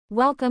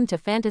Welcome to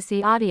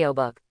Fantasy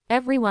Audiobook.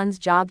 Everyone's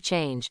job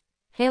change.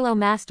 Halo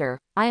Master,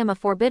 I am a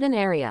forbidden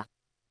area.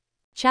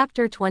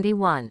 Chapter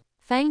 21.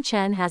 Fang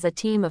Chen has a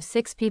team of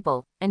 6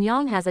 people, and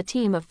Yang has a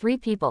team of 3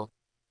 people.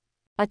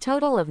 A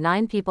total of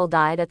 9 people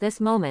died at this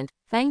moment.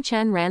 Fang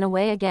Chen ran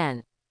away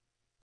again.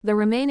 The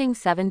remaining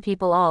 7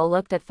 people all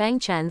looked at Fang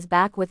Chen's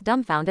back with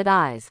dumbfounded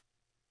eyes.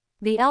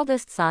 The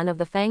eldest son of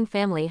the Fang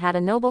family had a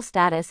noble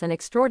status and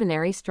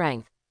extraordinary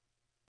strength.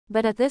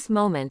 But at this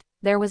moment,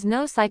 there was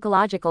no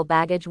psychological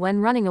baggage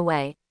when running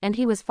away, and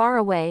he was far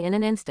away in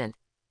an instant.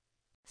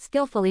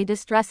 Skillfully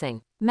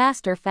distressing.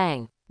 Master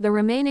Fang. The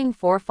remaining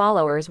 4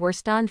 followers were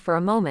stunned for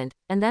a moment,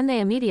 and then they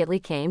immediately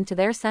came to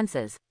their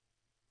senses.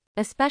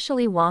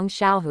 Especially Wang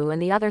Xiaohu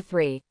and the other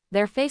 3,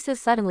 their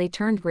faces suddenly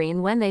turned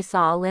green when they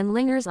saw Lin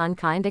Linger's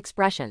unkind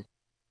expression.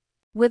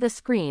 With a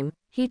scream,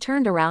 he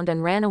turned around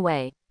and ran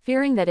away,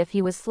 fearing that if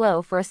he was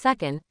slow for a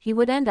second, he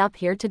would end up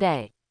here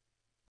today.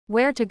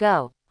 Where to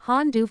go?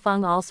 Han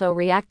Dufeng also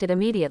reacted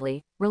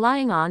immediately,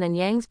 relying on An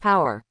Yang's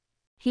power.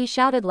 He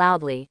shouted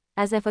loudly,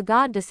 as if a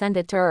god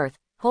descended to earth,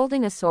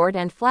 holding a sword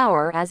and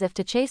flower as if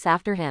to chase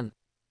after him.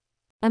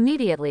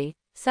 Immediately,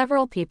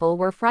 several people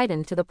were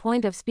frightened to the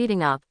point of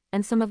speeding up,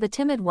 and some of the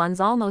timid ones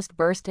almost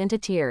burst into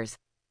tears.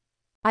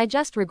 I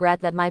just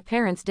regret that my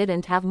parents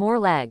didn't have more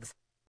legs.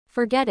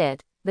 Forget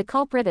it, the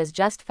culprit is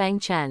just Fang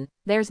Chen,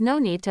 there's no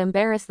need to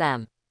embarrass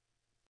them.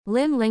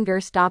 Lin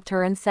Linger stopped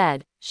her and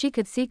said, she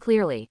could see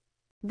clearly.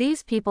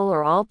 These people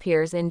are all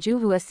peers in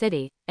Juhua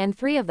City, and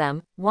 3 of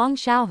them, Wang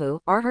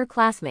Xiaohu, are her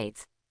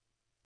classmates.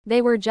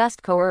 They were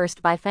just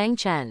coerced by Fang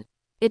Chen.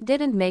 It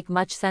didn't make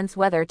much sense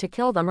whether to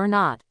kill them or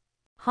not.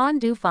 Han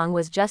Dufeng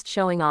was just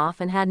showing off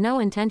and had no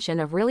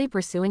intention of really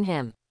pursuing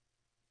him.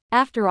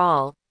 After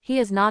all, he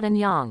is not An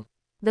Yang.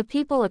 The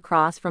people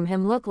across from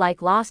him look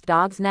like lost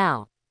dogs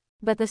now.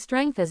 But the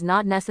strength is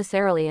not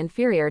necessarily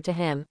inferior to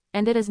him,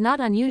 and it is not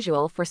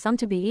unusual for some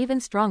to be even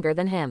stronger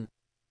than him.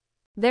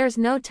 There's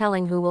no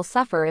telling who will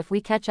suffer if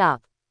we catch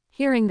up.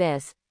 Hearing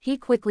this, he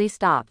quickly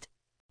stopped.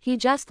 He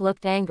just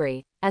looked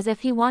angry, as if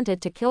he wanted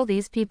to kill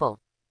these people.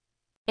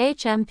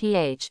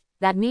 HMPH,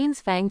 that means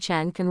Fang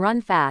Chen can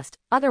run fast,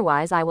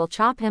 otherwise I will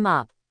chop him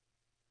up.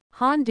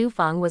 Han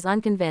Dufeng was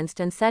unconvinced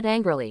and said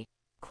angrily. ...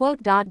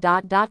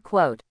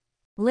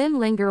 Lin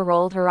Linger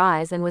rolled her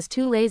eyes and was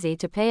too lazy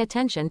to pay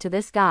attention to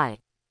this guy.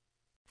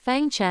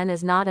 Fang Chen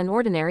is not an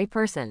ordinary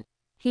person.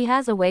 He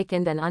has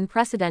awakened an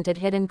unprecedented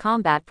hidden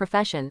combat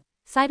profession,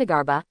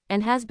 Sitagarba,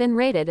 and has been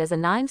rated as a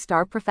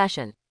 9-star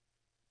profession.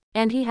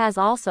 And he has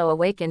also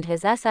awakened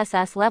his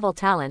SSS level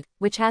talent,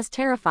 which has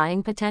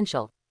terrifying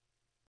potential.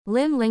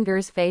 Lin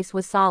Linger's face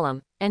was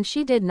solemn, and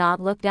she did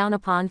not look down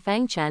upon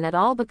Fang Chen at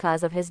all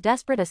because of his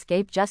desperate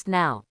escape just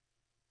now.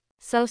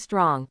 So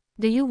strong.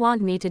 Do you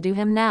want me to do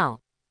him now?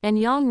 An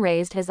Yang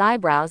raised his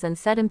eyebrows and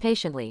said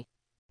impatiently.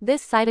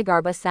 This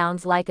Sitagarba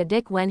sounds like a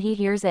dick when he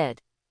hears it.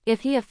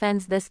 If he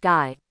offends this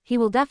guy, he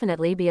will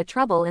definitely be a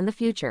trouble in the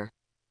future.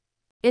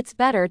 It's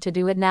better to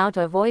do it now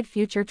to avoid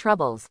future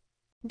troubles.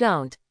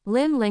 Don't.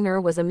 Lin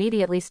Linger was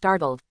immediately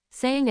startled,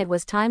 saying it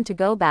was time to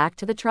go back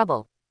to the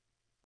trouble.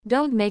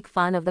 Don't make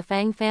fun of the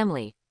Fang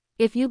family.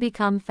 If you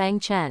become Fang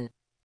Chen,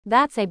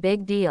 that's a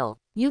big deal.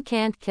 You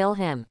can't kill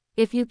him.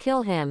 If you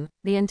kill him,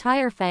 the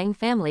entire Fang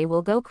family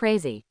will go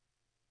crazy.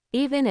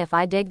 Even if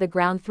I dig the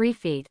ground 3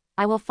 feet,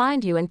 I will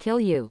find you and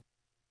kill you.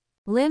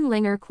 Lin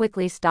Linger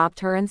quickly stopped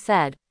her and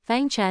said,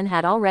 Fang Chen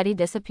had already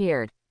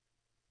disappeared.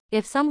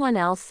 If someone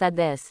else said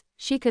this,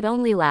 she could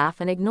only laugh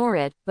and ignore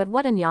it, but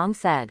what An Yang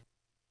said.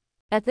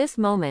 At this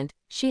moment,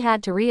 she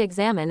had to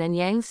re-examine An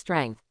Yang's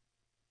strength.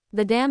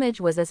 The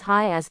damage was as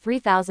high as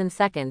 3,000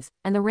 seconds,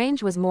 and the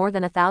range was more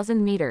than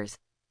 1,000 meters.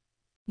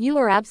 You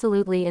are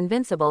absolutely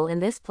invincible in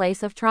this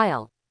place of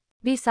trial.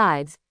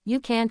 Besides, you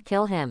can't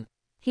kill him.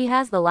 He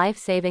has the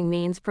life-saving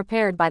means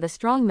prepared by the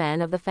strong men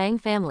of the Fang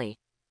family.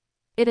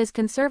 It is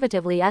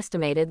conservatively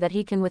estimated that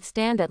he can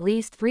withstand at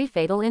least 3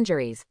 fatal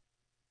injuries.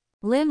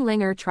 Lin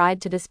Linger tried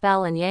to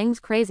dispel An Yang's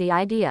crazy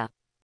idea.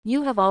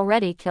 You have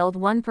already killed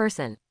 1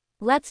 person.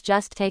 Let's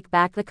just take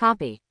back the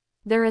copy.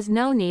 There is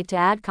no need to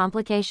add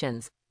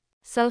complications.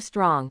 So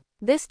strong.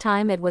 This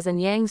time it was An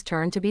Yang's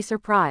turn to be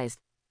surprised.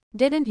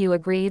 Didn't you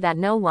agree that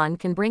no one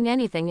can bring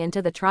anything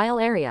into the trial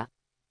area?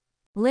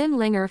 Lin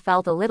Linger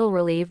felt a little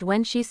relieved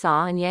when she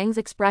saw An Yang's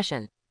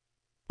expression.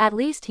 At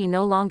least he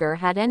no longer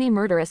had any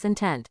murderous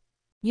intent.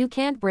 You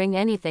can't bring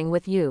anything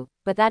with you,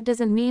 but that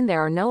doesn't mean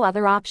there are no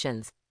other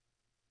options.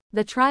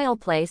 The trial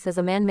place is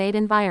a man-made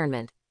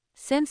environment.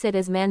 Since it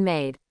is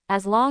man-made,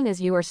 as long as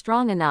you are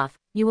strong enough,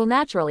 you will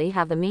naturally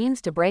have the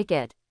means to break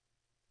it.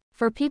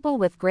 For people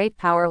with great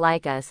power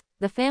like us,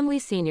 the family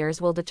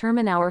seniors will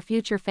determine our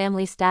future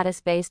family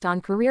status based on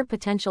career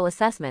potential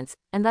assessments,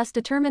 and thus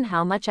determine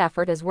how much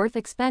effort is worth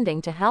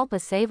expending to help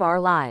us save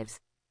our lives.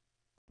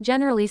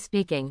 Generally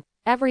speaking,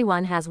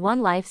 everyone has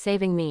one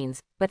life-saving means,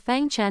 but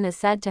Fang Chen is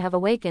said to have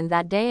awakened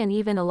that day and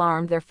even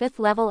alarmed their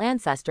 5th-level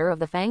ancestor of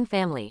the Fang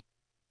family.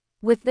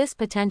 With this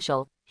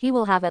potential, he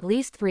will have at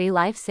least 3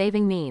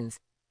 life-saving means.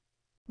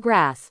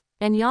 Grass.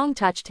 An Yang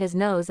touched his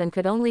nose and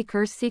could only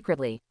curse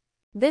secretly.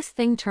 This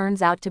thing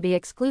turns out to be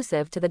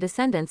exclusive to the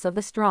descendants of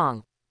the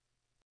strong.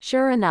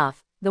 Sure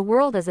enough, the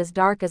world is as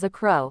dark as a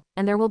crow,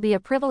 and there will be a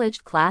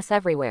privileged class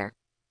everywhere.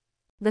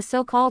 The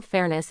so-called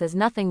fairness is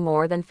nothing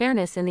more than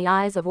fairness in the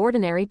eyes of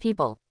ordinary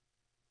people.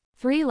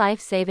 3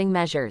 life-saving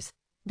measures.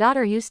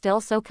 Are you still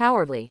so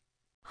cowardly?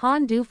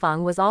 Han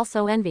Dufeng was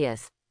also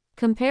envious.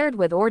 Compared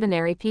with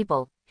ordinary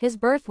people, his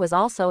birth was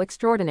also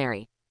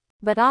extraordinary.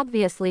 But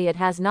obviously it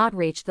has not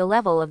reached the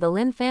level of the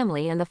Lin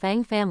family and the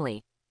Fang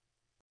family.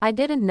 I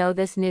didn't know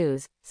this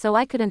news, so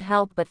I couldn't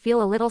help but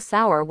feel a little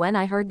sour when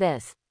I heard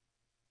this.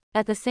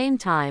 At the same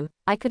time,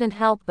 I couldn't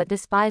help but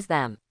despise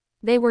them.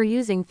 They were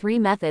using 3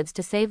 methods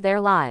to save their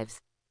lives.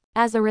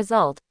 As a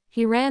result,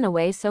 he ran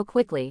away so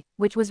quickly,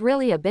 which was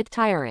really a bit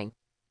tiring.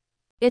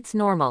 It's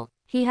normal.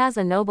 He has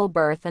a noble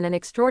birth and an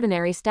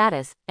extraordinary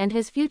status, and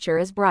his future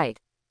is bright.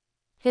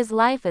 His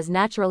life is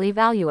naturally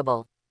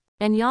valuable.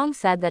 And Yang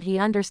said that he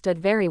understood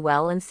very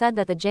well and said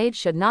that the jade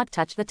should not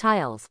touch the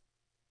tiles.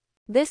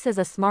 This is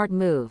a smart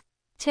move.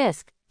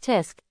 Tisk,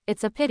 tisk,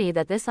 it's a pity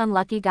that this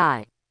unlucky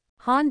guy.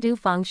 Han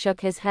Dufeng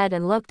shook his head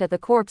and looked at the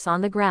corpse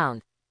on the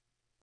ground.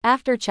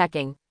 After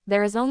checking,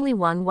 there is only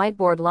one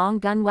whiteboard long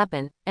gun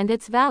weapon, and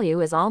its value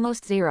is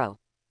almost 0.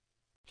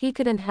 He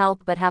couldn't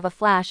help but have a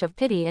flash of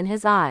pity in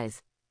his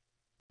eyes.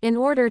 In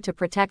order to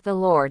protect the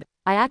Lord,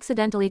 I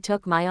accidentally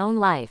took my own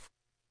life.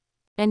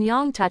 And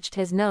Yang touched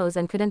his nose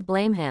and couldn't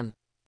blame him.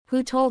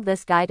 Who told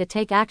this guy to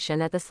take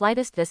action at the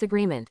slightest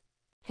disagreement?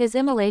 His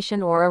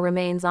immolation aura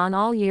remains on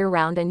all year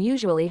round and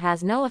usually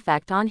has no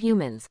effect on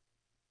humans.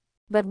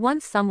 But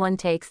once someone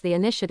takes the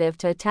initiative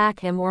to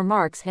attack him or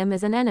marks him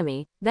as an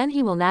enemy, then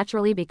he will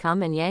naturally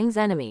become an Yang's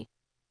enemy.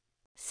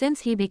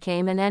 Since he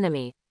became an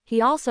enemy,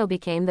 he also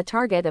became the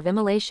target of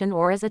immolation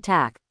aura's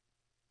attack.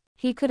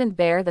 He couldn't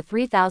bear the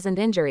 3,000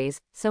 injuries,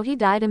 so he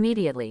died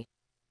immediately.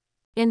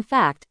 In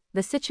fact,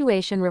 the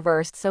situation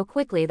reversed so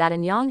quickly that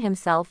Yang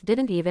himself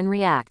didn't even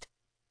react.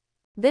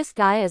 This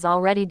guy is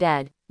already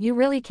dead, you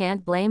really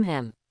can't blame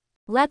him.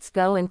 Let's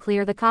go and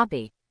clear the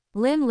copy.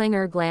 Lin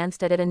Linger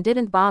glanced at it and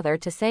didn't bother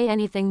to say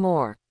anything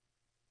more.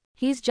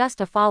 He's just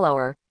a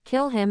follower,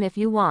 kill him if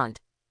you want.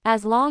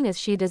 As long as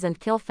she doesn't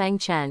kill Fang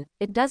Chen,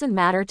 it doesn't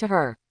matter to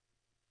her.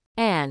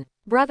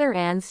 Brother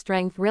Anne's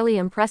strength really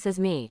impresses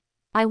me.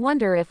 I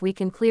wonder if we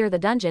can clear the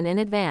dungeon in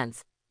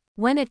advance.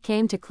 When it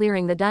came to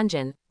clearing the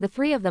dungeon, the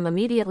 3 of them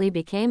immediately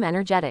became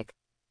energetic.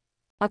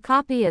 A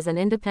copy is an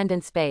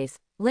independent space,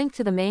 linked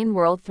to the main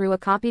world through a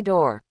copy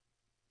door.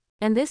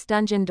 And this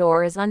dungeon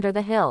door is under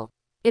the hill.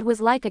 It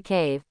was like a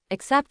cave,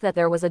 except that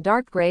there was a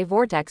dark gray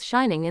vortex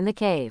shining in the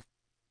cave.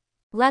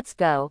 Let's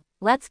go,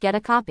 let's get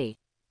a copy.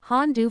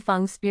 Han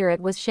Dufeng's spirit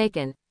was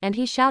shaken, and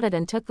he shouted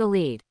and took the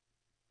lead.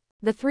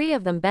 The 3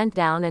 of them bent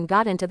down and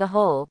got into the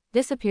hole,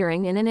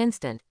 disappearing in an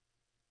instant.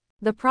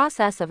 The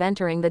process of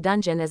entering the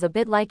dungeon is a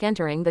bit like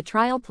entering the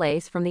trial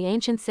place from the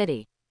ancient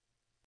city.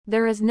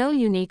 There is no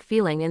unique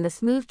feeling in the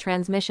smooth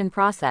transmission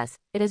process,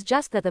 it is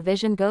just that the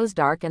vision goes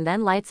dark and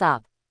then lights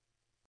up.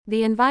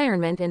 The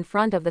environment in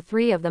front of the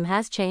 3 of them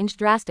has changed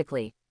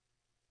drastically.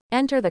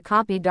 Enter the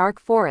copy Dark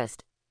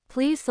Forest.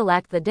 Please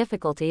select the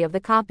difficulty of the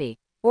copy.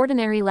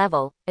 Ordinary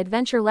level,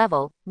 Adventure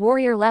level,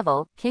 Warrior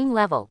level, King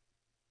level.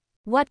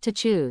 What to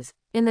choose?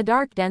 In the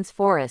dark dense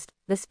forest,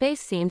 the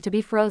space seemed to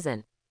be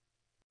frozen.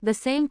 The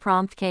same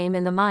prompt came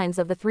in the minds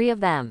of the 3 of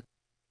them.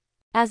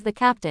 As the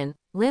captain,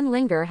 Lin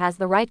Linger has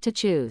the right to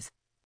choose.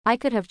 I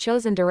could have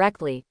chosen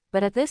directly,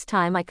 but at this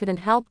time I couldn't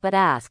help but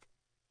ask.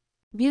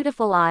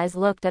 Beautiful eyes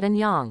looked at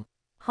Yang.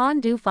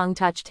 Han Dufeng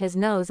touched his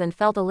nose and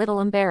felt a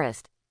little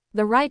embarrassed.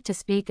 The right to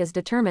speak is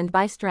determined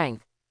by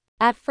strength.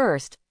 At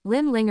first,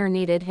 Lin Linger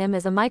needed him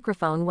as a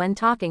microphone when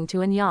talking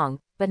to Yang,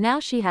 but now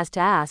she has to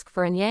ask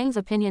for Yang's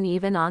opinion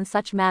even on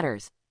such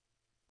matters.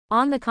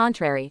 On the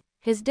contrary,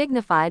 his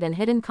dignified and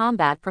hidden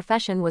combat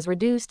profession was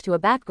reduced to a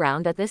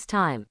background at this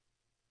time.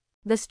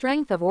 The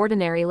strength of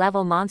ordinary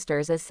level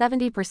monsters is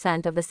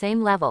 70% of the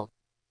same level.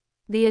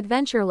 The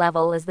adventure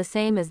level is the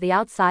same as the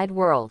outside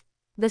world.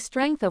 The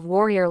strength of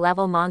warrior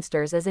level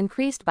monsters is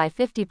increased by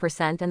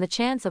 50% and the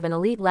chance of an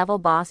elite level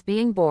boss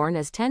being born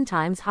is 10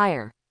 times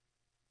higher.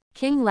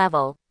 King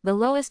level, the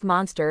lowest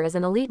monster is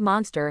an elite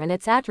monster and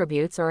its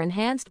attributes are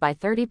enhanced by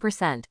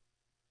 30%.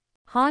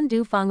 Han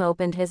Dufeng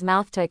opened his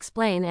mouth to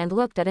explain and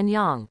looked at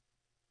Yang.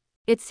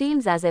 It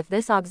seems as if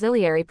this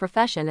auxiliary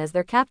profession is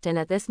their captain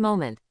at this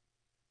moment.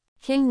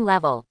 King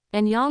level,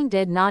 Yang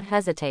did not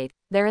hesitate,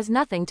 there is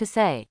nothing to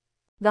say.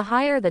 The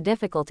higher the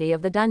difficulty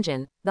of the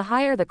dungeon, the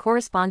higher the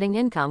corresponding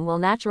income will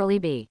naturally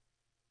be.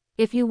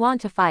 If you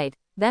want to fight,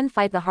 then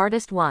fight the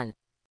hardest one.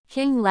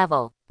 King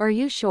level, are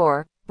you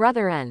sure,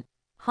 Brother N?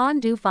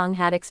 Han Dufeng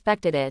had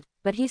expected it,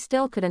 but he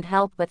still couldn't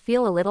help but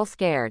feel a little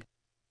scared.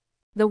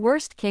 The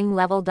worst king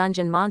level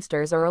dungeon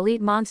monsters are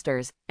elite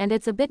monsters, and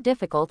it's a bit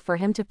difficult for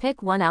him to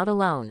pick one out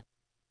alone.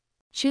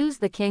 Choose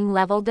the king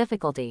level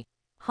difficulty.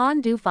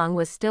 Han Dufeng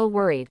was still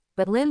worried,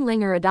 but Lin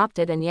Linger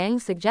adopted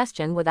Yang's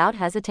suggestion without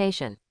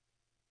hesitation.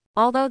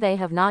 Although they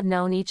have not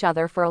known each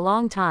other for a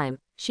long time,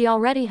 she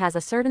already has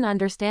a certain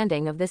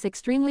understanding of this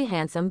extremely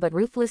handsome but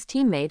ruthless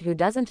teammate who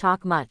doesn't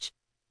talk much.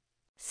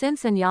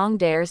 Since Yang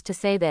dares to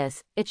say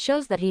this, it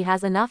shows that he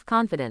has enough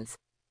confidence.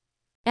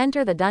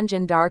 Enter the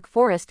dungeon Dark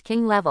Forest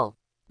King level.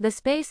 The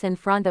space in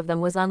front of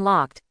them was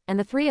unlocked, and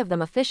the three of them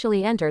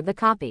officially entered the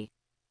copy.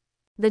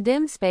 The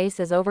dim space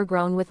is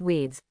overgrown with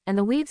weeds, and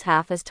the weeds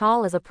half as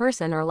tall as a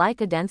person or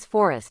like a dense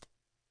forest.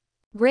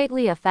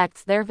 Greatly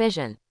affects their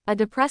vision. A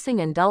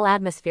depressing and dull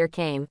atmosphere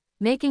came,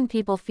 making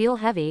people feel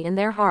heavy in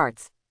their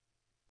hearts.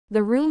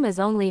 The room is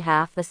only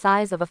half the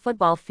size of a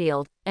football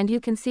field, and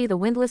you can see the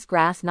windless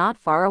grass not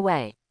far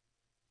away.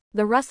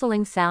 The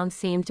rustling sound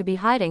seemed to be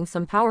hiding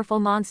some powerful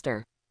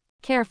monster.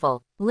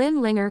 Careful, Lin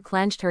Linger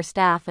clenched her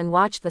staff and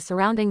watched the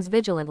surroundings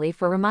vigilantly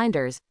for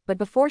reminders, but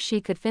before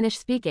she could finish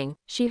speaking,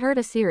 she heard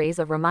a series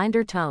of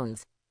reminder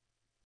tones.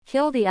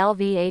 Kill the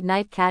LV8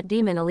 Night Cat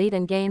Demon Elite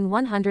and gain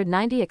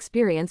 190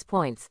 experience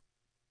points.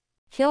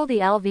 Kill the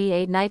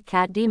LV8 Night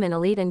Cat Demon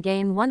Elite and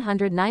gain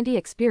 190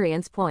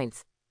 experience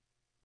points.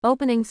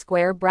 Opening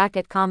square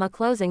bracket,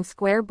 closing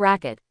square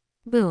bracket.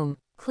 Boom.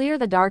 Clear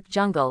the dark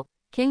jungle,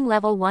 King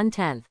level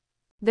 1/10.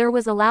 There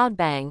was a loud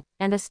bang,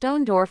 and a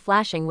stone door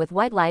flashing with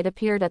white light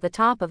appeared at the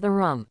top of the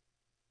room.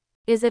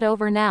 Is it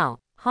over now?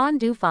 Han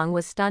Dufeng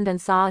was stunned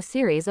and saw a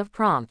series of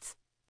prompts.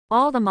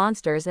 All the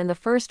monsters in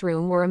the first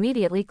room were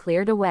immediately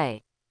cleared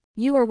away.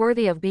 You are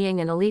worthy of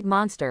being an elite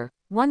monster,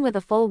 one with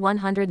a full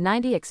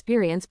 190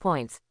 experience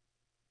points.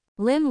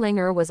 Lin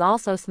Linger was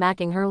also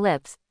smacking her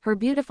lips, her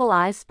beautiful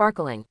eyes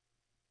sparkling.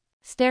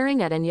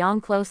 Staring at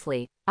Yang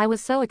closely, I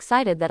was so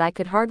excited that I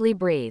could hardly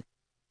breathe.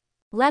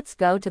 Let's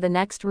go to the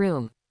next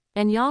room.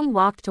 Yang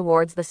walked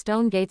towards the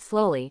stone gate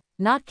slowly,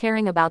 not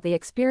caring about the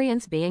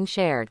experience being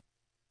shared.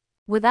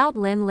 Without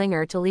Lin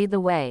Linger to lead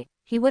the way,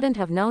 he wouldn't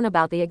have known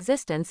about the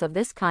existence of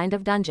this kind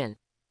of dungeon.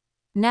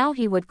 Now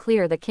he would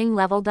clear the king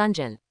level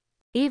dungeon.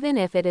 Even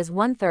if it is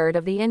 1/3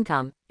 of the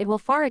income, it will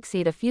far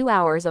exceed a few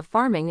hours of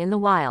farming in the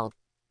wild.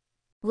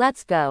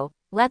 Let's go,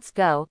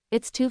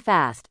 it's too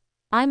fast.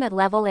 I'm at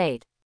level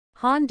 8.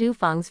 Han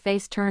Dufeng's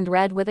face turned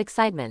red with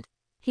excitement.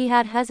 He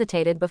had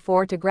hesitated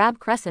before to grab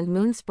Crescent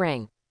Moon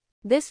Spring.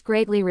 This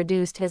greatly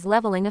reduced his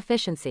leveling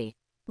efficiency.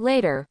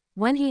 Later,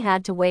 when he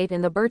had to wait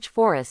in the birch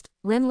forest,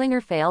 Lin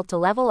Linger failed to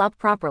level up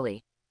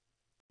properly.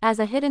 As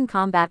a hidden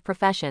combat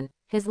profession,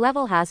 his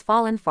level has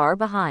fallen far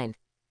behind.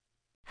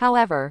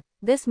 However,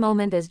 this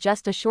moment is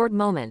just a short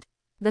moment.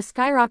 The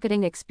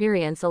skyrocketing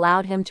experience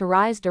allowed him to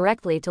rise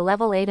directly to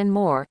level 8 and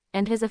more,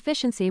 and his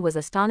efficiency was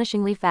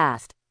astonishingly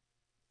fast.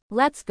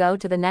 Let's go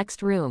to the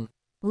next room.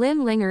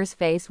 Lin Linger's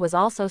face was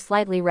also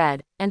slightly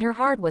red, and her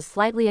heart was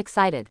slightly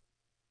excited.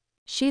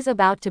 She's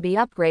about to be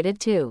upgraded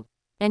too.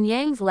 And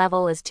Yang's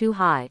level is too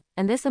high,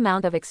 and this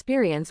amount of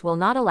experience will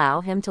not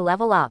allow him to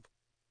level up.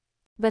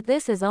 But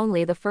this is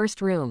only the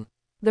first room.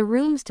 The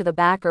rooms to the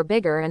back are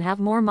bigger and have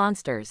more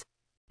monsters.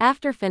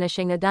 After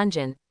finishing a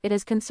dungeon, it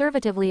is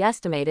conservatively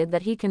estimated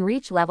that he can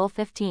reach level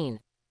 15.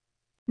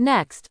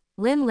 Next,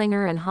 Lin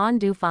Linger and Han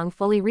Dufeng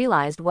fully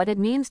realized what it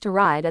means to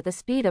ride at the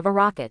speed of a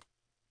rocket.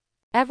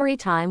 Every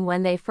time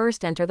when they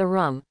first enter the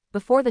room,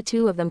 before the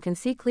two of them can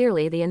see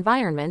clearly the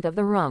environment of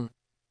the room,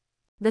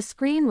 the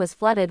screen was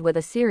flooded with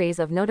a series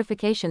of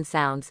notification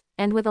sounds,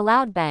 and with a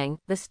loud bang,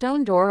 the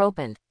stone door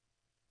opened.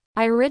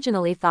 I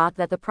originally thought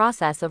that the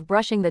process of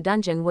brushing the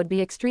dungeon would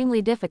be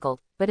extremely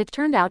difficult, but it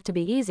turned out to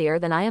be easier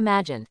than I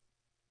imagined.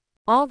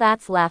 All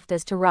that's left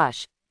is to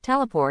rush,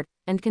 teleport,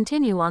 and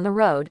continue on the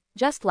road,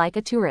 just like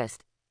a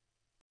tourist.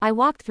 I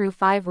walked through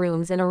 5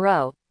 rooms in a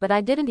row, but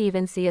I didn't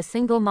even see a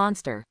single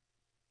monster.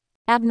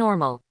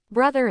 Abnormal.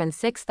 Brother and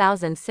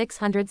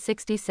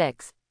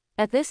 6666.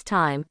 At this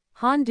time,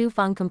 Han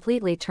Dufeng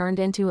completely turned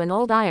into an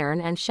old iron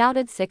and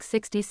shouted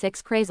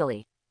 666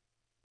 crazily.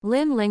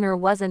 Lin Linger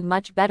wasn't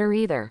much better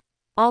either.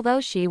 Although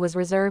she was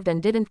reserved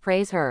and didn't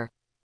praise her.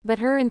 But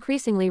her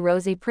increasingly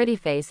rosy pretty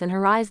face and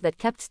her eyes that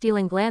kept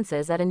stealing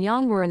glances at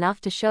Yang were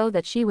enough to show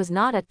that she was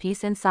not at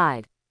peace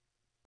inside.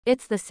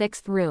 It's the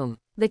 6th room.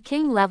 The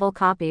king level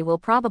copy will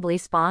probably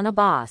spawn a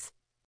boss.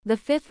 The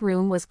 5th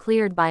room was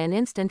cleared by an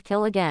instant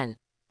kill again.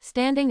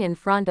 Standing in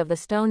front of the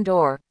stone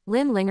door,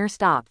 Lin Linger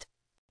stopped.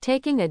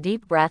 Taking a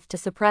deep breath to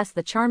suppress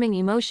the charming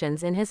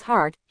emotions in his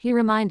heart, he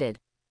reminded.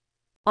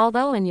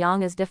 Although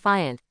Yang is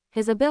defiant,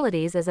 his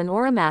abilities as an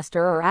aura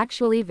master are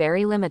actually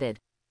very limited.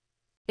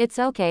 It's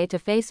okay to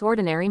face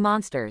ordinary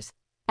monsters.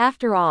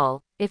 After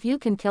all, if you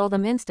can kill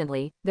them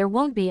instantly, there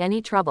won't be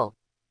any trouble.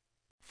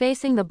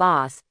 Facing the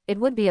boss, it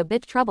would be a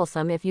bit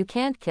troublesome if you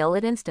can't kill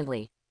it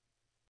instantly.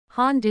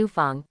 Han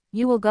Dufeng,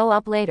 you will go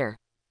up later.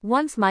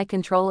 Once my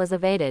control is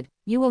evaded,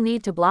 you will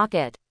need to block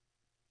it.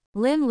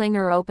 Lin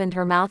Linger opened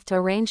her mouth to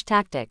arrange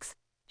tactics.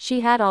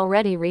 She had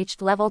already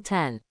reached level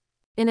 10.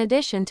 In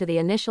addition to the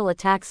initial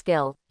attack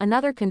skill,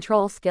 another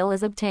control skill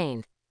is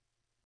obtained.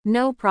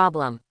 No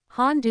problem.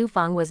 Han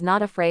Dufeng was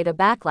not afraid of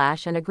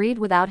backlash and agreed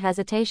without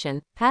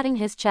hesitation, patting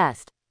his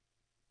chest.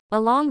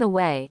 Along the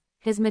way,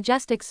 his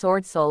majestic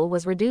sword soul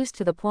was reduced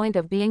to the point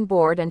of being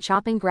bored and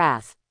chopping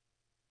grass.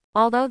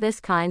 Although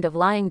this kind of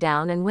lying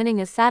down and winning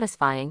is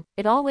satisfying,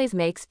 it always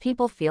makes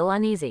people feel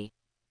uneasy.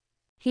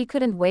 He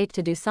couldn't wait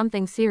to do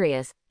something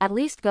serious, at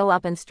least go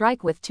up and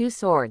strike with 2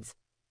 swords.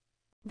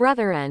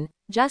 Brother N,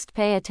 Just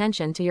pay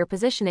attention to your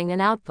positioning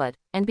and output,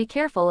 and be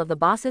careful of the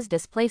boss's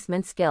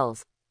displacement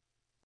skills.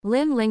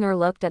 Lin Linger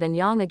looked at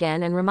Anyang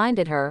again and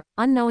reminded her,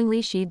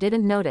 unknowingly she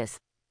didn't notice.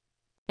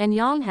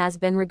 Anyang has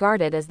been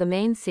regarded as the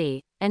main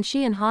C, and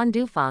she and Han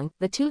Dufeng,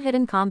 the two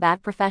hidden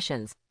combat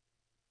professions.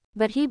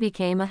 But he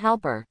became a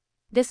helper.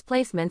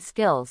 Displacement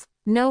skills,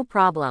 no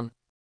problem.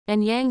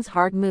 Anyang's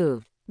heart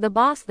moved. The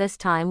boss this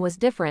time was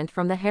different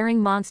from the herring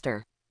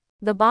monster.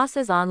 The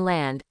bosses on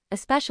land,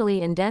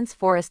 especially in dense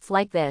forests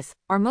like this,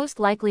 are most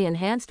likely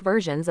enhanced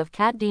versions of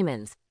cat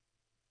demons.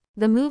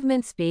 The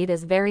movement speed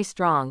is very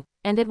strong,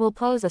 and it will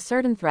pose a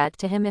certain threat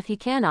to him if he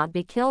cannot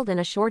be killed in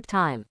a short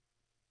time.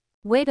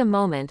 Wait a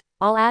moment,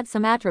 I'll add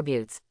some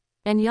attributes.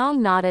 Anyang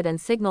nodded and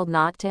signaled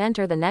not to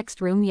enter the next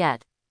room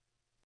yet.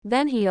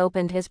 Then he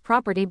opened his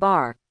property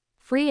bar.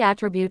 Free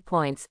attribute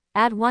points,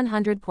 add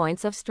 100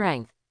 points of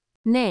strength.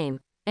 Name,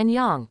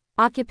 Anyang.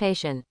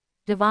 Occupation,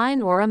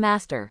 Divine Aura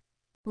Master.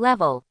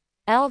 Level,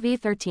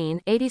 LV13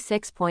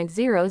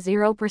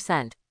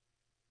 86.00%.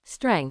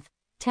 Strength,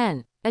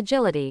 10.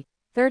 Agility,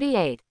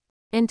 38.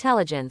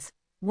 Intelligence,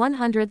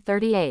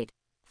 138.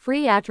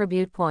 Free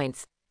attribute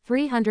points,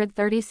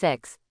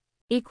 336.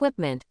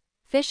 Equipment,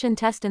 Fish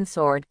Intestine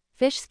Sword,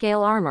 Fish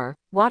Scale Armor,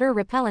 Water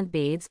Repellent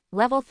Beads,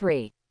 Level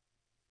 3.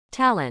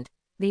 Talent,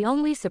 the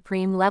only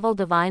supreme level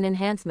divine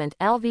enhancement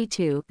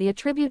LV2. The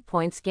attribute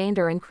points gained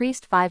are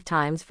increased 5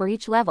 times for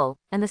each level,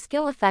 and the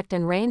skill effect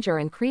and range are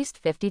increased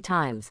 50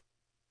 times.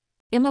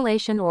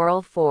 Immolation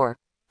Oral 4.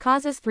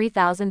 Causes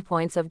 3000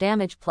 points of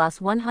damage plus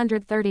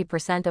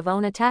 130% of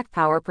own attack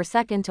power per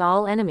second to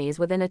all enemies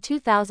within a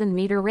 2000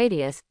 meter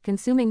radius,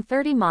 consuming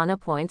 30 mana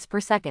points per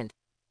second.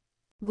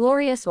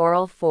 Glorious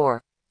Oral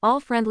 4. All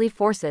friendly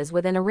forces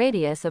within a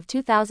radius of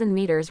 2000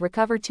 meters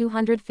recover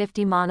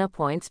 250 mana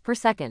points per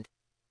second.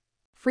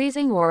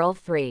 Freezing Oral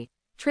 3.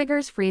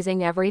 Triggers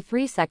freezing every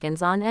 3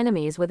 seconds on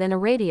enemies within a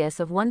radius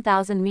of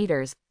 1000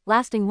 meters,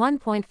 lasting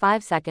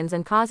 1.5 seconds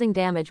and causing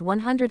damage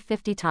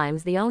 150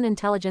 times the own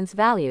intelligence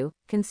value,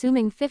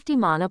 consuming 50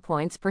 mana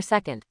points per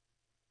second.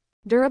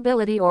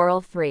 Durability Oral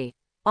 3.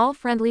 All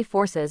friendly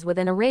forces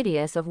within a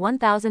radius of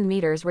 1000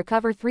 meters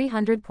recover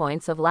 300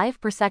 points of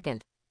life per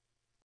second.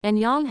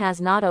 Anyang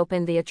has not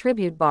opened the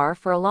attribute bar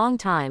for a long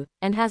time,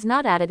 and has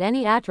not added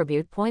any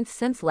attribute points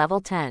since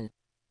level 10.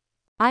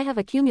 I have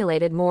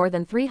accumulated more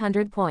than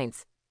 300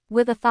 points.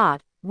 With a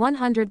thought,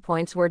 100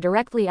 points were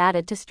directly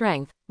added to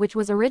strength, which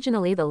was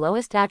originally the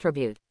lowest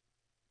attribute.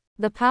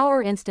 The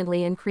power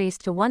instantly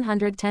increased to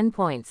 110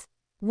 points.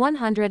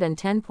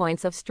 110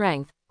 points of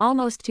strength,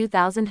 almost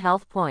 2000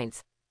 health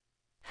points.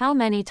 How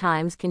many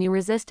times can you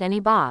resist any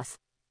boss?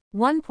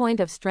 1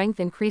 point of strength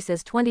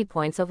increases 20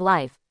 points of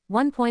life,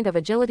 1 point of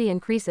agility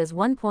increases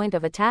 1 point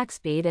of attack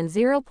speed and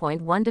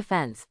 0.1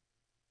 defense.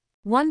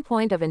 1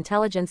 point of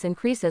intelligence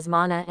increases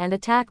mana and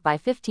attack by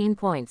 15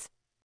 points.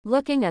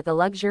 Looking at the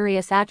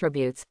luxurious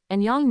attributes,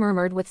 Anyang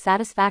murmured with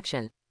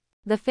satisfaction.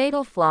 The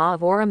fatal flaw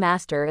of Aura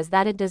Master is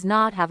that it does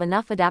not have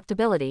enough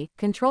adaptability,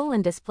 control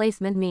and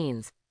displacement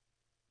means.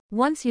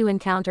 Once you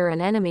encounter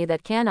an enemy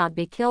that cannot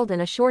be killed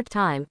in a short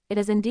time, it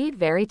is indeed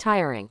very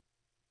tiring.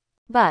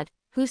 But,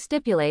 who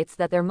stipulates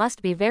that there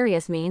must be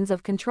various means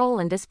of control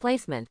and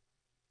displacement?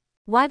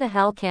 Why the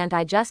hell can't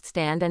I just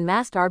stand and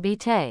master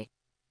RBT?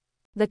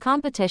 The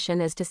competition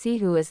is to see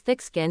who is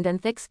thick-skinned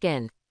and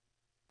thick-skinned.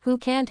 Who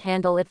can't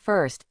handle it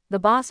first, the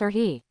boss or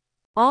he?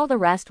 All the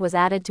rest was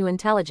added to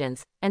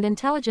intelligence, and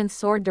intelligence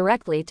soared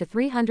directly to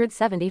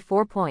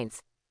 374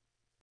 points.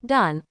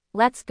 Done,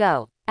 let's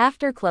go.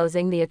 After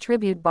closing the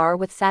attribute bar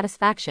with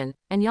satisfaction,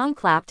 Anyang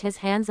clapped his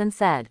hands and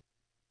said,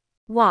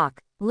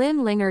 "Walk."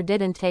 Lin Linger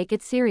didn't take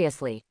it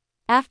seriously.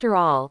 After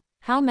all,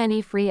 how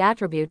many free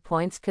attribute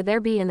points could there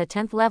be in the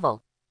 10th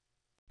level?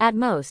 At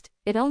most,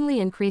 it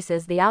only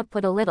increases the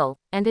output a little,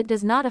 and it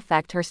does not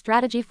affect her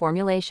strategy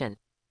formulation.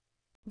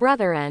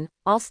 Brother N,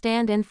 I'll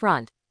stand in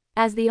front.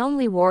 As the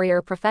only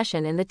warrior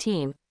profession in the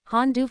team,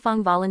 Han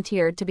Dufeng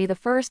volunteered to be the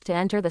first to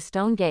enter the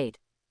stone gate.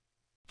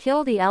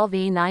 Kill the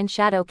LV9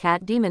 Shadow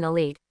Cat Demon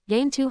Elite,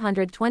 gain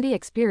 220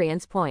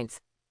 experience points.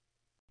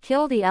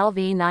 Kill the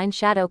LV9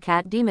 Shadow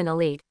Cat Demon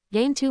Elite,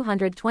 gain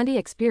 220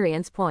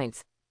 experience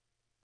points.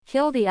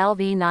 Kill the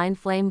LV9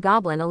 Flame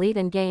Goblin Elite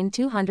and gain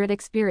 200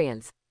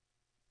 experience.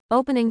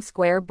 Opening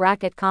square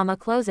bracket,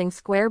 closing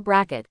square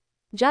bracket.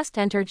 Just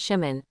entered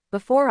Shimin,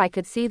 before I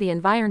could see the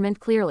environment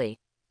clearly.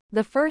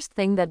 The first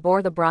thing that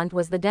bore the brunt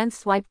was the dense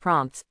swipe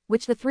prompts,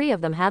 which the three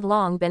of them had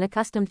long been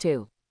accustomed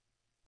to.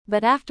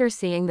 But after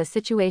seeing the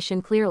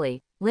situation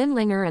clearly, Lin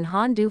Linger and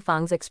Han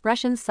Dufeng's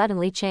expressions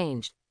suddenly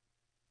changed.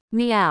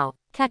 Meow,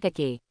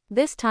 Kekaki.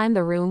 This time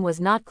the room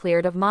was not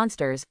cleared of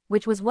monsters,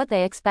 which was what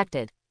they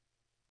expected.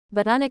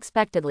 But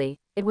unexpectedly,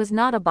 it was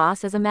not a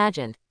boss as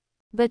imagined.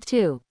 But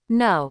two.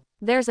 No,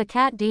 there's a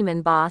cat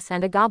demon boss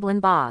and a goblin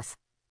boss.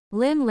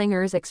 Lin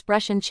Linger's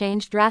expression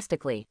changed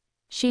drastically.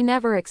 She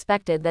never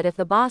expected that if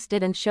the boss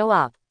didn't show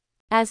up.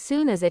 As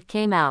soon as it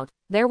came out,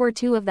 there were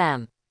two of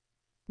them.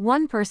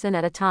 One person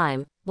at a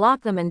time,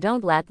 block them and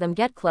don't let them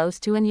get close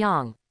to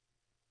Anyang.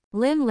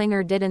 Lin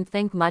Linger didn't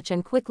think much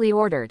and quickly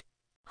ordered.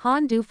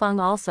 Han Dufeng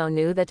also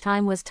knew that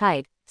time was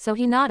tight, so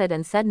he nodded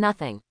and said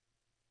nothing.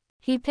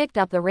 He picked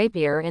up the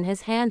rapier in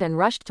his hand and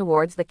rushed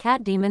towards the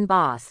cat demon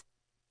boss.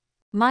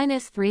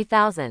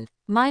 -3,000,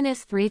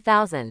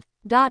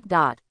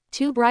 -3,000, ...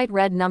 Two bright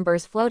red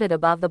numbers floated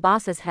above the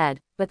boss's head,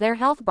 but their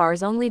health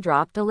bars only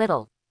dropped a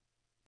little.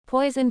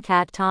 Poison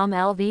Cat Tom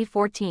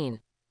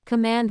LV14.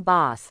 Command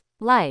Boss.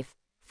 Life,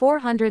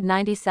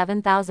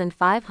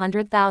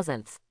 497,500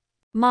 thousandths.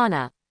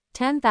 Mana,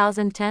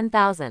 10,000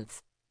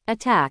 10,000ths.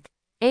 Attack,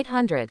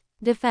 800.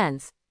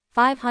 Defense,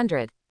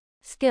 500.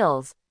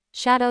 Skills,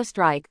 Shadow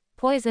Strike,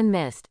 Poison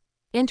Mist.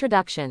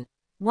 Introduction.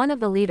 One of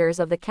the leaders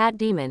of the cat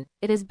demon,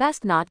 it is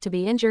best not to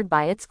be injured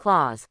by its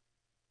claws.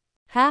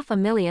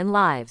 500,000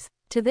 lives.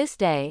 To this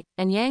day,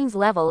 and Yang's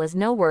level is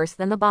no worse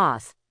than the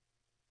boss.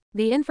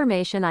 The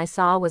information I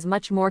saw was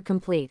much more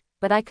complete,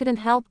 but I couldn't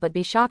help but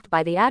be shocked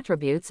by the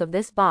attributes of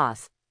this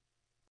boss.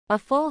 A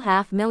full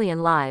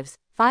 500,000 lives,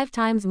 5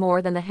 times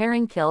more than the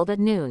herring killed at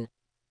noon.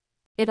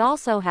 It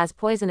also has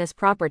poisonous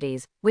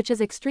properties, which is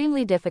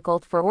extremely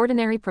difficult for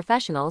ordinary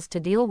professionals to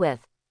deal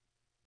with.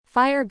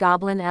 Fire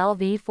Goblin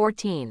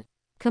LV14.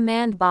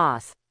 Command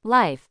Boss.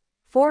 Life,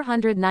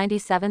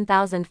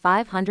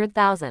 497,500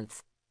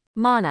 thousandths.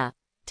 Mana,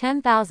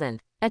 10,000.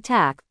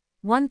 Attack,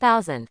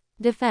 1,000.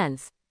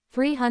 Defense,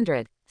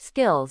 300.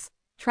 Skills,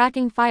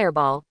 Tracking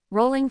Fireball,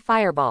 Rolling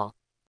Fireball.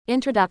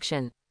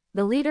 Introduction.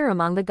 The leader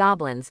among the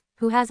goblins,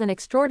 who has an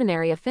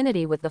extraordinary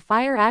affinity with the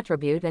fire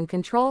attribute and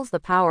controls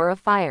the power of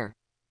fire.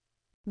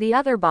 The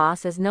other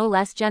boss is no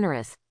less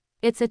generous.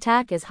 Its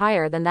attack is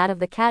higher than that of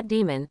the cat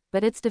demon,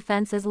 but its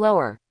defense is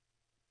lower.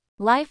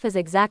 Life is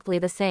exactly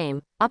the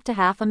same, up to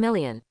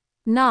 500,000.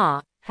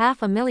 Nah,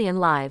 500,000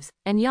 lives,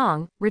 and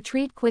Yang,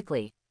 retreat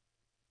quickly.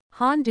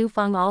 Han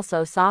Dufeng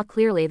also saw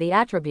clearly the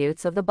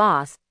attributes of the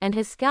boss, and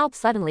his scalp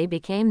suddenly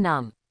became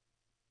numb.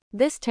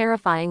 This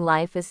terrifying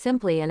life is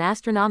simply an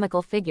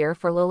astronomical figure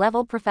for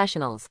low-level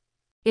professionals.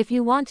 If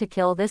you want to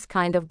kill this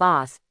kind of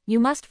boss, you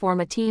must form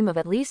a team of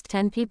at least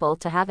 10 people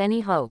to have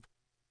any hope.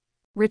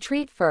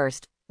 Retreat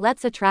first,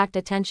 let's attract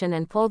attention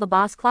and pull the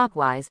boss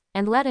clockwise,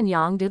 and let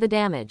Yang do the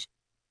damage.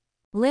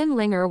 Lin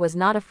Linger was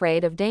not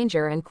afraid of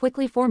danger and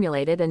quickly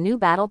formulated a new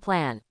battle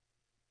plan.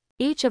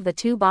 Each of the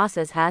two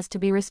bosses has to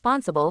be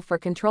responsible for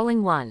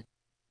controlling one.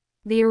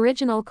 The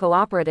original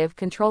cooperative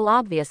control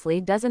obviously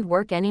doesn't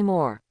work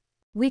anymore.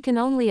 We can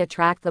only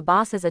attract the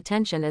boss's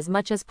attention as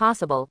much as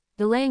possible,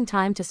 delaying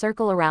time to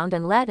circle around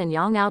and let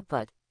Yang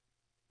output.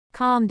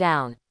 Calm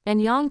down,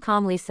 Yang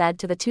calmly said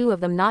to the two of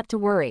them not to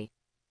worry.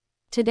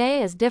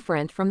 Today is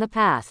different from the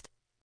past.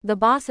 The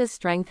boss's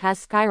strength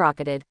has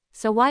skyrocketed,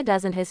 so why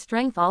doesn't his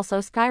strength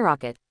also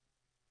skyrocket?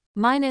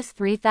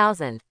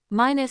 -3,000,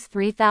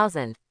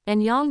 -3,000,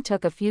 Yang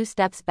took a few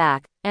steps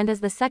back, and as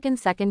the second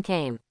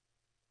came,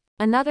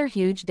 another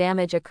huge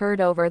damage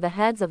occurred over the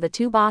heads of the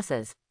two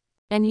bosses.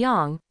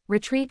 Yang,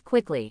 retreat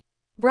quickly.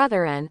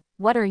 Brother N,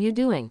 what are you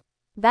doing?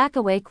 Back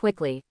away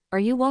quickly, or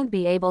you won't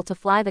be able to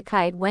fly the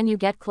kite when you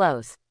get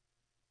close.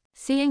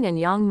 Seeing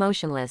Yang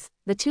motionless,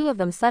 the two of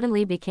them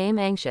suddenly became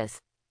anxious.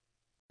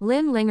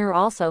 Lin Linger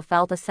also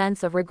felt a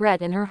sense of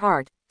regret in her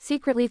heart,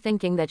 secretly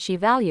thinking that she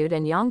valued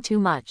Yang too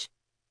much.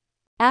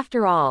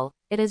 After all,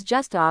 it is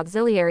just an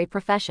auxiliary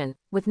profession,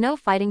 with no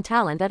fighting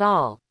talent at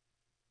all.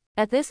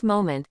 At this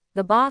moment,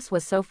 the boss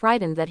was so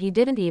frightened that he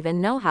didn't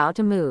even know how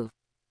to move.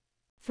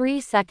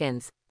 3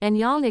 seconds,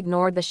 Yang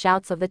ignored the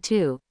shouts of the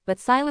two, but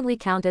silently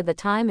counted the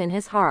time in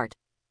his heart.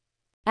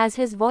 As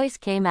his voice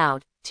came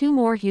out, 2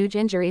 more huge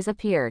injuries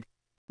appeared.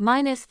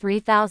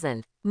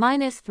 -3,000,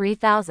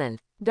 -3,000,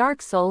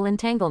 Dark Soul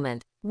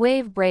Entanglement,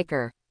 Wave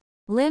Breaker.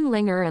 Lin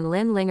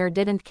Linger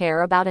didn't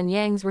care about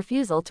Yang's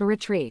refusal to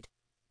retreat.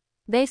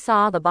 They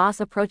saw the boss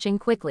approaching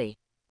quickly.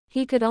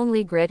 He could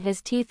only grit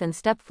his teeth and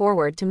step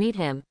forward to meet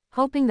him,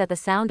 hoping that the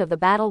sound of the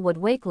battle would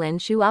wake Lin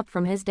Shu up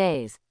from his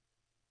daze.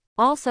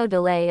 Also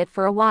delay it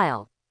for a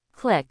while.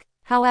 Click.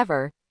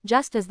 However,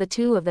 just as the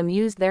two of them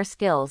used their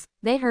skills,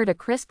 they heard a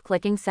crisp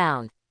clicking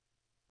sound.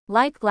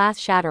 Like glass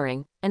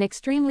shattering, an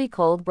extremely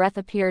cold breath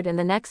appeared in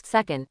the next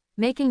second,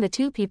 making the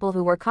two people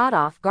who were caught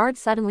off guard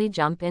suddenly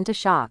jump into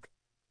shock.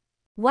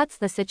 What's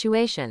the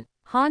situation?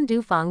 Han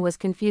Dufeng was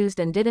confused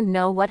and didn't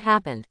know what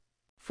happened.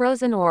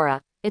 Frozen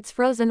aura, it's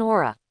frozen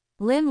aura.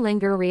 Lin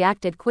Linger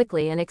reacted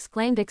quickly and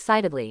exclaimed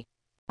excitedly.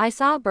 I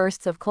saw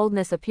bursts of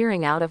coldness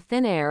appearing out of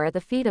thin air at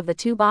the feet of the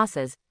two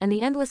bosses, and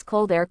the endless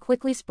cold air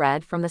quickly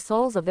spread from the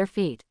soles of their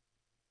feet.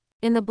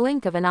 In the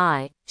blink of an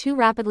eye, 2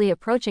 rapidly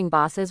approaching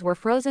bosses were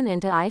frozen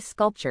into ice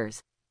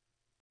sculptures.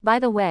 By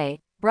the way,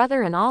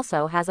 Brother N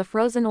also has a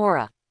frozen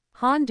aura.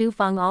 Han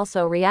Dufeng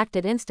also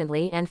reacted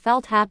instantly and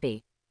felt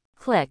happy.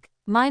 Click.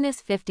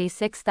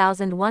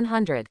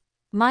 -56,100.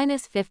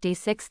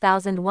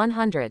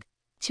 -56,100.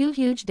 2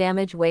 huge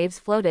damage waves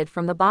floated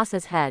from the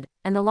boss's head,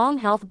 and the long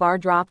health bar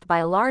dropped by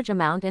a large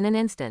amount in an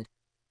instant.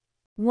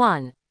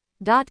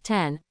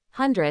 1.10,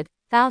 100,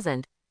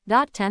 1000,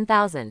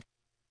 10,000.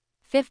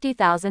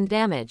 50,000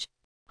 damage.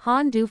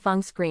 Han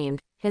Dufeng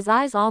screamed, his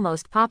eyes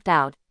almost popped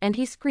out, and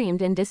he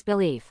screamed in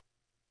disbelief.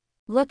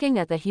 Looking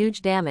at the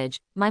huge damage,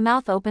 my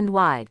mouth opened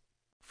wide.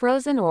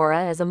 Frozen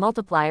aura is a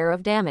multiplier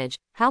of damage,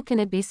 how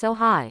can it be so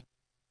high?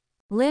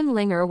 Lin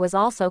Linger was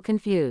also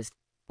confused.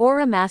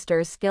 Aura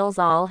Master's skills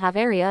all have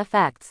area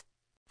effects.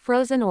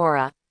 Frozen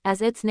aura,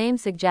 as its name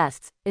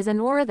suggests, is an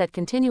aura that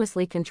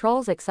continuously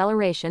controls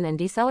acceleration and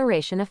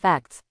deceleration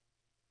effects.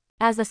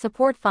 As a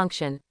support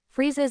function,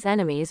 freezes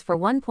enemies for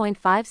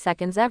 1.5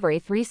 seconds every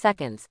 3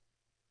 seconds.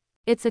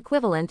 It's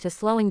equivalent to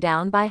slowing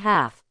down by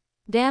half.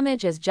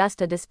 Damage is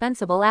just a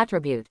dispensable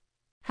attribute.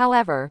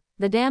 However,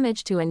 the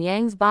damage to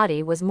Enyang's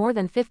body was more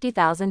than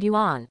 50,000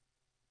 yuan.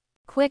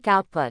 Quick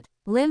output.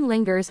 Lin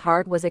Linger's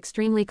heart was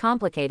extremely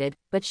complicated,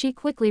 but she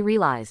quickly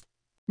realized.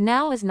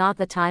 Now is not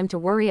the time to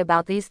worry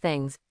about these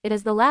things, it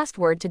is the last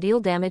word to deal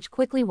damage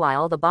quickly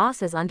while the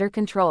boss is under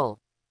control.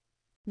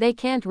 They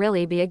can't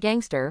really be a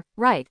gangster,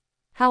 right?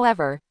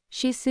 However,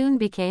 she soon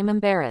became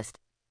embarrassed.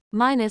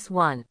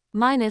 -1.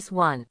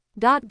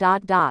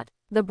 -1. ...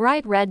 The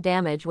bright red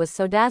damage was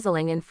so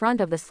dazzling in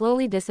front of the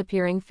slowly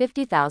disappearing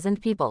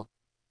 50,000 people.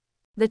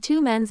 The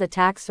two men's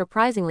attacks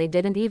surprisingly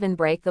didn't even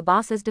break the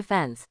boss's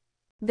defense.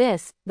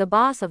 The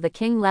boss of the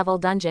king-level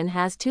dungeon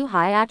has too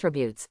high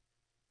attributes.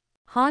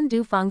 Han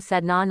Dufeng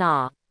said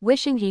nah,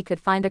 wishing he could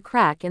find a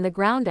crack in the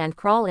ground and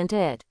crawl into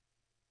it.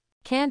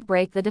 Can't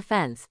break the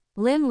defense.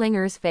 Lin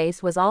Linger's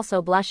face was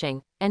also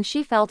blushing, and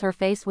she felt her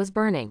face was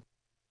burning.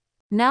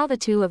 Now the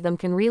two of them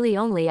can really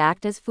only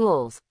act as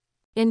fools.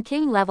 In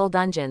king-level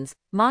dungeons,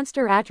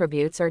 monster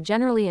attributes are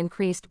generally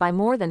increased by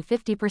more than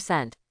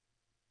 50%.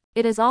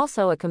 It is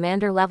also a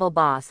commander-level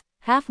boss,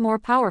 half more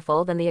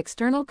powerful than the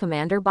external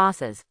commander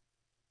bosses.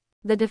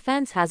 The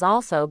defense has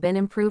also been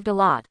improved a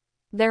lot.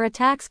 Their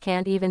attacks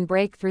can't even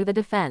break through the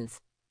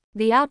defense.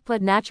 The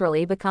output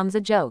naturally becomes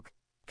a joke.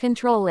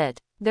 Control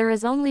it. There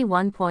is only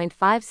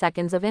 1.5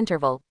 seconds of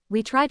interval,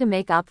 we try to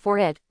make up for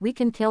it, we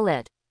can kill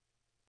it.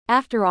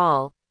 After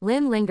all,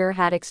 Lin Linger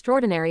had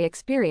extraordinary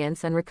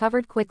experience and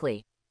recovered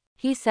quickly.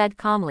 He said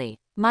calmly,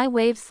 my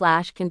wave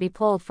slash can be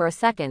pulled for a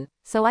second,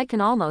 so I can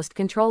almost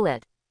control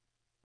it.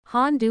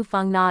 Han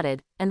Dufeng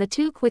nodded, and the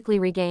two quickly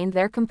regained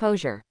their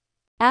composure.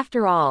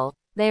 After all,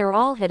 they are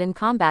all hidden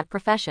combat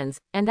professions,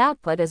 and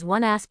output is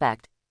one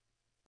aspect.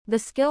 The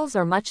skills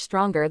are much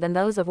stronger than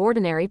those of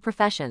ordinary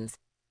professions.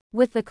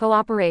 With the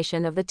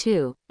cooperation of the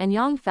two,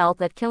 Enyang felt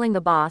that killing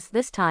the boss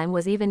this time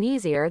was even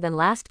easier than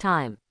last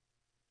time.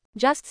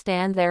 Just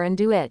stand there and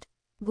do it.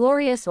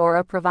 Glorious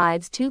Aura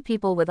provides two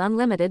people with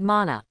unlimited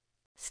mana.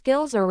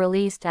 Skills are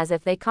released as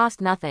if they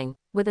cost nothing,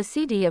 with a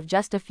CD of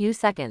just a few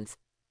seconds.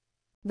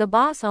 The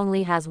boss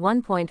only has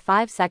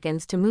 1.5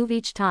 seconds to move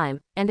each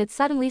time, and it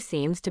suddenly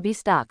seems to be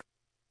stuck.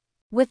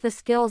 With the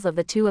skills of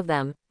the two of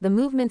them, the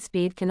movement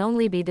speed can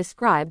only be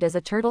described as a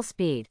turtle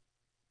speed.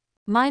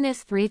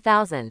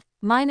 -3,000,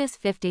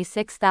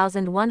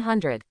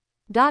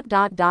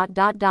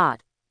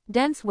 -56,100. ...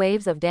 Dense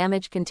waves of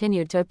damage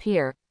continued to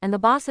appear, and the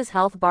boss's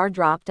health bar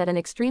dropped at an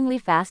extremely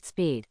fast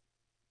speed.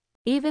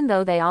 Even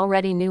though they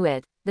already knew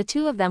it, the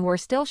two of them were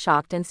still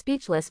shocked and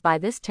speechless by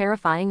this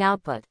terrifying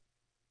output.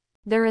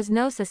 There is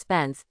no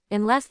suspense,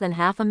 in less than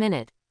half a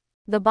minute.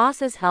 The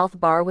boss's health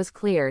bar was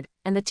cleared,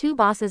 and the two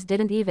bosses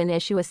didn't even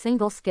issue a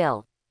single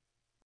skill.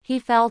 He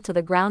fell to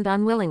the ground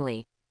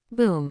unwillingly.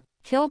 Boom.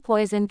 Kill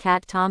Poison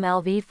Cat Tom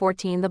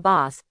LV-14 the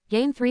boss,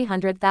 gain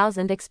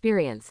 300,000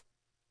 experience.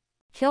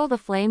 Kill the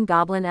Flame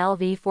Goblin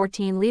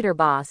LV-14 leader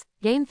boss,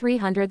 gain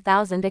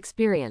 300,000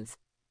 experience.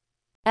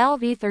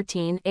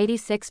 LV-13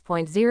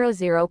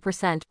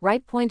 86.00%,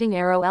 right pointing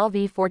arrow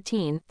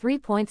LV-14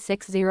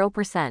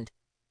 3.60%.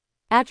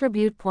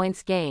 Attribute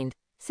points gained,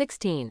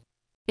 16.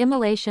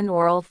 Immolation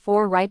Oral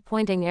 4 right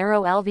pointing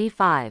arrow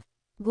LV-5.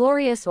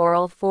 Glorious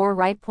Oral 4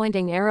 right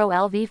pointing arrow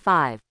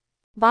LV-5.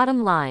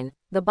 Bottom line,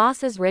 the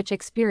boss's rich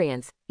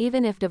experience,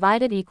 even if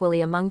divided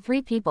equally among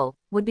 3 people,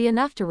 would be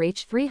enough to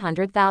reach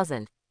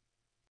 300,000.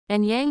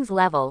 Enyang's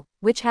level,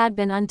 which had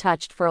been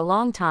untouched for a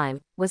long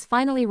time, was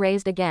finally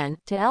raised again,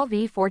 to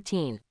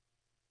LV-14.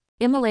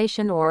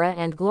 Immolation Aura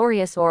and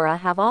Glorious Aura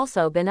have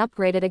also been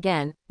upgraded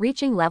again,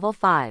 reaching level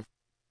 5.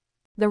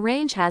 The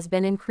range has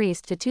been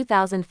increased to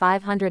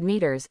 2,500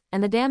 meters,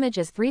 and the damage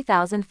is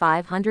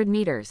 3,500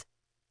 meters.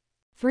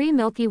 3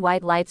 milky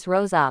white lights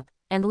rose up,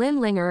 and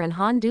Lin Linger and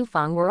Han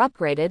Dufeng were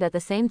upgraded at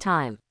the same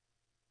time.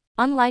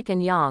 Unlike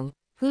Enyang,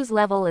 whose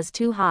level is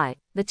too high,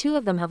 the two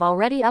of them have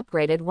already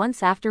upgraded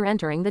once after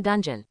entering the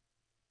dungeon.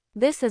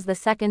 This is the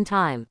second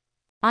time.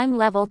 I'm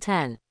level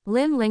 10.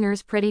 Lin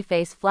Linger's pretty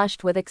face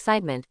flushed with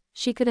excitement,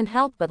 she couldn't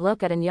help but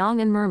look at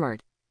Enyang and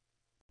murmured.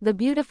 The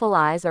beautiful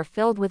eyes are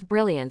filled with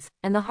brilliance,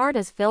 and the heart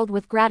is filled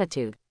with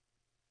gratitude.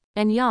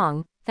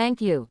 Enyang, thank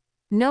you.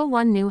 No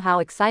one knew how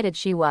excited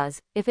she was,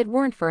 if it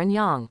weren't for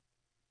Enyang.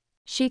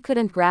 She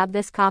couldn't grab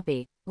this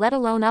copy, let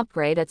alone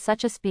upgrade at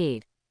such a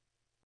speed.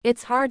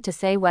 It's hard to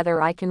say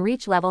whether I can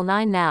reach level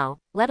 9 now,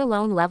 let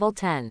alone level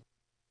 10.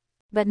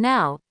 But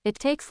now, it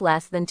takes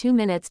less than 2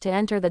 minutes to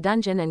enter the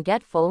dungeon and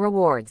get full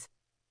rewards.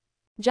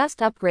 Just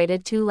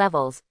upgraded 2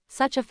 levels,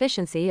 such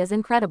efficiency is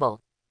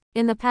incredible.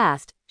 In the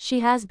past,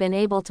 she has been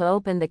able to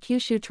open the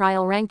Kyushu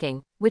trial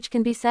ranking, which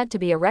can be said to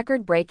be a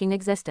record-breaking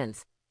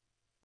existence.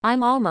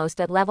 I'm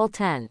almost at level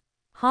 10.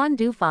 Han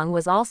Dufeng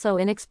was also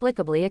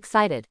inexplicably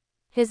excited.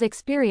 His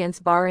experience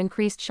bar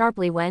increased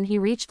sharply when he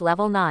reached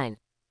level 9.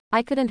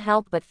 I couldn't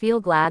help but feel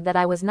glad that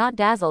I was not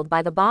dazzled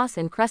by the boss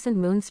in Crescent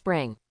Moon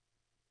Spring.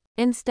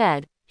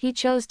 Instead, he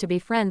chose to be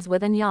friends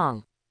with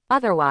Anyang.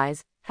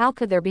 Otherwise, how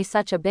could there be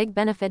such a big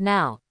benefit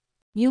now?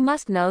 You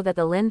must know that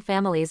the Lin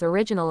family's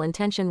original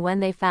intention when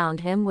they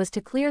found him was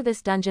to clear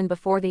this dungeon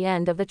before the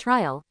end of the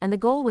trial, and the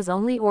goal was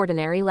only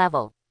ordinary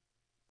level.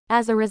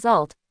 As a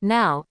result,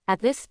 now, at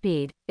this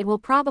speed, it will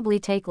probably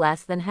take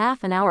less than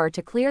half an hour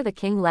to clear the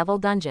king level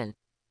dungeon.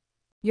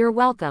 You're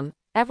welcome,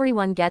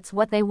 everyone gets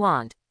what they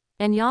want.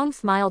 Anyang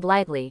smiled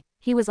lightly,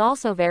 he was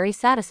also very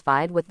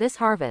satisfied with this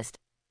harvest.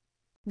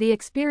 The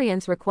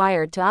experience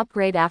required to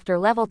upgrade after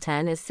level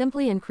 10 is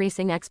simply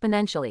increasing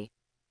exponentially.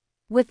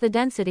 With the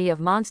density of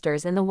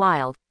monsters in the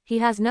wild, he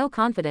has no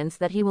confidence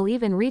that he will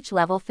even reach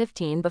level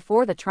 15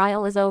 before the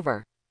trial is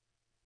over.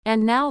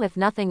 And now if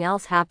nothing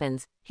else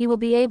happens, he will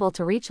be able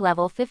to reach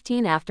level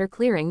 15 after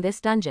clearing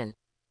this dungeon.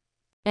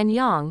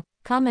 Anyang,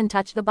 come and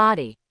touch the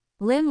body.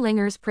 Lin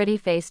Linger's pretty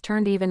face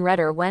turned even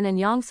redder when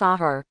Anyang saw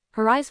her,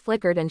 her eyes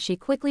flickered and she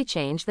quickly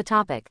changed the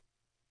topic.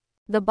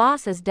 The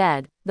boss is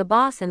dead, the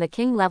boss in the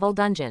king level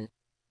dungeon.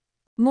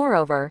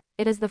 Moreover,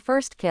 it is the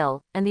first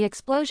kill, and the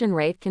explosion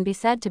rate can be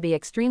said to be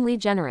extremely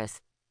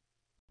generous.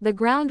 The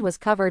ground was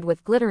covered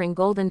with glittering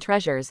golden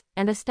treasures,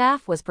 and a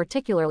staff was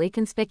particularly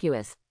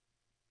conspicuous.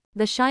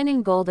 The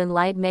shining golden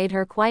light made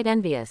her quite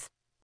envious.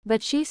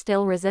 But she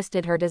still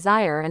resisted her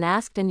desire and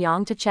asked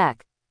Anyang to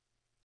check.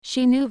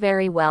 She knew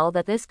very well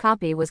that this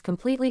copy was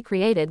completely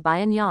created by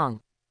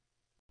Anyang.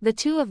 The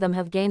two of them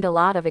have gained a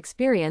lot of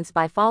experience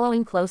by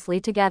following closely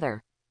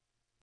together.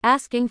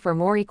 Asking for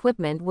more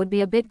equipment would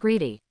be a bit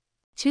greedy.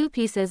 2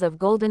 pieces of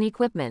golden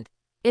equipment.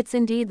 It's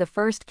indeed the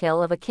first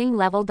kill of a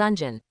king-level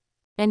dungeon.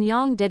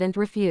 Anyang didn't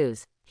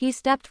refuse. He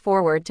stepped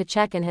forward to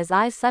check and his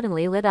eyes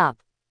suddenly lit up.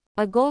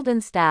 A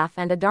golden staff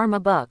and a Dharma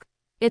book.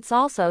 It's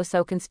also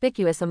so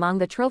conspicuous among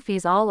the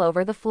trophies all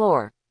over the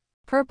floor.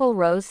 Purple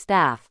rose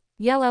staff.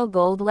 Yellow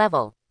gold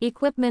level.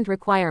 Equipment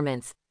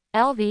requirements.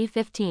 LV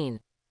 15.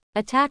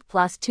 Attack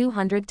plus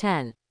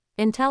 210.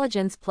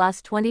 Intelligence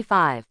plus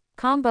 25.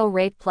 Combo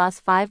rate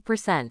plus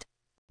 5%.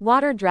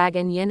 Water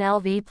Dragon Yin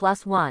LV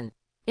plus 1.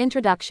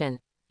 Introduction.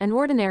 An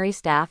ordinary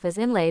staff is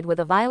inlaid with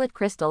a violet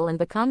crystal and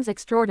becomes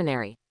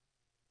extraordinary.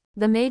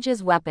 The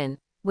mage's weapon.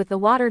 With the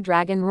Water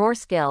Dragon Roar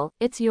skill,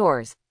 it's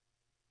yours.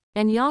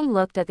 Anyang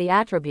looked at the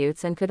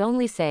attributes and could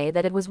only say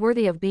that it was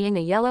worthy of being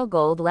a yellow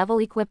gold level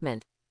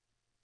equipment.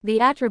 The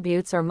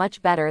attributes are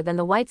much better than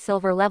the white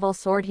silver level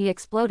sword he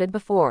exploded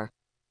before.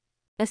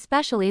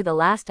 Especially the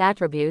last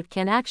attribute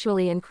can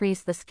actually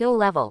increase the skill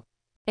level.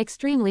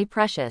 Extremely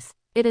precious.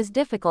 It is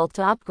difficult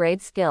to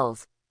upgrade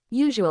skills.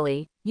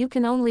 Usually, you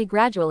can only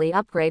gradually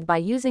upgrade by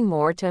using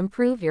more to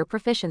improve your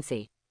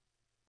proficiency.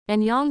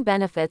 Anyang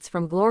benefits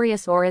from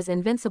Glorious Aura's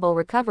invincible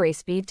recovery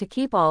speed to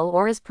keep all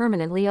auras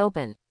permanently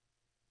open.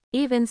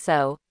 Even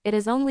so, it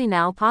is only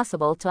now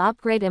possible to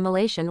upgrade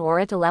Immolation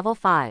Aura to level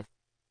 5.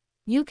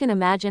 You can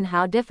imagine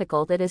how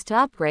difficult it is to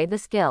upgrade the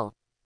skill.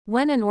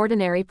 When an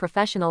ordinary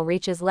professional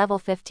reaches level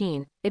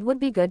 15, it would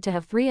be good to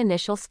have 3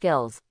 initial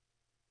skills.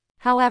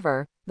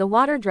 However, the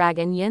Water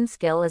Dragon Yin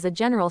skill is a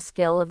general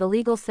skill of the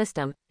legal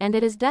system, and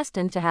it is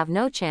destined to have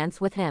no chance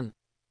with him.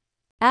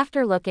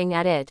 After looking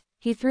at it,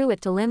 he threw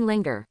it to Lin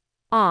Linger.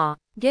 Ah,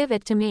 give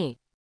it to me.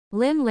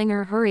 Lin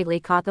Linger hurriedly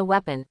caught the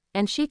weapon,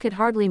 and she could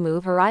hardly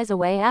move her eyes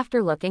away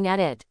after looking at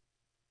it.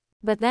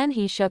 But then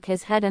he shook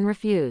his head and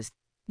refused.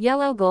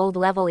 Yellow gold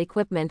level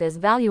equipment is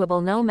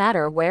valuable no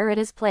matter where it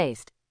is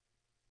placed.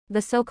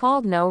 The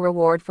so-called no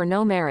reward for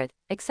no merit,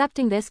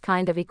 accepting this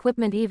kind of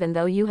equipment even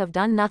though you have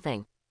done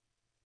nothing.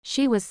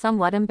 She was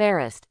somewhat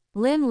embarrassed.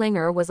 Lin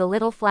Linger was a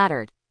little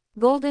flattered.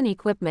 Golden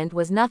equipment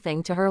was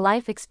nothing to her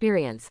life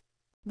experience.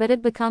 But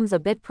it becomes a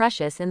bit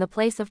precious in the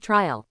place of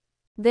trial.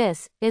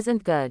 This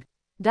isn't good.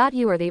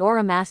 You are the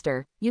Aura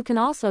Master, you can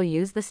also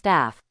use the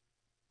staff.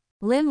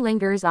 Lin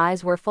Linger's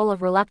eyes were full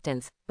of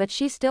reluctance, but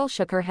she still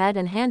shook her head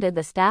and handed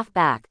the staff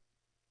back.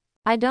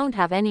 I don't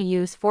have any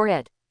use for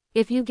it.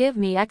 If you give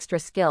me extra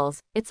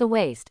skills, it's a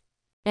waste.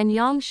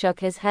 Anyang shook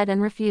his head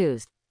and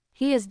refused.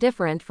 He is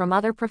different from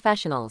other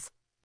professionals.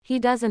 He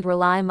doesn't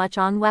rely much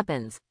on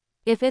weapons.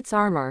 If it's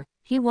armor,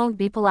 he won't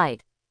be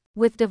polite.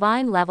 With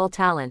divine level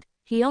talent,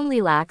 he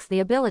only lacks the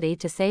ability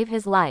to save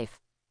his life.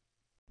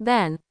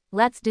 Then,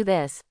 let's do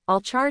this,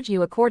 I'll charge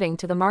you according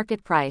to the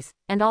market price,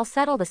 and I'll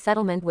settle the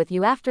settlement with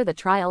you after the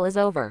trial is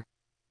over.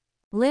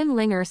 Lin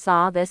Linger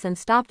saw this and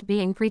stopped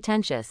being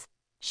pretentious.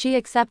 She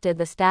accepted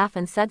the staff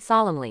and said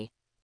solemnly.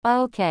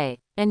 Okay,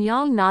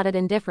 Anyang nodded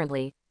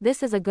indifferently,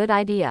 this is a good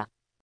idea.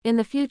 In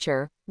the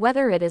future,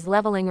 whether it is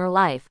leveling or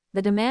life,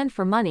 the demand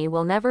for money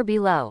will never be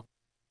low.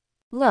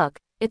 Look,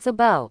 it's a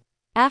bow.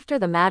 After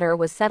the matter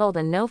was settled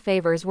and no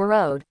favors were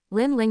owed,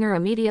 Lin Linger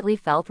immediately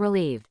felt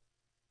relieved.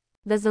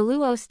 The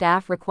Zaluo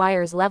staff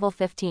requires level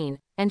 15,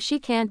 and she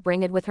can't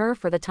bring it with her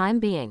for the time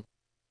being.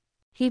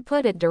 He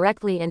put it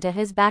directly into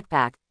his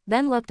backpack,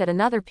 then looked at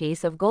another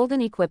piece of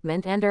golden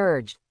equipment and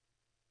urged.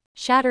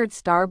 Shattered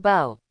Star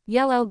Bow.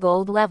 Yellow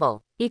gold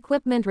level.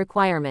 Equipment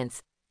requirements.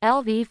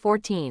 LV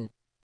 14.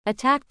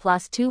 Attack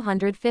plus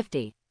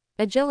 250.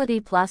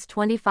 Agility plus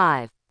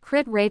 25.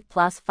 Crit rate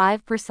plus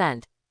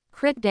 5%.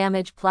 Crit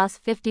damage plus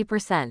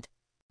 50%.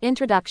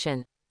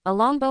 Introduction. A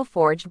longbow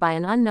forged by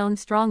an unknown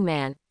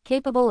strongman,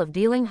 capable of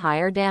dealing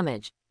higher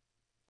damage.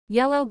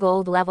 Yellow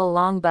gold level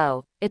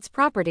longbow. Its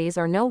properties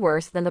are no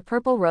worse than the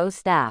purple rose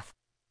staff.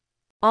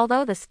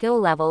 Although the skill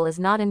level is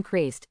not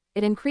increased,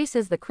 it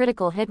increases the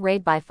critical hit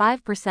rate by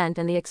 5%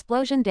 and the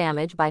explosion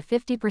damage by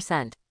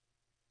 50%.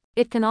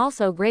 It can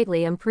also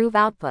greatly improve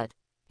output.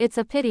 It's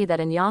a pity that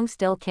Enyang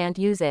still can't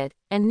use it,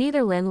 and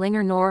neither Lin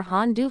Linger nor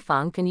Han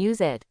Dufeng can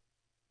use it.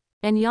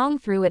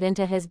 Enyang threw it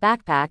into his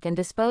backpack and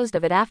disposed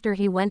of it after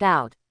he went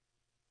out.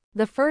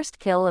 The first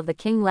kill of the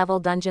king-level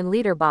dungeon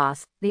leader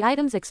boss, the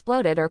items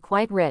exploded are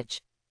quite rich.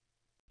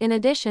 In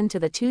addition to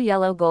the 2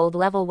 yellow gold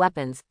level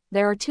weapons,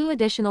 there are 2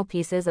 additional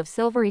pieces of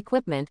silver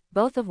equipment,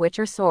 both of which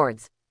are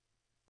swords.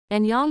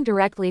 Enyang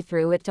directly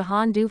threw it to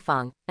Han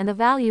Dufeng, and the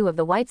value of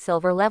the white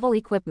silver level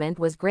equipment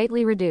was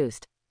greatly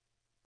reduced.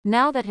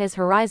 Now that his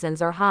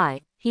horizons are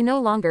high, he no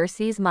longer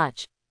sees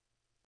much.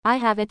 I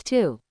have it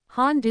too.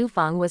 Han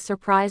Dufeng was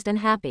surprised and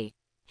happy.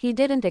 He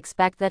didn't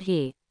expect that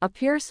he, a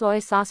pure soy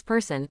sauce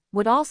person,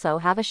 would also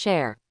have a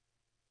share.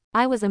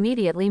 I was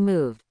immediately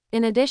moved.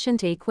 In addition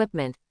to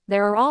equipment,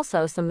 there are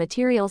also some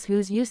materials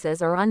whose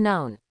uses are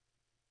unknown.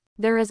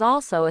 There is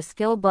also a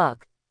skill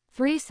book.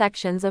 3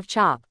 sections of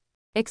chop.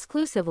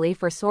 Exclusively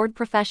for sword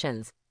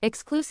professions.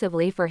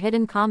 Exclusively for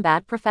hidden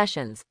combat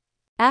professions.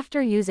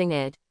 After using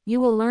it,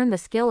 you will learn the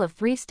skill of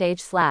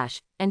 3-stage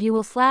slash, and you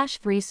will slash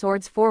 3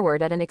 swords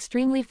forward at an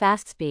extremely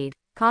fast speed,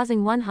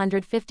 causing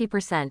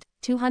 150%,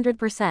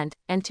 200%,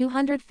 and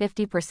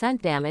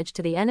 250% damage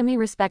to the enemy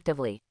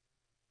respectively.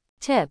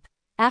 Tip: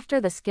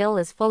 after the skill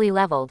is fully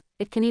leveled,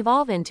 it can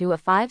evolve into a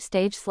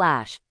 5-stage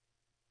slash.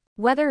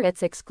 Whether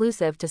it's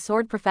exclusive to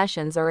sword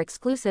professions or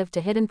exclusive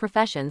to hidden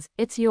professions,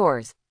 it's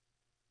yours.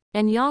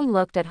 Enyang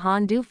looked at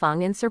Han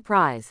Dufeng in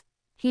surprise.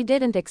 He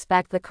didn't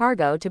expect the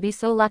cargo to be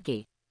so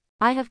lucky.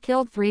 I have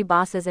killed 3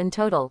 bosses in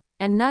total,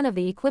 and none of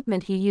the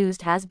equipment he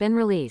used has been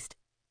released.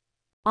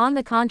 On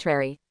the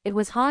contrary, it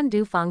was Han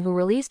Dufeng who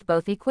released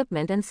both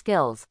equipment and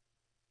skills.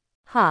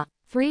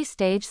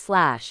 3-stage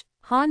slash.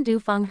 Han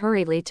Dufeng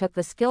hurriedly took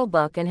the skill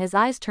book and his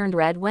eyes turned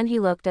red when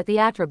he looked at the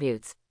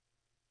attributes.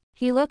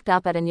 He looked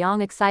up at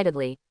Enyang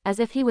excitedly,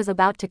 as if he was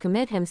about to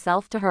commit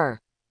himself to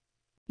her.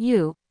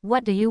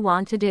 What do you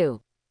want to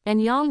do?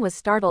 Enyang was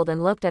startled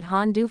and looked at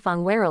Han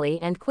Dufeng warily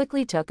and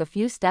quickly took a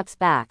few steps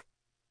back.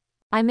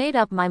 I made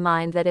up my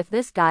mind that if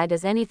this guy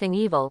does anything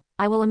evil,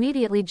 I will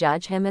immediately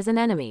judge him as an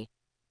enemy.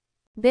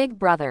 Big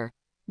brother.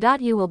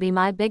 You will be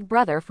my big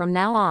brother from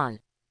now on.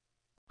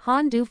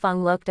 Han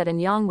Dufeng looked at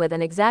Enyang with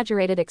an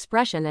exaggerated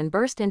expression and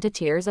burst into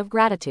tears of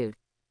gratitude.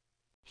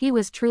 He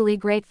was truly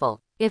grateful.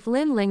 If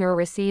Lin Linger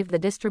received the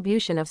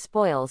distribution of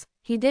spoils,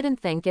 he didn't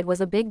think it was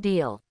a big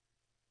deal.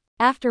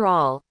 After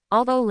all,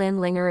 although Lin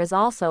Linger is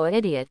also an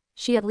idiot,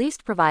 she at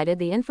least provided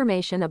the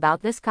information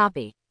about this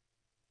copy.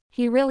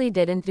 He really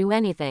didn't do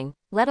anything,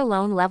 let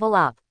alone level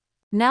up.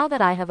 Now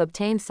that I have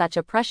obtained such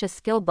a precious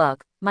skill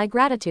book, my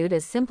gratitude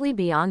is simply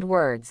beyond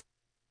words.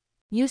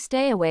 You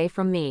stay away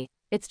from me,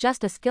 it's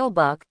just a skill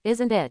book,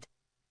 isn't it?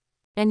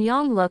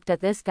 Enyang looked at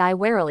this guy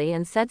warily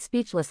and said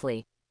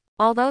speechlessly.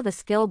 Although the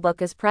skill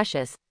book is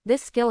precious,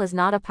 this skill is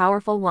not a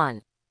powerful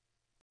one.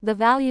 The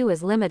value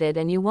is limited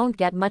and you won't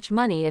get much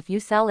money if you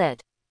sell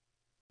it.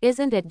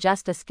 Isn't it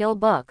just a skill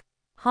book?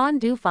 Han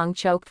Dufeng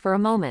choked for a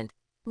moment.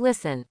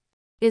 Listen.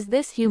 Is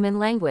this human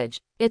language?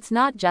 It's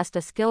not just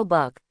a skill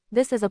book,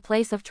 this is a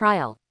place of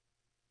trial.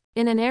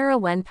 In an era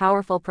when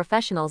powerful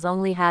professionals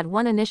only had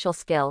one initial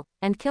skill,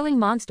 and killing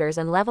monsters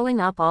and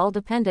leveling up all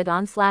depended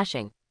on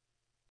slashing.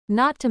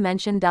 Not to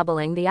mention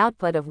doubling the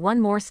output of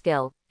one more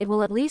skill, it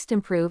will at least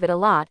improve it a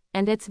lot,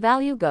 and its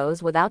value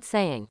goes without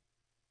saying.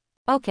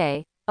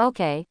 Okay,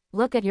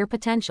 look at your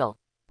potential.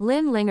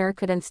 Lin Linger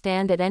couldn't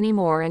stand it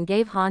anymore and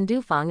gave Han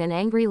Dufeng an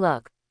angry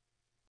look.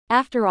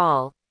 After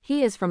all,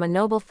 he is from a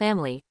noble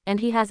family, and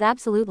he has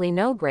absolutely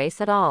no grace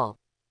at all.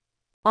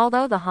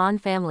 Although the Han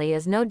family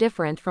is no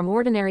different from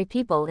ordinary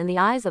people in the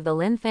eyes of the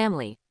Lin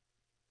family.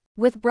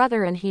 With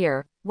brother in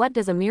here, what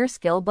does a mere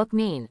skill book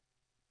mean?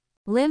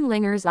 Lin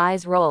Linger's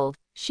eyes rolled,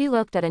 she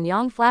looked at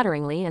Enyang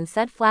flatteringly and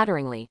said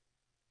flatteringly.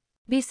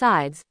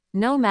 Besides,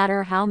 no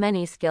matter how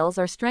many skills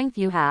or strength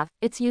you have,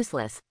 it's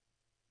useless.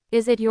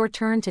 Is it your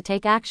turn to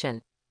take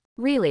action?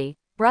 Really,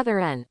 brother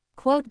N.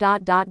 Quote.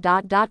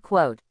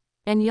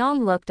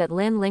 Enyang looked at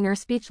Lin Linger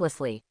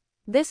speechlessly.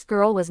 This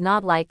girl was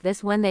not like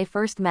this when they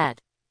first met.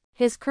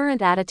 His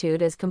current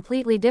attitude is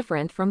completely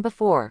different from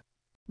before.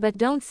 But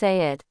don't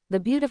say it, the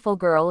beautiful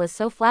girl is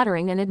so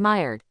flattering and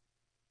admired.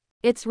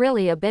 It's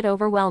really a bit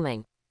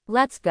overwhelming.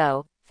 Let's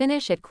go,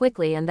 finish it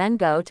quickly and then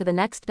go to the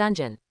next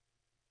dungeon.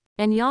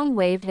 Enyang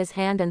waved his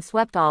hand and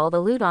swept all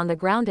the loot on the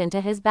ground into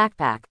his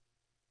backpack.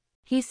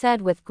 He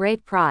said with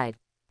great pride.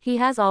 He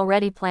has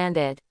already planned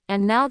it,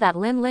 and now that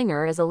Lin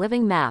Linger is a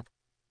living map,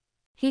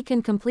 he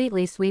can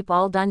completely sweep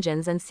all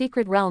dungeons and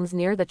secret realms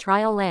near the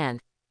trial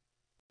land.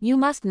 You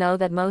must know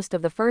that most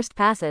of the first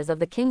passes of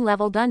the king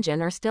level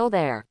dungeon are still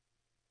there.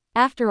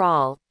 After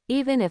all,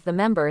 even if the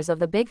members of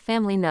the big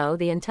family know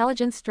the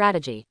intelligence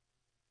strategy.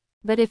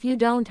 But if you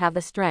don't have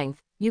the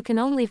strength, you can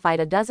only fight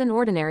a dozen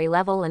ordinary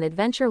level and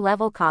adventure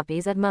level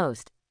copies at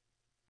most.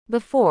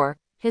 Before,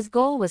 his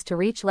goal was to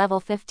reach level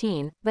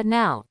 15, but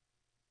now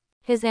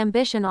his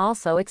ambition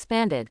also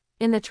expanded.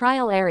 In the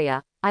trial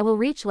area, I will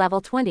reach level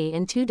 20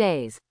 in 2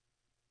 days.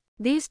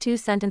 These two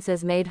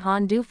sentences made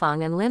Han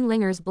Dufeng and Lin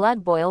Linger's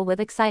blood boil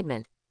with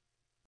excitement.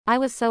 I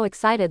was so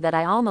excited that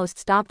I almost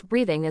stopped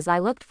breathing as I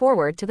looked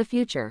forward to the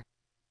future.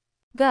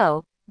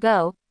 Go,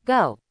 go,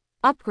 go.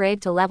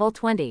 Upgrade to level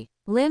 20.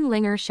 Lin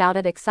Linger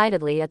shouted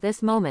excitedly at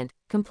this moment,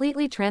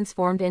 completely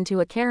transformed into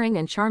a caring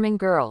and charming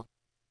girl.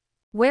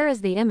 Where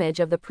is the image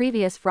of the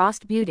previous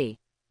Frost Beauty?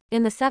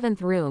 In the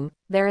 7th room,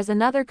 there is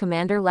another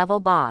commander-level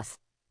boss.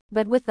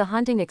 But with the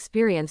hunting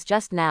experience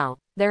just now,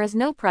 there is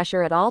no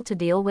pressure at all to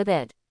deal with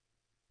it.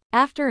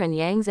 After An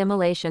Yang's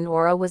immolation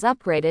aura was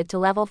upgraded to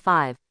level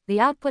 5, the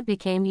output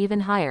became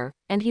even higher,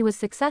 and he was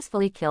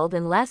successfully killed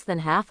in less than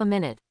half a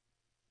minute.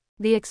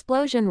 The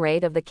explosion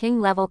rate of the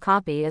king-level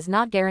copy is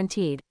not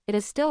guaranteed, it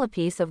is still a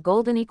piece of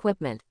golden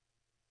equipment.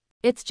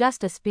 It's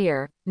just a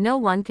spear, no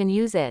one can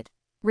use it.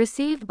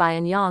 Received by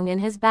An Yang in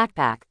his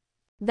backpack.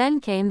 Then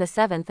came the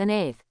 7th and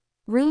 8th.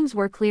 Rooms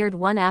were cleared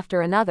one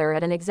after another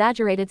at an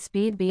exaggerated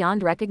speed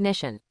beyond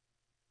recognition.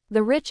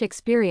 The rich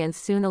experience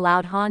soon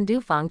allowed Han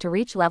Dufeng to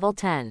reach level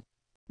 10.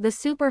 The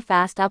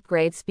super-fast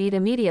upgrade speed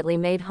immediately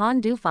made Han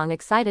Dufeng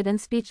excited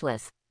and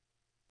speechless.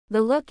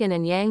 The look in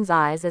An Yang's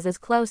eyes is as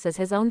close as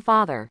his own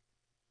father.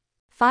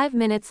 5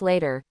 minutes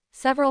later,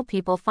 several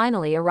people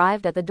finally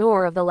arrived at the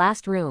door of the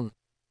last room.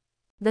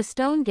 The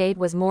stone gate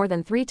was more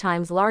than 3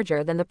 times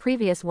larger than the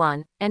previous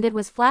one, and it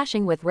was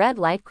flashing with red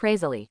light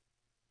crazily.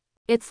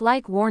 It's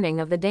like warning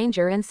of the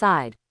danger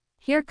inside.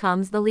 Here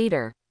comes the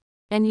leader.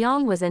 An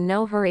Yang was in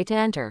no hurry to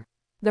enter.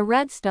 The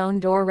red stone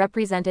door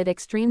represented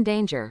extreme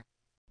danger.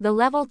 The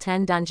level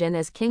 10 dungeon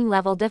is king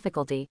level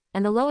difficulty,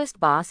 and the lowest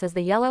boss is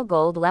the yellow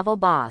gold level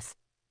boss.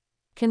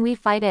 Can we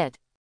fight it?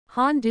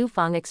 Han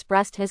Dufeng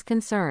expressed his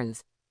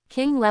concerns.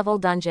 King level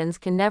dungeons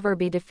can never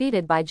be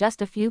defeated by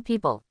just a few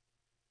people.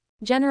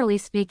 Generally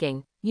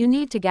speaking, you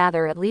need to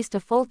gather at least a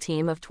full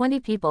team of 20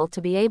 people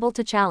to be able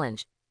to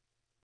challenge.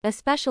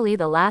 Especially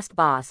the last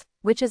boss,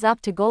 which is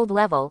up to gold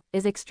level,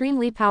 is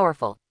extremely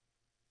powerful.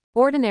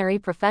 Ordinary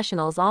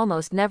professionals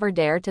almost never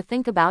dare to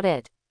think about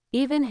it.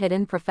 Even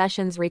hidden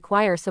professions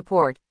require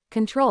support,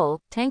 control,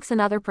 tanks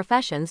and other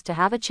professions to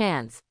have a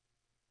chance.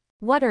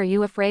 What are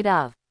you afraid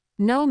of?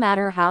 No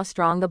matter how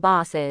strong the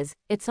boss is,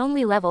 it's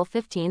only level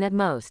 15 at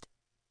most.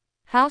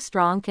 How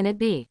strong can it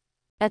be?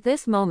 At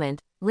this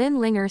moment, Lin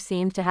Linger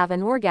seemed to have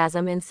an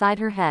orgasm inside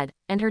her head,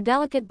 and her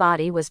delicate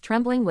body was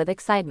trembling with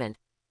excitement.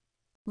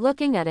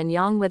 Looking at An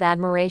Yang with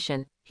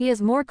admiration, he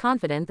is more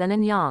confident than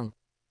An Yang.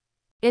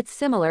 It's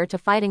similar to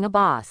fighting a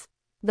boss.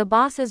 The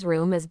boss's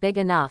room is big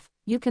enough,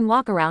 you can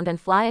walk around and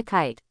fly a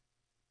kite.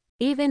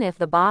 Even if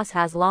the boss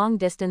has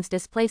long-distance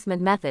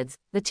displacement methods,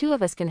 the two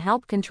of us can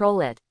help control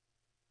it.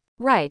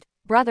 Right,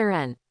 brother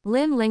N.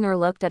 Lin Linger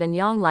looked at An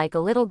Yang like a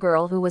little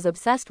girl who was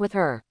obsessed with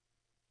her.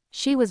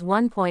 She was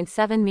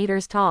 1.7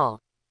 meters tall.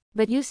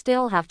 But you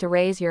still have to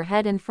raise your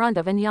head in front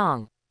of An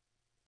Yang.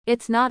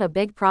 It's not a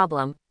big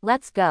problem,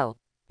 let's go.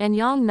 An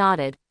Yang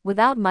nodded,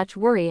 without much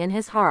worry in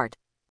his heart.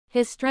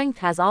 His strength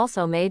has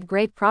also made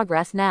great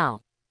progress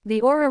now. The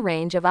aura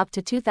range of up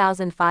to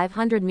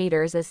 2,500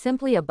 meters is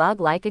simply a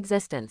bug-like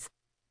existence.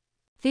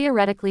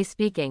 Theoretically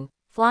speaking,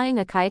 flying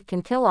a kite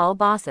can kill all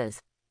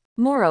bosses.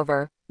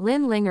 Moreover,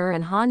 Lin Linger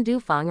and Han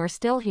Dufeng are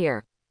still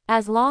here.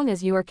 As long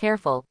as you are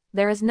careful,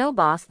 there is no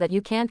boss that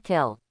you can't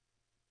kill.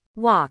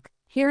 Walk.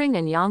 Hearing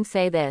An Yang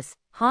say this,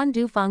 Han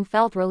Dufeng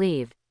felt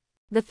relieved.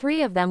 The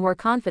 3 of them were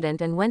confident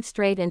and went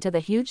straight into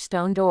the huge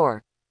stone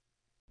door.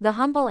 The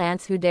humble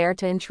ants who dare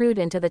to intrude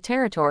into the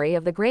territory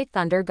of the great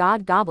thunder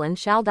god goblin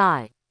shall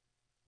die.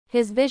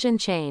 His vision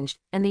changed,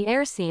 and the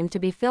air seemed to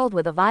be filled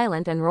with a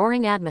violent and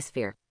roaring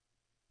atmosphere.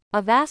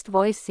 A vast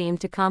voice seemed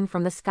to come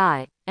from the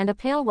sky, and a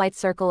pale white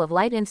circle of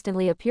light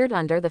instantly appeared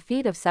under the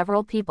feet of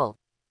several people.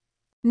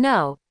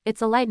 No,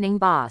 it's a lightning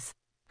boss.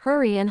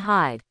 Hurry and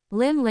hide.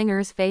 Lin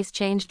Linger's face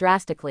changed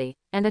drastically,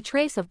 and a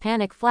trace of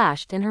panic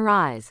flashed in her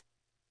eyes.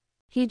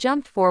 He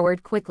jumped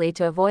forward quickly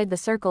to avoid the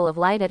circle of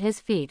light at his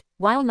feet,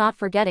 while not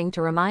forgetting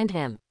to remind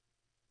him.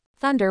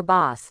 Thunder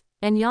boss.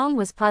 An Yang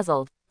was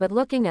puzzled, but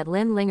looking at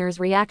Lin Linger's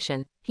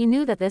reaction, he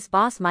knew that this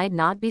boss might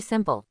not be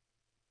simple.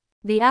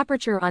 The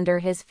aperture under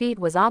his feet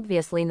was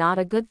obviously not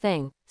a good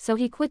thing, so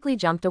he quickly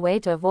jumped away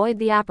to avoid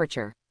the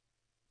aperture.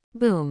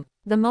 Boom.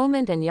 The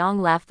moment An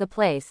Yang left the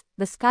place,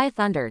 the sky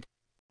thundered.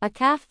 A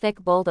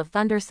calf-thick bolt of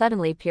thunder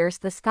suddenly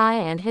pierced the sky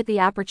and hit the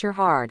aperture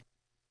hard.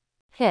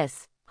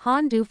 Hiss.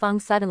 Han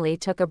Dufeng suddenly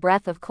took a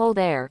breath of cold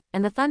air,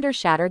 and the thunder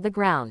shattered the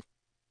ground.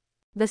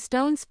 The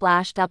stone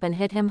splashed up and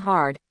hit him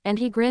hard, and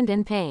he grinned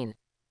in pain.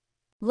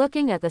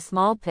 Looking at the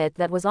small pit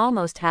that was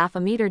almost half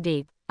a meter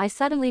deep, I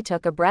suddenly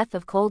took a breath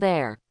of cold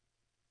air.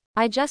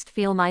 I just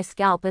feel my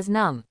scalp is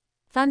numb.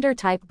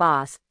 Thunder-type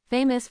boss,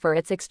 famous for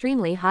its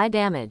extremely high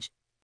damage.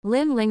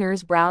 Lin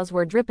Linger's brows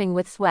were dripping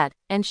with sweat,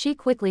 and she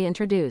quickly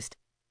introduced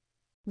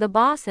the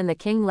boss in the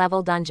king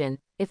level dungeon.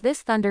 If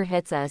this thunder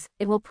hits us,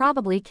 it will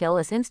probably kill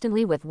us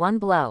instantly with one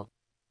blow.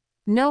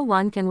 No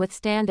one can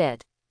withstand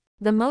it.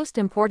 The most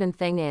important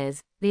thing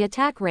is the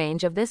attack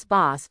range of this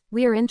boss.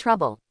 We are in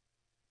trouble.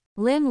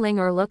 Lin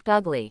Linger looked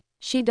ugly.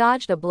 She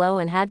dodged a blow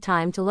and had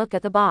time to look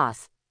at the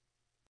boss.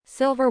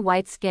 Silver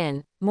white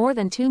skin, more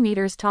than 2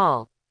 meters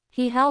tall.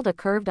 He held a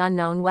curved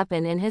unknown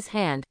weapon in his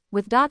hand,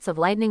 with dots of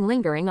lightning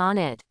lingering on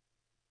it.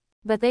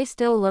 But they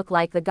still look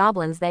like the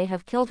goblins they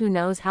have killed who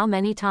knows how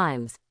many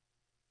times.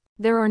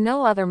 There are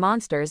no other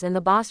monsters in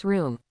the boss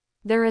room.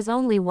 There is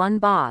only one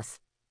boss.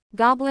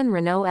 Goblin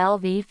Renault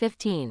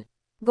LV-15.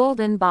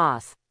 Golden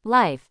Boss.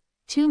 Life,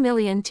 2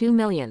 million 2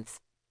 millionths.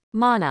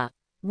 Mana,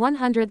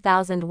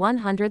 100,000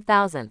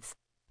 100,000ths.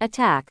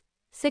 Attack,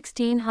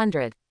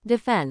 1600.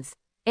 Defense,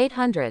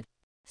 800.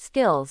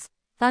 Skills,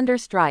 Thunder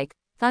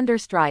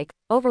Strike,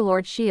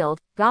 Overlord Shield,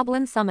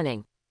 Goblin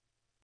Summoning.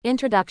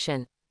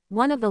 Introduction.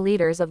 One of the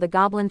leaders of the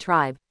Goblin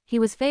tribe, he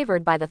was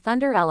favored by the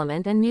thunder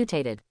element and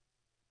mutated.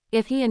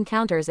 If he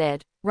encounters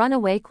it, run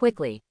away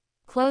quickly.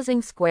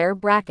 Closing square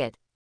bracket.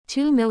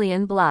 2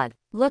 million blood.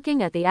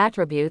 Looking at the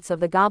attributes of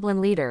the Goblin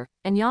leader,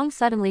 Anyang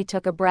suddenly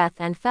took a breath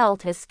and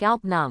felt his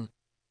scalp numb.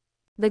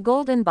 The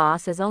Golden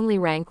Boss is only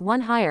rank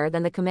 1 higher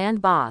than the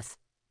Command Boss.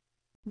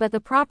 But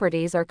the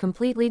properties are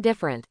completely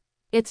different.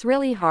 It's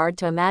really hard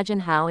to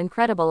imagine how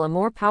incredible a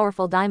more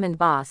powerful Diamond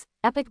Boss,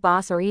 Epic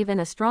Boss or even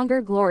a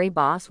stronger Glory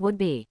Boss would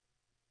be.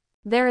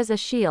 There is a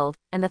shield,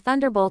 and the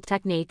Thunderbolt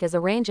technique is a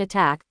range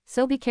attack,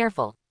 so be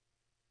careful.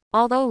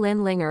 Although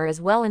Lin Linger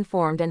is well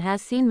informed and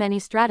has seen many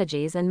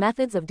strategies and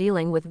methods of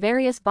dealing with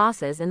various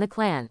bosses in the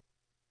clan,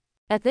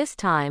 at this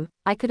time,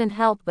 I couldn't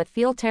help but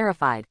feel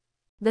terrified.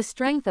 The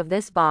strength of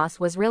this boss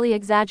was really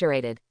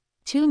exaggerated.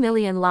 2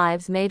 million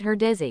lives made her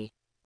dizzy.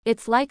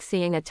 It's like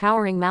seeing a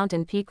towering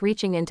mountain peak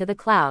reaching into the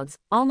clouds,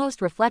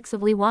 almost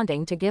reflexively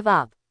wanting to give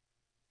up.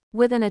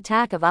 With an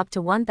attack of up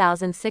to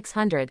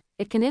 1,600,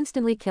 it can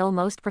instantly kill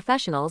most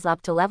professionals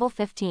up to level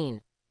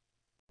 15.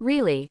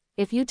 Really,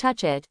 if you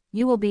touch it,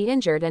 you will be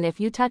injured, and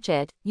if you touch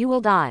it, you will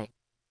die.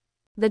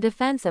 The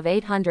defense of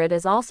 800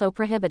 is also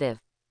prohibitive.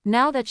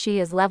 Now that she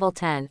is level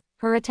 10,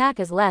 her attack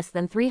is less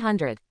than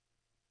 300.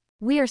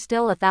 We are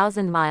still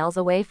 1,000 miles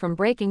away from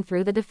breaking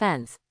through the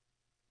defense.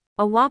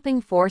 A whopping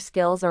 4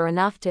 skills are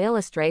enough to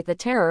illustrate the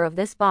terror of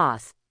this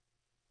boss.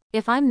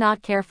 If I'm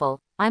not careful,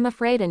 I'm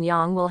afraid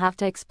Anyang will have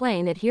to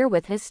explain it here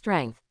with his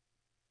strength.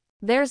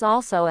 There's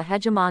also a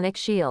hegemonic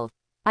shield.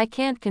 I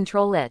can't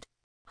control it.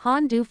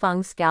 Han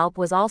Dufeng's scalp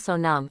was also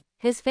numb,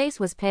 his face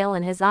was pale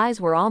and his eyes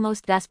were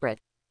almost desperate.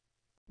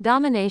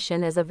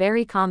 Domination is a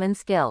very common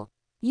skill.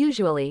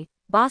 Usually,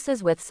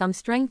 bosses with some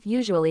strength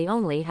usually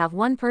only have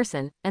one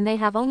person, and they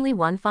have only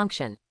one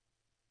function.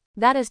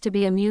 That is to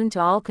be immune to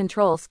all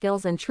control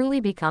skills and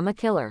truly become a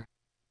killer.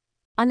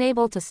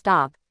 Unable to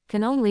stop,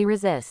 can only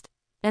resist.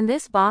 And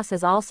this boss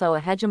is also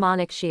a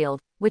hegemonic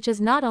shield, which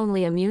is not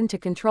only immune to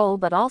control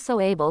but also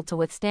able to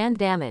withstand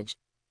damage.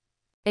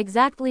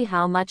 Exactly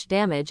how much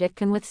damage it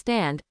can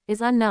withstand is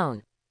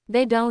unknown.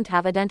 They don't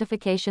have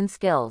identification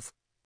skills.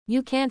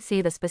 You can't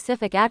see the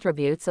specific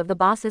attributes of the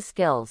boss's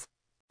skills.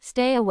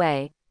 Stay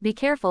away, be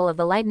careful of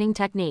the lightning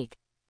technique.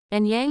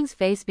 And Yang's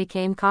face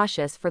became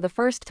cautious for the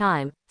first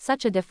time,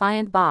 such a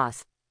defiant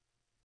boss.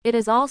 It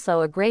is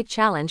also a great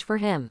challenge for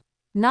him.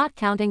 Not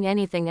counting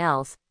anything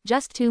else,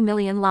 just 2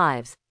 million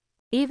lives.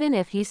 Even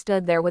if he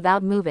stood there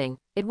without moving,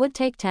 it would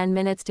take 10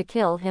 minutes to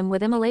kill him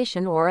with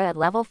Immolation Aura at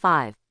level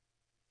 5.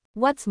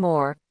 What's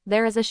more,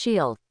 there is a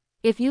shield.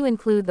 If you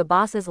include the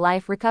boss's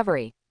life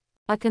recovery,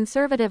 a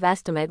conservative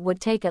estimate would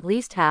take at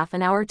least half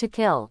an hour to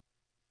kill.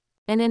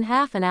 And in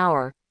half an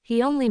hour,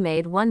 he only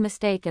made one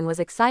mistake and was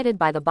excited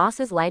by the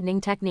boss's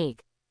lightning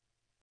technique.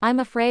 I'm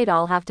afraid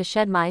I'll have to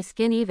shed my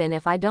skin even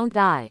if I don't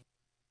die.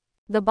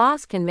 The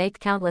boss can make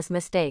countless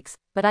mistakes,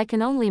 but I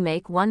can only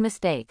make one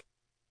mistake.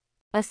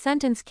 A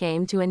sentence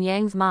came to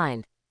Anyang's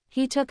mind.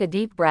 He took a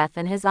deep breath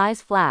and his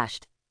eyes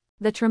flashed.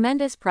 The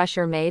tremendous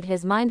pressure made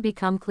his mind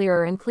become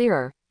clearer and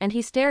clearer, and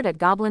he stared at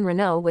Goblin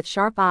Renault with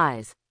sharp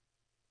eyes.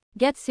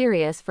 Get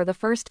serious for the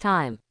first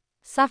time.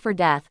 Suffer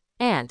death,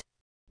 Ant.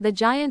 The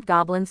giant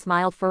goblin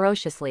smiled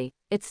ferociously,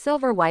 its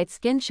silver white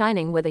skin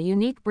shining with a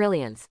unique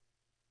brilliance.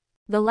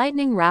 The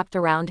lightning wrapped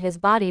around his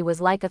body was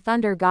like a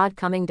thunder god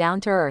coming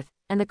down to earth,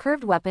 and the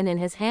curved weapon in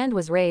his hand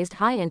was raised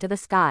high into the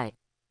sky.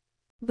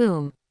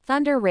 Boom!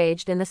 Thunder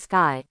raged in the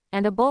sky,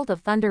 and a bolt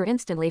of thunder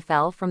instantly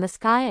fell from the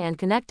sky and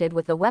connected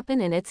with the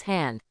weapon in its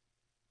hand.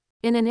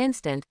 In an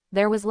instant,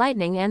 there was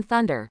lightning and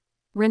thunder.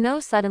 Renault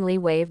suddenly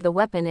waved the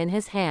weapon in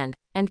his hand,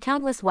 and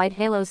countless white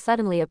halos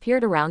suddenly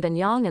appeared around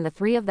Anyang and the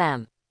three of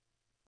them.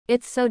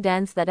 It's so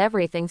dense that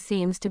everything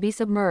seems to be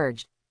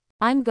submerged.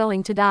 I'm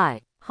going to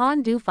die.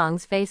 Han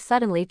Dufeng's face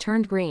suddenly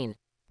turned green.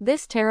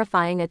 This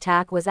terrifying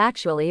attack was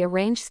actually a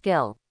range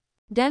skill.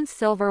 Dense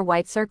silver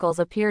white circles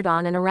appeared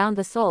on and around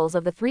the soles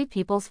of the three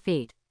people's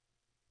feet.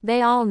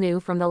 They all knew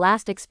from the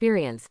last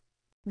experience.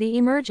 The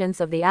emergence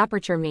of the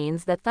aperture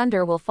means that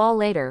thunder will fall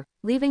later,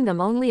 leaving them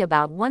only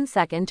about 1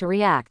 second to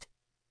react.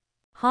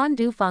 Han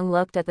Dufeng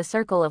looked at the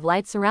circle of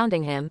light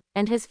surrounding him,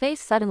 and his face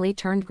suddenly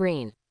turned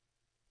green.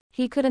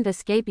 He couldn't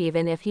escape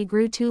even if he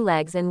grew 2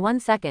 legs in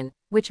 1 second,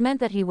 which meant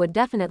that he would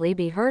definitely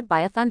be hurt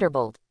by a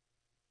thunderbolt.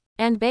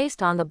 And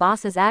based on the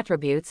boss's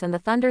attributes and the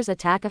thunder's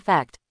attack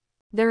effect,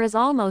 there is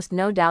almost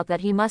no doubt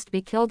that he must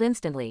be killed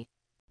instantly.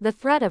 The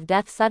threat of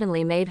death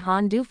suddenly made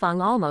Han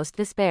Dufeng almost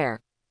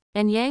despair.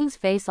 And Yang's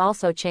face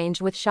also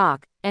changed with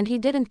shock, and he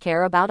didn't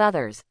care about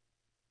others.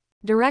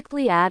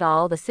 Directly add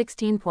all the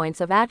 16 points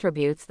of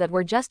attributes that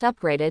were just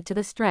upgraded to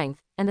the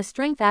strength, and the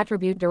strength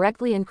attribute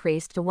directly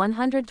increased to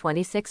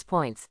 126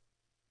 points.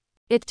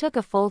 It took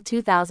a full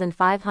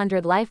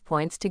 2,500 life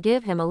points to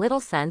give him a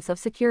little sense of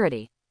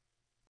security.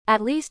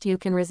 At least you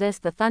can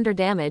resist the thunder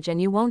damage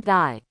and you won't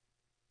die.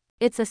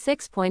 It's a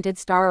 6-pointed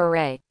star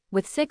array,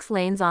 with 6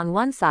 lanes on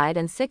one side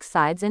and 6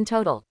 sides in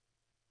total.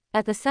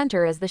 At the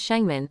center is the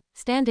Shengman,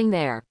 standing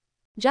there.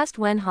 Just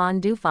when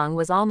Han Dufeng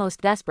was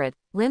almost desperate,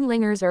 Lin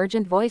Linger's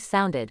urgent voice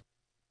sounded.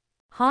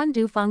 Han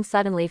Dufeng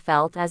suddenly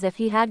felt as if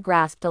he had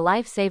grasped a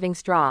life-saving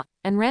straw,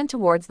 and ran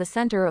towards the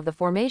center of the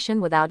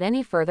formation without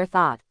any further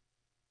thought.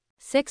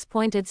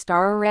 6-pointed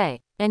star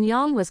array, and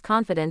Yang was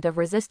confident of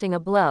resisting a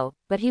blow,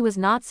 but he was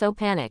not so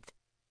panicked.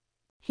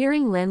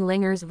 Hearing Lin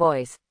Linger's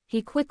voice,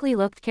 he quickly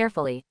looked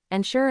carefully,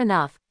 and sure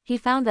enough, he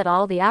found that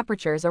all the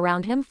apertures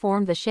around him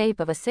formed the shape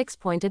of a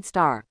 6-pointed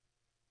star.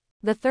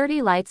 The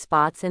 30 light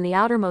spots in the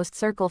outermost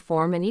circle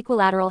form an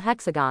equilateral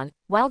hexagon,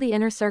 while the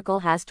inner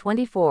circle has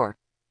 24.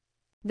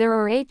 There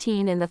are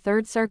 18 in the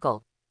third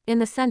circle. In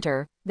the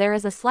center, there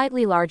is a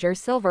slightly larger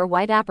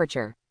silver-white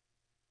aperture.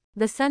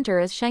 The center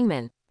is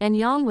Shengman, and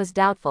Yang was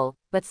doubtful,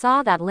 but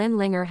saw that Lin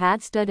Linger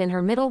had stood in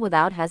her middle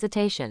without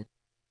hesitation.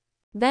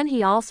 Then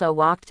he also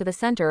walked to the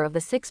center of the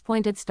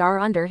 6-pointed star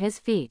under his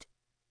feet.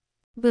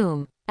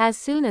 Boom! As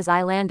soon as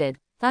I landed,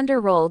 thunder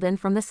rolled in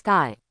from the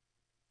sky.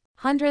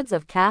 Hundreds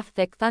of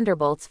calf-thick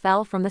thunderbolts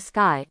fell from the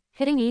sky,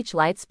 hitting each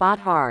light spot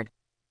hard.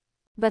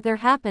 But there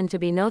happened to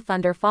be no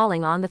thunder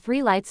falling on the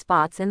 3 light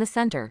spots in the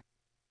center.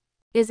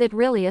 Is it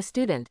really a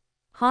student?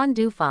 Han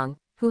Dufeng,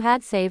 who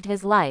had saved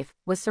his life,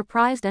 was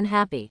surprised and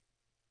happy.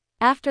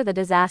 After the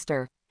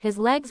disaster, his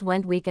legs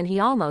went weak and he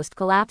almost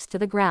collapsed to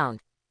the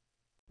ground.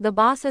 The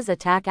boss's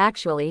attack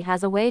actually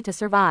has a way to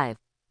survive.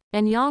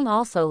 And Yang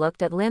also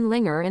looked at Lin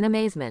Linger in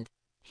amazement.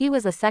 He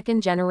was a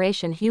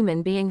second-generation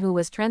human being who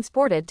was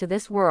transported to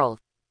this world.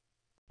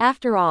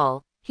 After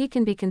all, he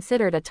can be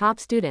considered a top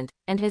student,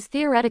 and his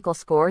theoretical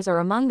scores are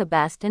among the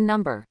best in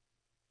number.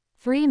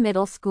 3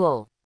 middle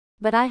school.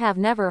 But I have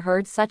never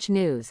heard such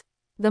news.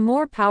 The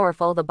more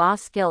powerful the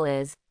boss skill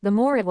is, the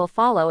more it will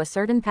follow a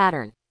certain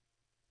pattern.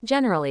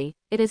 Generally,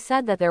 it is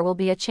said that there will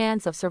be a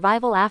chance of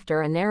survival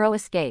after a narrow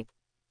escape.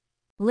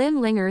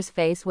 Lin Linger's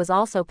face was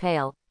also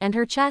pale, and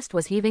her chest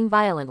was heaving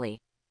violently.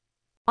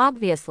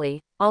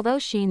 Obviously, although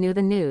she knew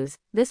the news,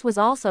 this was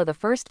also the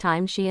first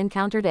time she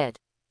encountered it.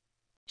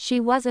 She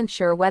wasn't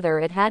sure whether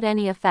it had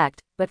any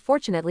effect, but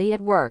fortunately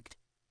it worked.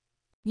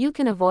 You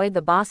can avoid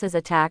the boss's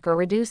attack or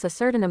reduce a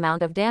certain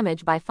amount of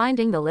damage by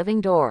finding the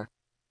living door.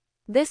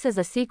 This is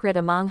a secret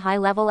among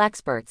high-level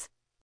experts.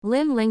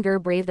 Lin Linger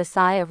breathed a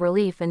sigh of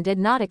relief and did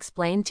not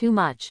explain too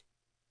much.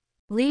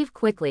 Leave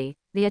quickly,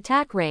 the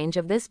attack range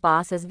of this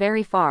boss is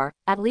very far,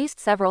 at least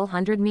several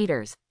hundred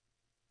meters.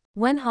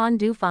 When Han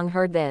Dufeng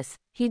heard this,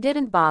 he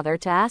didn't bother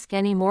to ask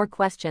any more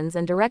questions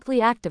and directly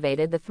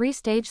activated the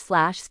 3-stage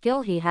slash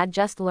skill he had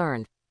just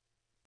learned.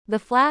 The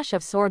flash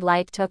of sword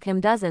light took him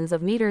dozens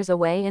of meters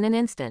away in an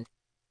instant.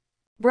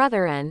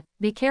 Brother N,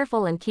 be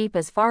careful and keep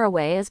as far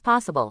away as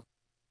possible.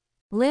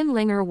 Lin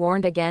Linger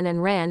warned again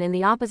and ran in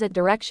the opposite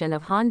direction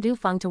of Han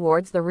Dufeng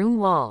towards the room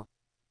wall.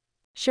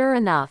 Sure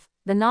enough,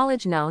 the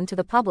knowledge known to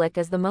the public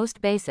is the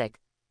most basic.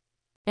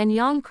 And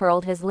Yang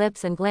curled his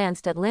lips and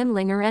glanced at Lin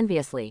Linger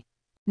enviously.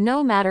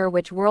 No matter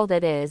which world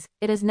it is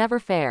never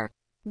fair.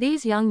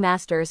 These young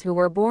masters who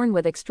were born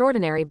with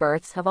extraordinary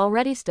births have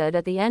already stood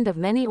at the end of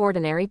many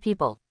ordinary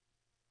people.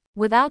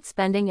 Without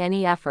spending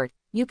any effort,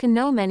 you can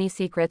know many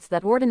secrets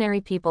that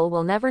ordinary people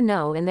will never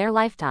know in their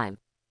lifetime.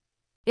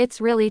 It's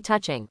really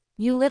touching.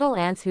 You little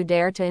ants who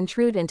dare to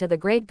intrude into the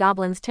great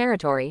goblin's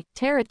territory,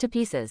 tear it to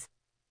pieces.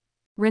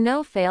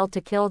 Renault failed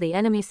to kill the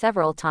enemy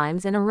several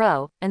times in a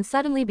row, and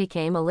suddenly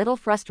became a little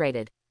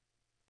frustrated.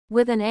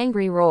 With an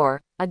angry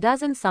roar, a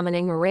dozen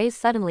summoning arrays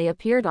suddenly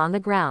appeared on the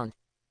ground.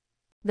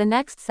 The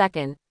next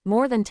second,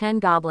 more than 10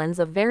 goblins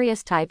of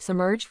various types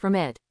emerged from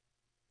it.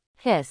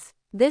 Hiss!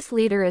 This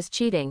leader is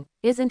cheating,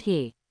 isn't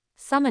he?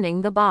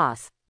 Summoning the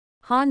boss.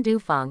 Han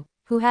Dufeng,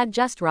 who had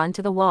just run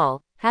to the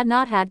wall, had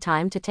not had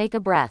time to take a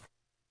breath.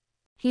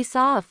 He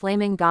saw a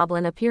flaming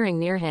goblin appearing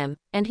near him,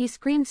 and he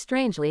screamed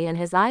strangely and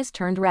his eyes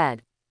turned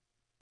red.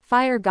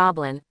 Fire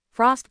goblin,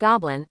 frost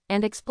goblin,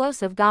 and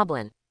explosive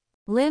goblin.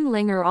 Lin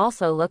Linger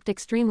also looked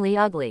extremely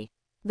ugly.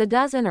 The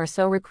dozen or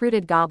so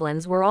recruited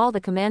goblins were all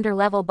the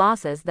commander-level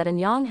bosses that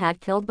Anyang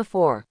had killed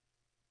before.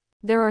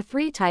 There are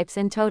 3 types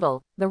in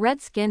total, the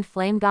red-skinned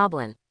flame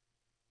goblin.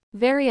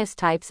 Various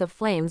types of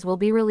flames will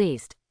be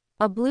released.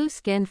 A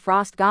blue-skinned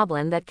frost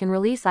goblin that can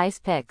release ice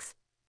picks.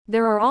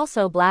 There are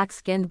also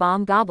black-skinned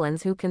bomb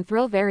goblins who can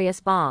throw various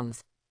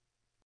bombs.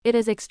 It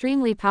is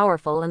extremely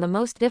powerful and the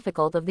most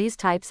difficult of these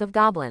types of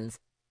goblins.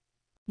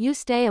 You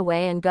stay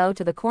away and go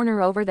to the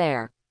corner over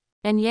there.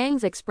 And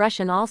Yang's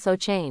expression also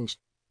changed.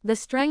 The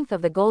strength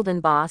of the golden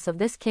boss of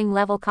this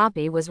king-level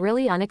copy was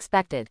really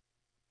unexpected.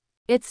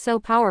 It's so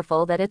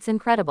powerful that it's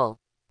incredible.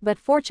 But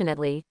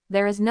fortunately,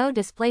 there is no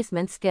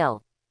displacement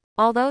skill.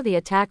 Although the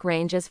attack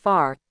range is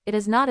far, it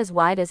is not as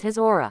wide as his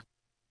aura.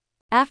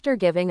 After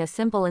giving a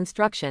simple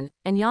instruction,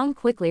 Yang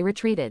quickly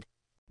retreated.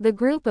 The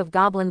group of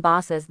goblin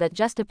bosses that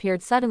just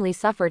appeared suddenly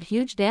suffered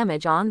huge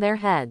damage on their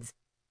heads.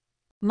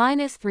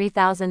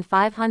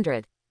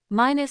 -3,500.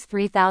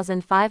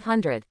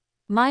 -3,500.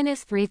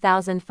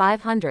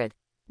 -3,500. ...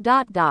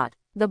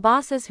 The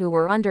bosses who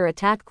were under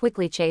attack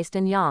quickly chased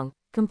Yang,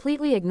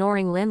 completely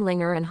ignoring Lin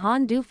Linger and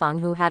Han Dufeng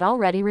who had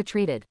already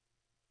retreated.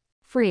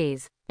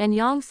 Freeze.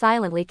 Yang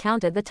silently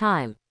counted the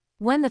time.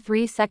 When the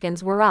 3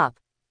 seconds were up,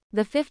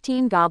 the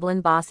 15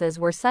 goblin bosses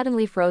were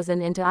suddenly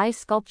frozen into ice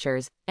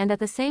sculptures, and at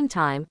the same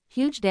time,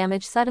 huge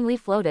damage suddenly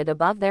floated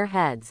above their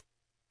heads.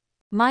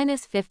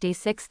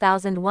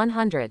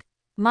 -56,100.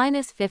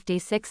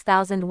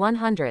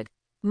 -56,100.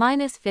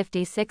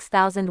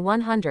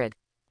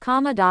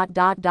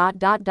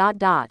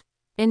 -56,100.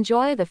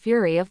 Enjoy the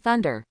fury of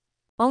thunder.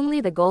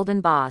 Only the golden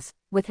boss,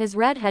 with his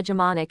red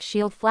hegemonic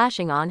shield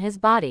flashing on his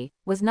body,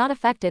 was not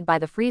affected by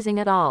the freezing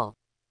at all.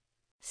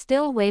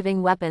 Still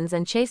waving weapons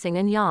and chasing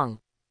Yang.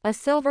 A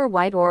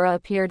silver-white aura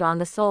appeared on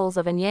the soles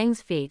of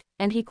Yang's feet,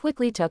 and he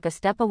quickly took a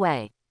step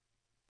away.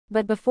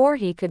 But before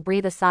he could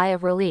breathe a sigh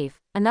of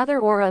relief, another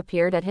aura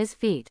appeared at his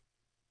feet.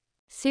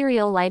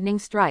 Serial lightning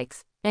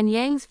strikes.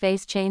 Yang's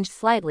face changed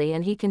slightly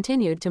and he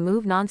continued to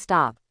move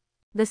non-stop.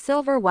 The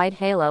silver-white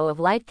halo of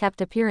light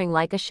kept appearing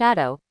like a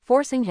shadow,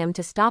 forcing him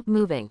to stop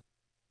moving.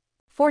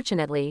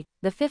 Fortunately,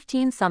 the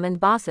 15 summoned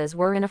bosses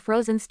were in a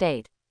frozen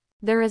state.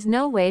 There is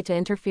no way to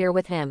interfere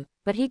with him,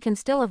 but he can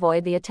still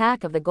avoid the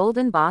attack of the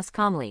golden boss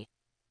calmly.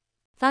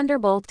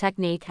 Thunderbolt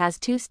technique has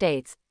 2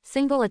 states,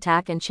 single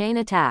attack and chain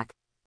attack.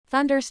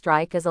 Thunder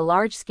Strike is a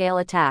large-scale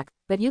attack,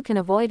 but you can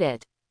avoid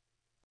it.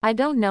 I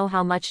don't know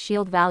how much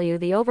shield value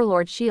the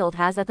Overlord shield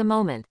has at the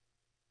moment.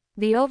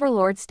 The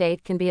Overlord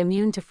state can be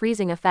immune to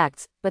freezing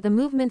effects, but the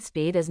movement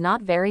speed is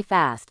not very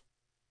fast.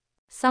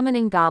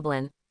 Summoning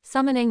Goblin.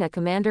 Summoning a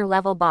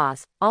commander-level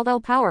boss, although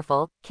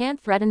powerful,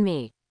 can't threaten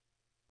me.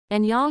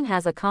 Yang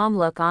has a calm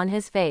look on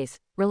his face,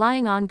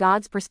 relying on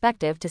God's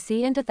perspective to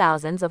see into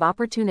thousands of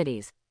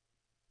opportunities.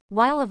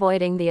 While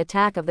avoiding the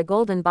attack of the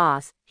golden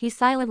boss, he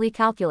silently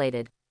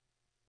calculated.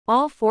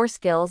 All 4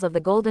 skills of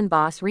the golden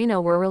boss Reno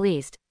were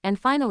released, and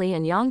finally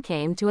Yang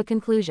came to a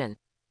conclusion.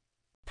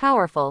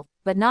 Powerful,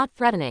 but not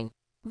threatening.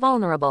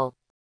 Vulnerable.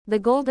 The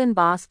golden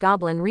boss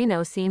goblin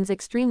Reno seems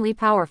extremely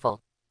powerful.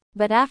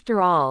 But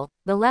after all,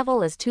 the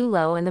level is too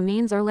low and the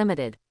means are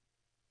limited.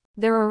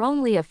 There are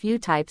only a few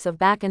types of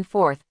back and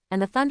forth, and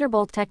the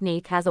Thunderbolt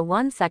technique has a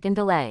 1-second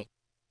delay.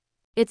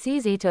 It's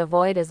easy to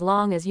avoid as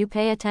long as you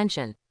pay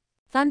attention.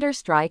 Thunder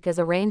Strike is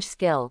a range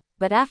skill,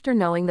 but after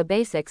knowing the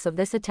basics of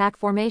this attack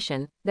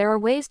formation, there are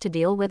ways to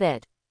deal with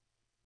it.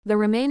 The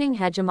remaining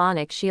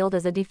hegemonic shield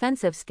is a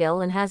defensive skill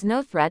and has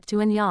no threat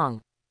to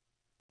Yang.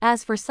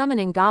 As for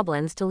summoning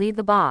goblins to lead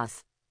the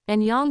boss,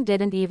 Yang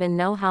didn't even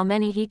know how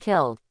many he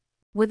killed.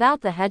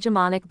 Without the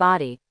hegemonic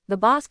body, the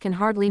boss can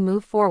hardly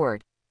move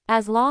forward.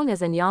 As long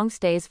as Yang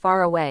stays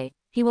far away,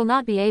 he will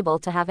not be able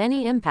to have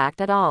any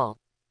impact at all.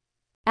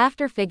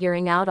 After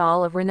figuring out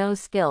all of Renault's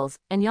skills,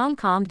 Yang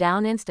calmed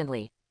down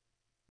instantly.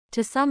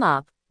 To sum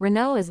up,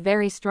 Renault is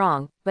very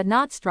strong, but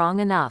not strong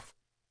enough.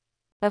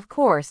 Of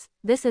course,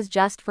 this is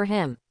just for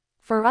him.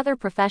 For other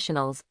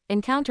professionals,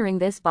 encountering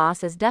this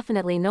boss is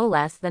definitely no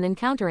less than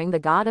encountering the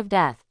god of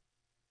death.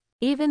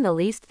 Even the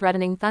least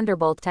threatening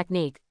Thunderbolt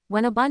technique,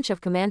 when a bunch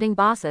of commanding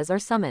bosses are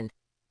summoned.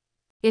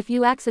 If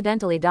you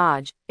accidentally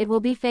dodge, it will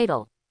be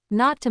fatal.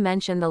 Not to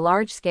mention the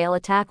large-scale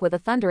attack with a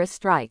thunderous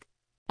strike.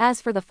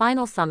 As for the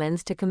final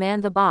summons to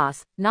command the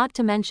boss, not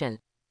to mention.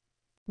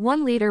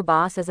 One leader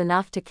boss is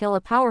enough to kill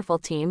a powerful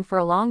team for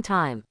a long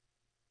time.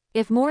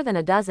 If more than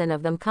a dozen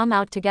of them come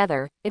out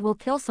together, it will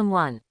kill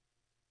someone.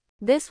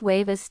 This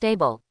wave is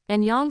stable.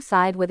 Yang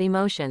sighed with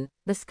emotion,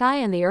 the sky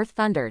and the earth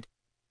thundered.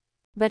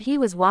 But he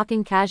was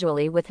walking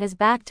casually with his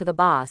back to the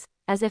boss,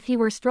 as if he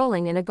were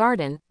strolling in a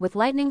garden, with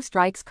lightning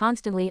strikes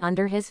constantly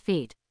under his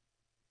feet.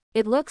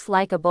 It looks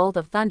like a bolt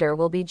of thunder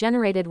will be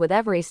generated with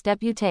every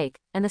step you take,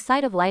 and the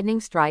sight of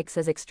lightning strikes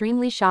is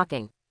extremely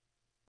shocking.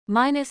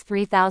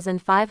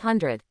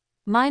 -3,500.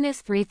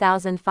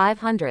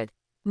 -3,500.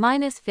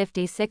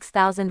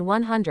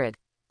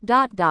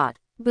 -56,100. ...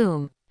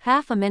 Boom.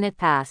 Half a minute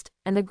passed,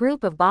 and the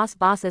group of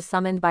bosses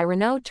summoned by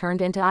Renault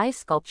turned into ice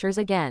sculptures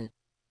again.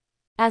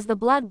 As the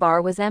blood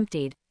bar was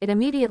emptied, it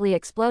immediately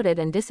exploded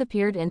and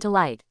disappeared into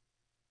light.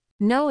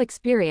 No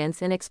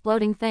experience in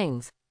exploding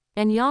things.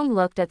 Yang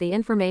looked at the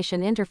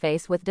information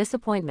interface with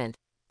disappointment.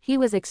 He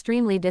was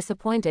extremely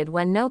disappointed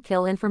when no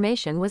kill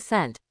information was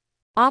sent.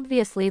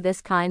 Obviously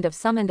this kind of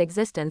summoned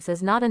existence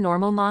is not a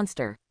normal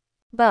monster.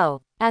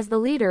 Bo. As the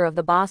leader of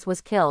the boss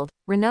was killed,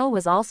 Renault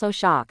was also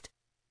shocked.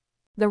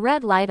 The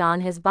red light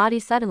on his body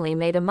suddenly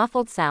made a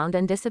muffled sound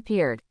and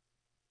disappeared.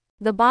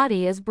 The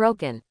body is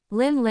broken.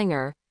 Lin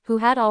Linger, who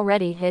had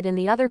already hid in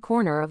the other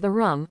corner of the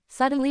room,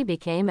 suddenly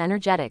became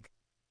energetic.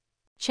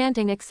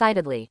 Chanting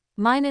excitedly,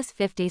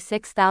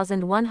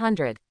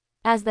 -56,100.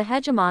 As the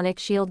hegemonic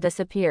shield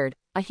disappeared,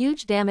 a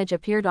huge damage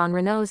appeared on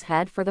Renault's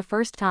head for the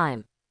first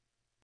time.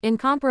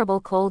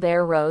 Incomparable cold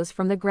air rose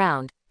from the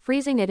ground,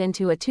 freezing it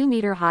into a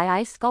 2-meter-high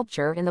ice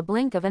sculpture in the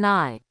blink of an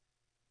eye.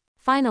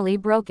 Finally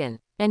broken,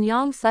 and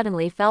Yang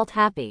suddenly felt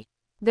happy.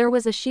 There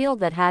was a shield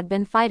that had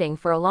been fighting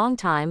for a long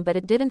time, but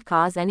it didn't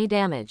cause any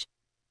damage.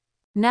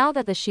 Now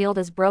that the shield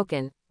is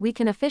broken, we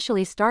can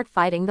officially start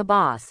fighting the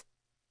boss.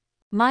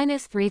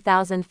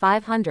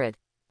 -3,500.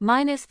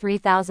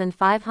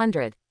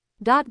 -3,500. ...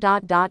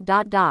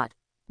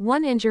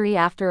 One injury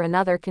after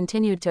another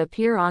continued to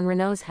appear on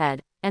Renault's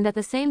head, and at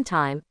the same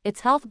time,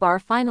 its health bar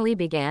finally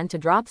began to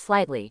drop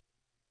slightly.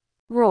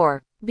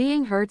 Roar.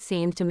 Being hurt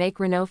seemed to make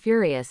Renault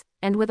furious,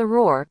 and with a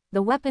roar,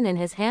 the weapon in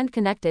his hand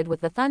connected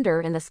with the thunder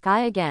in the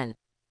sky again.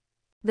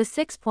 The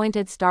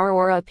 6-pointed star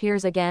aura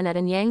appears again at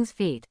Enyang's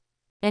feet.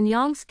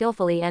 Enyang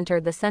skillfully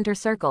entered the center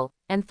circle,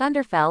 and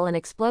thunder fell and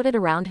exploded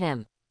around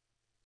him.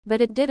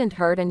 But it didn't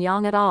hurt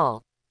Enyang at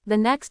all. The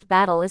next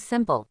battle is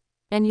simple.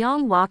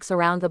 Enyang walks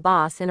around the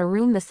boss in a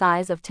room the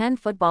size of 10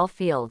 football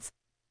fields.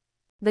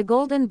 The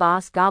golden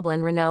boss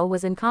goblin Renault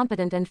was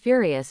incompetent and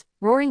furious,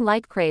 roaring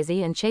like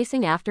crazy and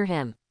chasing after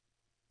him.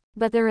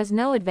 But there is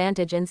no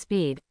advantage in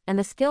speed, and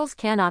the skills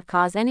cannot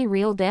cause any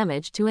real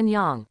damage to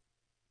Enyang.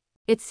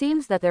 It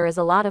seems that there is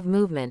a lot of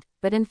movement,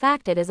 but in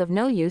fact it is of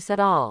no use at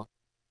all.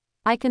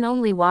 I can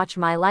only watch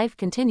my life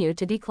continue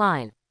to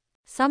decline.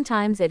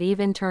 Sometimes it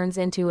even turns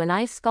into an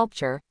ice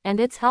sculpture, and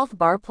its health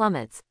bar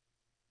plummets.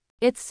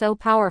 It's so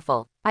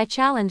powerful. I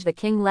challenge the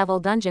king-level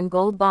dungeon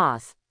gold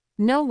boss.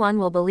 No one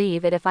will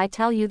believe it if I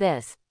tell you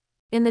this.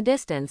 In the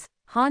distance,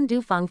 Han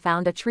Dufeng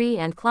found a tree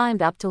and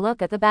climbed up to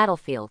look at the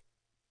battlefield.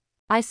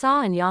 I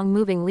saw Enyang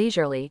moving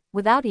leisurely,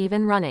 without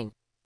even running.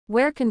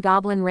 Where can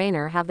Goblin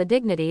Rainer have the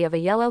dignity of a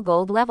yellow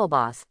gold level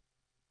boss?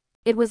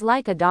 It was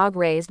like a dog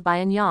raised by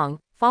Enyang,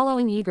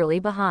 following eagerly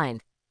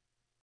behind.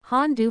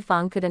 Han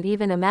Dufeng couldn't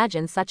even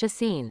imagine such a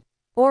scene.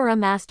 Or a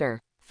master.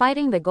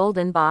 Fighting the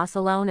golden boss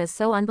alone is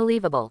so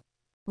unbelievable.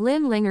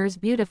 Lin Linger's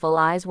beautiful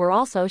eyes were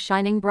also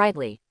shining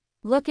brightly.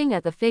 Looking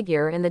at the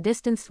figure in the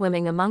distance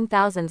swimming among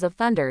thousands of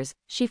thunders,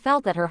 she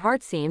felt that her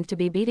heart seemed to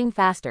be beating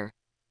faster.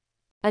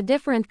 A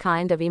different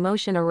kind of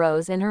emotion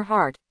arose in her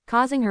heart,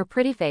 causing her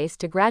pretty face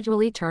to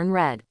gradually turn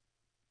red.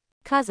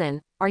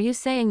 Cousin, are you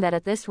saying that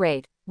at this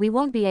rate, we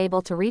won't be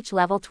able to reach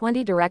level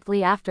 20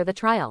 directly after the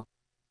trial?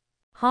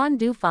 Han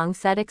Dufeng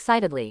said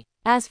excitedly.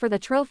 As for the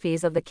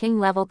trophies of the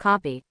king-level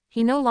copy,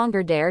 he no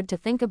longer dared to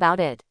think about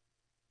it.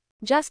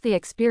 Just the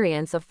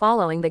experience of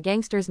following the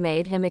gangsters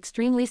made him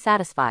extremely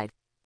satisfied.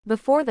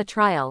 Before the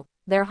trial,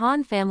 their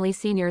Han family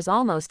seniors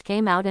almost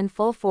came out in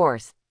full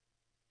force.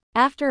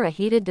 After a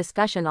heated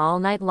discussion all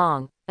night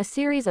long, a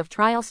series of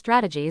trial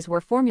strategies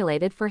were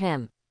formulated for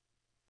him.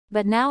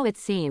 But now it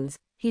seems,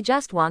 he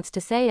just wants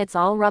to say it's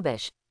all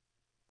rubbish.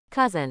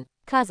 Cousin,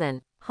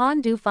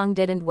 Han Dufeng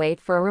didn't wait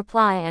for a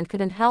reply and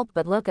couldn't help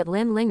but look at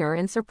Lin Linger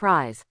in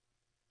surprise.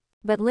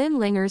 But Lin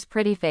Linger's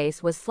pretty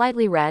face was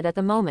slightly red at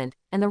the moment,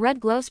 and the red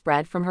glow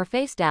spread from her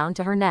face down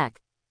to her neck.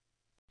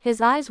 His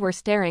eyes were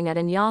staring at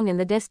Enyang in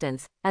the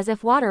distance, as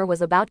if water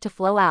was about to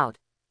flow out.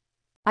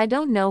 I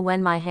don't know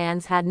when my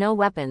hands had no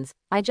weapons,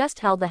 I just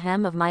held the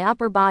hem of my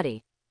upper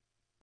body,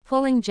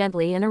 pulling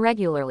gently and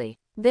irregularly.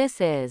 This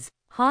is...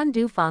 Han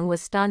Dufeng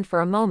was stunned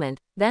for a moment,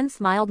 then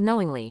smiled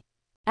knowingly.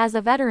 As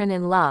a veteran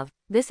in love,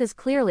 this is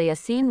clearly a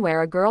scene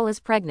where a girl is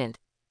pregnant.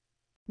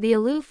 The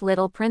aloof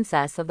little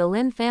princess of the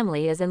Lin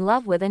family is in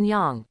love with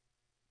Enyang.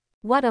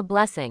 What a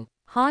blessing,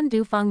 Han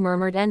Dufeng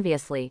murmured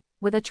enviously,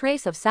 with a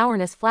trace of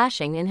sourness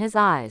flashing in his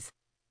eyes.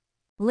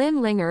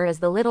 Lin Linger is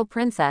the little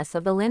princess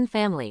of the Lin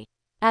family.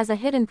 As a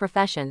hidden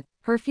profession,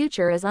 her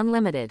future is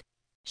unlimited.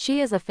 She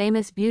is a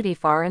famous beauty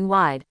far and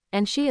wide,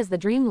 and she is the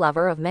dream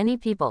lover of many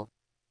people.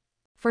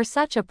 For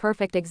such a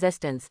perfect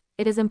existence,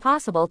 it is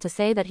impossible to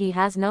say that he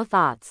has no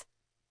thoughts.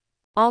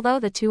 Although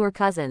the two are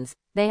cousins,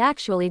 they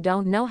actually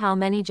don't know how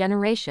many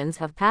generations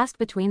have passed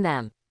between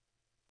them.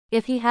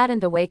 If he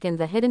hadn't awakened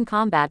the hidden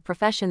combat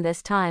profession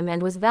this time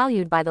and was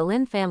valued by the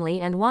Lin family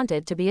and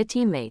wanted to be a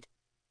teammate,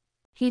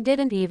 he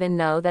didn't even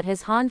know that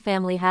his Han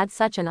family had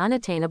such an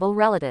unattainable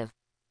relative.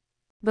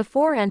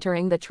 Before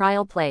entering the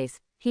trial place,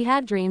 he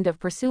had dreamed of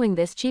pursuing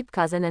this cheap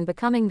cousin and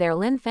becoming their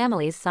Lin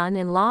family's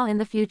son-in-law in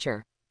the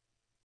future.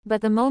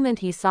 But the moment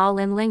he saw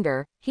Lin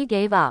Linger, he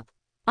gave up.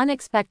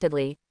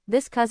 Unexpectedly,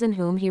 this cousin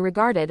whom he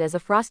regarded as a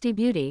frosty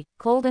beauty,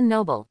 cold and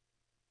noble.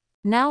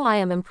 Now I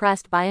am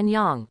impressed by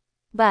Enyang.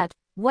 But,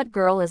 what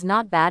girl is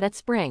not bad at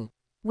spring?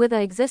 With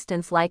an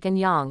existence like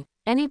Enyang,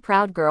 any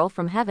proud girl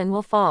from heaven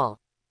will fall.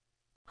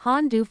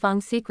 Han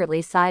Dufeng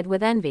secretly sighed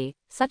with envy,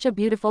 such a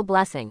beautiful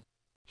blessing.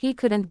 He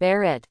couldn't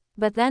bear it.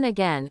 But then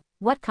again,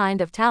 What kind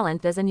of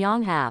talent does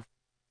Enyang have?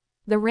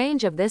 The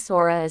range of this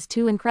aura is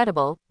too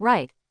incredible,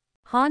 right?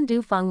 Han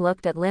Dufeng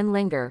looked at Lin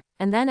Linger,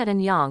 and then at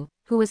Enyang,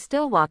 who was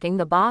still walking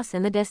the boss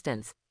in the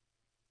distance.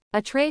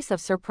 A trace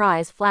of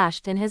surprise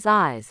flashed in his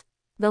eyes.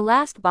 The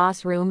last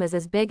boss room is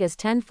as big as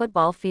 10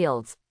 football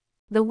fields.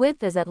 The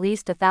width is at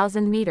least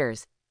 1,000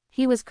 meters.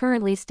 He was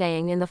currently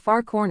staying in the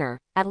far corner,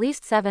 at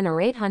least 700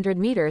 or 800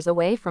 meters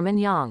away from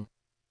Enyang.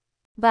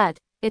 But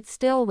it's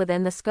still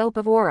within the scope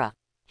of aura.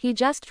 He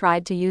just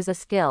tried to use a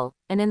skill,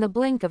 and in the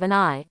blink of an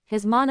eye,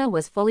 his mana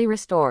was fully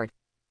restored.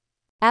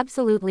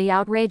 Absolutely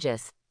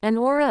outrageous. An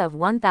aura of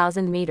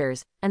 1,000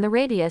 meters, and the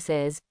radius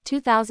is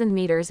 2,000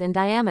 meters in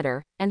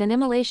diameter, and an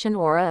immolation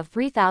aura of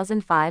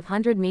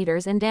 3,500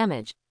 meters in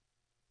damage.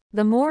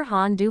 The more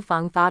Han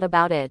Dufeng thought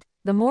about it,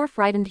 the more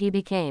frightened he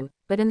became,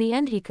 but in the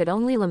end he could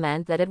only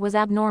lament that it was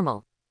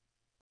abnormal.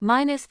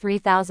 Minus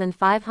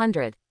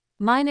 3,500.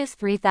 Minus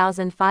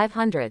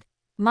 3,500.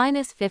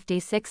 Minus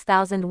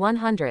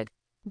 56,100. ...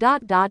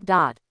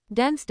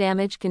 Dense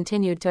damage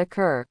continued to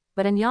occur,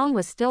 but Enyang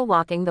was still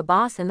walking the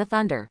boss in the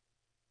thunder.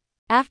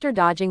 After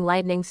dodging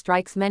lightning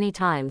strikes many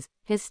times,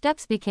 his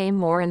steps became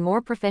more and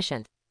more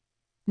proficient.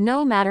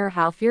 No matter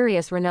how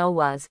furious Renault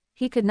was,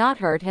 he could not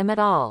hurt him at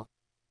all.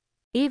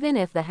 Even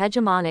if the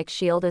hegemonic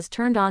shield is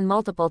turned on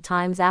multiple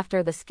times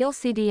after the skill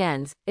CD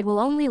ends, it will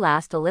only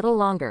last a little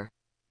longer.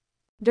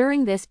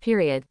 During this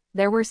period,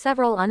 there were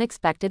several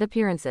unexpected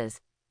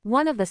appearances.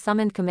 One of the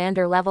summoned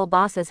commander level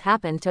bosses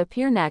happened to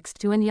appear next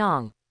to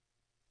Enyang.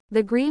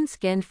 The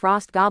green-skinned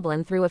frost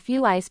goblin threw a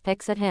few ice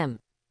picks at him.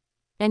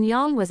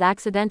 Enyang was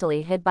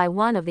accidentally hit by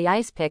one of the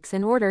ice picks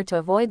in order to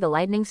avoid the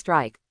lightning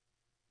strike.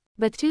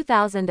 But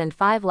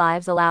 2005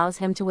 lives allows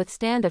him to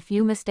withstand a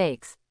few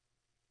mistakes.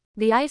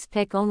 The ice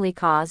pick only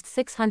caused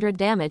 600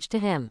 damage to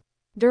him.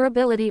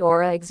 Durability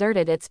aura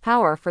exerted its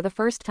power for the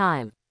first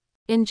time.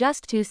 In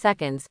just 2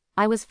 seconds,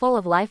 I was full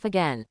of life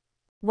again.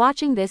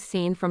 Watching this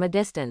scene from a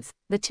distance,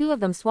 the two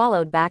of them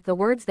swallowed back the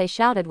words they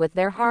shouted with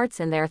their hearts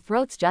in their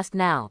throats just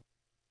now.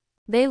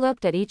 They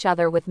looked at each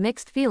other with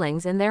mixed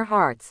feelings in their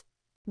hearts.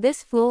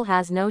 This fool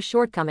has no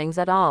shortcomings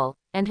at all,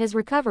 and his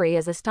recovery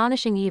is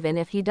astonishing even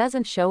if he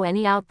doesn't show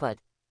any output.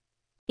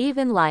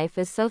 Even life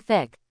is so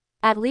thick.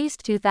 At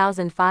least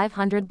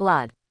 2,500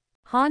 blood.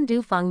 Han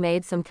Dufeng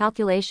made some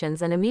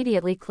calculations and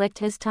immediately clicked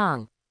his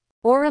tongue.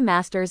 Aura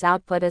Master's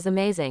output is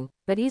amazing,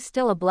 but he's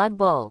still a blood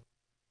bull.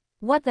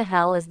 What the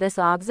hell is this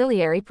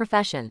auxiliary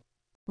profession?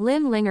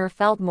 Lin Linger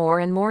felt more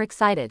and more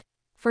excited.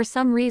 For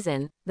some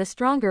reason, the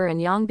stronger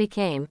Enyang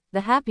became,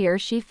 the happier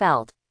she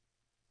felt.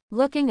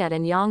 Looking at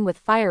Enyang with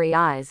fiery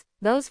eyes,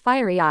 those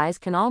fiery eyes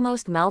can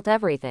almost melt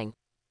everything.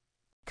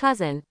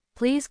 Cousin,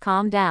 please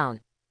calm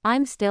down.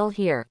 I'm still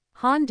here.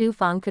 Han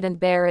Dufeng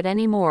couldn't bear it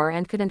anymore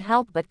and couldn't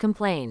help but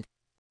complained.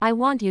 I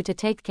want you to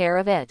take care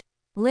of it.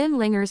 Lin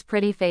Linger's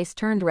pretty face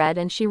turned red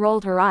and she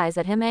rolled her eyes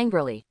at him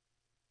angrily.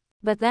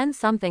 But then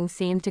something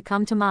seemed to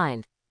come to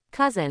mind.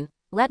 Cousin,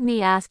 let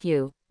me ask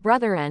you,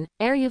 brother N,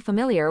 are you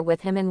familiar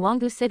with him in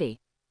Wanggu City?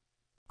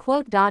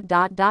 Quote.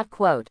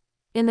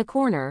 In the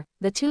corner,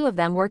 the two of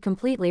them were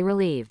completely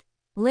relieved.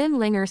 Lin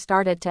Linger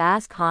started to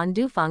ask Han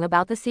Dufeng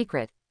about the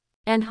secret.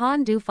 And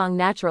Han Dufeng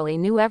naturally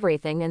knew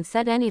everything and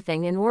said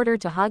anything in order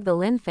to hug the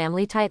Lin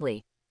family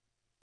tightly.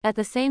 At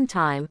the same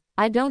time,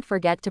 I don't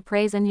forget to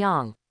praise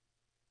Enyang.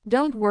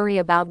 Don't worry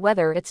about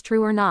whether it's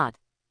true or not.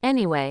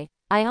 Anyway,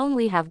 I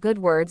only have good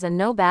words and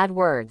no bad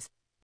words.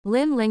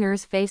 Lin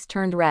Linger's face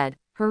turned red,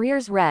 her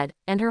ears red,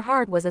 and her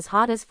heart was as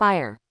hot as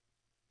fire.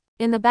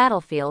 In the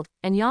battlefield,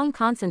 Enyang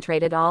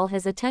concentrated all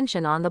his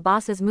attention on the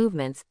boss's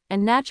movements,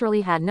 and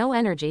naturally had no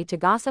energy to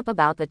gossip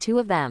about the two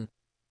of them.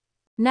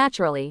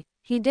 Naturally,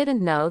 he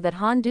didn't know that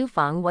Han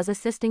Dufeng was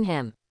assisting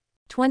him.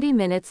 20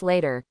 minutes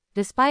later,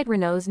 despite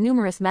Renault's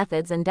numerous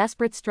methods and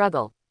desperate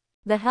struggle,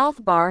 the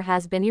health bar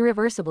has been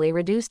irreversibly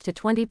reduced to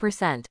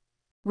 20%.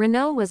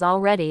 Renault was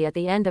already at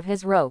the end of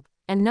his rope,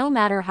 and no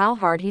matter how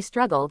hard he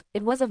struggled,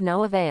 it was of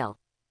no avail.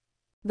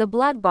 The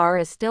blood bar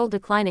is still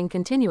declining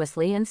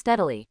continuously and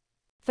steadily.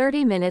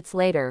 30 minutes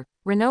later,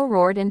 Renault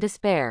roared in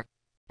despair.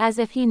 As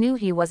if he knew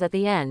he was at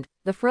the end,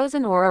 the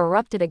frozen aura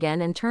erupted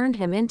again and turned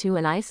him into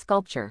an ice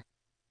sculpture.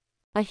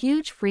 A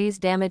huge freeze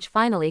damage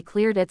finally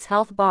cleared its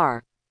health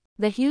bar.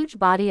 The huge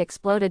body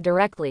exploded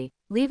directly,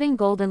 leaving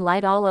golden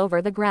light all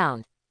over the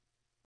ground.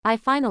 I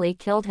finally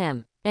killed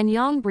him.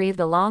 Enyang breathed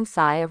a long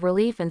sigh of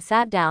relief and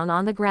sat down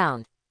on the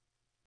ground.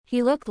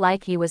 He looked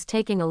like he was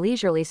taking a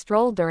leisurely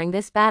stroll during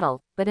this battle,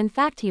 but in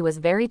fact he was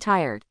very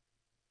tired.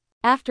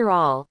 After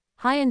all,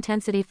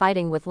 high-intensity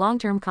fighting with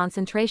long-term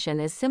concentration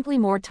is simply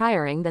more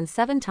tiring than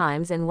 7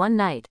 times in one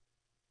night.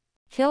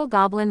 Kill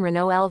Goblin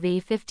Renault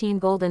LV-15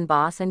 Golden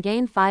Boss and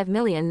gain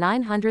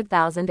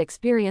 5,900,000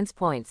 experience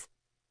points.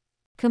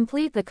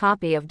 Complete the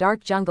copy of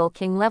Dark Jungle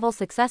King level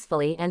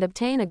successfully and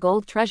obtain a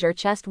gold treasure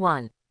chest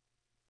 1.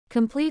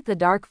 Complete the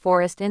Dark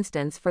Forest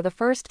instance for the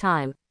first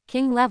time,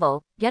 King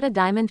level, get a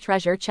diamond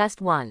treasure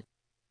chest 1.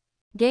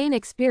 Gain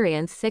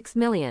experience 6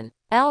 million.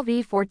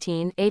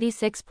 LV-14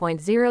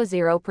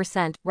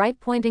 86.00%, right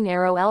pointing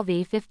arrow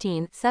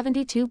LV-15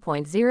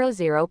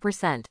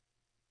 72.00%.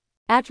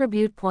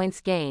 Attribute points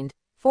gained,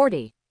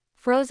 40.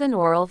 Frozen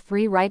Oral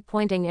 3 right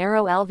pointing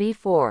arrow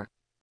LV4.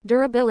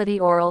 Durability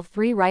Oral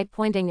 3 right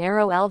pointing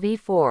arrow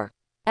LV4.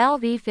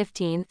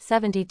 LV15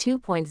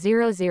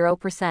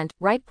 72.00%,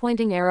 right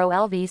pointing arrow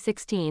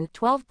LV16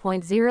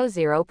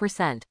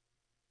 12.00%.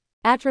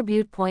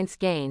 Attribute points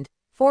gained,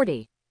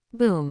 40.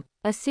 Boom.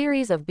 A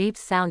series of beeps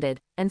sounded,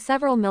 and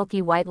several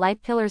milky white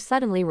light pillars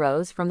suddenly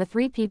rose from the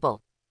three people.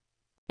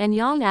 And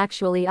Yang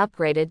actually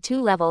upgraded 2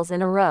 levels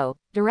in a row,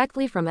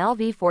 directly from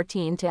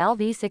LV14 to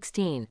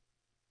LV16.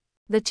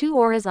 The 2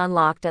 auras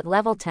unlocked at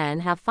level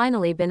 10 have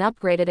finally been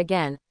upgraded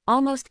again,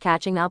 almost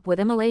catching up with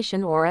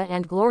Immolation Aura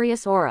and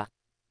Glorious Aura.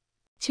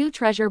 2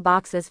 treasure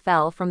boxes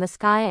fell from the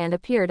sky and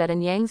appeared at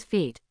Yang's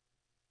feet.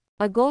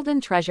 A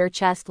golden treasure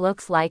chest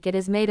looks like it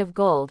is made of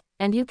gold,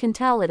 and you can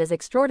tell it is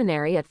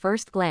extraordinary at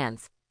first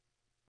glance.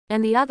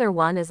 And the other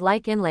one is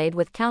like inlaid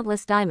with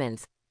countless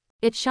diamonds.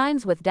 It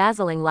shines with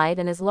dazzling light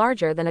and is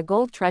larger than a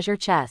gold treasure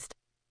chest.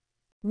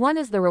 One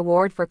is the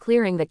reward for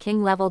clearing the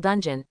king level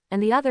dungeon,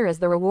 and the other is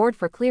the reward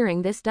for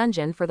clearing this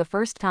dungeon for the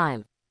first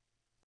time.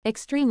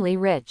 Extremely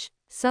rich.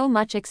 So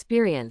much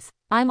experience.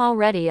 I'm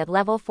already at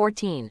level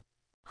 14.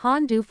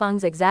 Han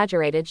Dufeng's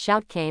exaggerated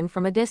shout came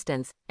from a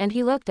distance, and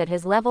he looked at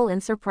his level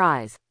in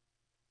surprise.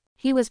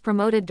 He was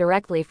promoted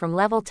directly from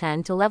level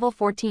 10 to level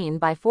 14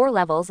 by 4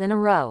 levels in a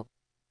row.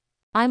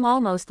 I'm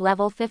almost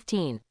level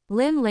 15.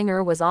 Lin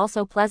Linger was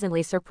also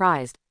pleasantly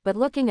surprised, but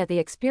looking at the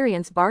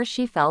experience bar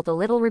she felt a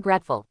little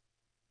regretful.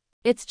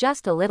 It's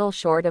just a little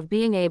short of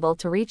being able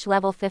to reach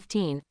level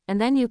 15, and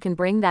then you can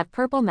bring that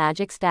purple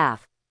magic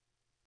staff.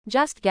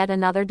 Just get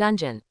another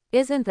dungeon.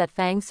 Isn't that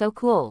Fang so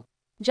cool?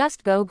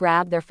 Just go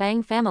grab their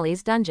Fang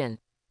family's dungeon.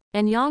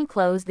 And Yang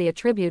closed the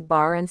attribute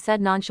bar and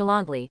said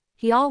nonchalantly,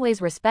 he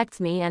always respects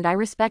me and I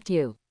respect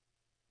you.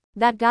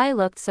 That guy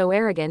looked so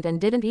arrogant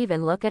and didn't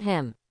even look at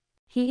him.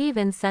 He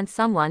even sent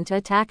someone to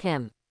attack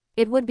him.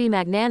 It would be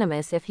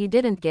magnanimous if he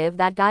didn't give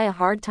that guy a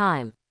hard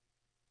time.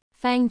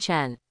 Fang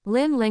Chen.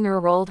 Lin Linger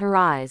rolled her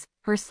eyes,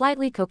 her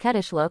slightly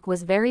coquettish look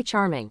was very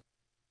charming.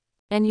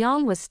 And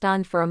Yang was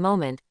stunned for a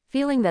moment,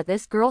 feeling that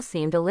this girl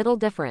seemed a little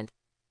different.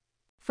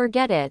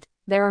 Forget it.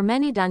 There are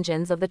many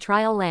dungeons of the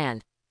trial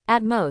land.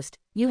 At most,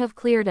 you have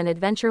cleared an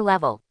adventure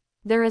level.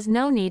 There is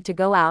no need to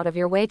go out of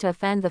your way to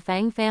offend the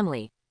Fang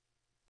family.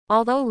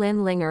 Although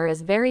Lin Linger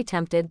is very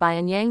tempted by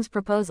Yang's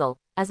proposal,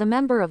 as a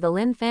member of the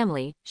Lin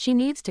family, she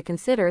needs to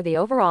consider the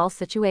overall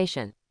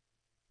situation.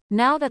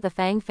 Now that the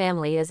Fang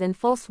family is in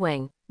full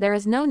swing, there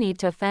is no need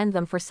to offend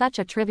them for such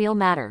a trivial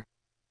matter.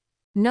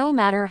 No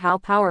matter how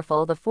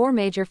powerful the 4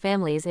 major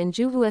families in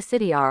Juhua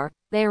City are,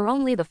 they are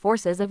only the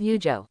forces of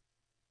Yuzhou.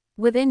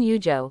 Within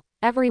Yuzhou,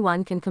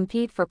 everyone can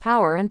compete for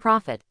power and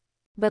profit.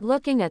 But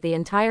looking at the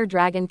entire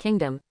Dragon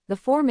Kingdom, the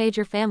 4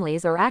 major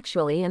families are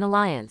actually in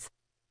alliance.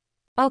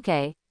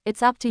 Okay,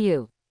 it's up to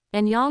you.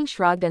 And Yang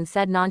shrugged and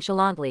said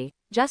nonchalantly,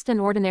 just an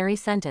ordinary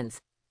sentence.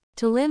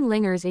 To Lin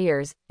Linger's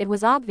ears, it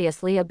was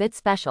obviously a bit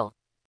special.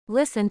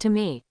 Listen to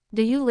me.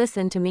 Do you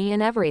listen to me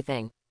in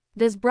everything?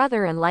 Does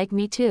brother and like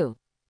me too?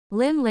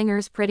 Lin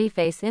Linger's pretty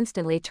face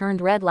instantly turned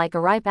red like a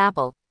ripe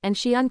apple, and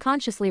she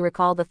unconsciously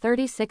recalled the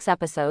 36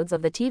 episodes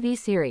of the TV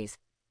series.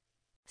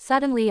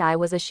 Suddenly I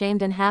was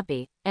ashamed and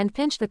happy, and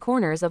pinched the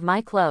corners of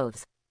my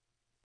clothes.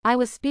 I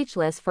was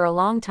speechless for a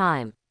long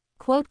time.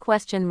 Quote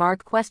question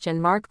mark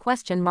question mark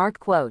question mark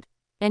quote.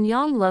 And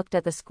Yang looked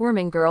at the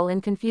squirming girl in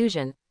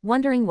confusion,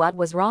 wondering what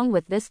was wrong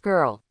with this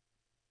girl.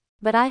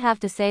 But I have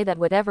to say that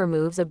whatever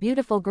moves a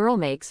beautiful girl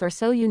makes are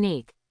so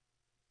unique.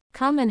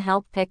 Come and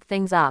help pick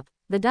things up,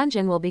 the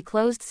dungeon will be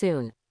closed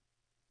soon.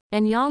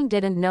 And Yang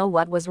didn't know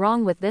what was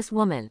wrong with this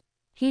woman.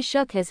 He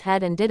shook his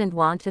head and didn't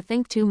want to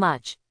think too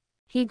much.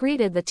 He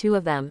greeted the 2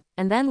 of them,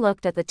 and then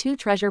looked at the 2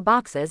 treasure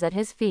boxes at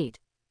his feet.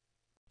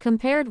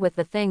 Compared with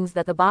the things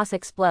that the boss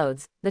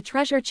explodes, the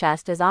treasure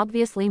chest is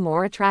obviously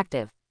more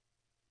attractive.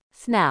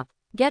 Snap.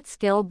 Get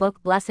skill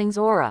book Blessings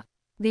Aura.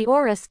 The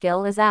aura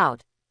skill is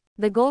out.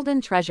 The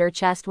golden treasure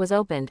chest was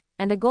opened,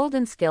 and a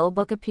golden skill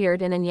book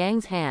appeared in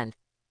Yang's hand.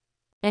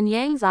 And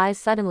Yang's eyes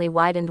suddenly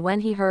widened when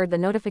he heard the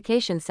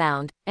notification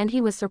sound, and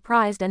he was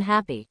surprised and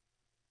happy.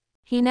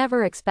 He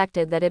never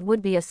expected that it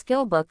would be a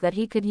skill book that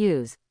he could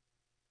use.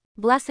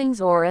 Blessings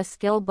Aura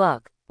Skill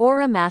Book.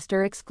 Aura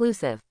Master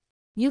Exclusive.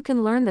 You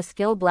can learn the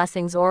skill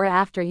Blessings Aura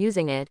after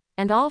using it,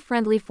 and all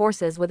friendly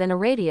forces within a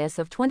radius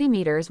of 20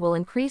 meters will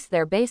increase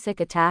their basic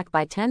attack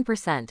by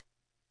 10%.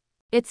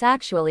 It's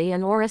actually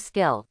an aura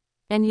skill.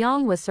 And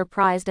Yang was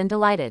surprised and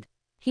delighted.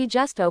 He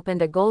just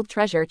opened a gold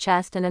treasure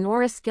chest and an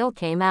aura skill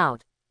came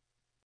out.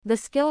 The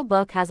skill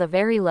book has a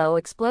very low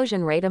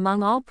explosion rate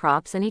among all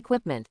props and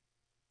equipment.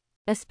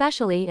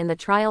 Especially in the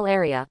trial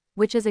area,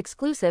 which is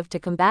exclusive to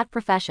combat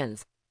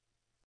professions.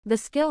 The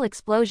skill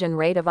explosion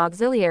rate of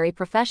auxiliary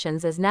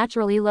professions is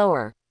naturally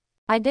lower.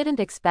 I didn't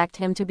expect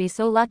him to be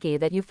so lucky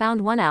that you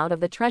found one out of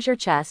the treasure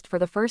chest for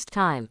the first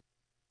time.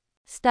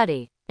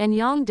 Study. And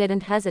Yang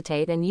didn't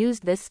hesitate and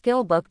used this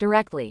skill book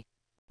directly.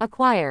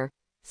 Acquire.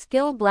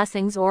 Skill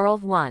Blessings Oral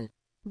 1.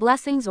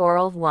 Blessings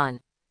Oral 1.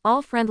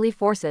 All friendly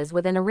forces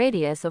within a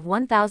radius of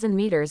 1000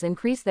 meters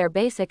increase their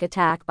basic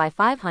attack by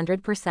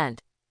 500%.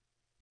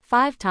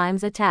 5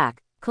 times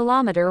attack,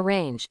 kilometer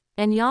range.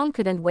 And Yang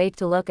couldn't wait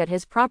to look at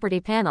his property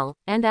panel,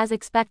 and as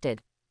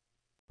expected,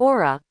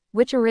 Aura,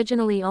 which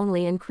originally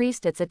only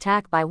increased its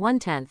attack by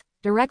 1/10,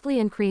 directly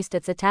increased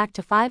its attack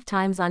to 5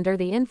 times under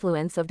the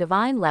influence of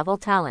divine level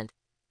talent.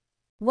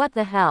 What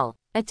the hell?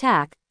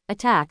 Attack,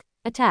 attack,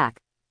 attack.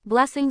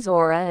 Blessings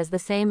Aura is the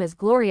same as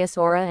Glorious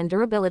Aura and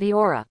Durability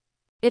Aura.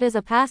 It is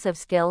a passive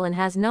skill and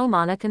has no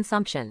mana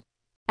consumption.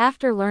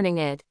 After learning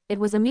it, it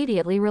was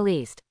immediately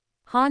released.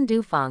 Han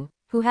Dufeng,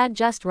 who had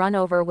just run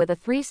over with a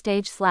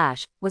 3-stage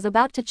slash, was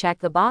about to check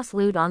the boss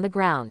loot on the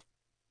ground.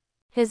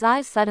 His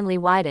eyes suddenly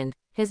widened,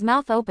 his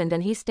mouth opened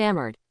and he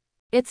stammered.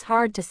 It's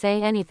hard to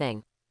say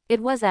anything. It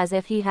was as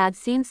if he had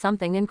seen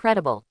something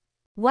incredible.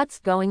 What's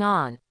going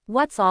on?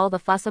 What's all the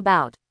fuss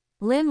about?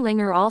 Lin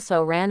Linger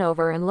also ran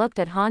over and looked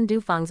at Han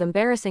Dufeng's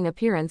embarrassing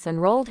appearance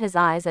and rolled his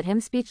eyes at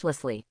him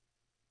speechlessly.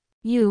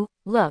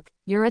 Look,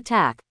 your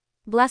attack.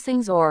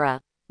 Blessings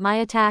Aura. My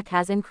attack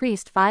has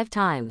increased 5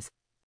 times.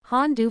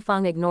 Han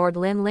Dufeng ignored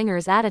Lin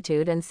Linger's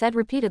attitude and said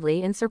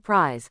repeatedly in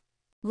surprise.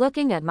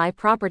 Looking at my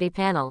property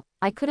panel,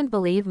 I couldn't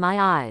believe my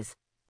eyes.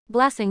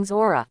 Blessings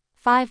Aura.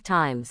 5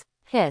 times.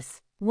 Hiss.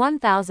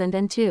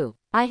 1002.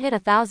 I hit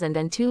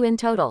 1002 in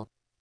total.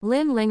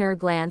 Lin Linger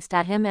glanced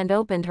at him and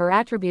opened her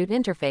attribute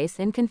interface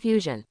in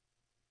confusion.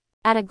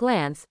 At a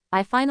glance,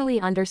 I finally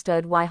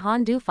understood why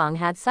Han Dufeng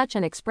had such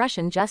an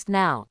expression just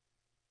now.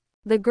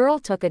 The girl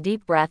took a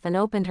deep breath and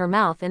opened her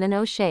mouth in an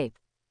O shape.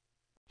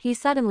 He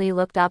suddenly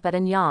looked up at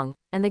Yang,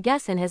 and the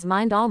guess in his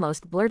mind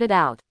almost blurted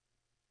out.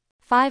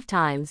 5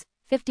 times,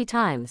 50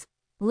 times.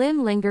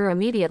 Lin Linger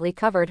immediately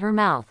covered her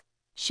mouth.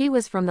 She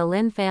was from the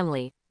Lin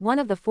family, one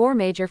of the 4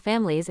 major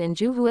families in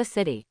Juhua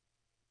City.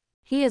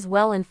 He is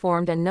well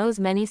informed and knows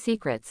many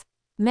secrets.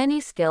 Many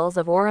skills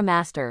of Aura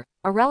Master,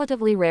 a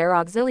relatively rare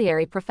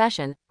auxiliary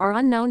profession, are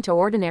unknown to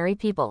ordinary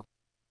people.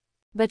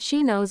 But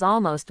she knows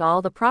almost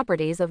all the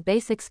properties of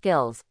basic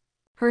skills.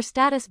 Her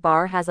status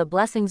bar has a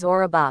Blessings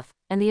Aura buff,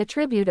 and the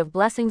attribute of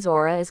Blessings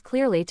Aura is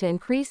clearly to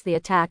increase the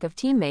attack of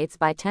teammates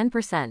by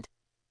 10%.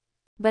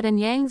 But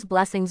Yang's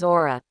Blessings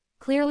Aura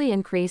clearly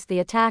increased the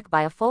attack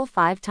by a full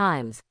 5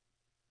 times.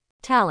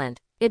 Talent.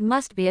 It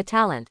must be a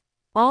talent.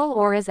 All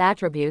Aura's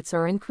attributes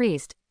are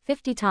increased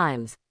 50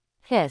 times.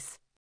 Hiss.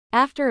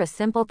 After a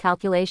simple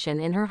calculation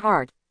in her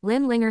heart,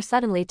 Lin Linger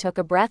suddenly took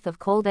a breath of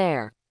cold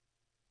air.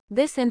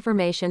 This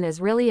information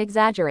is really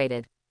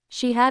exaggerated.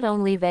 She had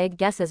only vague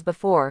guesses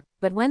before,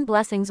 but when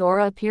Blessings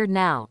Aura appeared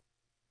now,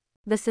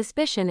 the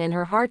suspicion in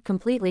her heart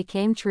completely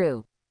came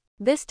true.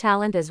 This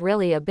talent is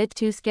really a bit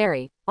too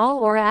scary. All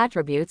Aura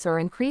attributes are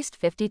increased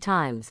 50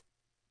 times.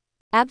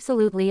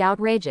 Absolutely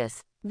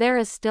outrageous. There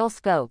is still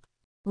scope.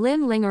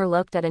 Lin Linger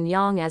looked at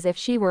Yang as if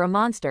she were a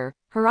monster,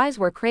 her eyes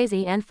were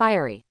crazy and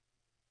fiery.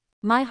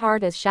 My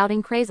heart is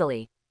shouting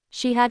crazily.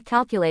 She had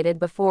calculated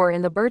before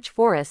in the birch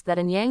forest that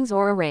Yang's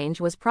aura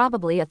range was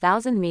probably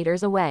 1,000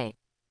 meters away.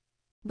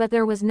 But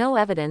there was no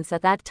evidence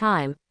at that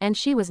time, and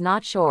she was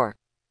not sure.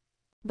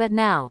 But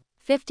now,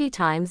 50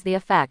 times the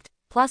effect,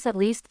 plus at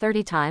least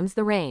 30 times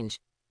the range.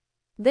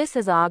 This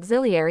is an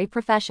auxiliary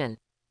profession.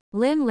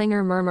 Lin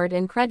Linger murmured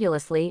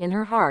incredulously in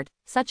her heart,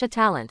 such a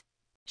talent.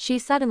 She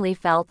suddenly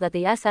felt that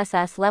the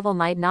SSS level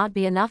might not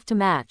be enough to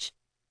match.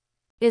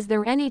 Is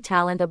there any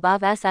talent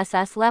above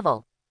SSS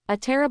level? A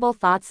terrible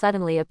thought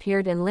suddenly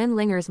appeared in Lin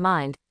Linger's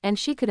mind, and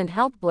she couldn't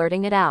help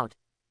blurting it out.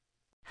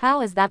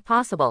 How is that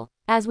possible?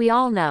 As we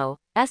all know,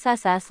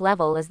 SSS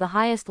level is the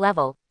highest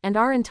level, and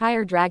our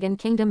entire Dragon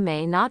Kingdom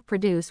may not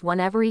produce one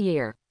every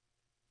year.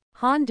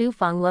 Han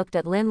Dufeng looked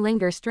at Lin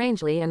Linger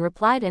strangely and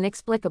replied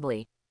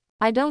inexplicably.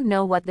 I don't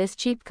know what this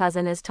cheap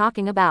cousin is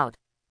talking about.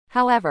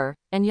 However,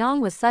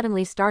 Yang was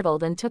suddenly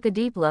startled and took a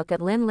deep look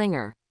at Lin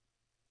Linger.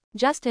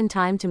 Just in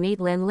time to meet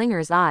Lin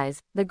Linger's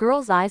eyes, the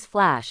girl's eyes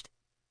flashed.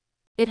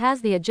 It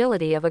has the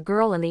agility of a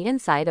girl and the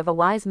insight of a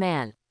wise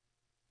man.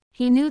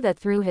 He knew that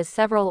through his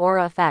several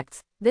aura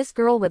effects, this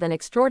girl with an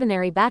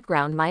extraordinary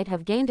background might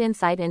have gained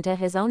insight into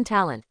his own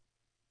talent.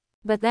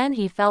 But then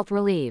he felt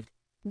relieved.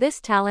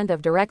 This talent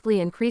of directly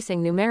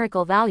increasing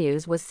numerical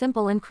values was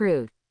simple and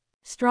crude.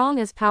 Strong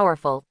is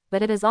powerful,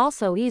 but it is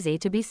also easy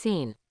to be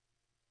seen.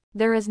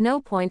 There is no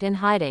point in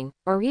hiding,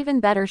 or even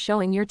better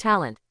showing your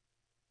talent.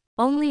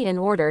 Only in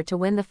order to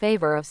win the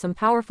favor of some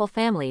powerful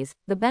families,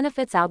 the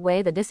benefits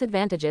outweigh the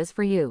disadvantages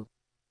for you.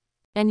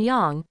 And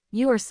Yang,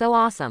 you are so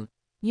awesome.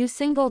 You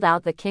singled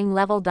out the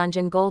king-level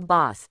dungeon gold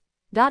boss.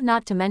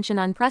 Not to mention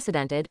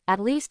unprecedented,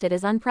 at least it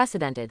is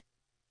unprecedented.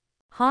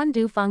 Han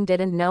Dufeng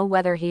didn't know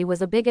whether he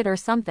was a bigot or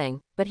something,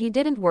 but he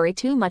didn't worry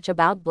too much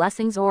about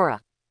Blessing's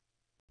aura.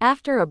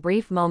 After a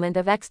brief moment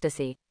of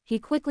ecstasy, he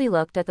quickly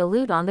looked at the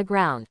loot on the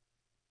ground.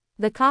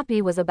 The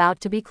copy was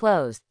about to be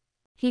closed.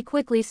 He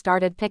quickly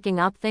started picking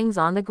up things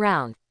on the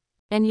ground.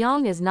 And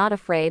Yang is not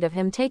afraid of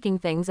him taking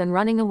things and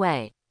running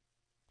away.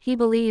 He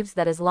believes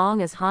that as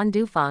long as Han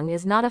Dufeng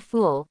is not a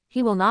fool,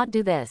 he will not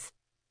do this.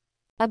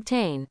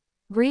 Obtain.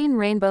 Green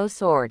Rainbow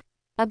Sword.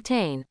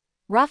 Obtain.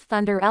 Rough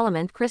Thunder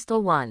Element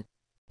Crystal 1.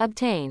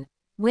 Obtain.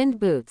 Wind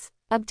boots.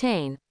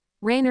 Obtain.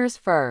 Rainer's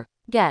fur.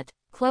 Get.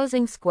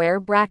 Closing square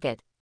bracket.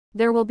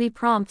 There will be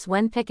prompts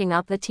when picking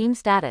up the team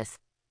status.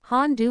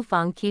 Han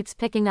Dufeng keeps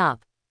picking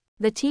up.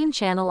 The team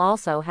channel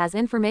also has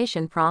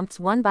information prompts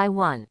one by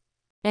one.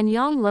 And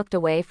Yang looked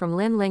away from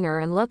Lin Linger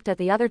and looked at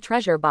the other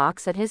treasure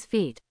box at his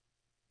feet.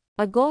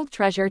 A gold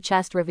treasure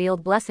chest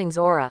revealed Blessing's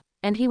aura,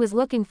 and he was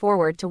looking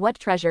forward to what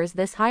treasures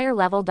this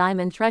higher-level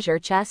diamond treasure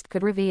chest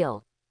could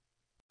reveal.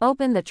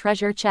 Open the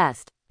treasure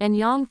chest, and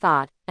Yang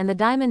thought, and the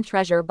diamond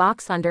treasure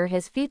box under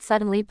his feet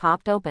suddenly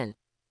popped open.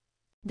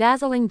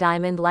 Dazzling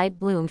diamond light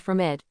bloomed from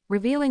it,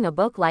 revealing a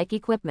book-like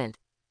equipment.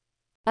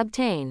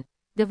 Obtain.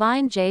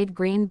 Divine Jade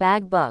Green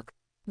Bag Book.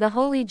 The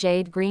Holy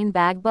Jade Green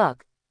Bag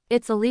Book.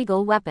 It's a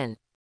legal weapon.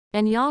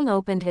 And Yang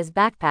opened his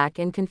backpack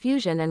in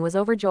confusion and was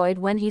overjoyed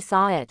when he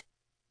saw it.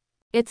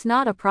 It's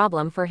not a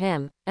problem for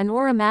him, an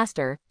aura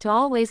master, to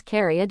always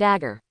carry a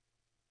dagger.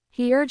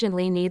 He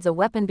urgently needs a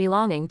weapon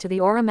belonging to the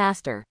aura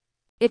master.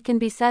 It can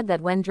be said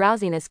that when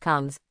drowsiness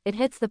comes, it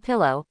hits the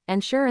pillow,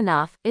 and sure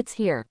enough, it's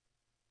here.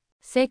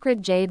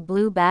 Sacred Jade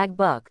Blue Bag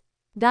Book.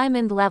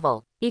 Diamond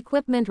Level.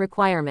 Equipment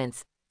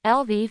Requirements.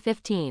 LV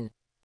 15.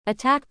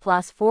 Attack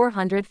plus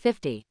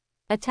 450.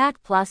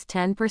 Attack plus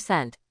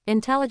 10%.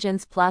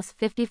 Intelligence plus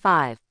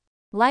 55.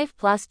 Life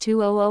plus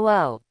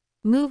 2000.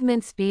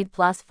 Movement speed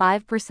plus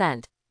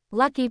 5%.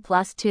 Lucky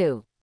plus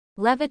 2.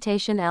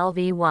 Levitation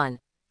LV 1.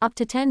 Up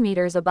to 10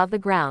 meters above the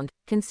ground,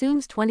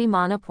 consumes 20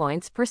 mana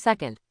points per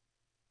second.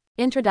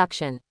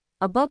 Introduction.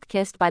 A book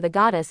kissed by the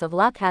goddess of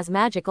luck has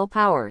magical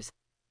powers.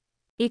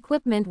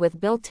 Equipment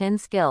with built-in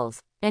skills.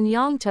 And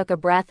Yang took a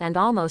breath and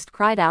almost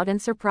cried out in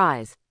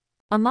surprise.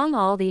 Among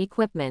all the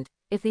equipment,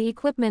 if the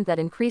equipment that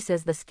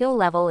increases the skill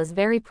level is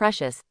very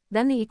precious,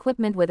 then the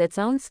equipment with its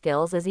own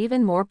skills is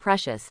even more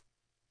precious.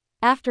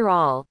 After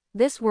all,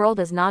 this world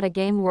is not a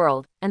game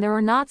world, and there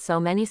are not so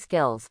many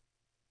skills.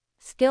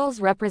 Skills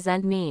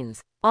represent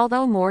means.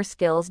 Although more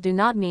skills do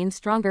not mean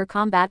stronger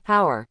combat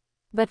power.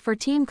 But for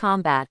team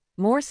combat,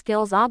 more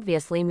skills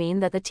obviously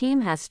mean that the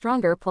team has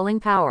stronger pulling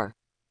power.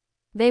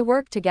 They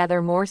work together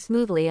more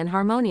smoothly and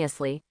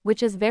harmoniously,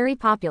 which is very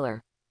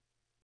popular.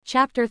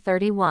 Chapter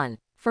 31.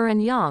 For An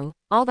Yang,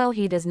 although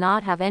he does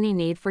not have any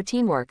need for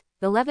teamwork,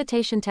 the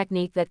levitation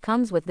technique that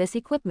comes with this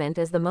equipment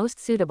is the most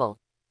suitable.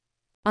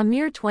 A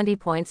mere 20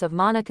 points of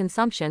mana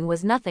consumption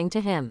was nothing to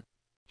him.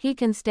 He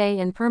can stay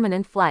in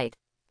permanent flight.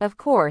 Of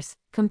course,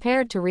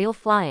 compared to real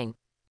flying.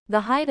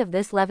 The height of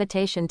this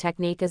levitation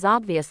technique is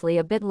obviously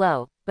a bit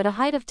low, but a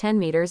height of 10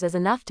 meters is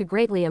enough to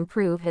greatly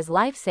improve his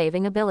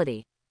life-saving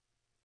ability.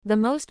 The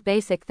most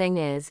basic thing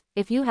is,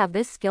 if you have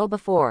this skill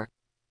before.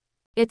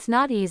 It's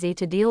not easy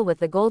to deal with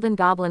the Golden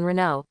Goblin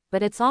Renault,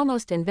 but it's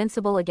almost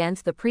invincible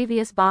against the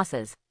previous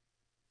bosses.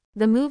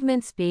 The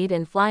movement speed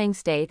in flying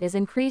state is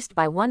increased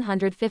by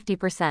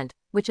 150%,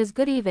 which is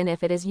good even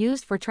if it is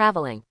used for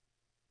traveling.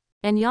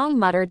 And Yang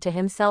muttered to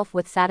himself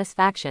with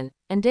satisfaction,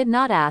 and did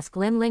not ask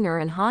Lin Linger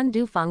and Han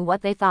Dufeng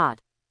what they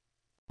thought.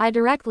 I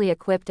directly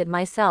equipped it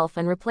myself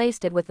and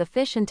replaced it with the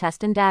fish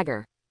intestine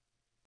dagger.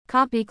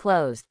 Copy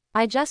closed.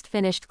 I just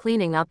finished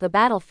cleaning up the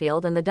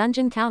battlefield and the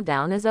dungeon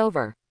countdown is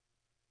over.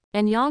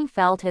 And Yang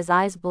felt his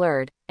eyes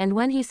blurred, and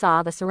when he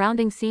saw the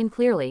surrounding scene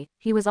clearly,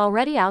 he was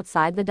already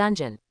outside the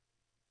dungeon.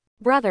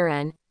 Brother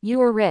N,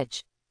 you are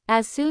rich.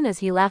 As soon as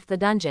he left the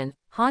dungeon,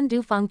 Han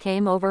Dufeng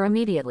came over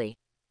immediately.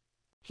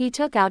 He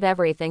took out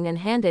everything and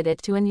handed it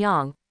to An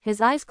Yang,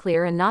 his eyes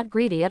clear and not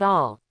greedy at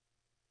all.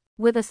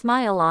 With a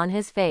smile on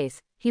his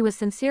face, he was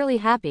sincerely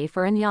happy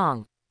for An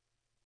Yang.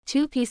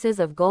 2 pieces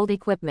of gold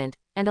equipment,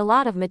 and a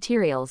lot of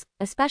materials,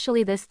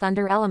 especially this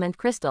thunder element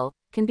crystal,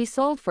 can be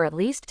sold for at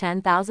least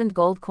 10,000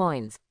 gold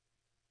coins.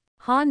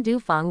 Han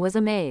Dufeng was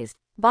amazed.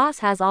 Boss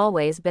has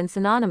always been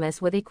synonymous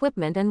with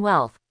equipment and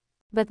wealth.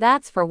 But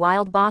that's for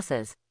wild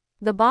bosses.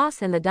 The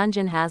boss in the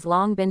dungeon has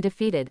long been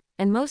defeated,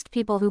 and most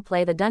people who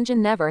play the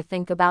dungeon never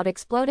think about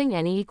exploding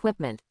any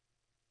equipment.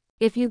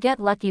 If you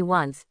get lucky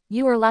once,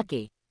 you are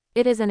lucky.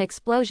 It is an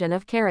explosion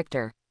of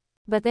character.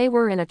 But they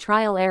were in a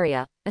trial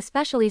area,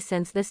 especially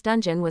since this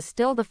dungeon was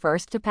still the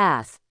first to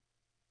pass.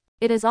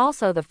 It is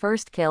also the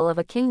first kill of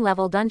a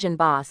king-level dungeon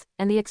boss,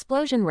 and the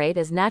explosion rate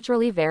is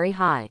naturally very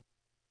high.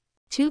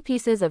 2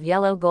 pieces of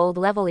yellow gold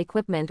level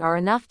equipment are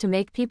enough to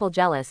make people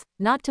jealous,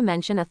 not to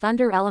mention a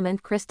thunder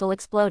element crystal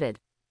exploded.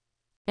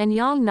 And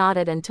Yang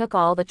nodded and took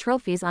all the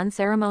trophies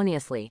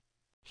unceremoniously.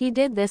 He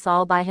did this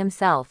all by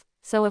himself,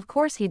 so of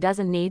course he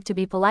doesn't need to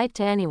be polite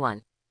to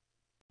anyone.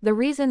 The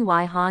reason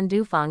why Han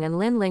Dufeng and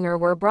Lin Linger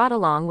were brought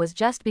along was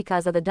just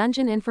because of the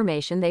dungeon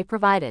information they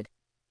provided.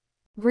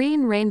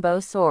 Green Rainbow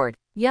Sword.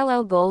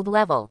 Yellow Gold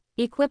Level.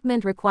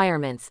 Equipment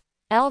Requirements.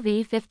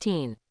 LV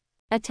 15.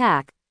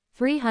 Attack.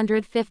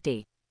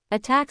 350.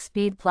 Attack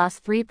speed plus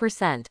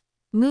 3%.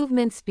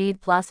 Movement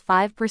speed plus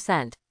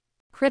 5%.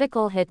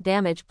 Critical hit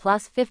damage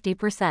plus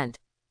 50%.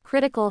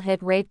 Critical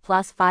hit rate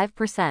plus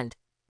 5%.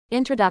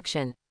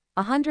 Introduction.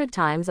 100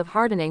 times of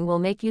hardening will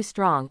make you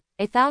strong,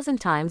 1,000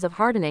 times of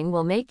hardening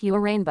will make you a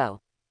rainbow.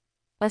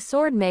 A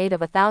sword made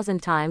of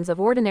 1,000 times of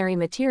ordinary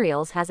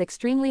materials has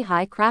extremely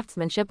high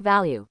craftsmanship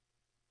value.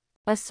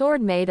 A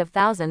sword made of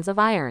thousands of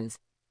irons.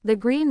 The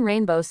green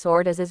rainbow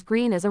sword is as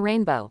green as a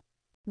rainbow.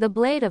 The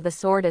blade of the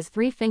sword is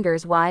 3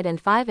 fingers wide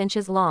and 5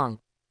 inches long.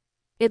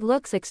 It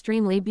looks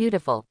extremely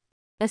beautiful.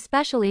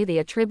 Especially the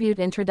attribute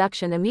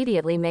introduction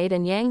immediately made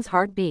in Yang's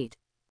heart beat.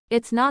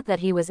 It's not that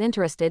he was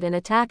interested in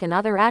attack and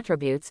other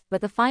attributes, but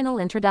the final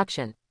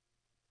introduction.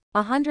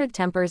 100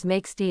 tempers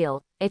make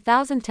steel,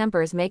 1,000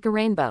 tempers make a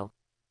rainbow.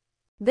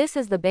 This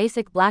is the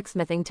basic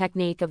blacksmithing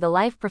technique of the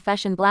life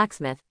profession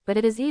blacksmith, but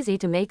it is easy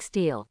to make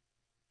steel.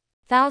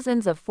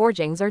 Thousands of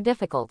forgings are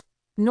difficult.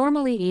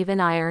 Normally even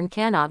iron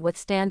cannot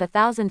withstand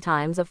 1,000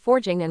 times of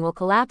forging and will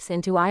collapse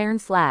into iron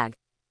slag.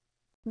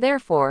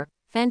 Therefore,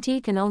 fanti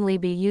can only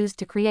be used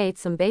to create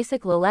some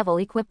basic low-level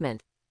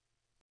equipment.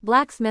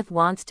 Blacksmith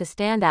wants to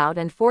stand out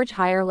and forge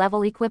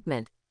higher-level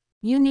equipment.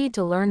 You need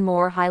to learn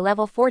more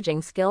high-level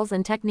forging skills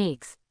and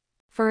techniques.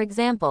 For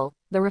example,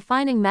 the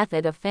refining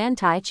method of fan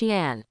tai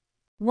chian.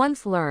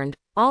 Once learned,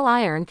 all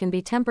iron can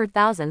be tempered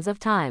thousands of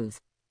times.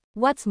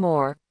 What's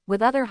more,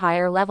 with other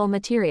higher-level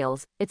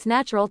materials, it's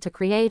natural to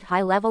create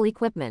high-level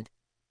equipment.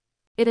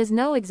 It is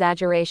no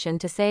exaggeration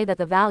to say that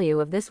the value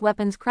of this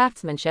weapon's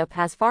craftsmanship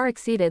has far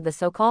exceeded the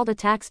so-called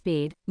attack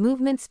speed,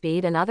 movement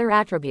speed and other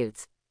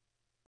attributes.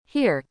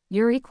 Here,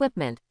 your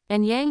equipment.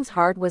 And Yang's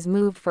heart was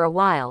moved for a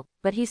while,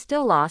 but he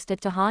still lost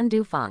it to Han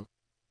Dufeng.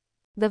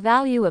 The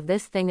value of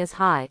this thing is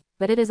high,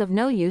 but it is of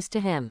no use to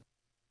him.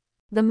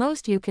 The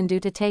most you can do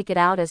to take it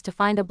out is to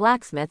find a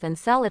blacksmith and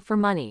sell it for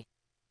money.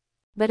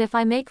 But if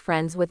I make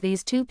friends with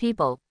these 2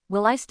 people,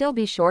 will I still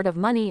be short of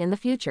money in the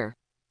future?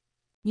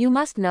 You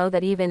must know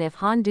that even if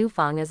Han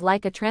Dufeng is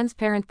like a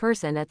transparent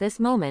person at this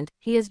moment,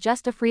 he is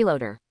just a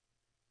freeloader.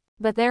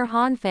 But their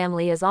Han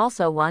family is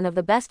also one of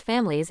the best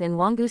families in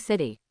Wanggu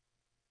City.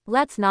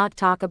 Let's not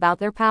talk about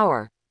their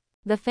power.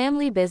 The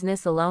family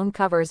business alone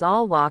covers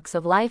all walks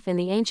of life in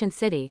the ancient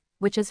city,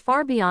 which is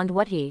far beyond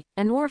what he,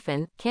 an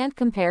orphan, can't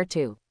compare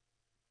to.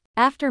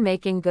 After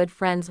making good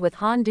friends with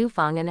Han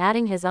Dufeng and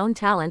adding his own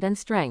talent and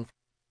strength,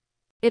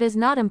 it is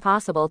not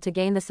impossible to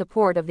gain the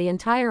support of the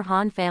entire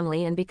Han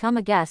family and become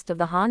a guest of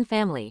the Han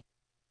family.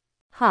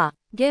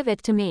 Give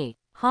it to me.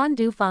 Han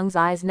Dufeng's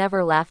eyes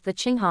never left the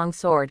Qinghong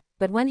sword,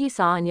 but when he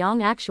saw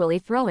Anyang actually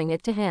throwing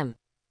it to him,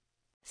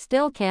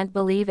 still can't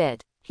believe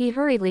it. He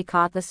hurriedly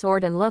caught the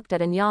sword and looked at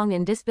Anyang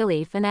in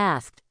disbelief and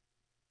asked,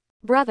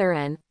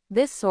 "Brother,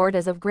 this sword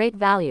is of great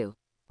value."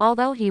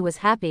 Although he was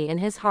happy in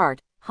his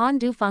heart, Han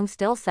Dufeng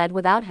still said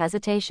without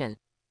hesitation.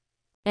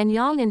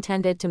 Anyang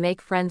intended to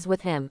make friends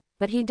with him,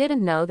 but he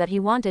didn't know that he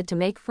wanted to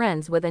make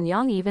friends with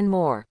Anyang even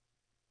more.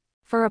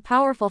 For a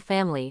powerful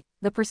family,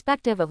 the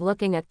perspective of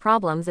looking at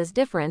problems is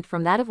different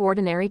from that of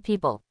ordinary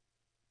people.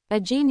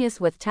 A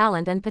genius with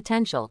talent and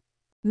potential.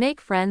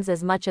 Make friends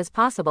as much as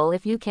possible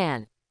if you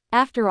can.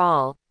 After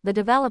all, the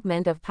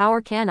development of power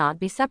cannot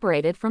be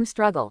separated from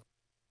struggle.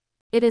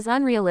 It is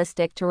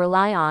unrealistic to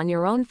rely on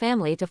your own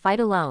family to fight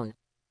alone.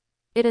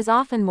 It is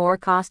often more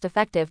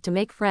cost-effective to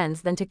make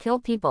friends than to kill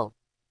people.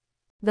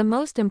 The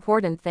most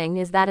important thing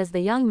is that as the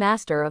young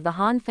master of the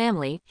Han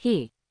family,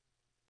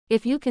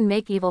 if you can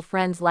make evil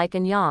friends like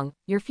Anyang,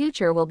 your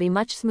future will be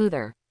much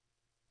smoother.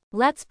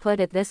 Let's put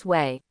it this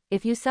way,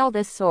 if you sell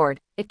this sword,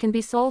 it can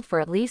be sold for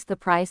at least the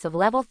price of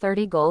level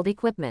 30 gold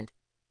equipment.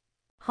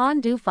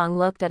 Han Dufeng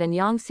looked at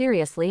Anyang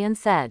seriously and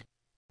said,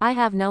 "I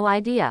have no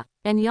idea."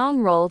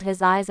 Anyang rolled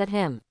his eyes at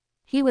him.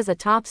 He was a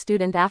top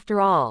student after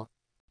all.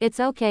 It's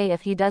okay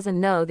if he doesn't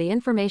know the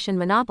information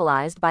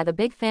monopolized by the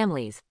big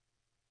families.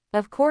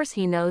 Of course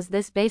he knows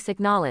this basic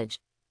knowledge.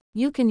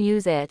 You can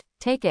use it,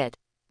 take it.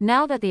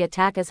 Now that the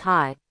attack is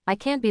high, I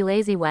can't be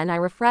lazy when I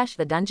refresh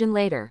the dungeon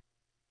later.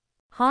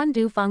 Han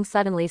Dufeng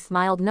suddenly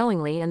smiled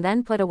knowingly and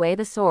then put away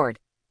the sword.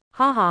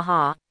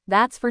 Ha,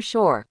 that's for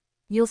sure.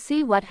 You'll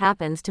see what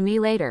happens to me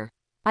later.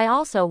 I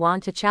also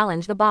want to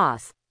challenge the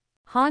boss.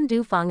 Han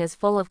Dufeng is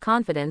full of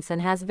confidence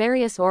and has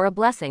various aura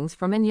blessings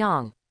from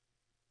Anyang.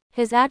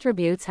 His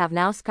attributes have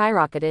now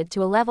skyrocketed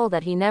to a level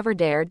that he never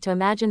dared to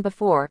imagine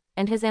before,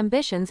 and his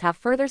ambitions have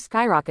further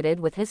skyrocketed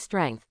with his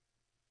strength.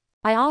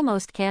 I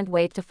almost can't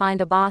wait to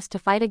find a boss to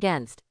fight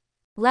against.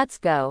 Let's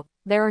go,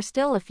 there are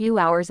still a few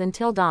hours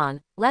until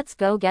dawn, let's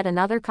go get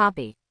another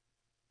copy.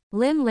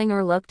 Lin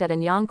Linger looked at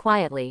Anyang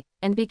quietly,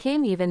 and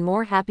became even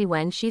more happy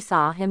when she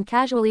saw him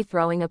casually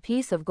throwing a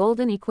piece of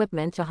golden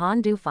equipment to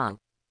Han Dufeng.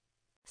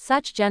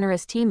 Such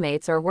generous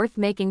teammates are worth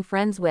making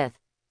friends with.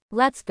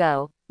 Let's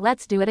go,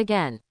 let's do it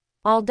again.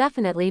 I'll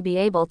definitely be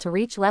able to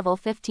reach level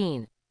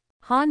 15.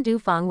 Han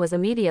Dufeng was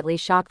immediately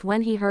shocked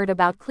when he heard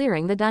about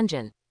clearing the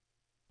dungeon.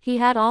 He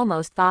had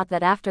almost thought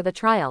that after the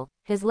trial,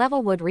 his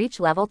level would reach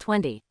level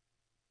 20.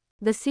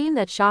 The scene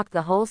that shocked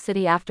the whole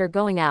city after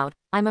going out,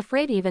 I'm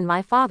afraid even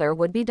my father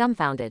would be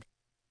dumbfounded.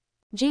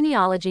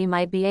 Genealogy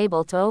might be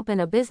able to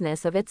open a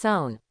business of its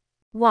own.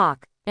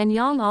 Walk.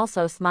 Anyang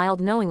also smiled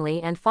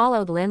knowingly and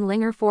followed Lin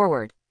Linger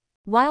forward,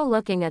 while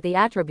looking at the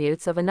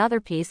attributes of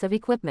another piece of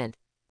equipment.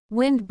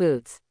 Wind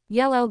boots.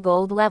 Yellow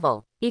gold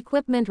level.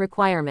 Equipment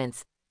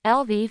requirements.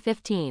 LV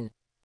 15.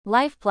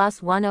 Life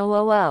plus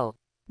 1000.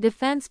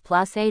 Defense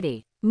plus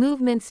 80.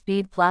 Movement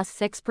speed plus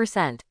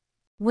 6%.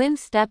 Wind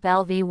step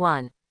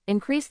LV1.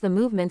 Increase the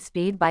movement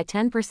speed by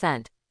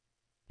 10%.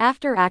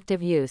 After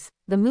active use,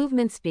 the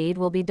movement speed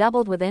will be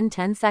doubled within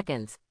 10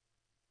 seconds.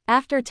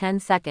 After 10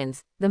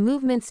 seconds, the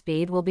movement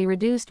speed will be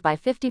reduced by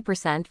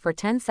 50% for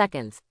 10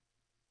 seconds.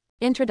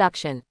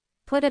 Introduction.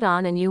 Put it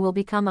on and you will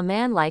become a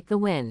man like the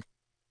wind.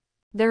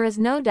 There is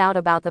no doubt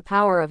about the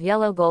power of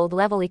yellow gold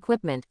level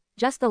equipment,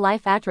 just the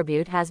life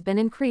attribute has been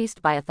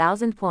increased by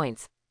 1,000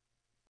 points.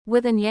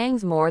 With Yin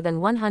Yang's more than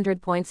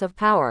 100 points of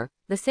power,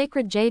 the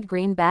sacred jade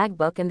green bag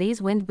book and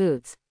these wind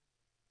boots.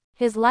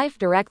 His life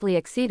directly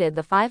exceeded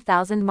the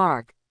 5,000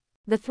 mark.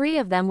 The three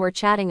of them were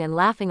chatting and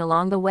laughing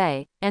along the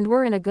way, and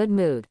were in a good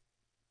mood.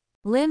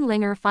 Lin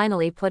Linger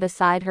finally put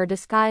aside her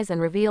disguise and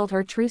revealed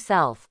her true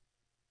self.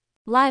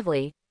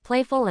 Lively,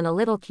 playful and a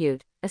little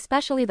cute,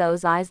 especially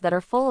those eyes that are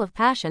full of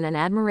passion and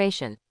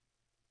admiration.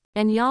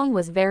 And Yang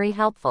was very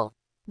helpful.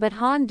 But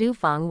Han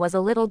Dufeng was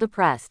a little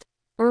depressed.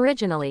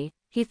 Originally,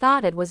 he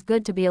thought it was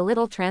good to be a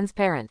little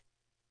transparent.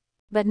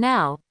 But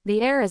now,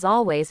 the air is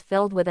always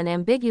filled with an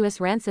ambiguous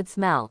rancid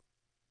smell.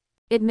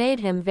 It made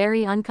him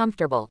very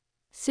uncomfortable.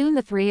 Soon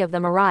the three of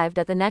them arrived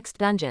at the next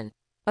dungeon.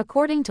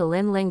 According to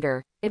Lin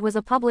Linger, it was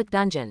a public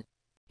dungeon.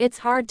 It's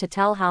hard to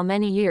tell how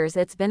many years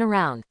it's been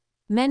around.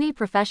 Many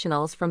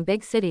professionals from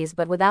big cities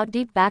but without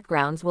deep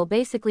backgrounds will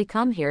basically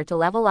come here to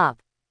level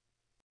up.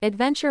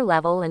 Adventure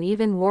level and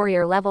even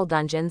warrior level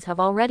dungeons have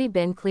already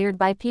been cleared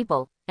by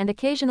people, and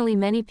occasionally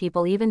many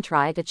people even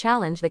try to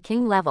challenge the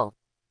king level.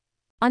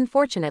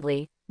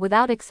 Unfortunately,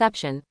 without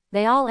exception,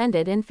 they all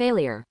ended in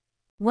failure.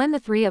 When the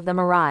three of them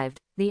arrived,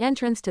 the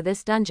entrance to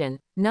this dungeon,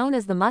 known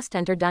as the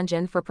must-enter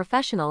dungeon for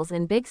professionals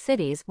in big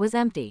cities, was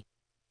empty.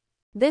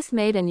 This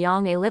made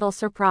Yang a little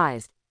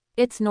surprised.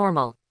 It's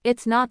normal.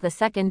 It's not the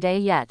second day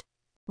yet.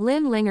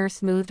 Lin Linger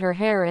smoothed her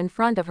hair in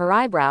front of her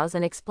eyebrows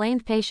and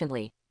explained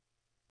patiently.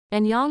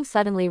 Yang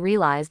suddenly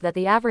realized that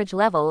the average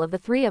level of the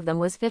three of them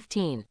was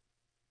 15.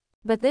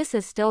 But this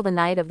is still the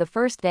night of the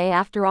first day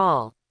after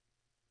all.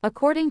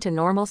 According to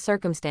normal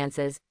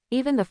circumstances,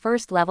 even the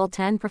first level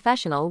 10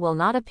 professional will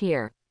not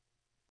appear.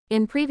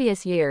 In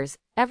previous years,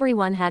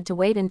 everyone had to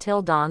wait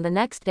until dawn the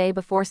next day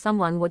before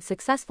someone would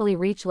successfully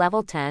reach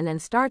level 10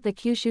 and start the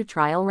Kyushu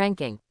trial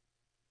ranking.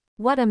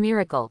 What a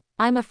miracle!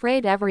 I'm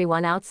afraid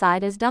everyone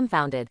outside is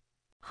dumbfounded.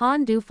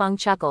 Han Dufeng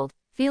chuckled,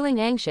 feeling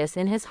anxious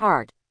in his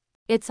heart.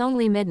 It's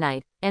only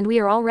midnight, and we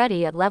are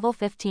already at level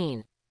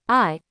 15.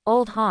 I,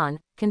 old Han,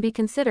 can be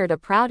considered a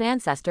proud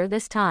ancestor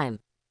this time.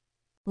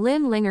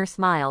 Lin Linger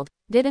smiled.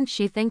 Didn't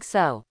she think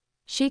so?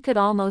 She could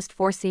almost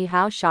foresee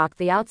how shocked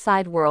the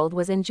outside world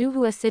was in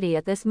Juhua City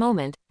at this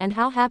moment, and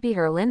how happy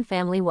her Lin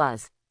family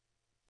was.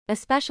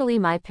 Especially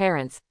my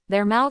parents,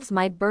 their mouths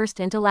might burst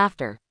into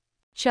laughter.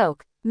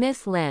 Choke.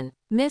 Miss Lin,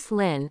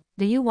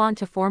 do you want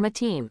to form a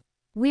team?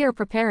 We are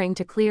preparing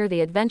to clear the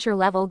adventure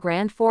level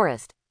Grand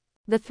Forest.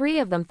 The three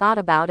of them thought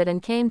about it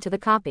and came to the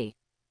copy.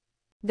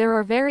 There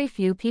are very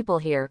few people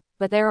here,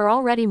 but there are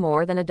already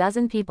more than a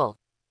dozen people.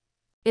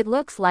 It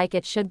looks like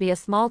it should be a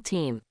small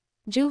team.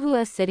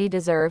 Juhua City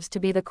deserves to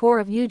be the core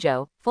of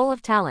Yuzhou, full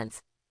of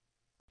talents.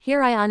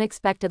 Here I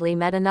unexpectedly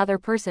met another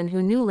person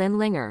who knew Lin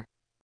Linger.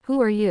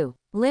 Who are you?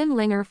 Lin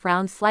Linger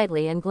frowned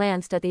slightly and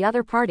glanced at the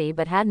other party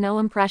but had no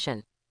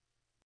impression.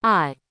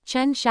 I,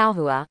 Chen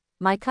Xiaohua,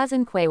 my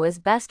cousin Kuiwa's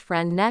best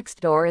friend. Next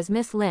door is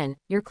Miss Lin,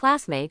 your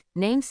classmate,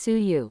 named Su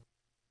Yu.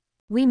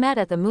 We met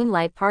at the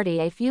moonlight party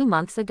a few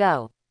months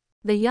ago.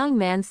 The young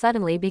man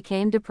suddenly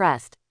became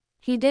depressed.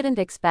 He didn't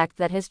expect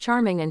that his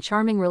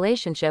charming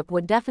relationship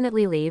would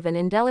definitely leave an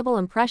indelible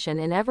impression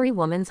in every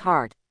woman's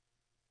heart.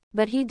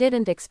 But he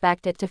didn't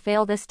expect it to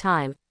fail this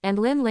time, and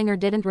Lin Linger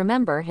didn't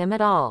remember him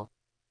at all.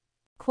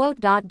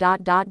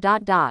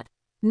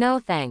 No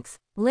thanks.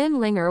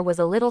 Lin Linger was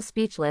a little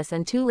speechless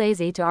and too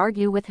lazy to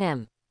argue with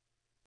him.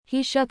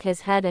 He shook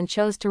his head and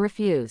chose to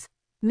refuse.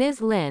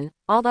 Ms. Lin,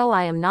 although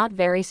I am not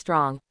very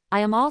strong, I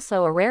am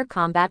also a rare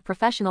combat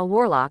professional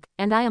warlock,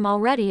 and I am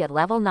already at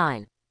level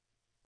 9.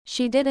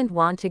 She didn't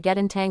want to get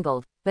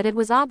entangled, but it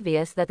was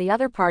obvious that the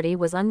other party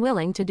was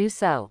unwilling to do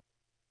so.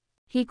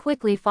 He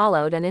quickly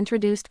followed and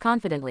introduced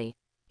confidently.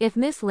 If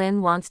Miss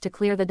Lin wants to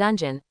clear the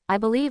dungeon, I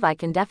believe I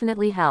can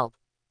definitely help.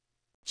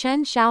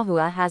 Chen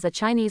Xiaohua has a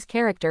Chinese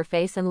character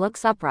face and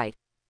looks upright.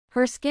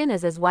 Her skin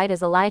is as white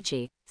as a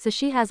lychee, so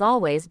she has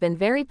always been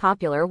very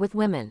popular with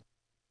women.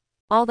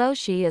 Although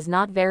she is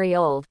not very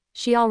old,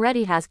 she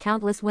already has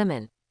countless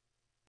women.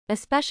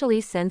 Especially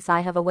since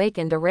I have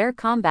awakened a rare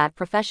combat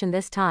profession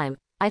this time,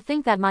 I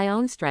think that my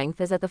own strength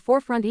is at the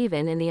forefront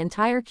even in the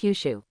entire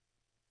Kyushu.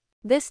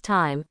 This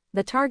time,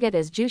 the target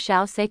is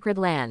Jushao Sacred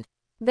Land.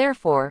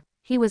 Therefore,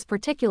 he was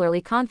particularly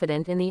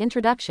confident in the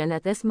introduction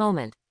at this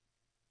moment.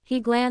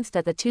 He glanced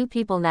at the two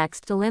people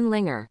next to Lin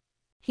Linger.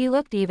 He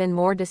looked even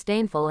more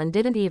disdainful and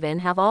didn't even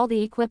have all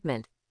the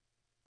equipment.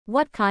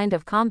 What kind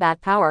of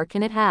combat power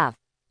can it have? ...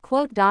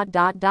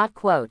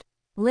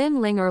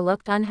 Lin Linger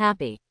looked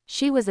unhappy.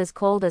 She was as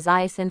cold as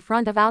ice in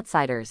front of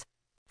outsiders.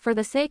 For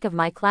the sake of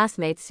my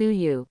classmate Su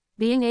Yu,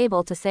 being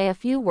able to say a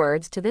few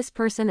words to this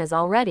person is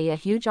already a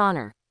huge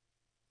honor.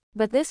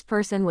 But this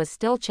person was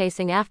still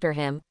chasing after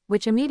him,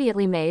 which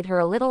immediately made her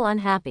a little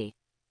unhappy.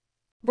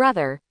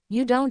 Brother,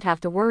 you don't have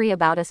to worry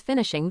about us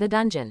finishing the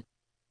dungeon.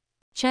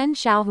 Chen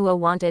Xiaohua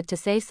wanted to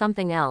say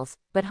something else,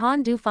 but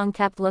Han Dufeng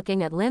kept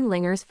looking at Lin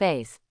Linger's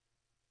face.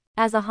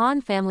 As a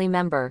Han family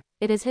member,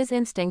 it is his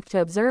instinct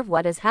to observe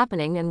what is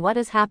happening and what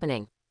is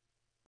happening.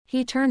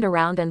 He turned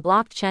around and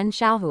blocked Chen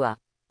Xiaohua.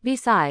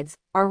 Besides,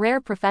 our rare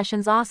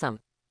profession's awesome.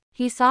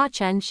 He saw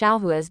Chen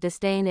Xiaohua's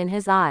disdain in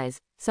his eyes,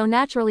 so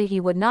naturally he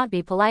would not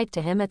be polite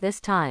to him at this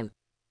time.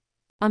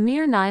 A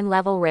mere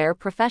 9-level rare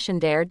profession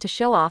dared to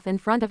show off in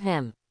front of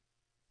him.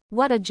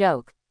 What a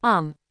joke.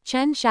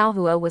 Chen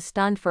Xiaohua was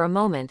stunned for a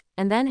moment,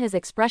 and then his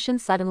expression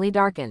suddenly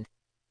darkened.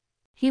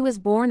 He was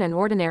born an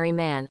ordinary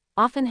man,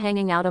 often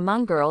hanging out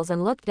among girls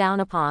and looked down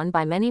upon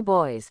by many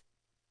boys.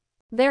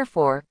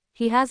 Therefore,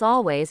 he has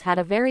always had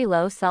a very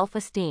low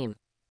self-esteem.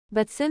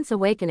 But since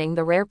awakening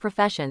the rare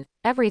profession,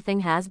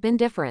 everything has been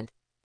different.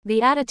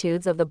 The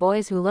attitudes of the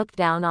boys who looked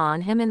down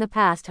on him in the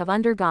past have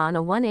undergone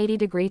a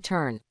 180-degree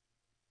turn.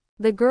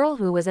 The girl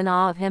who was in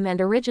awe of him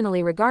and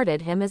originally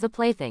regarded him as a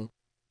plaything.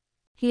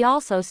 He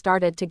also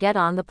started to get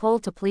on the pole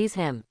to please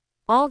him.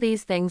 All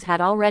these things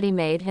had already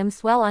made him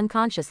swell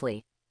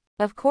unconsciously.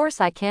 Of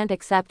course I can't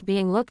accept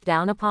being looked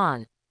down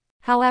upon.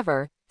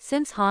 However,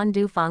 since Han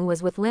Dufeng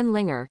was with Lin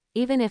Linger,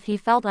 even if he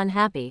felt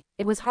unhappy,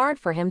 it was hard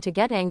for him to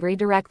get angry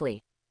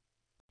directly.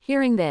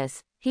 Hearing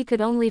this, he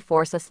could only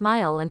force a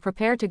smile and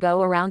prepare to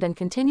go around and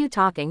continue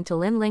talking to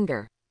Lin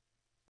Linger.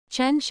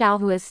 Chen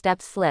Xiaohua's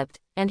steps slipped,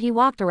 and he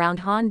walked around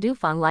Han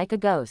Dufeng like a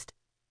ghost.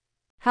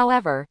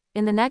 However,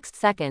 in the next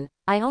second,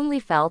 I only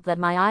felt that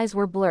my eyes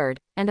were blurred,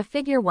 and a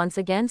figure once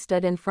again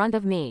stood in front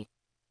of me.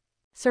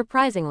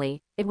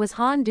 Surprisingly, it was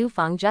Han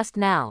Dufeng just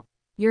now.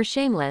 You're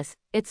shameless,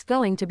 it's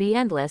going to be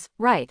endless,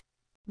 right?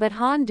 But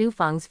Han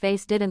Dufeng's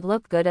face didn't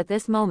look good at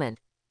this moment.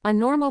 A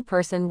normal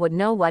person would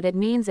know what it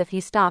means if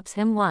he stops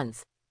him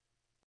once.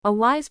 A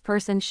wise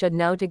person should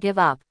know to give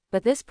up,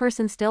 but this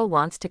person still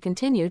wants to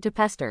continue to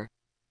pester.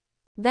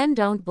 Then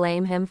don't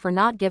blame him for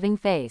not giving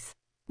face.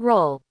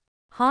 Roll.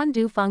 Han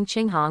Dufeng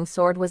Qinghong's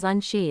sword was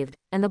unsheathed,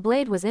 and the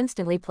blade was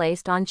instantly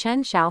placed on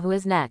Chen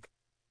Xiaohua's neck.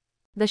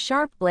 The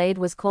sharp blade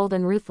was cold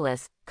and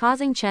ruthless,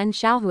 causing Chen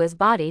Xiaohua's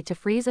body to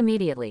freeze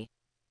immediately.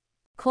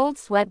 Cold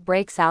sweat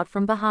breaks out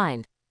from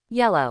behind.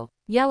 Yellow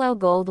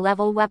gold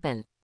level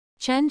weapon.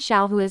 Chen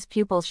Xiaohua's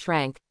pupils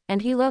shrank,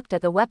 and he looked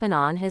at the weapon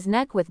on his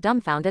neck with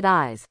dumbfounded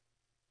eyes.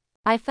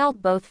 I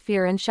felt both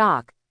fear and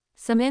shock.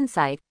 Some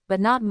insight, but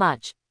not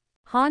much.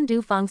 Han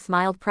Dufeng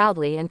smiled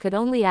proudly and could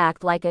only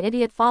act like an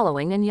idiot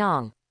following An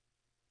Yang.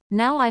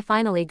 Now I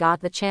finally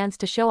got the chance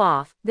to show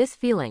off this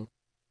feeling.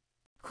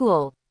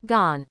 Cool,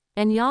 gone.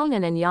 An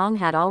Yang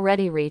had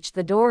already reached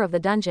the door of the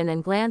dungeon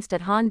and glanced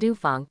at Han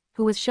Dufeng,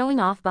 who was showing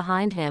off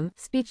behind him,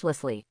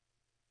 speechlessly.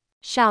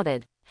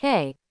 Shouted,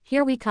 "Hey,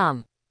 here we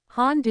come."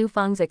 Han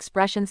Dufeng's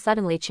expression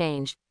suddenly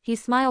changed, he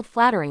smiled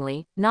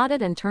flatteringly,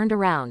 nodded and turned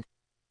around.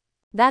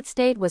 That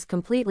state was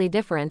completely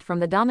different from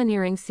the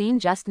domineering scene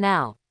just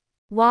now.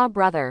 Wah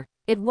brother.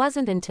 It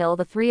wasn't until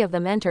the three of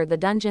them entered the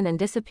dungeon and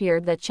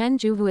disappeared that Chen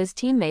Juhua's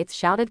teammates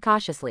shouted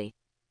cautiously.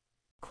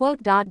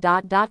 Quote.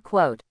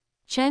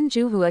 Chen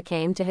Juhua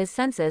came to his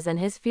senses and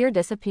his fear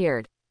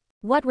disappeared.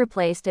 What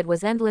replaced it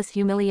was endless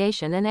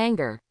humiliation and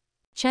anger.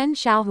 Chen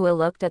Xiaohua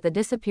looked at the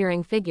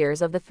disappearing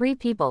figures of the three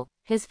people,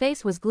 his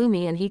face was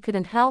gloomy and he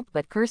couldn't help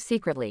but curse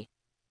secretly.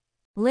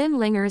 Lin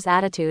Linger's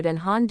attitude and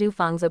Han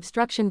Dufeng's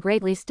obstruction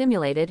greatly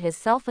stimulated his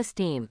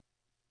self-esteem.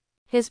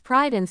 His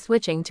pride in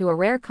switching to a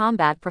rare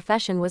combat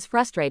profession was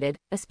frustrated,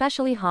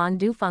 especially Han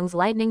Dufeng's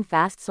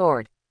lightning-fast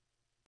sword.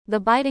 The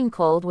biting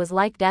cold was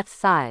like death's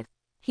scythe.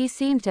 He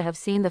seemed to have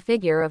seen the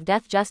figure of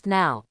death just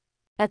now.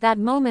 At that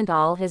moment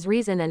all his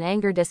reason and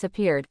anger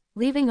disappeared,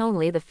 leaving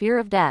only the fear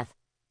of death.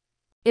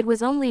 It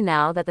was only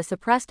now that the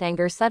suppressed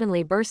anger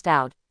suddenly burst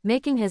out,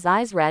 making his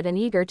eyes red and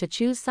eager to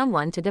choose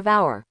someone to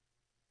devour.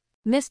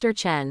 Mr.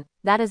 Chen,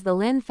 that is the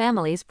Lin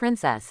family's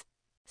princess.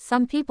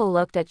 Some people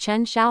looked at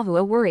Chen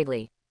Xiaohua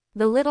worriedly.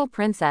 The little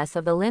princess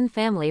of the Lin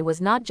family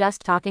was not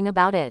just talking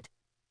about it.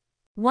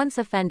 Once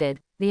offended,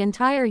 the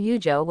entire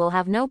Yuzhou will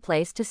have no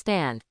place to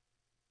stand.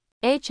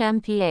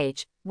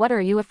 HMPH, what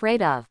are you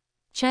afraid of?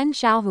 Chen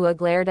Xiaohua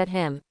glared at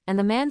him, and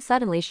the man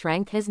suddenly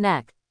shrank his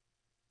neck.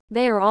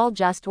 They are all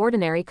just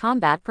ordinary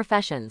combat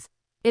professions.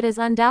 It is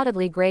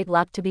undoubtedly great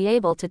luck to be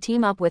able to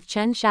team up with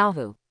Chen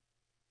Xiaohu.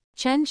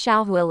 Chen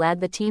Xiaohua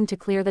led the team to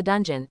clear the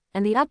dungeon,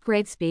 and the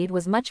upgrade speed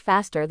was much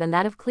faster than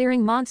that of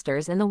clearing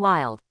monsters in the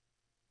wild.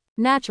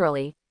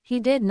 Naturally, he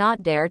did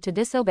not dare to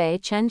disobey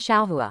Chen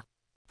Xiaohua.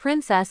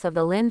 Princess of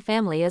the Lin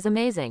family is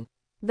amazing.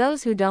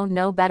 Those who don't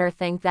know better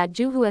think that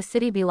Juhua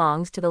city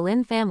belongs to the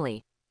Lin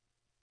family.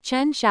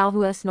 Chen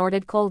Xiaohua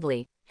snorted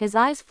coldly, his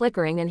eyes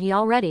flickering, and he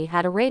already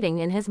had a rating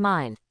in his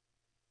mind.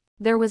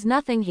 There was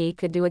nothing he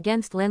could do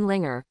against Lin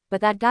Linger,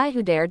 but that guy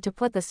who dared to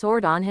put the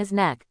sword on his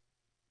neck.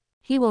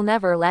 He will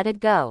never let it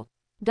go.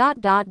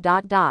 Outside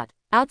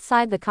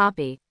the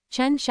copy,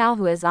 Chen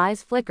Xiaohua's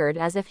eyes flickered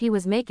as if he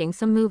was making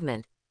some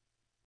movement.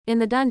 In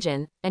the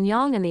dungeon, An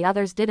Yang and the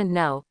others didn't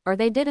know, or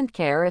they didn't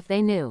care if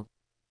they knew.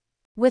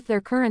 With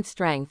their current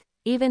strength,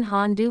 even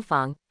Han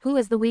Dufeng, who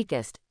is the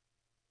weakest.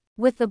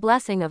 With the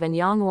blessing of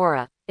Anyang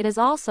aura, it is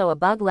also a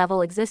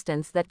bug-level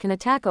existence that can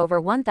attack over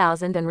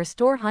 1000 and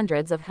restore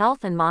hundreds of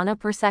health and mana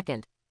per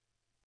second.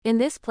 In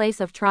this place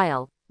of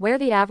trial, where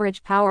the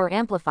average power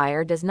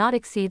amplifier does not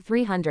exceed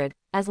 300,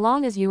 as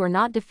long as you are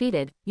not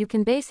defeated, you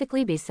can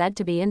basically be said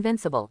to be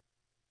invincible.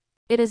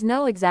 It is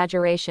no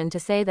exaggeration to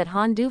say that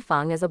Han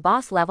Dufeng is a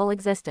boss-level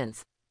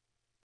existence.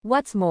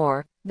 What's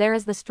more, there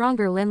is the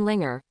stronger Lin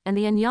Linger, and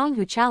the Anyang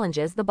who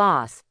challenges the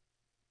boss.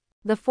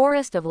 The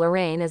Forest of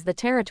Lorraine is the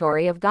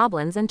territory of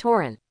goblins and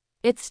Tauren.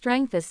 Its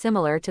strength is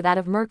similar to that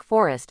of Merc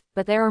Forest,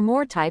 but there are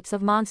more types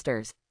of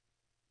monsters.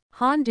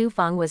 Han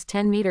Dufeng was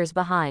 10 meters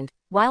behind,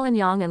 while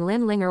Anyang and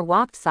Lin Linger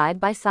walked side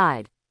by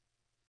side.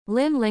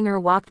 Lin Linger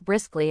walked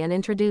briskly and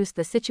introduced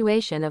the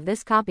situation of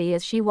this copy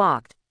as she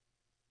walked.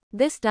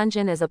 This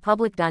dungeon is a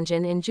public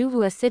dungeon in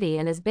Juhua City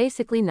and is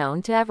basically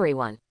known to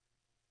everyone.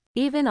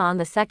 Even on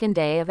the second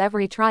day of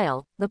every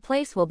trial, the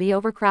place will be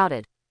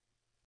overcrowded.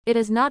 It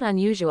is not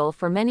unusual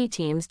for many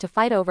teams to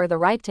fight over the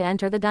right to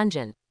enter the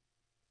dungeon.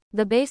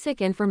 The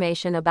basic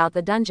information about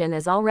the dungeon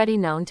is already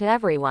known to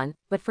everyone,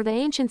 but for the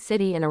ancient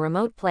city in a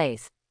remote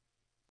place,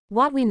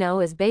 what we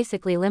know is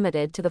basically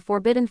limited to the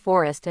Forbidden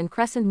Forest and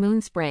Crescent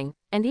Moon Spring,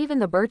 and even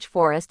the Birch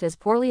Forest is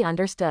poorly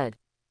understood.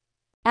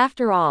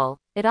 After all,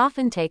 it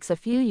often takes a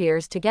few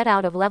years to get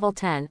out of level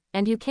 10,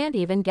 and you can't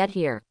even get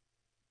here.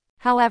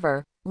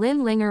 However,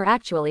 Lin Linger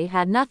actually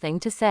had nothing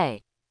to say.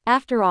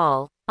 After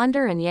all,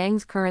 under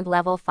Anyang's current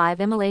level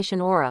 5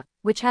 immolation aura,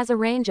 which has a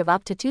range of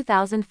up to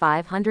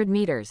 2500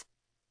 meters,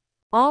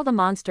 all the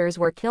monsters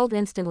were killed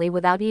instantly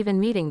without even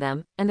meeting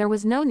them, and there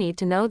was no need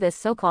to know this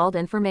so-called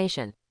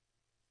information.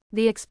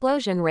 The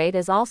explosion rate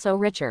is also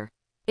richer.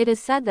 It is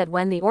said that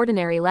when the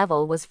ordinary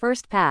level was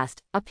first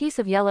passed, a piece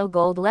of yellow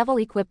gold level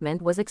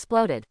equipment was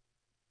exploded.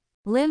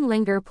 Lin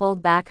Linger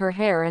pulled back her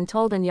hair and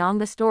told Anyang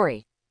the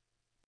story.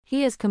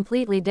 He is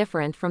completely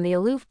different from the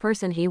aloof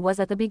person he was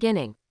at the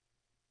beginning.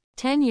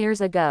 10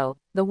 years ago,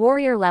 the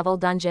warrior-level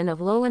dungeon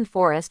of Lowland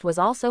Forest was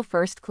also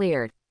first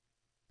cleared.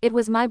 It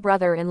was my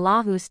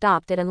brother-in-law who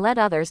stopped it and led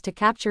others to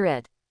capture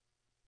it.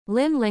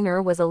 Lin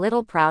Linger was a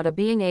little proud of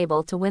being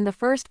able to win the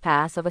first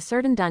pass of a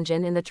certain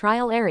dungeon in the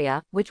trial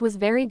area, which was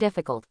very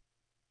difficult.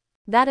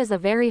 That is a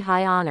very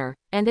high honor,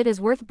 and it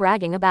is worth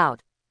bragging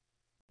about.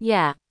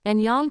 Yeah,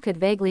 Anyang could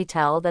vaguely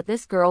tell that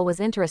this girl was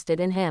interested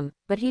in him,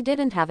 but he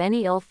didn't have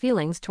any ill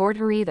feelings toward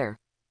her either.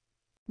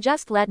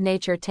 Just let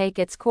nature take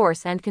its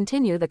course and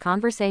continue the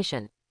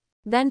conversation.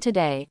 Then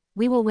today,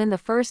 we will win the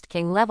first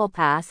king level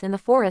pass in the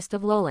Forest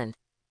of Lowland.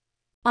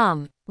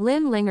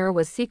 Lin Linger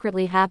was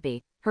secretly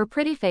happy, her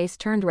pretty face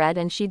turned red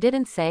and she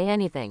didn't say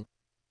anything.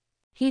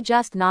 He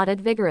just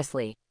nodded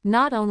vigorously.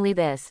 Not only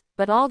this,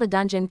 but all the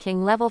Dungeon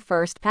King level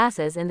first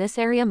passes in this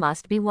area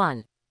must be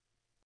won.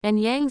 And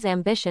Yang's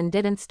ambition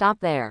didn't stop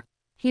there.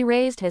 He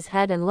raised his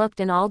head and looked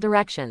in all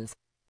directions.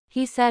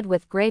 He said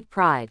with great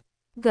pride.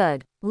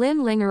 Good.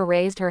 Lin Linger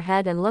raised her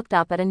head and looked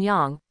up at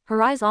Anyang,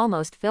 her eyes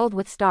almost filled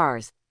with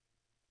stars.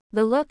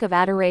 The look of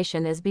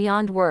adoration is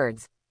beyond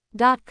words.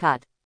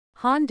 Cut.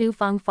 Han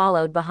Dufeng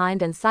followed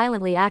behind and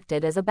silently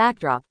acted as a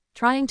backdrop,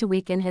 trying to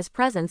weaken his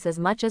presence as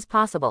much as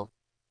possible.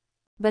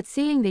 But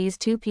seeing these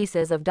two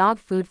pieces of dog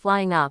food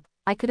flying up,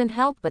 I couldn't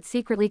help but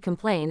secretly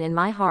complain in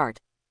my heart.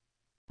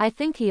 I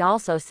think he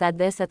also said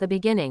this at the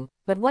beginning,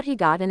 but what he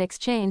got in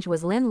exchange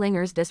was Lin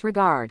Linger's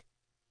disregard.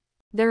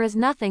 There is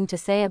nothing to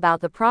say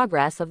about the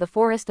progress of the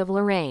Forest of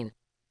Lorraine.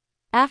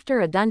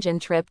 After a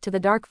dungeon trip to the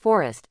Dark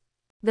Forest,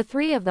 the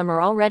three of them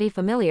are already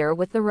familiar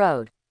with the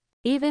road.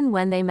 Even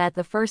when they met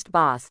the first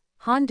boss,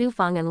 Han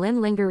Dufeng and Lin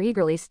Linger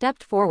eagerly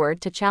stepped forward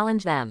to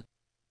challenge them.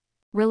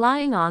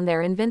 Relying on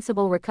their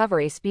invincible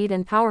recovery speed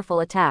and powerful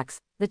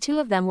attacks, the two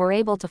of them were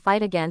able to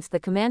fight against the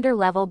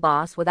commander-level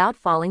boss without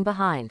falling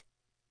behind.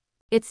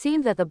 It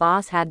seemed that the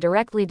boss had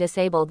directly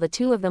disabled the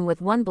two of them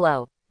with one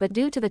blow, but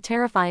due to the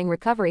terrifying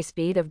recovery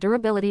speed of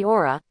durability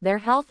aura, their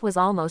health was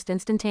almost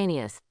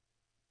instantaneous.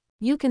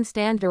 You can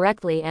stand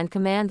directly and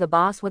command the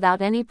boss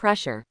without any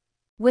pressure.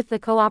 With the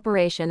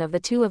cooperation of the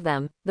two of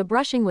them, the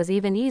brushing was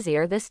even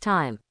easier this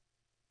time.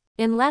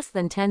 In less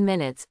than 10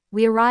 minutes,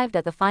 we arrived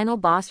at the final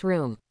boss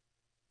room.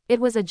 It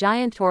was a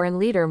giant Tauren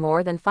leader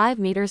more than 5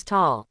 meters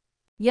tall.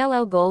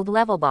 Yellow gold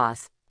level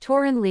boss.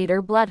 Tauren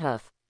leader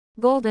Bloodhoof.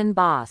 Golden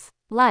boss.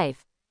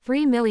 Life,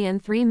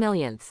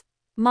 3,000,000.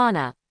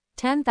 Mana,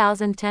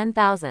 10,000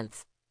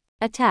 10,000.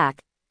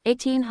 Attack,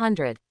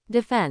 1800.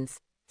 Defense,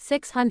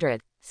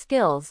 600.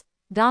 Skills,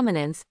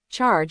 Dominance,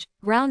 Charge,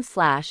 Ground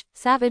Slash,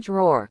 Savage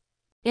Roar.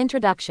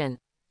 Introduction.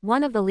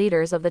 One of the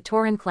leaders of the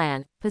Tauren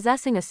clan,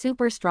 possessing a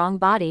super strong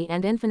body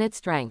and infinite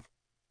strength.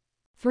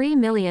 3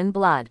 million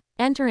blood.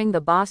 Entering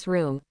the boss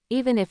room,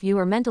 even if you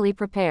were mentally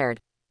prepared.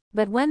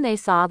 But when they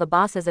saw the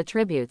boss's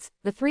attributes,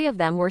 the three of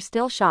them were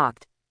still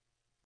shocked.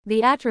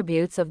 The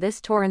attributes of this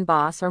Tauren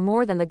boss are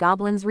more than the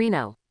goblin's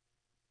Reno.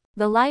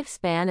 The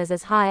lifespan is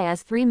as high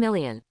as 3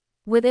 million.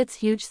 With its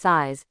huge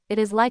size, it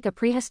is like a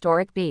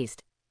prehistoric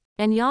beast.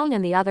 And Yang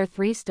and the other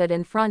three stood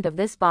in front of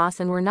this boss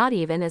and were not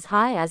even as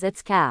high as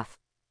its calf.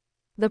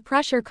 The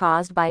pressure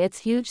caused by its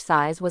huge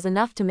size was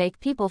enough to make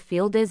people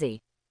feel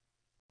dizzy.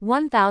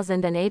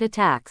 1008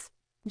 attacks.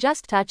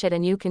 Just touch it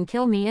and you can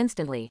kill me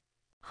instantly.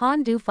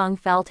 Han Dufeng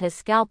felt his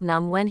scalp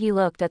numb when he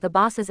looked at the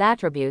boss's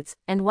attributes,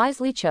 and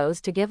wisely chose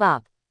to give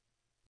up.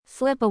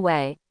 Slip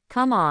away,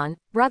 come on,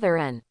 brother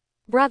N.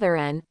 Brother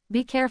N,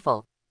 be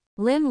careful.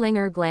 Lin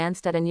Linger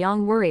glanced at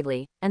Yang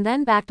worriedly, and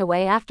then backed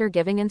away after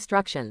giving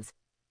instructions.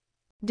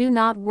 Do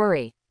not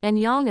worry.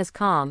 Yang is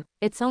calm,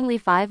 it's only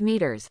 5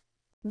 meters.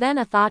 Then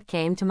a thought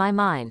came to my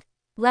mind.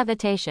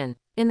 Levitation.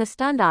 In the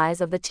stunned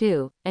eyes of the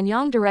two,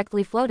 Yang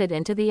directly floated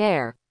into the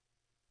air.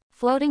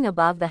 Floating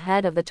above the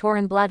head of the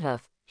Tauren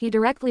Bloodhoof, he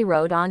directly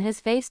rode on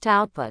his face to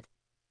output.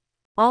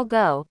 I'll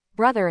go,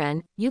 brother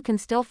N, you can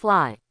still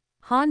fly.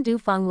 Han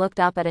Dufeng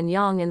looked up at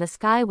Yang in the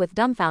sky with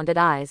dumbfounded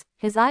eyes,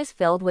 his eyes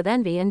filled with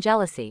envy and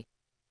jealousy.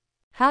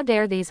 How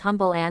dare these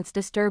humble ants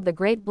disturb the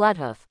great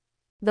Bloodhoof?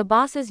 The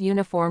boss's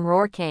uniform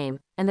roar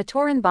came, and the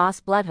Tauren boss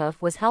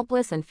Bloodhoof was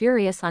helpless and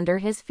furious under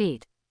his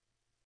feet.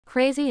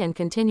 Crazy and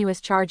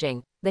continuous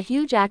charging, the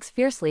huge axe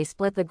fiercely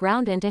split the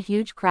ground into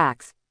huge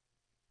cracks.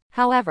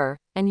 However,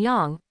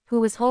 Yang,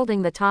 who was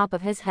holding the top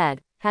of his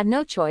head, had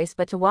no choice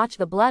but to watch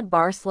the blood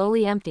bar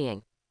slowly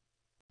emptying.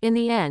 In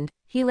the end,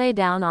 he lay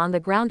down on the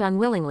ground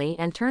unwillingly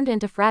and turned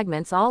into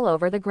fragments all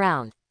over the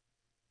ground.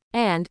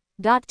 And,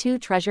 2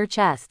 treasure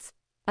chests.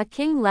 A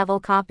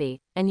king-level copy,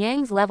 and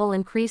Yang's level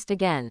increased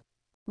again.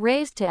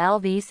 Raised to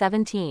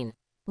LV-17.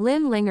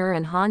 Lin Linger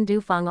and Han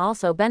Dufeng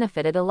also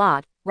benefited a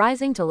lot,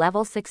 rising to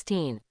level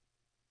 16.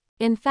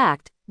 In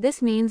fact,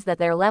 this means that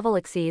their level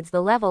exceeds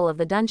the level of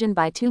the dungeon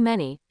by too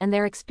many, and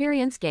their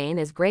experience gain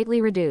is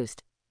greatly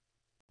reduced.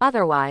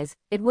 Otherwise,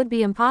 it would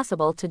be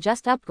impossible to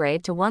just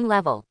upgrade to 1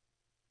 level.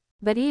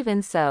 But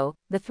even so,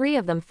 the 3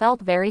 of them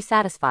felt very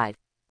satisfied.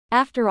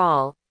 After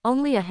all,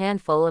 only a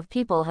handful of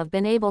people have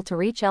been able to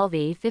reach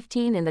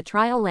LV-15 in the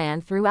trial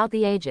land throughout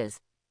the ages.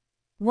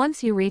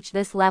 Once you reach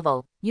this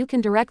level, you can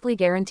directly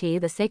guarantee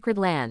the sacred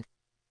land.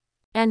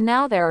 And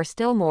now there are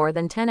still more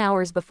than 10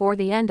 hours before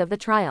the end of the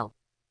trial.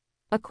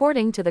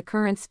 According to the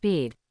current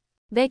speed,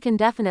 they can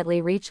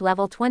definitely reach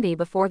level 20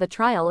 before the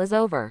trial is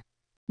over.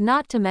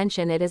 Not to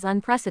mention it is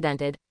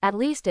unprecedented, at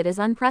least it is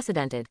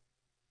unprecedented.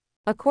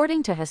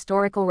 According to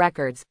historical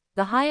records,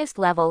 the highest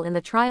level in the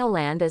trial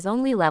land is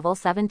only level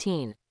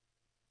 17.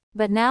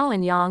 But now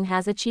Yang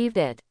has achieved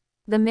it.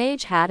 The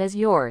mage hat is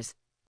yours.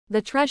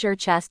 The treasure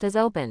chest is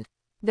opened.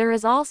 There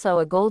is also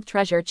a gold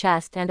treasure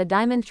chest and a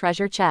diamond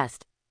treasure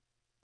chest.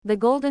 The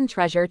golden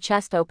treasure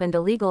chest opened a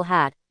legal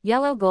hat,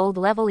 yellow gold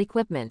level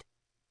equipment.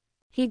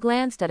 He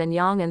glanced at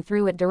Yang and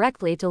threw it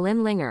directly to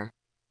Lin Linger.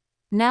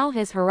 Now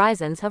his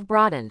horizons have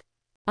broadened.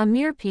 A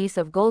mere piece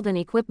of golden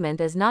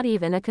equipment is not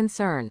even a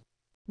concern.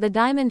 The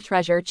diamond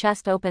treasure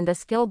chest opened a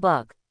skill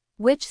book.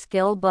 Which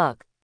skill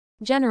book?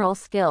 General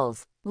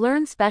skills.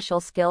 Learn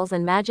special skills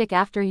and magic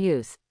after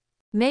use.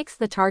 Makes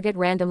the target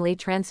randomly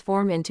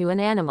transform into an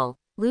animal,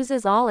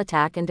 loses all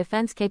attack and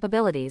defense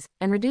capabilities,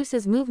 and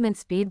reduces movement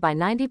speed by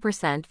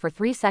 90% for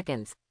 3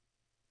 seconds.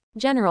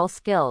 General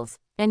skills.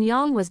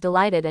 Yang was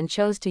delighted and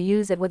chose to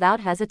use it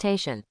without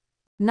hesitation.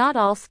 Not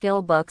all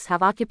skill books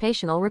have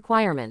occupational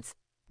requirements.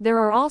 There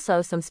are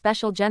also some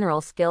special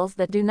general skills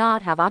that do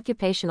not have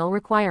occupational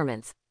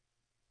requirements.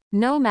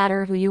 No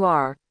matter who you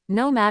are,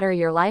 no matter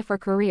your life or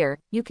career,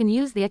 you can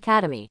use the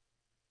academy.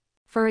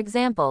 For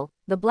example,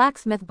 the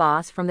blacksmith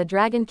boss from the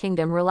Dragon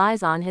Kingdom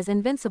relies on his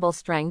invincible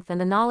strength and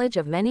the knowledge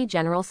of many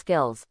general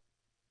skills.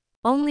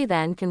 Only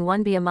then can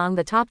one be among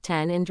the top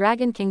 10 in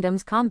Dragon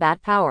Kingdom's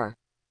combat power.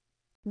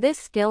 This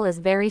skill is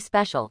very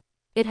special.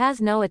 It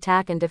has no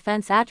attack and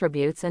defense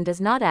attributes and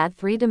does not add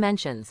 3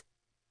 dimensions.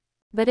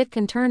 But it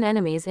can turn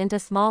enemies into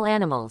small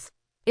animals.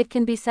 It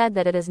can be said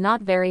that it is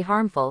not very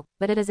harmful,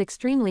 but it is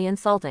extremely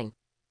insulting.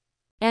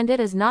 And it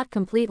is not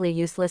completely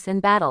useless in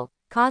battle,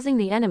 causing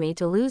the enemy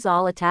to lose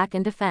all attack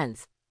and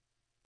defense.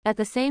 At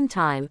the same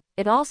time,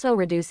 it also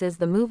reduces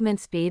the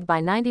movement speed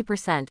by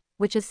 90%,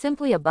 which is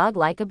simply a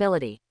bug-like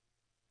ability.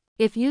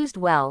 If used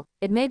well,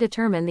 it may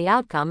determine the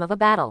outcome of a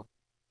battle.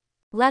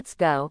 Let's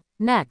go.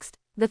 Next.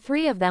 The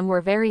 3 of them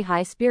were very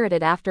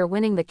high-spirited after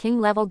winning the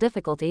king-level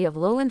difficulty of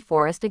Lowland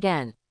Forest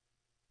again.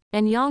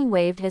 Yang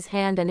waved his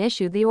hand and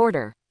issued the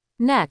order.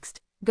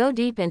 Next, go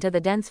deep into the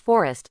dense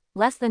forest,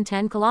 less than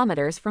 10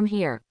 kilometers from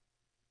here.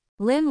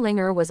 Lin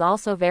Linger was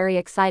also very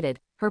excited,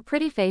 her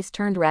pretty face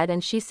turned red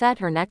and she set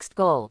her next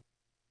goal.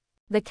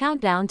 The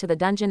countdown to the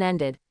dungeon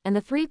ended, and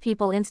the 3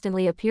 people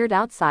instantly appeared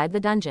outside the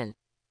dungeon.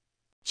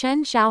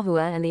 Chen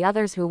Xiaohua and the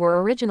others who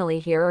were originally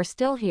here are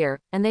still here,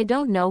 and they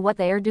don't know what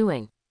they are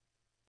doing.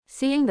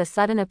 Seeing the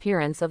sudden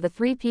appearance of the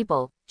 3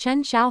 people,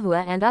 Chen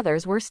Xiaohua and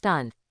others were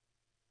stunned.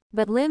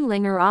 But Lin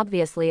Linger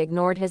obviously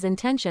ignored his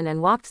intention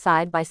and walked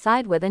side by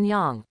side with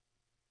Yang.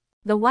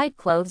 The white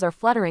clothes are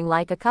fluttering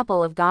like a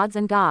couple of gods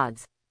and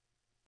gods.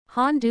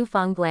 Han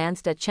Dufeng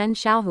glanced at Chen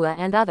Xiaohua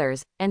and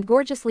others, and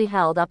gorgeously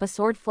held up a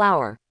sword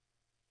flower.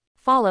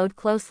 Followed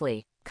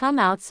closely. Come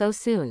out so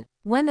soon.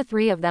 When the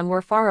 3 of them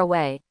were far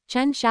away,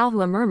 Chen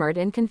Xiaohua murmured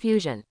in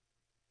confusion.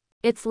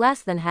 It's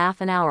less than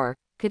half an hour.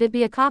 Could it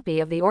be a copy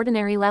of the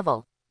ordinary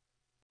level?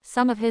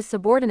 Some of his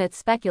subordinates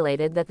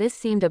speculated that this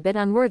seemed a bit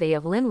unworthy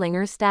of Lin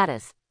Linger's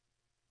status.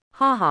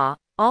 Haha,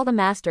 all the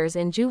masters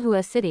in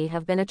Juhua City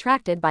have been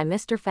attracted by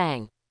Mr.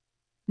 Fang.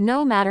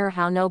 No matter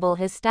how noble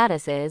his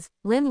status is,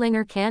 Lin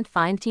Linger can't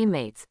find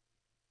teammates.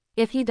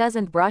 If he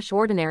doesn't brush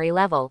ordinary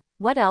level,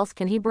 what else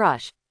can he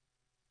brush?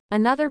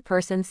 Another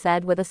person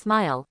said with a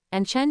smile,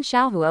 and Chen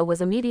Xiaohua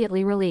was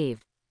immediately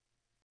relieved.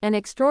 An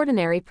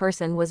extraordinary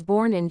person was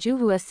born in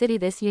Juhua City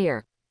this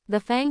year. The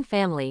Fang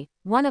family,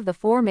 one of the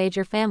 4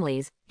 major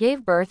families,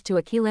 gave birth to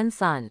a Qilin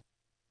son.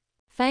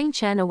 Fang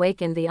Chen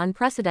awakened the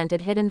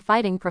unprecedented hidden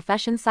fighting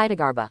profession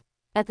Sitagarba.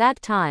 At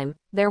that time,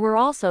 there were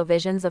also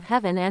visions of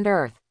heaven and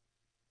earth.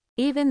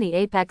 Even the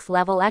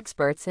apex-level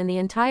experts in the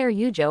entire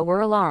Yuzhou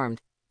were alarmed.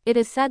 It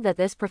is said that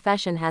this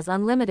profession has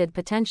unlimited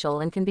potential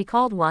and can be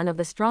called one of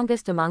the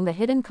strongest among the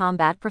hidden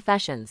combat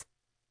professions.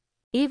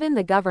 Even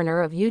the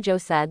governor of Yuzhou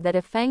said that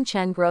if Fang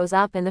Chen grows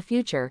up in the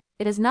future,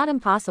 it is not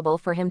impossible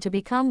for him to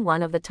become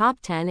one of the top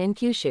 10 in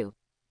Kyushu.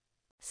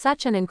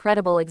 Such an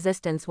incredible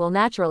existence will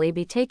naturally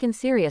be taken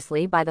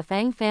seriously by the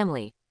Fang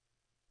family.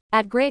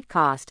 At great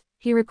cost,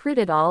 he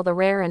recruited all the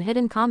rare and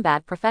hidden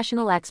combat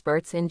professional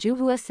experts in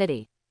Juhua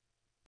City.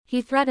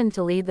 He threatened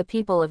to lead the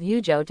people of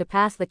Yuzhou to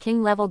pass the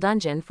king-level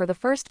dungeon for the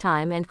first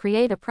time and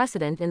create a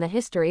precedent in the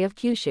history of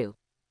Kyushu.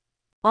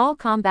 All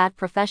combat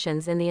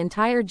professions in the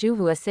entire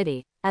Juhua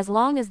City, as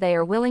long as they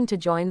are willing to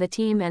join the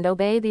team and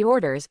obey the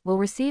orders, will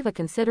receive a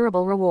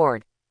considerable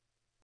reward.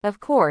 Of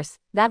course,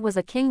 that was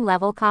a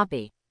king-level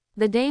copy.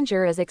 The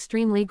danger is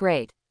extremely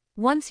great.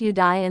 Once you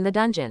die in the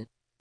dungeon,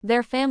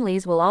 their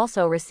families will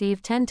also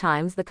receive 10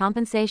 times the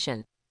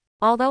compensation.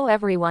 Although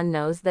everyone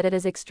knows that it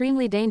is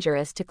extremely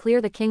dangerous to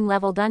clear the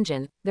king-level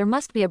dungeon, there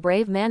must be a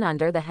brave man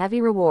under the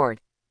heavy reward.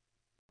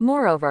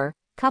 Moreover,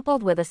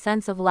 coupled with a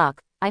sense of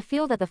luck, I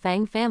feel that the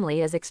Fang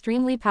family is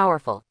extremely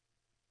powerful.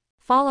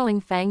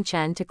 Following Fang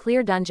Chen to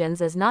clear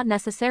dungeons is not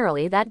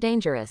necessarily that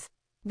dangerous.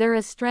 There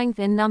is strength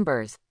in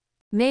numbers.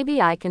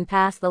 Maybe I can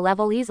pass the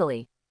level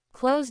easily.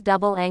 Close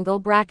double-angle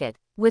bracket.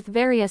 With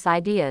various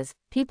ideas,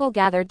 people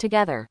gathered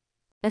together.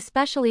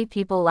 Especially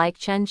people like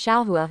Chen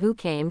Xiaohua who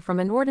came from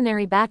an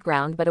ordinary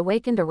background but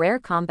awakened a rare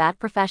combat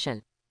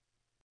profession.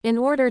 In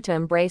order to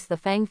embrace the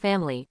Fang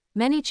family,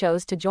 many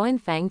chose to join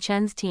Fang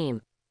Chen's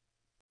team.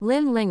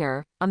 Lin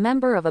Linger, a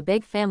member of a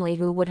big family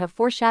who would have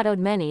foreshadowed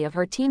many of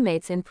her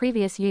teammates in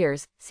previous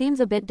years, seems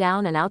a bit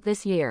down and out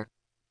this year.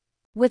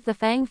 With the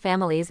Fang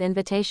family's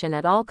invitation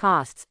at all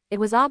costs,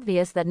 it was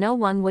obvious that no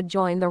one would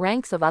join the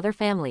ranks of other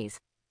families.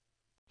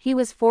 He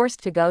was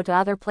forced to go to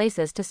other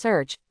places to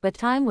search, but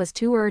time was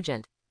too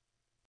urgent.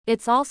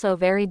 It's also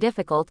very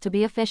difficult to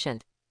be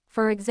efficient.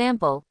 For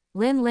example,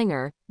 Lin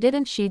Linger,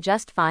 didn't she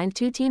just find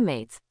 2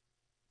 teammates?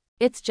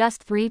 It's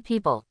just 3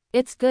 people.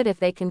 It's good if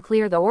they can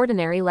clear the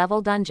ordinary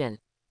level dungeon.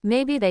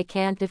 Maybe they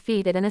can't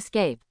defeat it and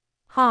escape.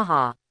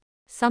 Haha.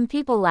 Some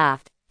people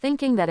laughed,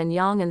 thinking that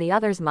Anyang and the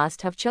others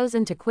must have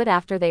chosen to quit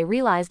after they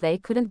realized they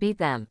couldn't beat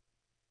them.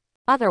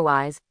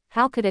 Otherwise,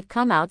 how could it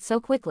come out so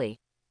quickly?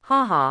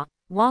 Haha,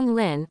 Wang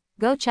Lin,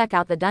 go check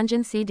out the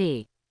dungeon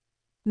CD.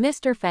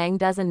 Mr. Fang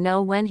doesn't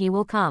know when he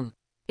will come.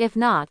 If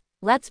not,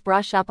 let's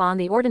brush up on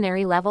the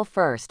ordinary level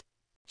first.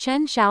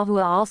 Chen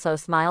Xiaohua also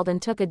smiled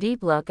and took a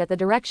deep look at the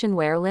direction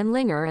where Lin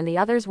Linger and the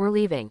others were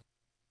leaving.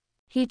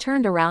 He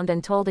turned around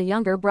and told a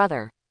younger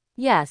brother.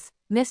 Yes,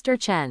 Mr.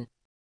 Chen.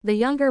 The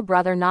younger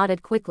brother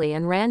nodded quickly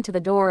and ran to the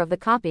door of the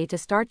copy to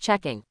start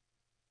checking.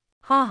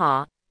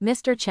 Haha,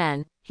 Mr.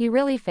 Chen, he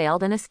really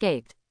failed and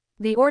escaped.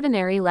 The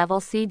ordinary level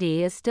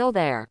CD is still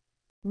there.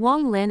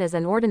 Wang Lin is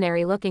an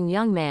ordinary-looking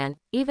young man,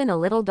 even a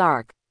little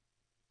dark.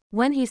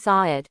 When he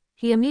saw it,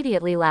 he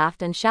immediately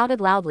laughed and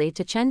shouted loudly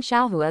to Chen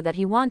Xiaohua that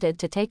he wanted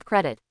to take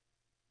credit.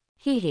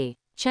 Hee.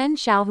 Chen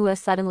Xiaohua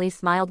suddenly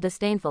smiled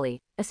disdainfully,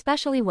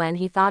 especially when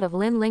he thought of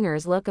Lin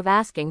Linger's look of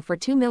asking for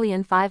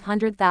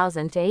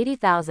 2,500,000 to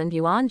 80,000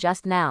 yuan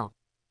just now.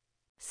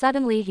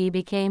 Suddenly he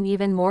became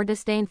even more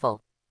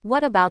disdainful.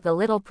 What about the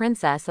little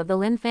princess of the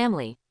Lin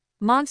family?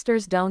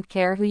 Monsters don't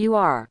care who you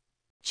are.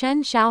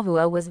 Chen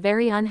Xiaohua was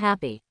very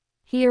unhappy.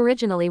 He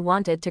originally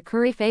wanted to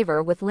curry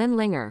favor with Lin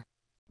Linger.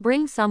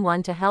 Bring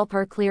someone to help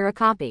her clear a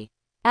copy.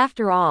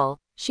 After all,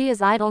 she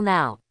is idle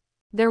now.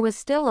 There was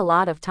still a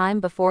lot of time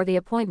before the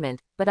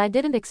appointment, but I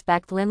didn't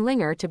expect Lin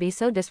Linger to be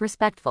so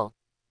disrespectful.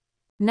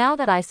 Now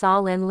that I saw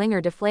Lin Linger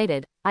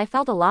deflated, I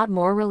felt a lot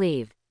more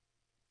relieved.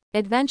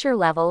 Adventure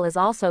level is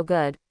also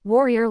good,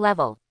 warrior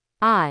level.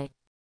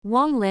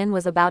 Wang Lin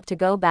was about to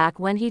go back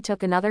when he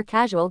took another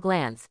casual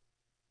glance.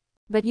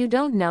 But you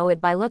don't know it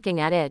by looking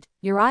at it,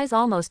 your eyes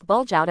almost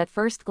bulge out at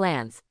first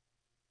glance.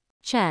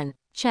 Chen,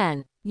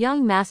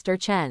 young Master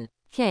Chen,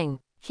 King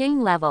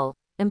level,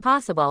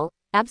 impossible,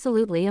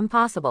 absolutely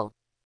impossible.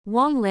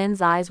 Wang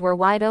Lin's eyes were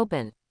wide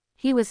open.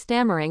 He was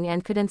stammering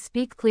and couldn't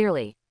speak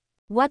clearly.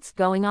 What's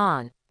going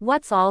on?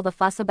 What's all the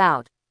fuss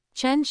about?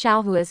 Chen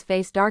Xiaohua's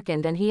face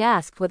darkened and he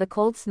asked with a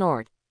cold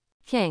snort.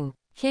 King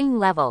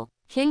level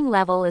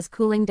is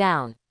cooling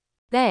down.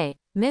 They,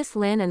 Miss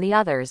Lin and the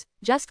others,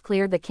 just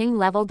cleared the king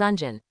level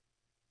dungeon.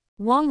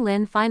 Wang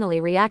Lin finally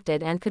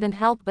reacted and couldn't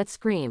help but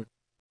scream.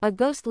 a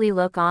ghostly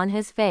look on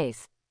his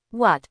face.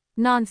 What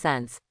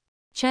nonsense!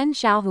 Chen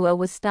Xiaohua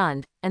was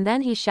stunned, and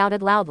then he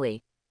shouted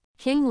loudly.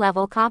 King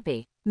level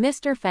copy.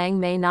 Mr. Fang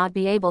may not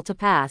be able to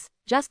pass,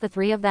 just the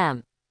three of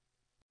them.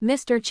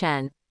 Mr.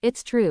 Chen,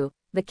 it's true,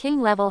 the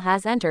king level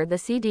has entered the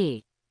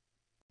CD.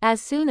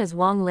 As soon as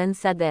Wang Lin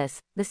said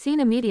this, the scene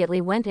immediately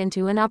went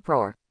into an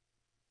uproar.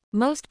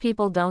 Most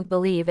people don't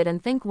believe it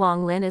and think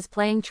Wang Lin is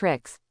playing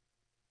tricks.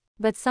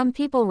 But some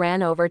people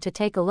ran over to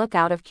take a look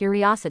out of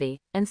curiosity,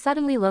 and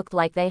suddenly looked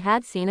like they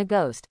had seen a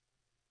ghost.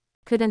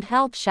 Couldn't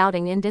help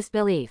shouting in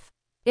disbelief.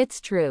 It's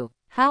true.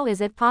 How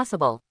is it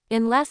possible?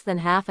 In less than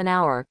half an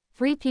hour,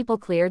 3 people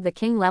cleared the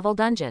king level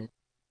dungeon.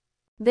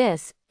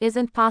 This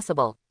isn't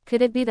possible.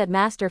 Could it be that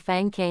Master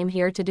Fang came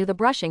here to do the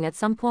brushing at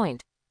some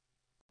point?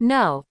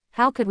 No,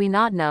 how could we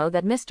not know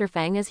that Mr.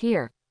 Fang is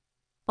here?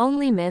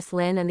 Only Miss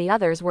Lin and the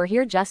others were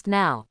here just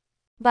now.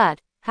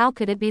 But how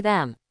could it be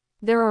them?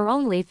 There are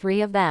only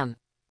 3 of them.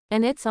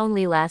 And it's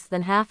only less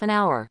than half an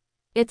hour.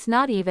 It's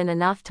not even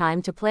enough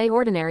time to play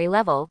ordinary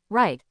level,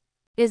 right?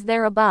 Is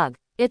there a bug?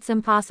 It's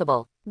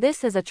impossible.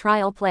 This is a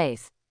trial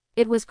place.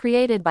 It was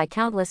created by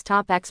countless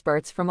top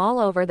experts from all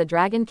over the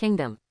Dragon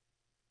Kingdom.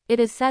 It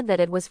is said that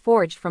it was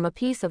forged from a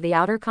piece of the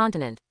outer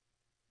continent.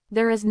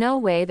 There is no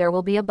way there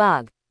will be a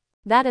bug.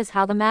 That is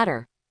how the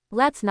matter.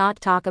 Let's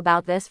not talk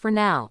about this for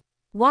now.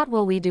 What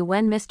will we do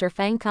when Mr.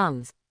 Fang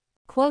comes?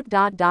 Quote.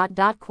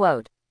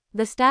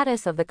 The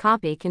status of the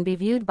copy can be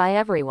viewed by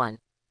everyone.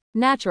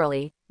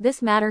 Naturally,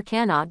 this matter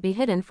cannot be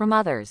hidden from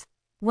others.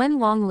 When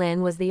Wang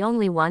Lin was the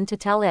only one to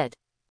tell it,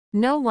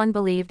 no one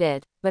believed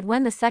it, but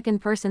when the second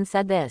person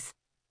said this,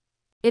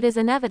 it is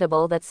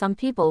inevitable that some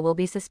people will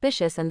be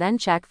suspicious and then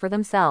check for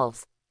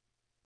themselves.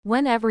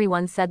 When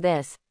everyone said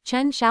this,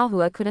 Chen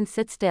Xiaohua couldn't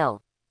sit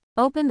still.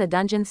 Open the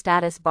dungeon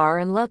status bar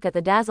and look at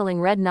the dazzling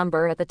red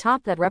number at the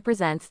top that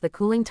represents the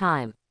cooling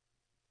time.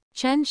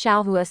 Chen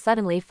Xiaohua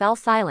suddenly fell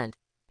silent.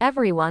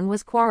 Everyone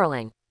was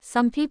quarreling.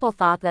 Some people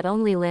thought that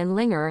only Lin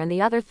Linger and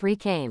the other 3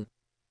 came.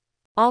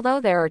 Although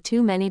there are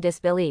too many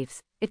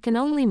disbeliefs, it can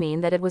only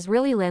mean that it was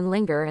really Lin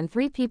Linger and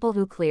 3 people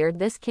who cleared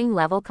this king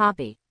level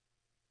copy.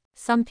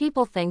 Some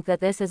people think that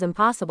this is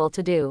impossible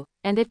to do,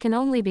 and it can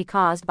only be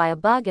caused by a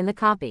bug in the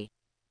copy.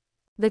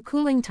 The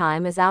cooling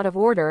time is out of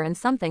order and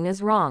something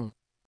is wrong.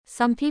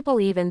 Some people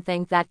even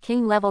think that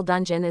king level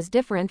dungeon is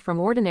different from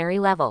ordinary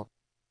level.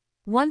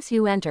 Once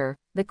you enter,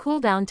 the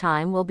cooldown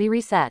time will be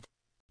reset.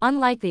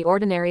 Unlike the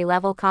ordinary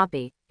level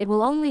copy, it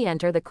will only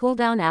enter the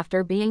cooldown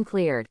after being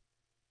cleared.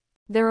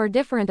 There are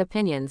different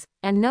opinions,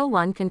 and no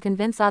one can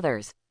convince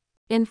others.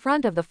 In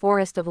front of the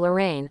forest of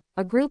Lorraine,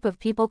 a group of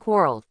people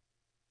quarreled.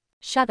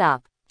 Shut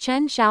up.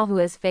 Chen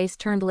Xiaohua's face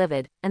turned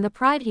livid, and the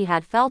pride he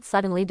had felt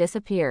suddenly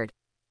disappeared.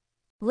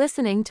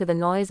 Listening to the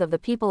noise of the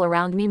people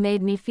around me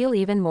made me feel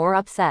even more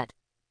upset.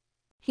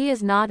 He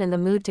is not in the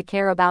mood to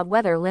care about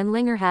whether Lin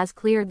Linger has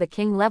cleared the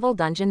king level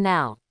dungeon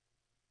now.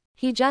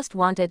 He just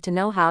wanted to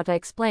know how to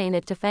explain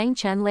it to Fang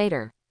Chen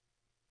later.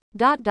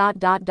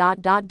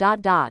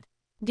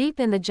 Deep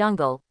in the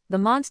jungle, the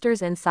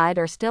monsters inside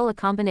are still a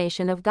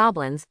combination of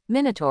goblins,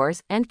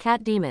 minotaurs, and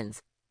cat demons.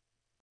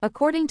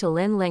 According to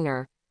Lin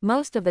Linger,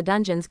 most of the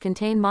dungeons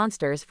contain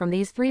monsters from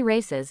these 3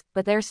 races,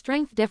 but their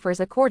strength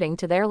differs according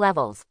to their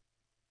levels.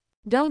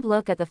 Don't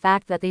look at the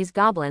fact that these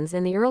goblins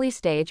in the early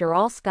stage are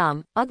all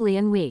scum, ugly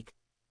and weak.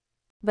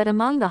 But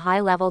among the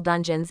high-level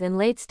dungeons in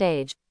late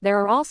stage, there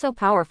are also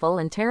powerful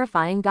and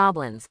terrifying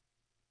goblins.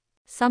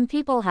 Some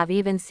people have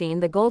even seen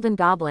the golden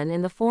goblin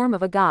in the form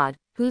of a god,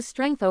 whose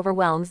strength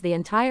overwhelms the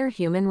entire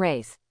human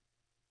race.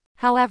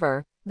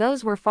 However,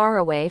 those were far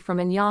away from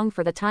Anyang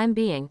for the time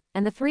being,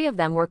 and the 3 of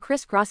them were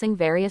crisscrossing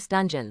various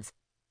dungeons.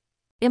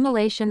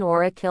 Immolation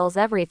aura kills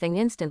everything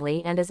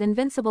instantly and is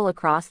invincible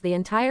across the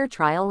entire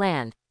trial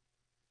land.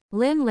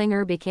 Lin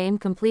Linger became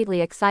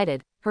completely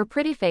excited, her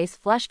pretty face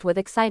flushed with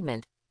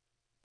excitement.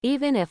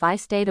 Even if I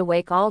stayed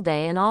awake all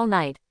day and all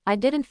night, I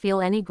didn't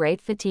feel any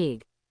great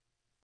fatigue.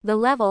 The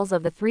levels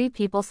of the 3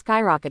 people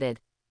skyrocketed.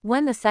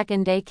 When the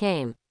second day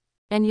came,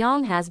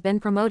 Anyang has been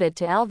promoted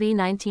to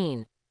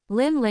LV19.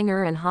 Lin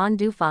Linger and Han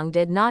Dufeng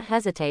did not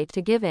hesitate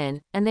to give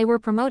in, and they were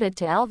promoted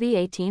to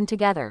LV18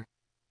 together.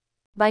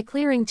 By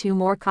clearing 2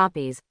 more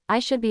copies, I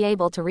should be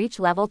able to reach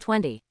level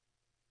 20.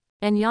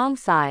 Anyang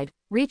sighed,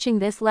 reaching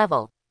this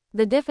level.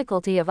 The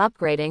difficulty of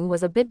upgrading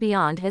was a bit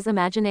beyond his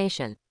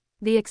imagination.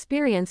 The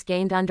experience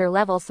gained under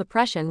level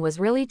suppression was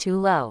really too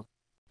low.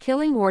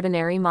 Killing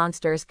ordinary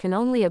monsters can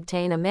only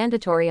obtain a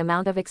mandatory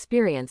amount of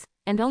experience,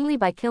 and only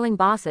by killing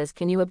bosses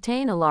can you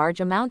obtain a large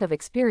amount of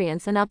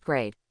experience and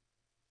upgrade.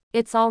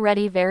 It's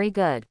already very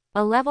good.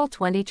 A level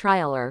 20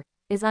 trialer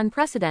is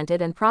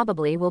unprecedented and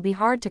probably will be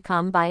hard to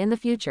come by in the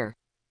future.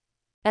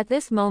 At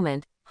this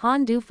moment,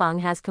 Han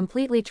Dufeng has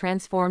completely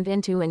transformed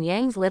into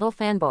Anyang's little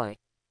fanboy.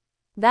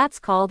 That's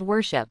called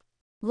worship.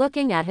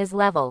 Looking at his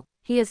level,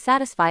 he is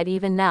satisfied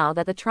even now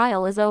that the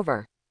trial is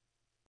over.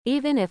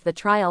 Even if the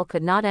trial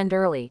could not end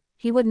early,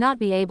 he would not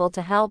be able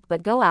to help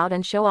but go out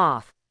and show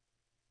off.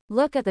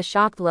 Look at the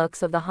shocked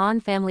looks of the Han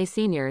family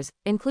seniors,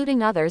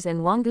 including others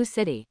in Wanggu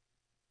City.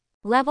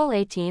 Level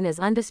 18 is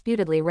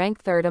undisputedly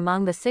ranked third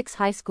among the 6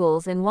 high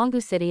schools in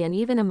Wongu City and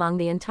even among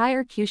the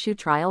entire Kyushu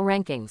trial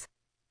rankings.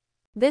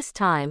 This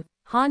time,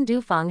 Han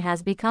Dufeng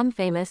has become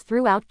famous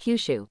throughout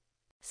Kyushu.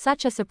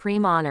 Such a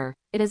supreme honor,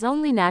 it is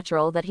only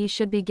natural that he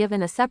should be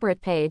given a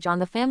separate page on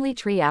the family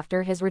tree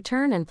after his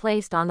return and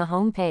placed on the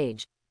home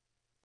page.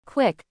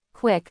 Quick,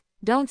 quick,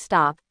 don't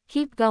stop,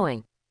 keep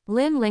going.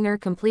 Lin Linger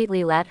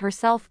completely let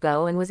herself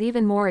go and was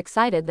even more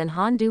excited than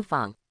Han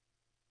Dufeng.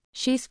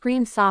 She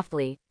screamed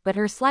softly, but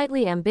her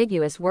slightly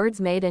ambiguous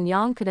words made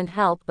Yang couldn't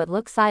help but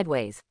look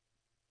sideways.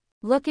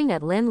 Looking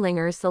at Lin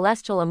Linger's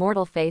celestial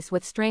immortal face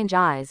with strange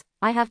eyes,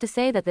 I have to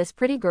say that this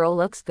pretty girl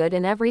looks good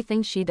in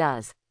everything she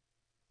does.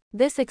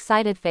 This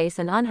excited face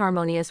and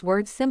unharmonious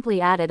words simply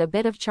added a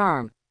bit of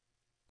charm.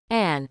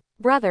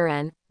 Brother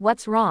An,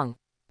 what's wrong?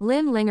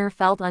 Lin Linger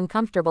felt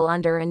uncomfortable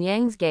under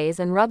Yang's gaze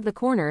and rubbed the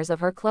corners of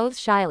her clothes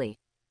shyly.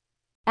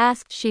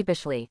 Asked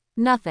sheepishly.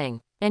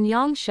 Nothing.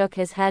 Yang shook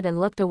his head and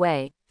looked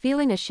away,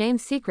 feeling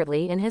ashamed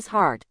secretly in his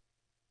heart.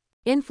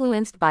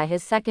 Influenced by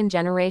his second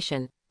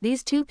generation,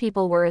 these two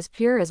people were as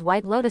pure as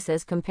white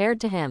lotuses compared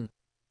to him.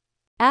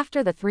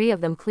 After the three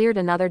of them cleared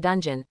another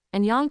dungeon,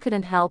 Yang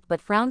couldn't help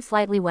but frown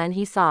slightly when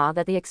he saw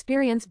that the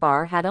experience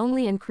bar had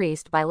only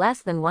increased by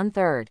less than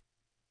 1/3.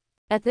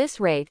 At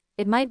this rate,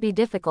 it might be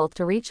difficult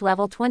to reach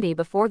level 20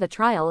 before the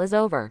trial is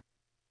over.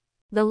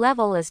 The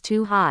level is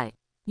too high.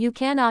 You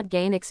cannot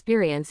gain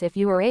experience if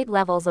you are 8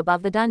 levels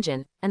above the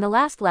dungeon, and the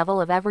last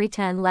level of every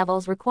 10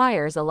 levels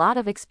requires a lot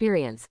of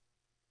experience.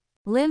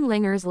 Lin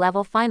Linger's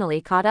level finally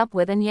caught up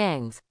with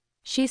Yang's.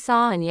 She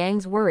saw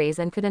Yang's worries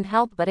and couldn't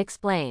help but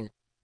explain.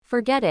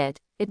 Forget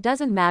it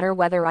doesn't matter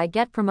whether I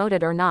get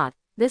promoted or not,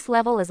 this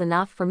level is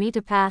enough for me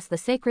to pass the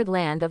sacred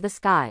land of the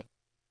sky.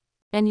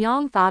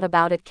 Yang thought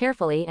about it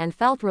carefully and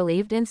felt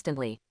relieved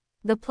instantly.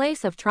 The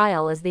place of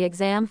trial is the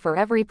exam for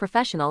every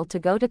professional to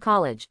go to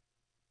college.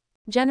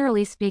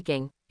 Generally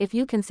speaking, if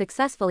you can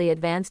successfully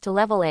advance to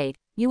level 8,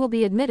 you will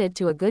be admitted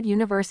to a good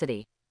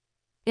university.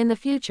 In the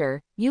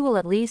future, you will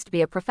at least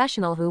be a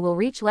professional who will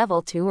reach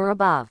level 2 or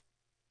above.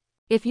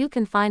 If you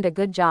can find a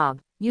good job,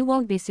 you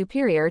won't be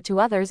superior to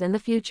others in the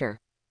future.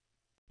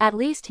 At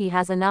least he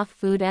has enough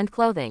food and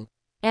clothing.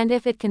 And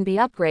if it can be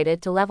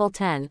upgraded to level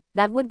 10,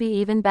 that would be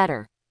even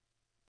better.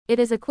 It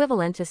is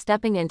equivalent to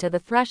stepping into the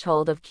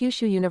threshold of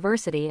Kyushu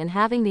University and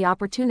having the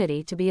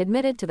opportunity to be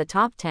admitted to the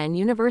top 10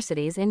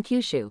 universities in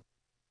Kyushu.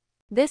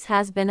 This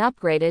has been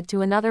upgraded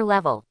to another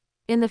level.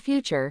 In the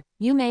future,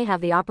 you may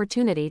have the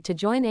opportunity to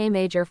join a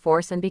major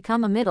force and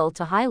become a middle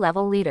to high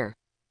level leader.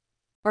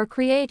 Or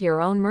create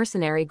your own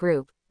mercenary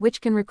group, which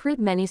can recruit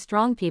many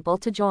strong people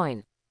to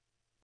join.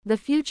 The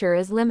future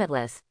is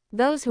limitless.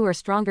 Those who are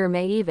stronger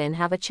may even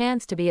have a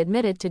chance to be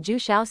admitted to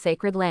Jushao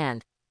Sacred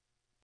Land.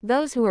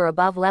 Those who are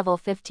above level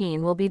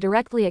 15 will be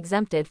directly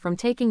exempted from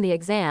taking the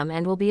exam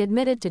and will be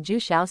admitted to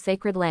Jushao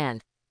Sacred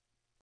Land.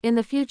 In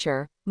the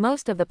future,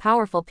 most of the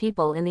powerful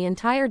people in the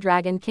entire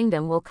Dragon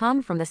Kingdom will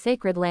come from the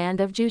sacred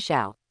land of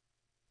Jushao.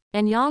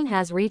 Yang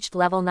has reached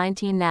level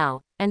 19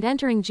 now, and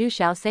entering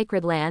Jushao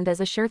Sacred Land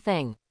is a sure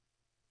thing.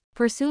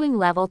 Pursuing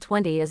level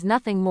 20 is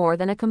nothing more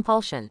than a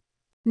compulsion.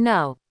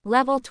 No,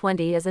 level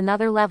 20 is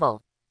another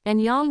level.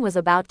 Yang was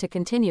about to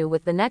continue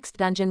with the next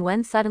dungeon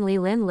when suddenly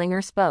Lin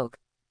Linger spoke.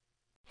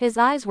 His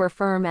eyes were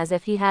firm as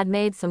if he had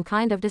made some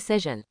kind of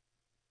decision.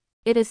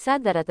 It is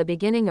said that at the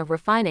beginning of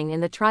refining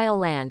in the trial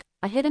land,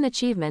 a hidden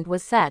achievement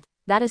was set,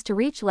 that is to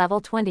reach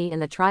level 20 in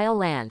the trial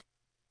land.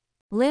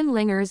 Lin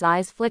Linger's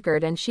eyes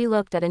flickered and she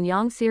looked at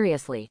Yang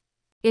seriously.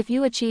 If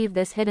you achieve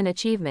this hidden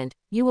achievement,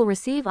 you will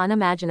receive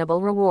unimaginable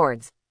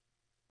rewards.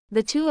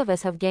 The two of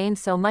us have gained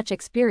so much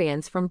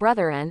experience from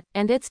Brother N,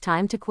 and it's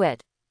time to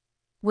quit.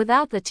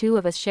 Without the two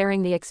of us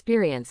sharing the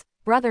experience,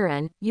 Brother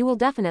N, you will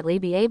definitely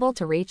be able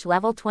to reach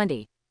level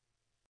 20.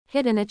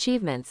 Hidden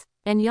achievements.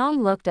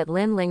 Yang looked at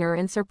Lin Linger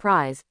in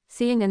surprise,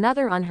 seeing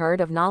another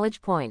unheard of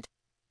knowledge point.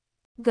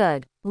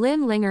 Good.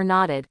 Lin Linger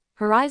nodded,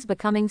 her eyes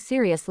becoming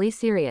seriously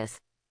serious.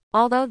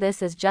 Although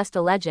this is just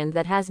a legend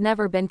that has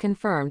never been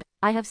confirmed,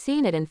 I have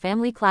seen it in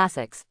family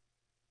classics.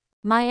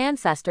 My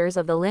ancestors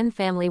of the Lin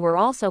family were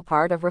also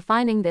part of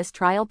refining this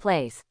trial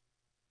place.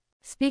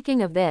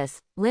 Speaking of this,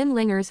 Lin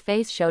Linger's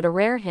face showed a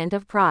rare hint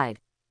of pride.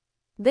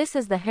 This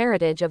is the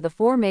heritage of the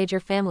 4 major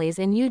families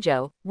in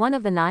Yujo, one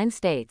of the 9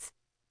 states.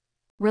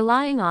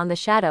 Relying on the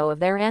shadow of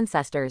their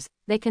ancestors,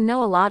 they can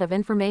know a lot of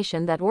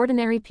information that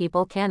ordinary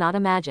people cannot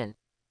imagine.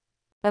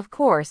 Of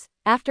course,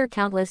 after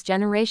countless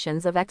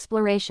generations of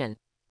exploration,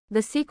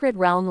 the secret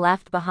realm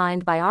left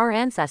behind by our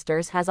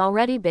ancestors has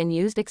already been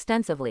used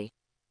extensively.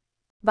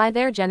 By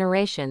their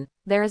generation,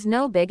 there is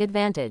no big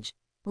advantage.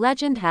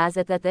 Legend has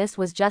it that this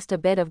was just a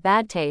bit of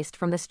bad taste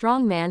from the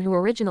strong man who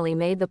originally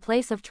made the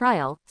place of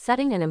trial,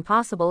 setting an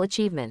impossible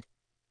achievement.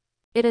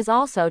 It is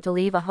also to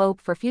leave a hope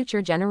for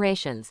future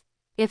generations.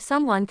 If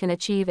someone can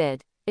achieve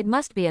it, it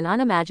must be an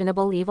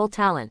unimaginable evil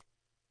talent.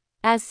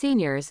 As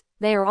seniors,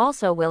 they are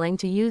also willing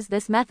to use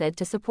this method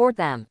to support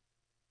them.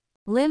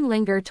 Lin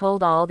Linger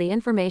told all the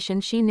information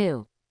she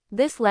knew.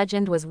 This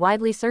legend was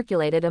widely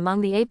circulated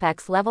among the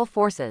Apex level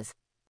forces.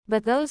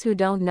 But those who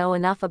don't know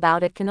enough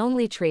about it can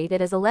only treat it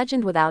as a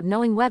legend without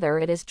knowing whether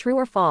it is true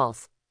or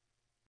false.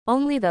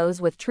 Only those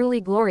with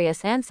truly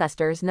glorious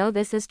ancestors know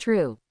this is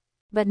true.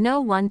 But no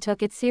one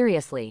took it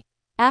seriously.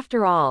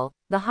 After all,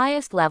 the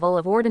highest level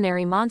of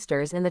ordinary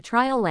monsters in the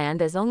trial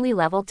land is only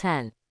level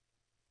 10.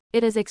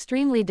 It is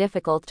extremely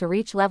difficult to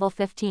reach level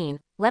 15,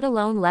 let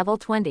alone level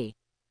 20.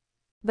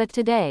 But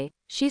today,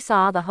 she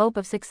saw the hope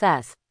of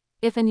success.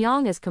 If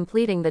Anyang is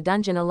completing the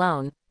dungeon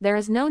alone, there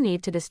is no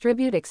need to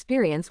distribute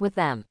experience with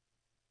them.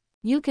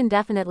 You can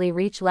definitely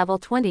reach level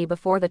 20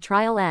 before the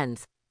trial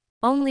ends.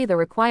 Only the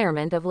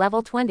requirement of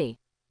level 20.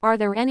 Are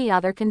there any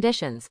other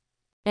conditions?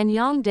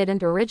 Anyang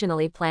didn't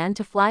originally plan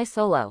to fly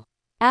solo.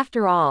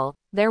 After all,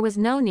 there was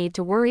no need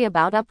to worry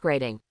about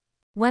upgrading.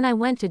 When I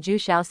went to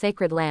Jushao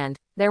Sacred Land,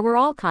 there were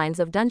all kinds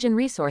of dungeon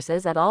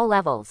resources at all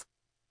levels.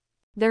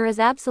 There is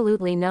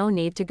absolutely no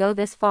need to go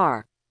this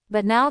far.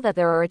 But now that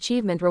there are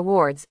achievement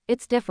rewards,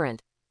 it's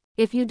different.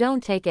 If you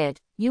don't take it,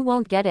 you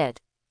won't get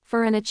it.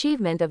 For an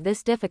achievement of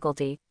this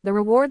difficulty, the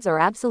rewards are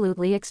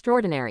absolutely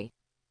extraordinary.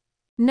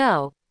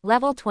 No,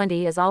 level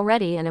 20 is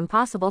already an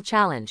impossible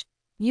challenge.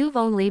 You've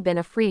only been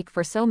a freak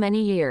for so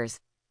many years.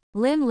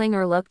 Lin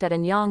Linger looked at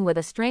Anyang with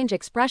a strange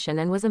expression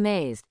and was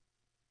amazed.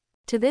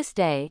 To this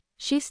day,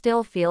 she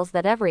still feels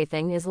that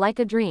everything is like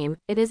a dream.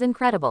 It is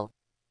incredible.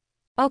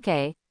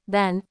 Okay,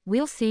 then,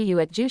 we'll see you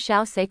at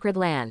Jushao Sacred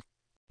Land.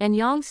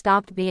 Anyang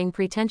stopped being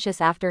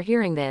pretentious after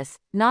hearing this,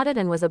 nodded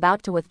and was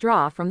about to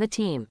withdraw from the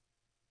team.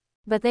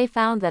 But they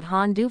found that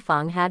Han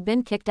Dufeng had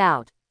been kicked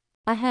out.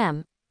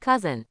 Ahem,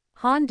 cousin.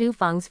 Han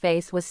Dufeng's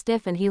face was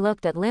stiff and he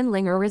looked at Lin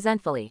Linger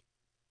resentfully.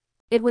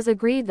 It was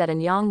agreed that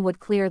Anyang would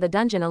clear the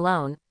dungeon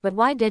alone, but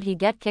why did he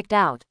get kicked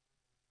out?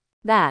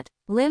 That,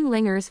 Lin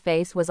Linger's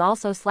face was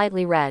also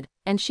slightly red,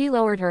 and she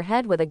lowered her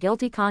head with a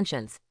guilty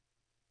conscience.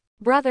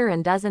 Brother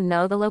An doesn't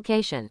know the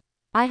location.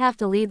 I have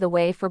to lead the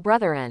way for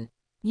Brother An.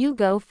 You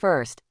go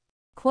first.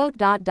 Quote.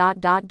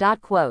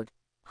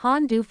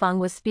 Han Dufeng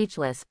was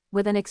speechless,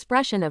 with an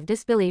expression of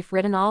disbelief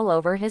written all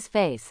over his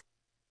face.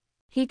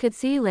 He could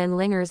see Lin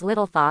Linger's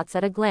little thoughts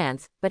at a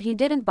glance, but he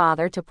didn't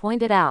bother to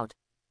point it out.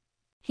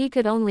 He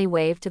could only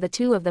wave to the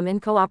two of them in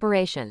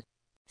cooperation.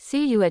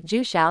 See you at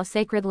Jushao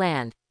Sacred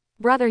Land.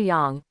 Brother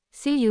Yang,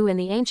 see you in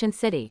the ancient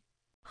city.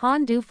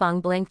 Han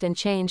Dufeng blinked and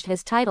changed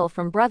his title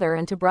from Brother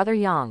An to Brother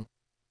Yang.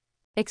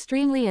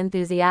 Extremely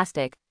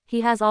enthusiastic,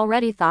 he has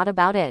already thought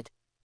about it.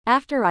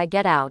 After I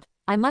get out,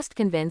 I must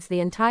convince the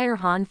entire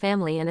Han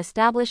family and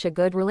establish a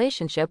good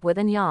relationship with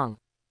Anyang.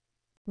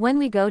 When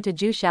we go to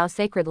Jushao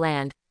Sacred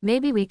Land,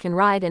 maybe we can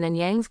ride in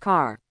Anyang's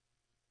car.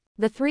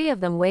 The three of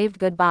them waved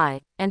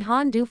goodbye, and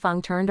Han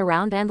Dufeng turned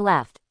around and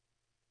left.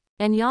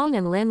 Anyang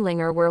and Lin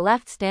Linger were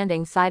left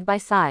standing side by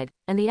side,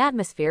 and the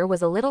atmosphere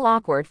was a little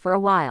awkward for a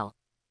while.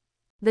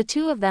 The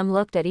two of them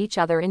looked at each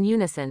other in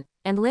unison,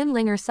 and Lin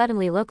Linger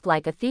suddenly looked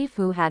like a thief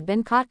who had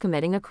been caught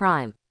committing a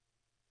crime.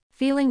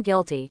 Feeling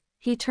guilty,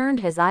 he turned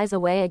his eyes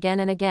away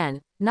again and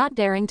again, not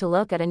daring to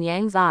look at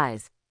Anyang's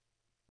eyes.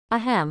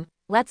 Ahem,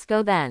 let's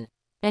go then.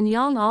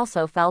 Anyang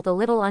also felt a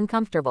little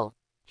uncomfortable.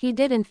 He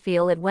didn't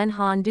feel it when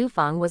Han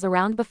Dufeng was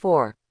around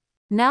before.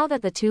 Now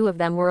that the two of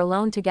them were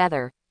alone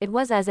together, it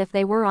was as if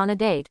they were on a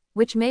date,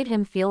 which made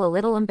him feel a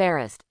little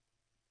embarrassed.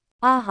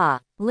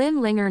 Aha,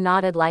 Lin Linger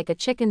nodded like a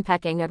chicken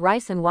pecking at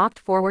rice and walked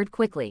forward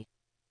quickly.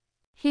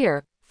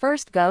 Here,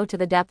 first go to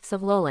the depths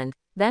of lowland,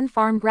 then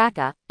farm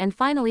Graka, and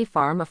finally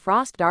farm a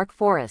frost dark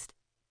forest.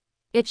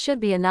 It should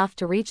be enough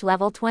to reach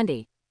level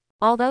 20.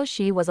 Although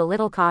she was a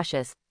little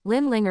cautious,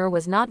 Lin Linger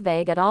was not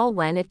vague at all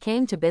when it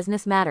came to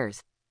business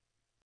matters.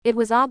 It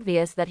was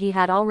obvious that he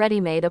had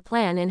already made a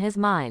plan in his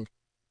mind.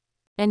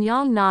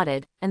 Anyang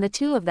nodded, and the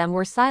two of them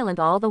were silent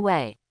all the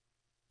way.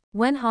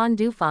 When Han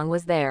Dufeng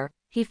was there,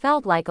 he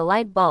felt like a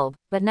light bulb,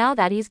 but now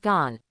that he's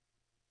gone.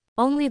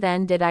 Only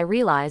then did I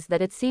realize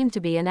that it seemed to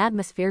be an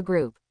atmosphere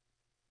group.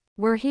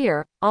 We're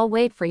here, I'll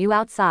wait for you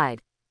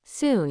outside.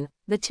 Soon,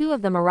 the two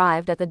of them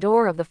arrived at the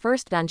door of the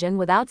first dungeon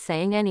without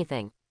saying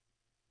anything.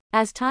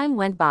 As time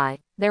went by,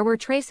 there were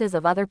traces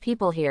of other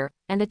people here,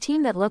 and a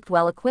team that looked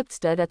well equipped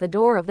stood at the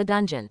door of the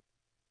dungeon.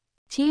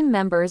 Team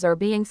members are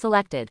being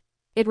selected.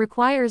 It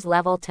requires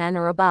level 10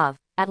 or above,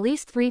 at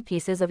least 3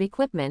 pieces of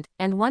equipment,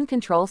 and 1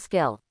 control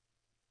skill.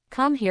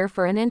 Come here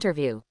for an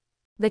interview.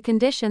 The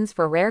conditions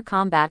for rare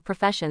combat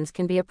professions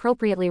can be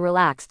appropriately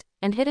relaxed,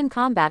 and hidden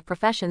combat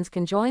professions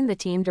can join the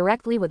team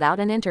directly without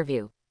an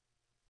interview.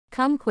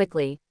 Come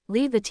quickly,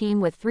 lead the team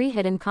with 3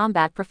 hidden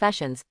combat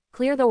professions,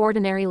 clear the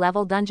ordinary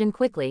level dungeon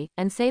quickly,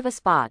 and save a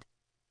spot.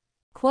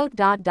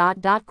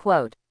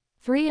 Quote.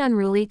 3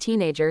 unruly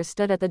teenagers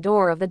stood at the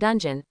door of the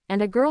dungeon,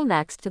 and a girl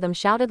next to them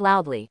shouted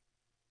loudly.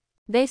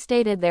 They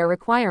stated their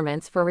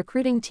requirements for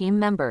recruiting team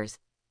members.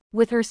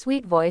 With her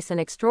sweet voice and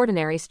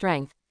extraordinary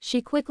strength,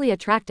 she quickly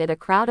attracted a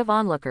crowd of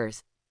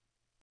onlookers.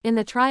 In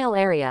the trial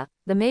area,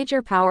 the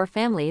major power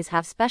families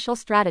have special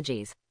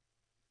strategies.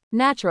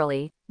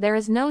 Naturally, there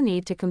is no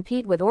need to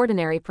compete with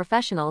ordinary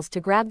professionals to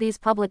grab these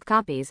public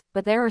copies,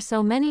 but there are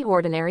so many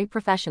ordinary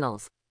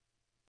professionals.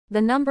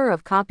 The number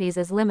of copies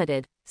is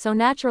limited, so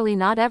naturally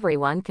not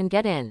everyone can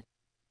get in.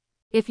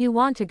 If you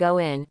want to go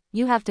in,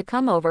 you have to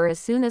come over as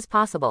soon as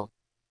possible.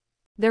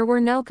 There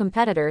were no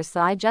competitors,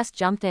 so I just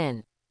jumped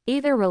in.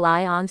 Either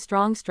rely on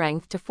strong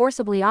strength to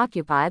forcibly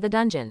occupy the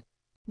dungeon.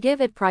 Give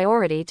it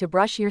priority to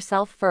brush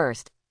yourself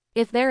first.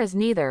 If there is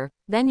neither,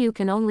 then you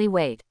can only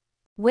wait.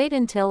 Wait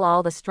until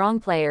all the strong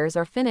players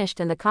are finished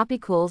and the copy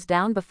cools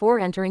down before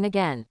entering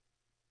again.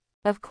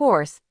 Of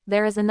course,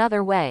 there is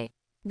another way.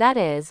 That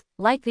is,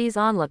 like these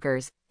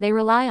onlookers, they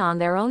rely on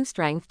their own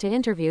strength to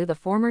interview the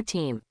former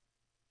team.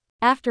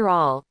 After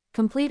all,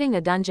 completing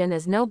a dungeon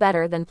is no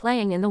better than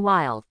playing in the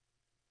wild.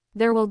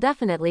 There will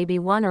definitely be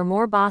one or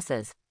more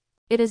bosses.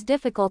 It is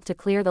difficult to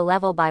clear the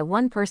level by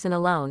one person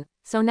alone,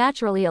 so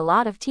naturally a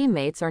lot of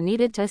teammates are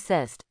needed to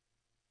assist.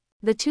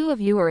 The two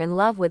of you are in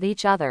love with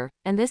each other,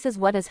 and this is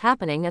what is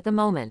happening at the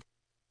moment.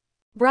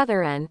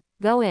 Brother N,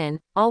 go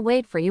in, I'll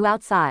wait for you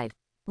outside.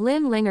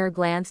 Lim Linger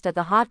glanced at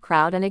the hot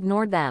crowd and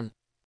ignored them.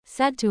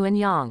 Said to An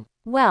Yang,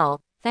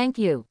 well, thank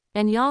you.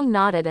 An Yang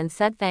nodded and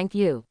said thank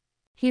you.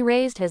 He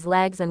raised his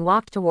legs and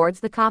walked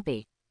towards the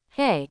copy.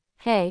 Hey,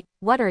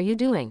 what are you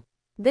doing?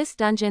 This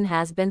dungeon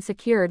has been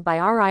secured by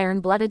our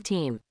iron-blooded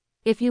team.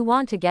 If you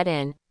want to get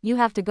in, you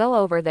have to go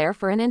over there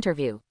for an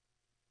interview.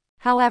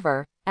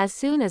 However, as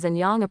soon as An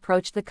Yang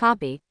approached the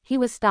copy, he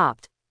was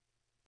stopped.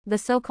 The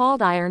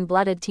so-called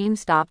iron-blooded team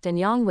stopped An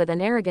Yang with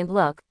an arrogant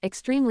look,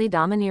 extremely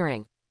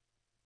domineering.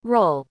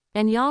 Roll.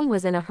 An Yang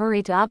was in a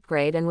hurry to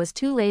upgrade and was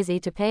too lazy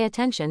to pay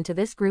attention to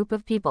this group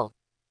of people.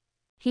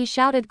 He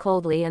shouted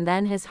coldly and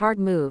then his heart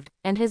moved,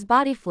 and his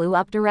body flew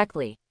up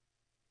directly.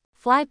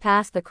 Fly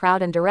past the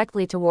crowd and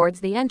directly towards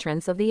the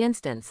entrance of the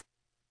instance.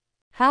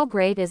 How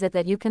great is it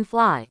that you can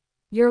fly?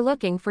 You're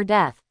looking for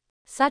death.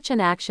 Such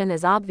an action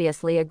is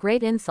obviously a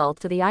great insult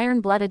to the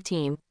iron-blooded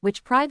team,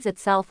 which prides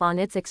itself on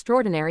its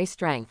extraordinary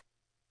strength.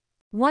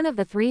 One of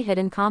the three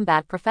hidden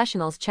combat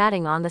professionals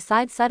chatting on the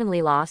side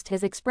suddenly lost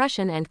his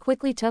expression and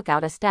quickly took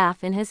out a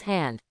staff in his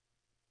hand.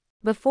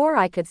 Before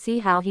I could see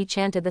how he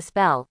chanted the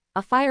spell,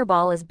 a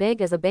fireball as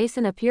big as a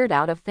basin appeared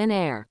out of thin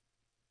air.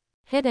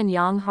 Hit An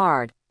Yang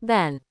hard.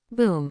 Then,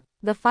 boom,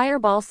 the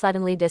fireball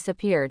suddenly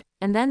disappeared,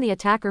 and then the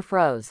attacker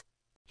froze.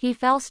 He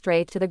fell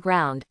straight to the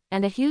ground,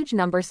 and a huge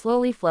number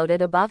slowly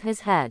floated above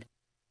his head.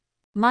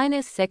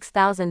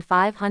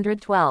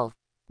 -6,512.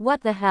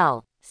 What the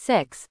hell?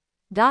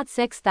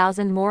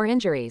 6,600 more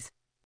injuries.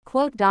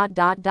 Quote.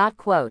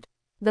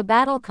 The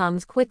battle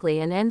comes quickly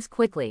and ends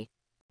quickly.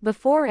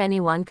 Before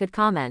anyone could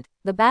comment,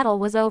 the battle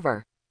was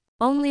over.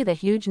 Only the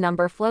huge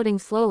number floating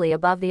slowly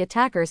above the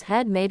attacker's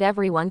head made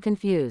everyone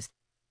confused.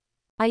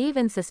 I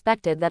even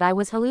suspected that I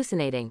was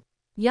hallucinating.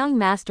 Young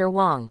Master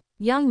Wang.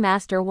 Young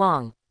Master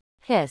Wang.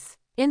 Hiss.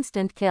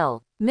 Instant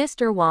kill.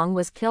 Mr. Wang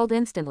was killed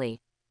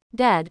instantly.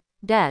 Dead.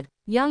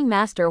 Young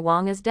Master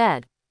Wang is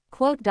dead.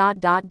 Quote.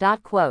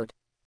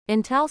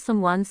 Until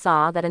someone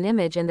saw that an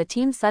image in the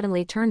team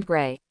suddenly turned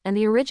gray, and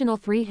the original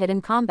three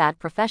hidden combat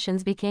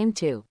professions became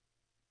two.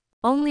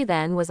 Only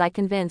then was I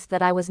convinced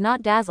that I was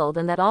not dazzled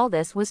and that all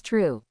this was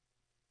true.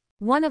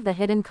 One of the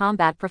hidden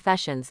combat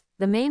professions,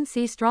 the main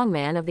sea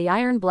strongman of the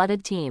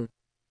iron-blooded team.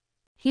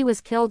 He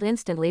was killed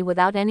instantly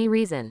without any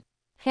reason.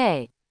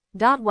 Hey.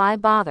 Why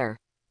bother?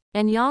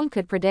 An Yang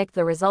could predict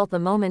the result the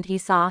moment he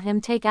saw him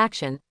take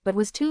action, but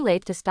was too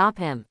late to stop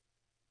him.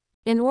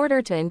 In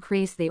order to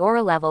increase the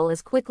aura level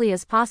as quickly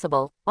as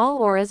possible, all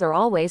auras are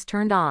always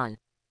turned on.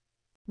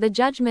 The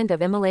judgment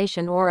of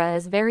immolation aura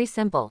is very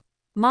simple.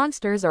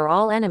 Monsters are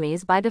all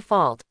enemies by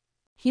default.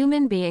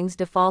 Human beings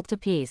default to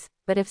peace,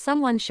 but if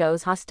someone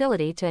shows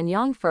hostility to An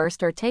Yang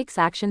first or takes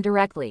action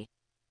directly,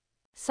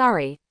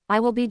 sorry, I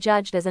will be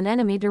judged as an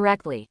enemy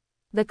directly.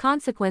 The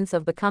consequence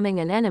of becoming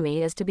an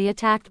enemy is to be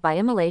attacked by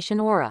immolation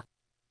aura.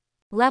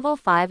 Level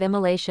 5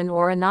 immolation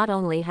aura not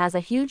only has a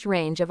huge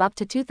range of up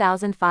to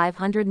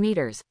 2,500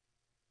 meters.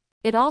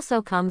 It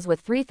also comes with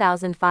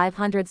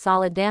 3,500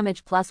 solid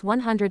damage plus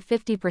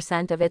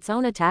 150% of its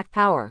own attack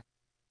power.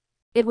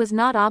 It was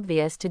not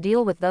obvious to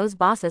deal with those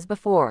bosses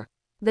before.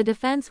 The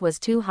defense was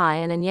too high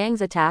and An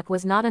Yang's attack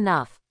was not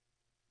enough.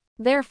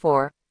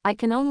 Therefore, I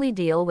can only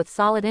deal with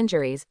solid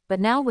injuries, but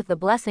now with the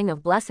blessing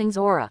of blessings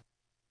aura.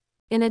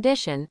 In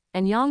addition,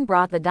 An Yang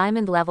brought the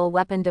diamond-level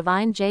weapon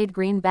Divine Jade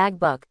Green Bag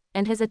Book,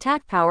 and his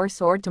attack power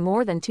soared to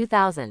more than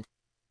 2,000.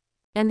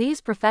 And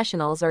these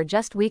professionals are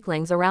just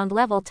weaklings around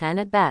level 10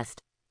 at best.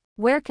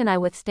 Where can I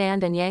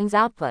withstand An Yang's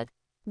output?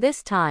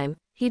 This time,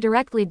 he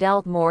directly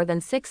dealt more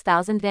than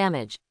 6,000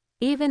 damage.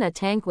 Even a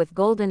tank with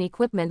golden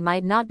equipment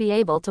might not be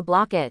able to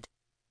block it.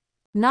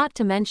 Not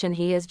to mention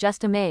he is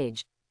just a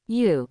mage.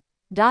 Who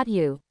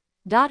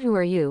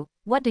are you?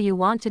 What do you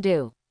want to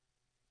do?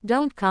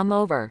 Don't come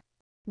over.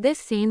 This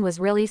scene was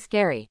really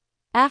scary.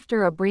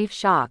 After a brief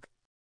shock,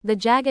 the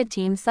jagged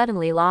team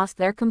suddenly lost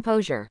their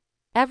composure.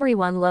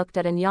 Everyone looked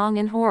at An Yang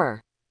in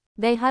horror.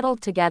 They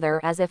huddled together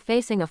as if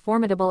facing a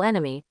formidable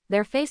enemy,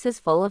 their faces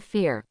full of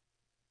fear.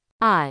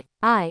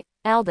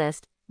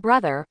 Eldest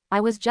brother,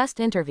 I was just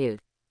interviewed.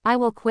 I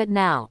will quit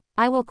now.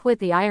 I will quit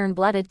the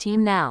iron-blooded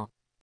team now.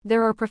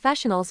 There are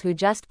professionals who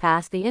just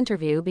passed the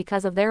interview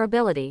because of their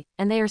ability,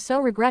 and they are so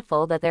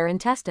regretful that their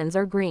intestines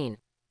are green.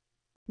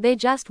 They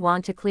just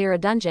want to clear a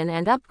dungeon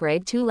and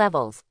upgrade 2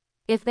 levels.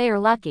 If they are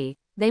lucky,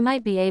 they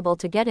might be able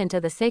to get into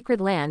the sacred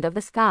land of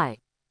the sky.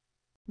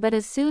 But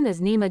as soon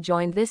as Nima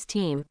joined this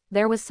team,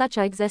 there was such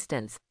a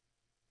existence.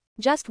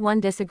 Just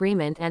one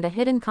disagreement and a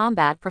hidden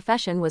combat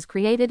profession was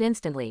created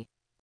instantly.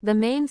 The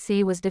main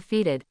C was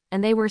defeated,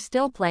 and they were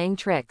still playing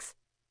tricks.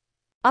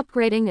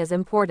 Upgrading is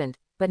important,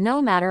 but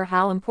no matter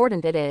how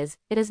important it is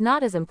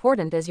not as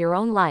important as your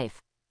own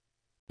life.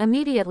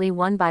 Immediately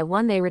one by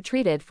one they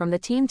retreated from the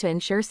team to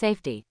ensure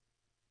safety.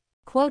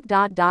 Quote.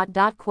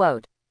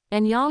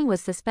 And Yang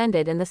was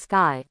suspended in the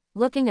sky,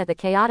 looking at the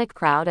chaotic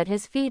crowd at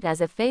his feet as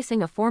if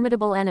facing a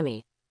formidable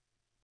enemy.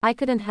 I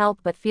couldn't help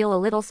but feel a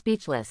little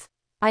speechless.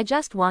 I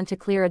just want to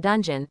clear a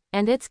dungeon,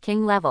 and it's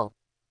king level.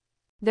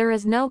 There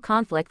is no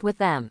conflict with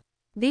them.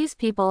 These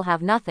people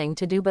have nothing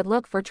to do but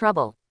look for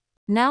trouble.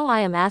 Now I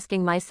am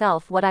asking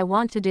myself what I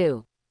want to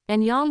do.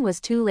 And Yang was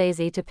too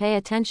lazy to pay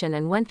attention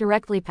and went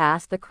directly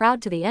past the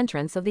crowd to the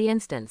entrance of the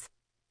instance.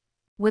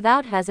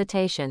 Without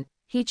hesitation,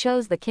 he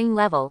chose the king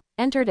level,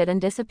 entered it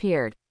and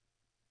disappeared.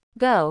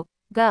 Go.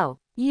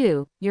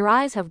 Your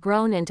eyes have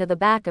grown into the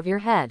back of your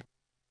head.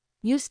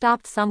 You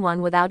stopped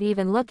someone without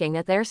even looking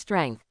at their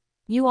strength.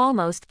 You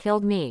almost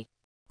killed me.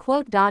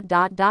 Quote.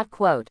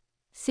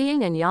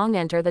 Seeing An Yang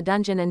enter the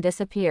dungeon and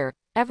disappear,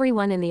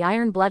 everyone in the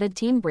iron-blooded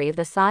team breathed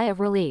a sigh of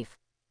relief.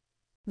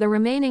 The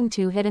remaining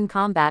 2 hidden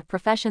combat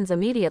professions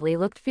immediately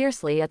looked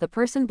fiercely at the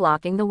person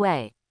blocking the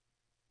way.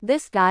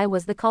 This guy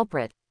was the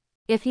culprit.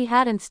 If he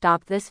hadn't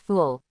stopped this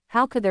fool,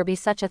 how could there be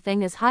such a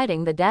thing as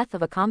hiding the death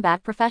of a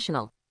combat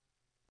professional?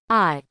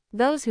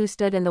 Those who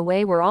stood in the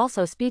way were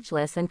also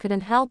speechless and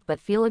couldn't help but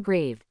feel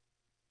aggrieved.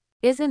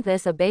 Isn't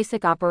this a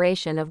basic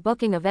operation of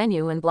booking a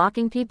venue and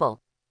blocking people?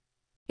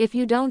 If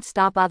you don't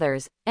stop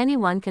others,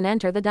 anyone can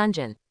enter the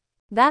dungeon.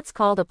 That's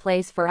called a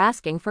place for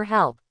asking for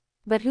help.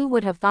 But who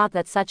would have thought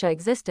that such a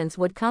existence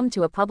would come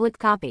to a public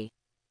copy?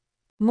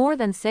 More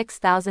than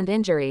 6,000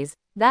 injuries,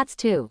 that's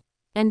 2.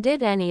 And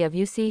did any of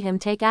you see him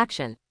take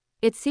action?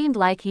 It seemed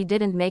like he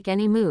didn't make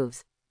any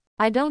moves.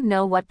 I don't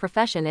know what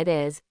profession it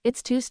is,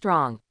 it's too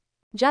strong.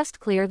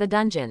 Just clear the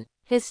dungeon.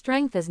 His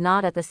strength is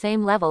not at the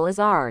same level as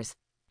ours.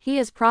 He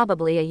is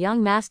probably a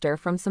young master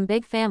from some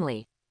big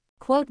family.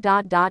 Quote.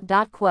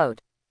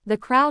 The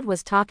crowd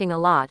was talking a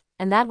lot,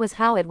 and that was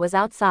how it was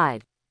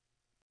outside.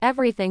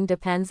 Everything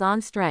depends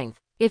on strength.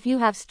 If you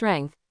have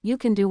strength, you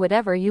can do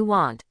whatever you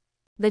want.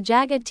 The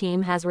Jagged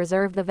team has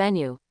reserved the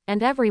venue,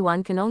 and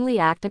everyone can only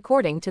act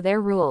according to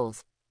their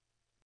rules.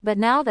 But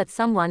now that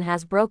someone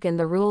has broken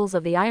the rules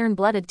of the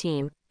iron-blooded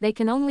team, they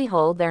can only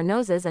hold their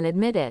noses and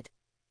admit it.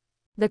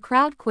 The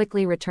crowd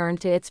quickly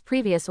returned to its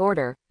previous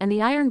order, and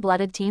the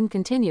iron-blooded team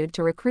continued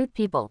to recruit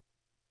people.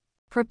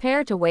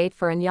 Prepare to wait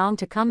for An Yang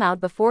to come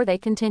out before they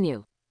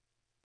continue.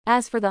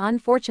 As for the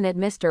unfortunate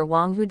Mr.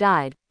 Wang who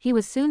died, he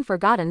was soon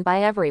forgotten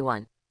by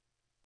everyone.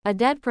 A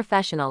dead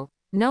professional,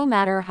 no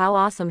matter how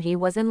awesome he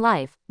was in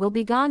life, will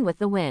be gone with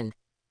the wind.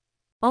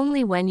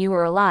 Only when you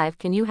are alive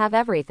can you have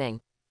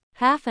everything.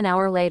 Half an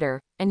hour later,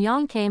 An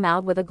Yang came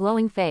out with a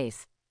glowing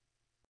face.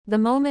 The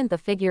moment the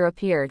figure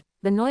appeared,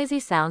 the noisy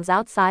sounds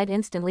outside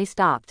instantly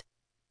stopped.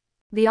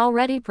 The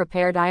already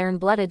prepared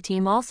iron-blooded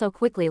team also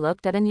quickly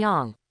looked at An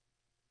Yang.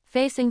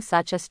 Facing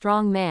such a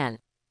strong man,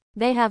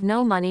 they have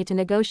no money to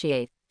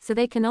negotiate, so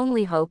they can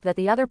only hope that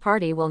the other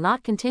party will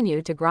not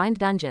continue to grind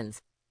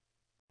dungeons.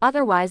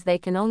 Otherwise they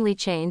can only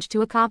change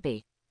to a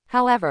copy.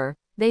 However,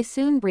 they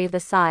soon breathed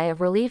a sigh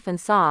of relief and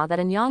saw that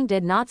An Yang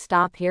did not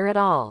stop here at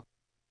all.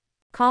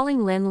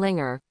 Calling Lin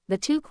Linger, the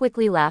 2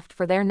 quickly left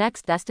for their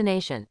next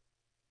destination.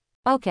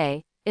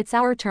 Okay, it's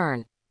our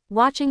turn.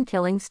 Watching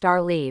Killing Star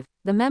leave,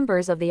 the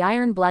members of the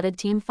iron-blooded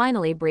team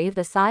finally breathed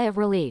a sigh of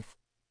relief.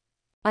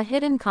 A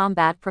hidden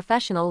combat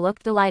professional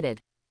looked delighted.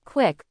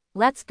 Quick,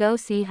 let's go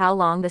see how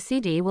long the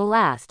CD will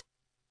last.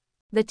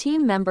 The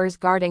team members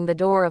guarding the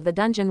door of the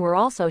dungeon were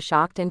also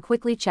shocked and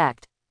quickly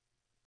checked.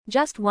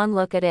 Just one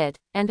look at it,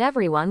 and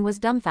everyone was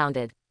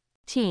dumbfounded.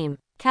 Team,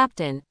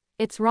 Captain,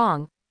 it's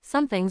wrong,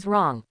 something's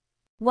wrong.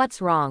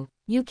 What's wrong?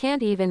 You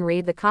can't even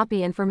read the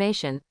copy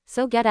information,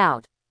 so get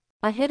out.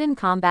 A hidden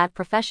combat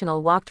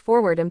professional walked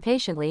forward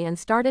impatiently and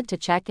started to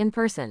check in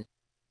person.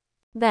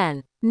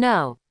 Then,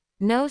 no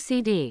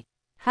CD.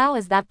 How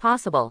is that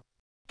possible?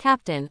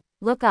 Captain,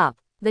 look up.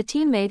 The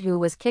teammate who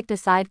was kicked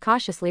aside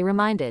cautiously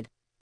reminded.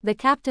 The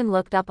captain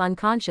looked up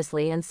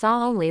unconsciously and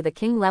saw only the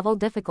king level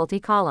difficulty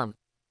column.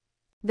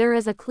 There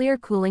is a clear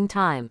cooling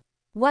time.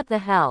 What the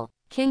hell?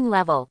 King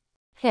level.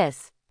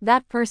 Hiss.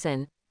 That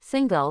person,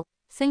 single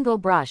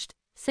brushed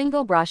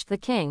the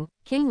king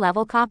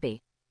level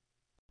copy.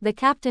 The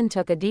captain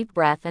took a deep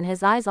breath and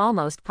his eyes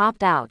almost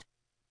popped out.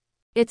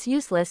 It's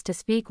useless to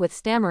speak with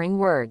stammering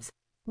words.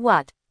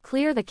 What?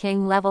 Clear the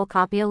king level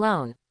copy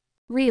alone?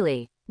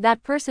 Really?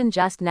 That person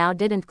just now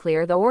didn't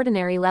clear the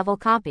ordinary level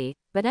copy,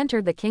 but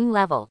entered the king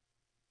level.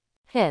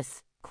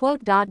 Hiss.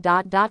 Quote.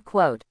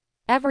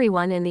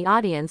 Everyone in the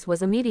audience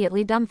was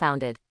immediately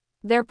dumbfounded.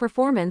 Their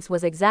performance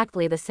was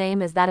exactly the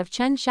same as that of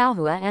Chen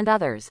Xiaohua and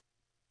others.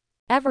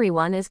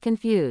 Everyone is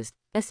confused.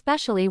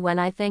 Especially when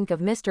I think of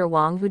Mr.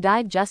 Wang who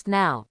died just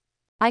now.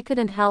 I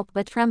couldn't help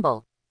but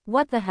tremble.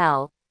 What the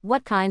hell,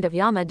 what kind of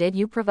Yama did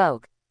you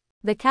provoke?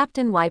 The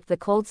captain wiped the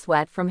cold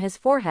sweat from his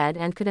forehead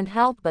and couldn't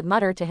help but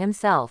mutter to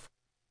himself.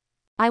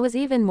 I was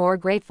even more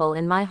grateful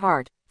in my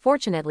heart.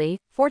 Fortunately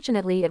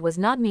it was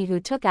not me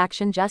who took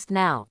action just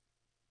now.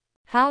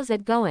 How's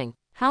it going?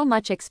 How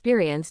much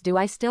experience do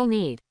I still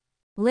need?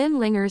 Lin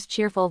Linger's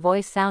cheerful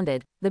voice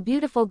sounded. The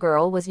beautiful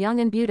girl was young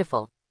and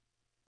beautiful.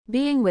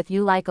 Being with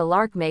you like a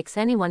lark makes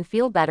anyone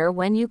feel better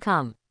when you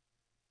come.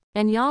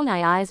 And Yang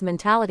Ai's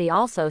mentality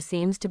also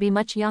seems to be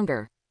much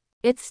younger.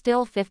 It's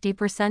still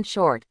 50%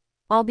 short.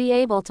 I'll be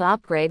able to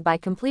upgrade by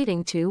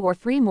completing 2 or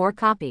 3 more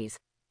copies.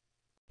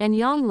 And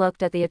Yang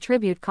looked at the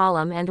attribute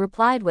column and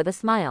replied with a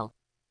smile.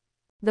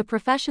 The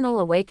professional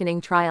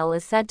awakening trial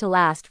is said to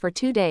last for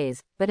 2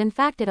 days, but in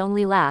fact it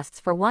only lasts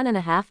for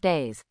 1.5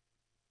 days.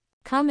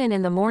 Come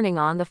in the morning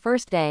on the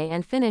first day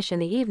and finish in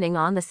the evening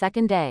on the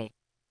second day.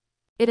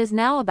 It is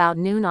now about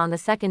noon on the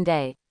second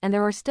day, and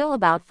there are still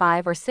about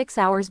 5 or 6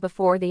 hours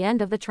before the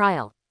end of the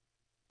trial.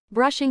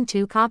 Brushing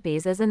 2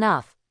 copies is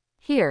enough.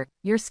 Here,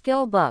 your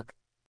skill book.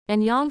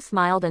 And Yang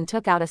smiled and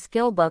took out a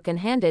skill book and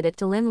handed it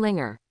to Lin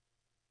Linger.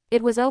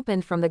 It was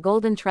opened from the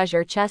golden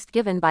treasure chest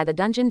given by the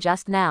dungeon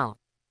just now.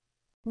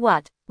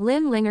 What?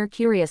 Lin Linger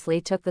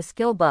curiously took the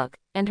skill book,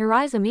 and her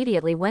eyes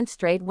immediately went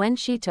straight when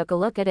she took a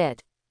look at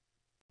it.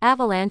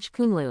 Avalanche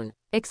Kunlun.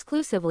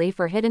 Exclusively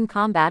for hidden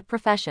combat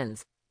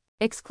professions.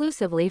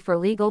 Exclusively for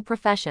legal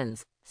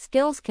professions.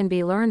 Skills can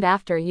be learned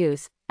after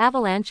use.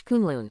 Avalanche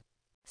Kunlun.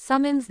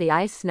 Summons the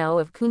ice snow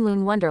of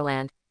Kunlun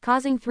Wonderland,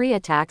 causing 3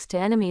 attacks to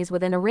enemies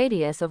within a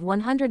radius of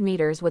 100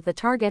 meters with the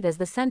target as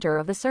the center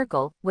of the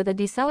circle, with a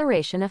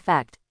deceleration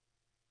effect.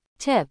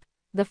 Tip.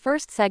 The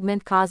first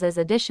segment causes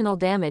additional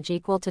damage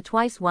equal to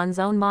twice one's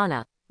own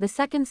mana, the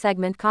second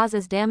segment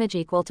causes damage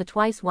equal to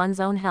twice one's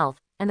own health,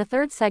 and the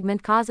third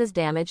segment causes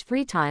damage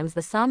 3 times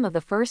the sum of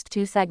the first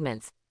 2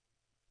 segments.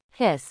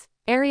 Hiss.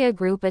 Area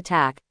group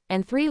attack,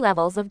 and 3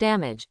 levels of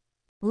damage.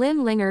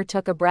 Lin Linger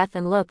took a breath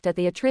and looked at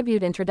the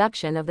attribute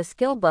introduction of the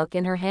skill book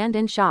in her hand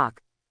in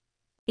shock.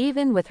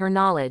 Even with her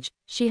knowledge,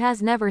 she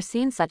has never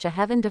seen such a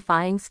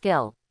heaven-defying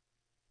skill.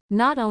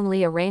 Not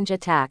only a range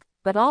attack,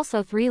 but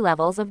also 3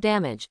 levels of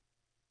damage.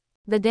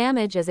 The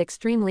damage is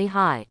extremely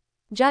high.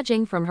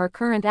 Judging from her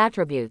current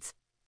attributes.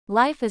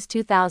 Life is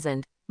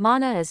 2000,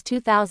 mana is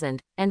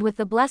 2000, and with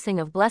the blessing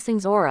of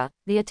blessings aura,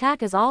 the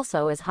attack is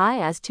also as high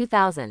as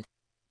 2000.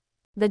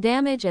 The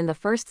damage in the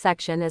first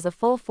section is a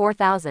full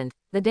 4000,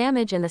 the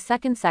damage in the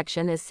second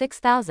section is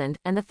 6000,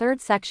 and the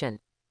third section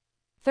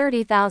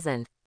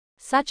 30,000.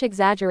 Such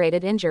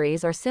exaggerated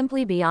injuries are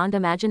simply beyond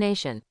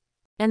imagination.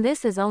 And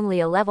this is only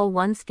a level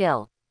 1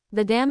 skill.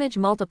 The damage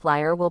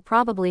multiplier will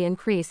probably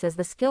increase as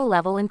the skill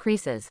level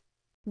increases.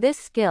 This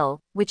skill,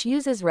 which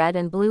uses red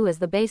and blue as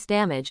the base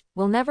damage,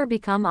 will never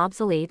become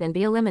obsolete and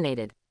be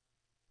eliminated.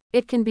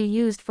 It can be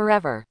used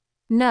forever.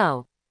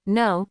 No.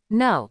 No,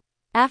 no.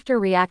 After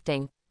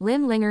reacting,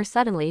 Lin Linger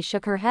suddenly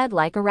shook her head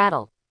like a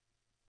rattle.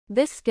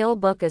 This skill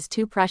book is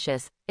too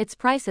precious, its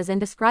price is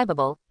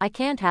indescribable, I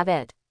can't have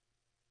it.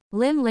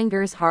 Lin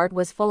Linger's heart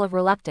was full of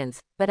reluctance,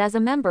 but as a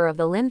member of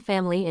the Lin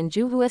family in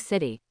Juhua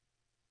City,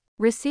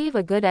 receive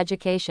a good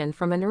education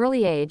from an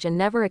early age and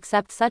never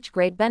accept such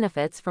great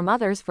benefits from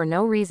others for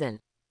no reason.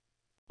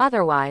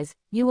 Otherwise,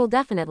 you will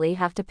definitely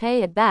have to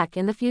pay it back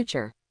in the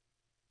future.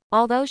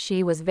 Although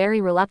she was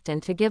very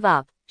reluctant to give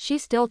up, she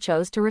still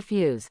chose to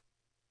refuse.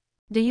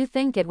 Do you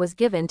think it was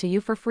given to you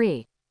for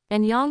free?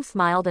 And Yang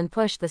smiled and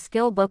pushed the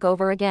skill book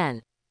over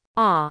again.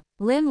 Ah,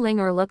 Lin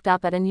Linger looked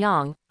up at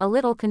Yang, a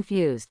little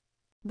confused.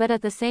 But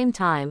at the same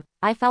time,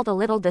 I felt a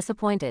little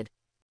disappointed.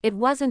 It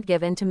wasn't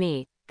given to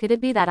me. Could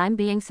it be that I'm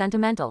being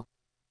sentimental?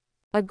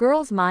 A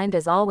girl's mind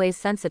is always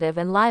sensitive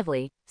and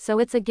lively, so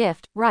it's a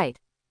gift, right?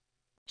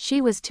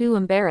 She was too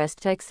embarrassed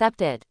to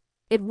accept it.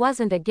 It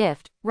wasn't a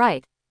gift,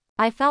 right?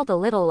 I felt a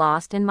little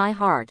lost in my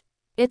heart.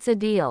 It's a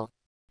deal.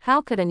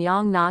 How could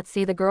Yang not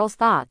see the girl's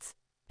thoughts?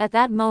 At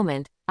that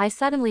moment, I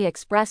suddenly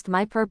expressed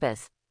my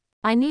purpose.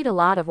 I need a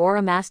lot of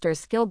Aura Master's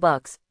skill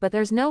books, but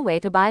there's no way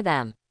to buy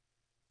them.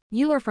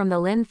 You are from the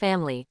Lin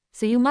family,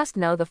 so you must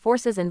know the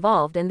forces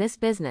involved in this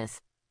business.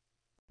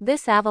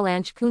 This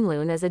Avalanche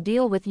Kunlun is a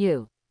deal with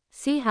you.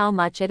 See how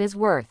much it is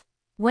worth.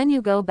 When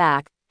you go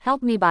back,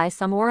 help me buy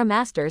some Aura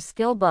Master's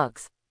skill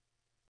books.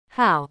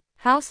 How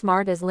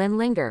smart is Lin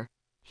Linger?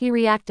 He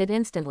reacted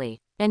instantly,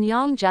 and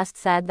Yang just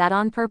said that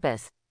on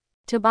purpose.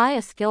 To buy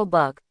a skill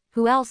book,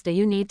 who else do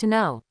you need to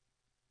know?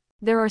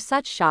 There are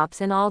such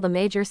shops in all the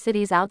major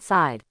cities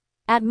outside.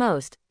 At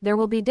most, there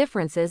will be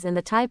differences in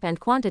the type and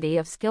quantity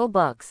of skill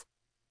books.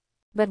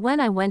 But when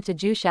I went to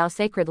Jushao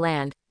Sacred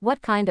Land,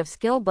 what kind of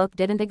skill book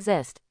didn't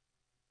exist?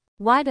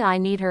 Why do I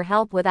need her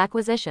help with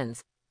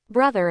acquisitions?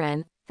 Brother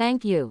N,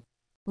 thank you.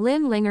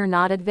 Lin Linger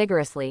nodded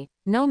vigorously,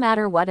 no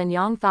matter what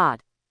Yang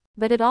thought.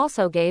 But it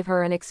also gave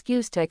her an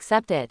excuse to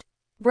accept it.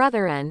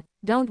 Brother N,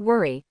 don't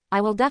worry,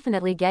 I will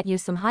definitely get you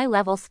some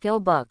high-level skill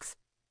books.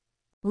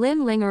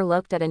 Lin Linger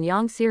looked at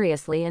Yang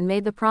seriously and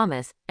made the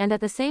promise, and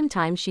at the same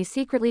time she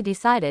secretly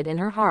decided in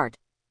her heart.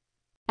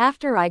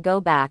 After I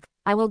go back,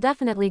 I will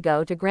definitely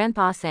go to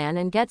Grandpa San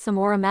and get some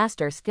more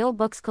master skill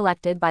books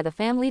collected by the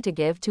family to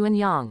give to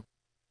Enyang.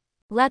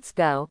 Let's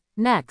go.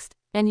 Next,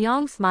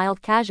 Enyang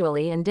smiled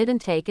casually and didn't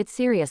take it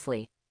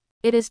seriously.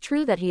 It is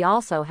true that he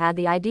also had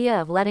the idea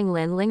of letting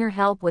Lin Linger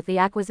help with the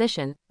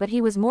acquisition, but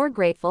he was more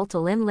grateful to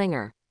Lin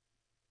Linger.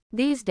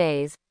 These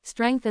days,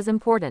 strength is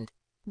important.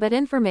 But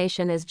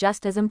information is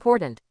just as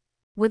important.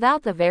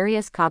 Without the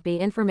various copy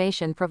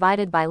information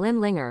provided by Lin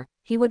Linger,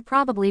 he would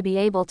probably be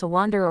able to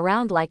wander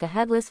around like a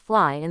headless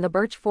fly in the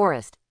birch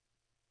forest.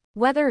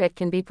 Whether it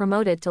can be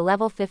promoted to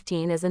level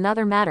 15 is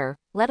another matter,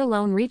 let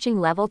alone reaching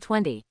level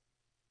 20.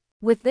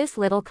 With this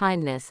little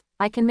kindness,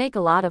 I can make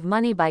a lot of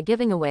money by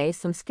giving away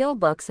some skill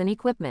books and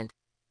equipment.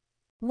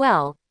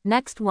 Well,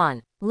 next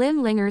one.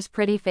 Lin Linger's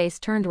pretty face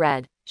turned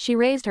red, she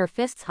raised her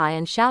fists high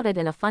and shouted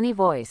in a funny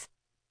voice.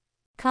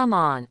 Come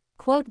on. ...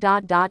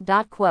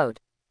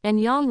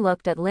 Enyang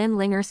looked at Lin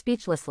Linger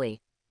speechlessly.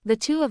 The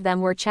two of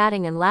them were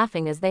chatting and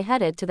laughing as they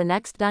headed to the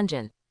next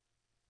dungeon.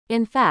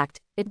 In fact,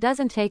 it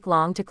doesn't take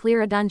long to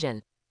clear a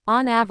dungeon.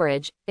 On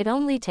average, it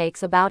only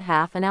takes about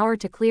half an hour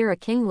to clear a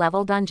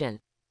king-level dungeon.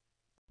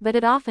 But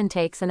it often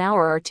takes an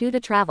hour or two to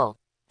travel.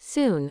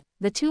 Soon,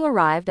 the two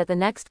arrived at the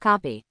next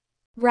copy.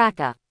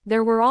 Graka.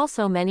 There were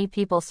also many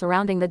people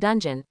surrounding the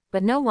dungeon,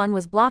 but no one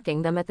was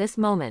blocking them at this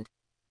moment.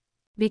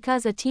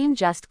 Because a team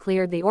just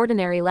cleared the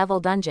ordinary level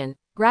dungeon,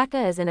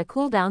 Graka is in a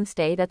cooldown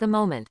state at the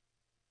moment.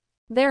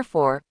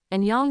 Therefore,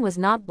 Enyang was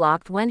not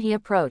blocked when he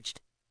approached.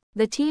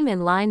 The team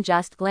in line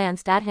just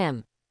glanced at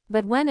him.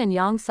 But when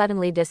Enyang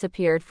suddenly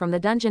disappeared from the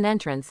dungeon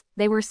entrance,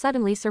 they were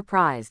suddenly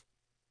surprised.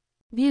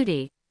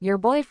 Beauty, your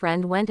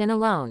boyfriend went in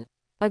alone.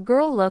 A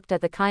girl looked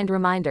at the kind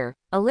reminder,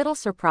 a little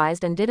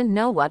surprised and didn't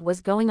know what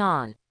was going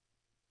on.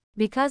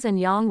 Because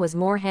Enyang was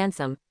more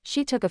handsome,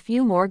 she took a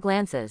few more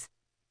glances.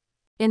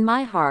 In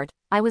my heart,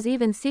 I was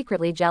even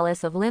secretly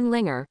jealous of Lin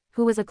Linger,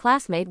 who was a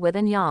classmate with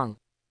Enyang.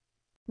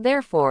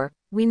 Therefore,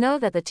 we know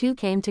that the two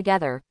came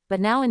together, but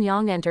now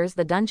Enyang enters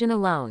the dungeon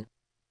alone.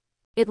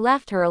 It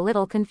left her a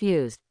little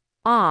confused.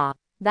 Ah,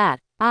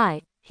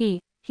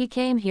 he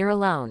came here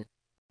alone.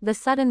 The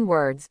sudden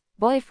words,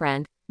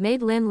 boyfriend,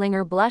 made Lin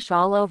Linger blush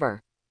all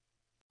over.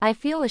 I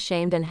feel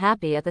ashamed and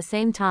happy at the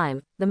same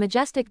time, the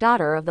majestic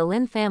daughter of the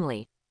Lin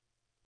family.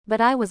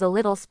 But I was a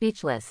little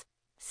speechless.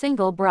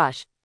 Single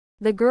brush.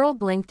 The girl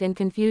blinked in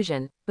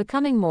confusion,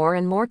 becoming more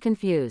and more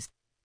confused.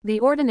 The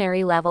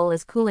ordinary level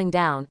is cooling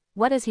down,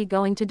 what is he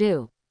going to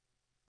do?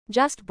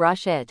 Just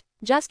brush it.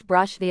 Just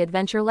brush the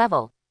adventure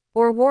level.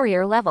 Or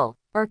warrior level.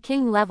 Or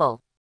king level.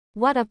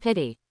 What a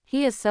pity.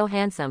 He is so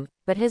handsome,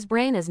 but his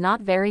brain is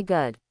not very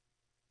good.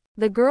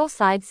 The girl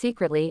sighed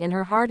secretly in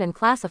her heart and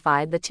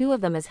classified the two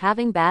of them as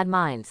having bad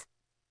minds.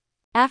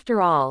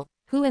 After all,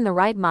 who in the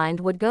right mind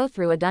would go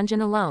through a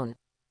dungeon alone? ...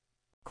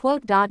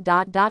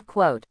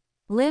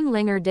 Lin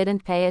Linger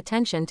didn't pay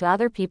attention to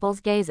other people's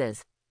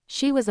gazes.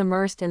 She was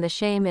immersed in the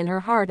shame in her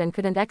heart and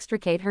couldn't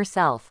extricate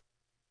herself.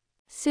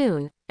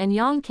 Soon,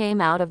 Enyang came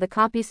out of the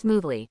copy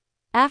smoothly.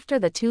 After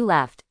the two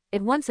left,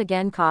 it once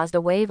again caused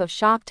a wave of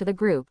shock to the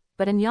group,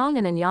 but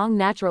Enyang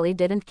naturally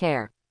didn't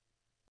care.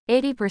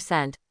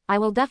 80%, I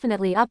will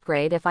definitely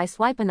upgrade if I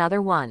swipe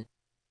another one.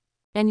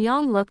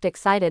 Enyang looked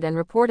excited and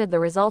reported the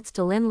results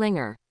to Lin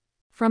Linger.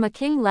 From a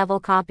king-level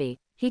copy,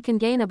 he can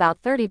gain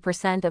about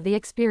 30% of the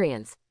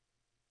experience.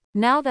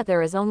 Now that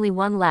there is only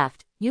one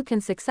left, you can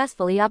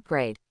successfully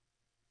upgrade.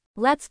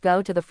 Let's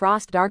go to the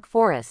Frost Dark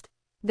Forest.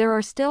 There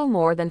are still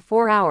more than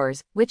 4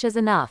 hours, which is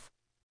enough.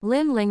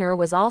 Lin Linger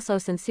was also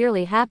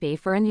sincerely happy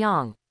for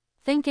Enyang.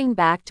 Thinking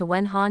back to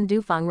when Han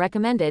Dufeng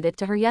recommended it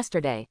to her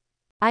yesterday.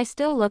 I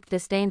still looked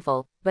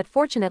disdainful, but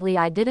fortunately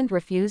I didn't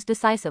refuse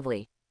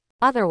decisively.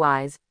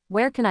 Otherwise,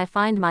 where can I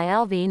find my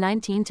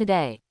LV-19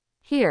 today?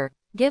 Here,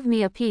 give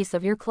me a piece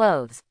of your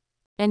clothes.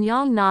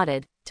 Enyang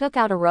nodded, took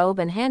out a robe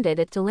and handed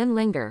it to Lin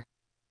Linger.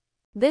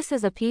 This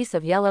is a piece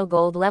of yellow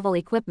gold level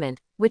equipment,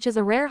 which is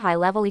a rare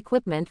high-level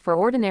equipment for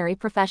ordinary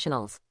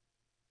professionals.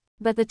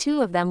 But the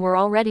two of them were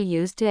already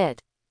used to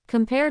it.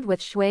 Compared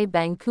with Shui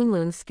Bang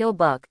Kunlun's skill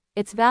book,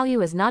 its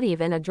value is not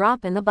even a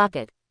drop in the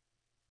bucket.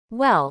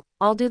 Well,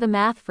 I'll do the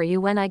math for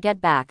you when I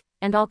get back,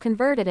 and I'll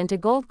convert it into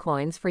gold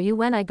coins for you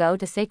when I go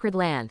to Sacred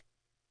Land.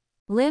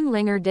 Lin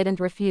Linger didn't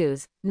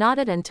refuse,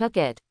 nodded and took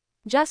it.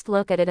 Just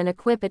look at it and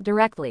equip it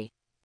directly.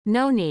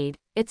 No need,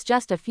 it's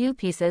just a few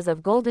pieces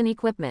of golden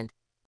equipment.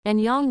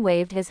 Enyang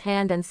waved his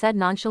hand and said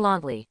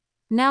nonchalantly.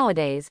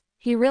 Nowadays,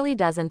 he really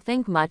doesn't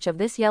think much of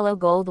this yellow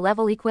gold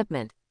level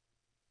equipment.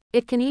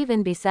 It can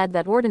even be said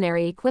that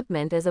ordinary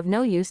equipment is of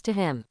no use to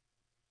him.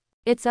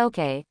 It's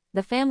okay,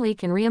 the family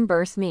can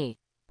reimburse me.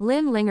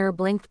 Lin Linger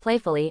blinked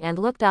playfully and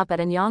looked up at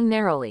Enyang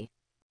narrowly.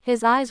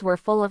 His eyes were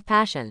full of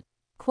passion. ...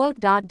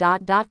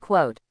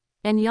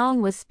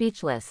 Enyang was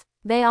speechless.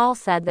 They all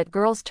said that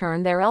girls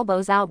turn their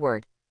elbows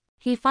outward.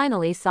 He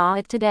finally saw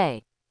it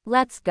today.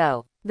 Let's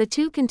go. The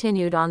two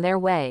continued on their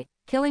way,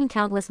 killing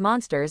countless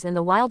monsters in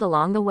the wild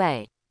along the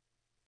way.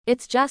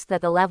 It's just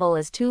that the level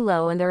is too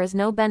low and there is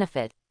no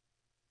benefit.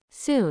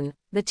 Soon,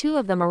 the two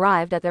of them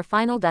arrived at their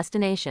final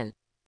destination.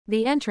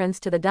 The entrance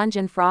to the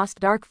dungeon Frost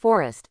Dark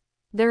Forest.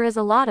 There is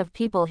a lot of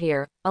people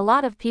here, a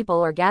lot of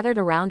people are gathered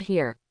around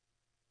here.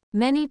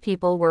 Many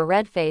people were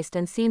red-faced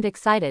and seemed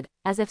excited,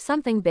 as if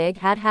something big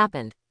had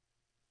happened.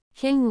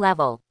 King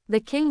level. The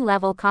king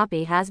level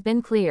copy has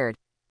been cleared.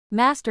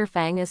 Master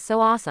Fang is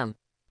so awesome.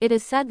 It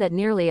is said that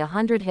nearly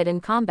 100 hidden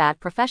combat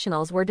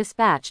professionals were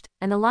dispatched,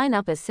 and the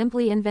lineup is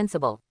simply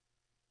invincible.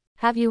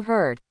 Have you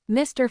heard?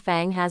 Mr.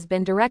 Fang has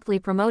been directly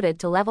promoted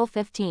to level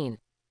 15.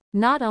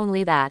 Not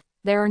only that,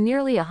 there are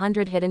nearly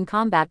 100 hidden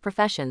combat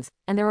professions,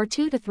 and there are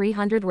 200 to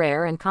 300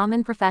 rare and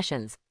common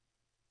professions.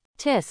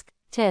 Tisk,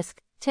 tisk,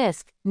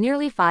 tisk,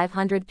 nearly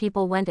 500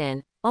 people went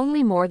in,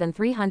 only more than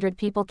 300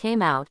 people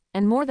came out,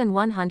 and more than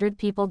 100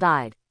 people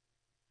died.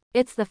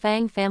 It's the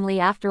Fang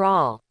family after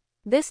all.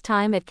 This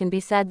time it can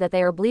be said that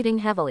they are bleeding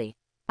heavily.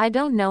 I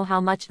don't know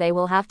how much they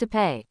will have to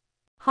pay.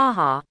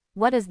 Haha,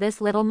 what is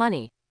this little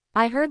money?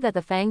 I heard that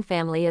the Fang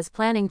family is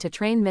planning to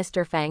train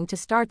Mr. Fang to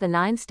start the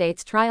 9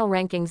 states trial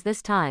rankings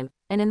this time,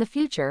 and in the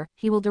future,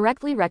 he will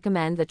directly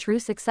recommend the true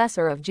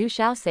successor of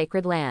Jushao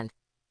Sacred Land.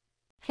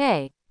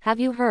 Hey, have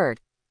you heard?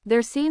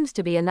 There seems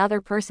to be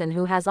another person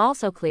who has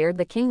also cleared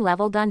the king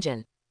level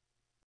dungeon.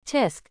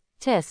 Tisk,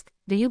 tisk,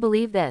 do you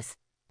believe this?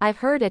 I've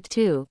heard it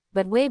too,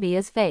 but Weibi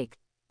is fake.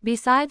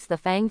 Besides the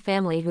Fang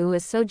family who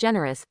is so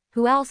generous,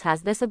 who else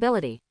has this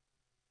ability?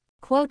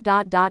 Quote.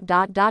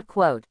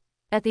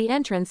 At the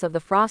entrance of the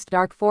Frost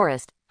Dark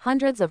Forest,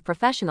 hundreds of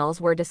professionals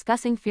were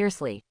discussing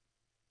fiercely.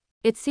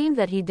 It seemed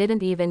that he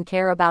didn't even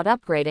care about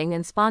upgrading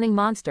and spawning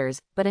monsters,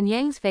 but An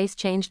Yang's face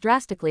changed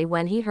drastically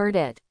when he heard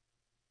it.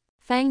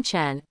 Fang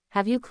Chen,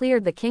 have you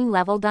cleared the king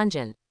level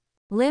dungeon?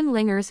 Lin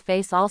Linger's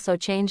face also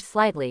changed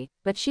slightly,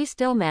 but she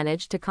still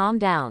managed to calm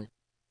down.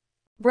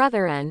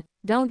 Brother An,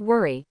 don't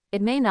worry,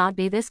 it may not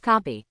be this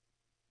copy.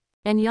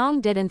 An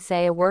Yang didn't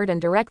say a word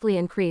and directly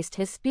increased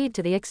his speed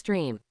to the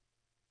extreme.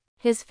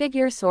 His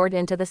figure soared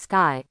into the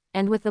sky,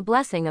 and with the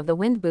blessing of the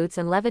wind boots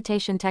and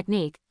levitation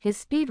technique, his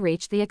speed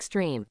reached the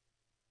extreme.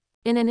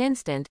 In an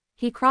instant,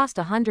 he crossed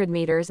 100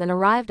 meters and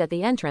arrived at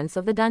the entrance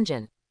of the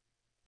dungeon.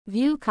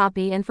 View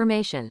copy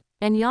information.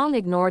 An Yang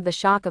ignored the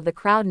shock of the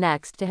crowd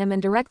next to him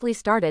and directly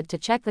started to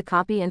check the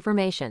copy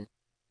information.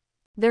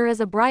 There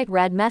is a bright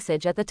red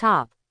message at the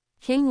top.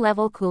 King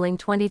level cooling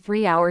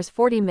 23 hours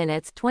 40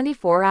 minutes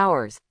 24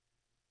 hours.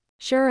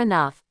 Sure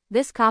enough,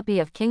 this copy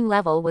of king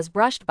level was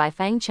brushed by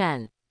Fang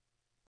Chen.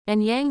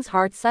 An Yang's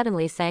heart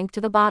suddenly sank to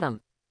the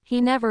bottom.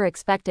 He never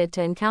expected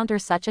to encounter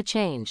such a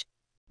change.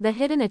 The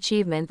hidden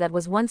achievement that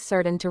was once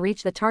certain to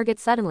reach the target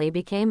suddenly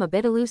became a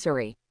bit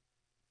illusory.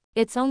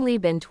 It's only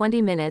been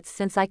 20 minutes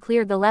since I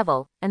cleared the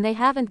level, and they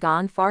haven't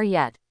gone far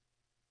yet.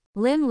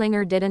 Lin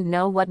Linger didn't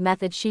know what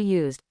method she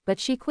used, but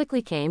she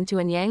quickly came to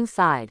An Yang's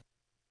side.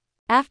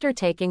 After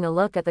taking a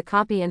look at the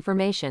copy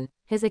information,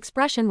 his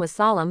expression was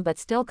solemn but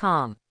still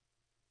calm.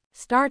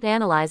 Start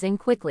analyzing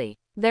quickly.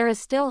 There is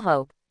still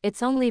hope,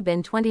 it's only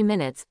been 20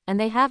 minutes, and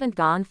they haven't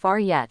gone far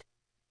yet.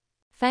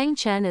 Fang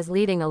Chen is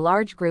leading a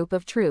large group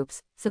of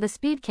troops, so the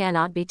speed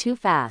cannot be too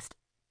fast.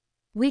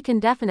 We can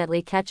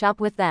definitely catch up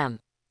with them.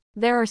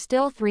 There are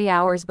still 3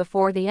 hours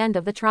before the end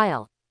of the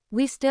trial.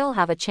 We still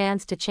have a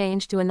chance to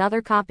change to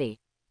another copy.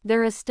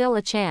 There is still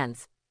a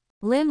chance.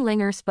 Lin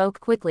Linger spoke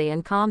quickly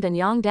and calmed An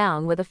Yang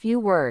down with a few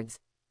words.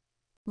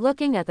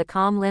 Looking at the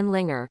calm Lin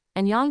Linger,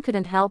 An Yang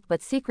couldn't help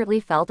but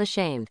secretly felt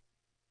ashamed.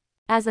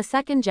 As a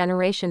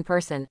second-generation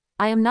person,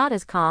 I am not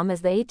as calm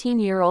as the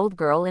 18-year-old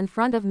girl in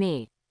front of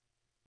me.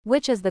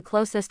 Which is the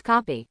closest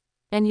copy?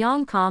 An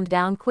Yang calmed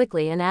down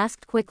quickly and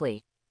asked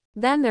quickly.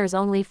 Then there's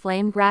only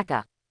Flame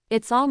Gracca.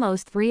 It's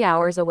almost 3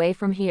 hours away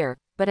from here,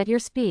 but at your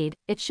speed,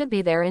 it should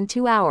be there in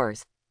 2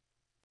 hours.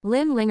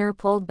 Lin Linger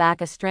pulled back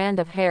a strand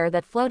of hair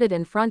that floated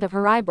in front of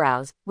her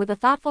eyebrows, with a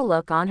thoughtful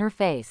look on her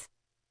face.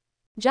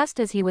 Just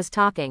as he was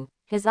talking,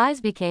 his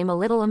eyes became a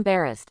little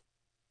embarrassed.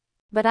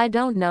 But I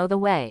don't know the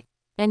way.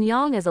 An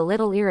Yang is a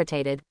little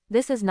irritated,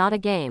 this is not a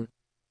game.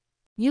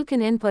 You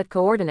can input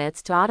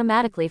coordinates to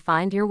automatically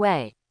find your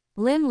way.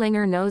 Lin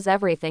Linger knows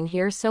everything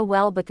here so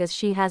well because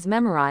she has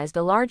memorized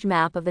a large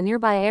map of the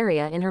nearby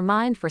area in her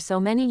mind for so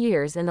many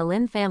years in the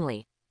Lin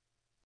family.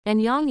 An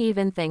Yang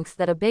even thinks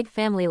that a big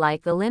family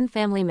like the Lin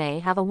family may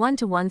have a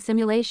one-to-one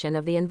simulation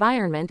of the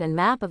environment and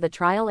map of the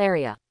trial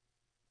area.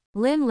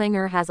 Lin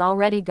Linger has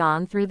already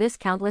gone through this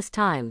countless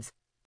times.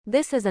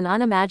 This is an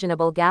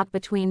unimaginable gap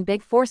between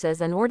big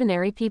forces and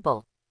ordinary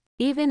people.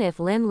 Even if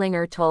Lin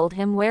Linger told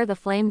him where the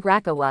Flame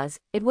Gracca was,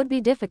 it would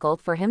be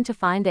difficult for him to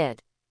find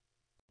it.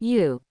 Can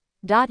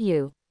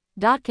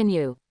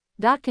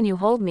you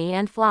hold me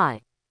and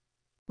fly?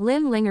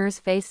 Lin Linger's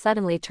face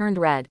suddenly turned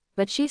red,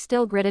 but she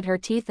still gritted her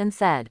teeth and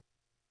said.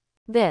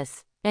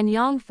 This. An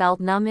Yang felt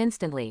numb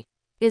instantly.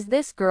 Is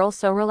this girl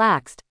so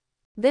relaxed?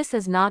 This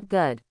is not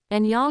good.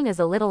 An Yang is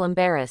a little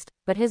embarrassed,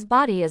 but his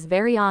body is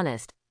very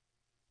honest.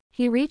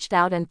 He reached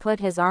out and put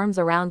his arms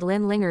around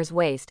Lin Linger's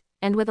waist,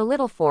 and with a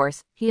little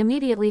force, he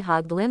immediately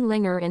hugged Lin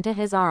Linger into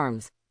his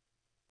arms.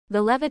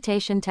 The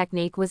levitation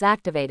technique was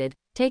activated,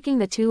 taking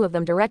the two of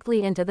them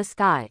directly into the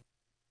sky.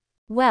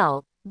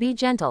 Well, be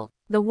gentle.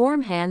 The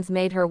warm hands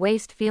made her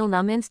waist feel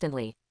numb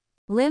instantly.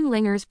 Lin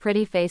Linger's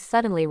pretty face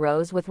suddenly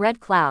rose with red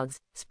clouds,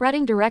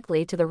 spreading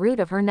directly to the root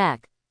of her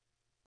neck.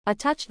 A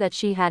touch that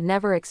she had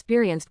never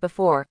experienced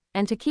before,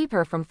 and to keep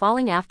her from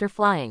falling after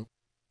flying.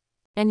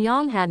 And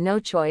Yang had no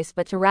choice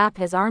but to wrap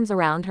his arms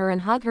around her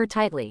and hug her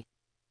tightly.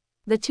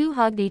 The two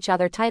hugged each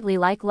other tightly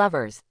like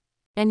lovers.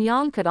 And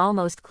Yang could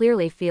almost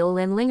clearly feel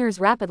Lin Linger's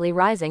rapidly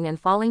rising and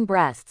falling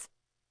breasts.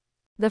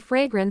 The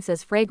fragrance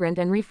is fragrant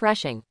and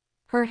refreshing.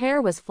 Her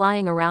hair was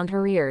flying around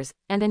her ears,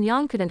 and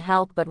Yang couldn't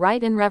help but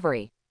write in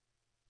reverie.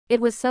 It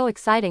was so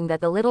exciting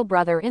that the little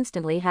brother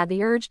instantly had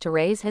the urge to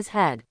raise his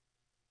head.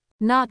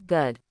 Not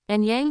good.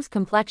 And Yang's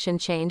complexion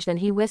changed and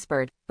he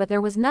whispered, but there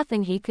was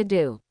nothing he could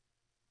do.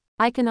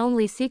 I can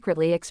only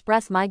secretly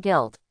express my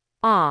guilt.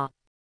 Ah.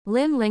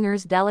 Lin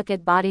Linger's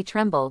delicate body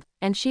trembled,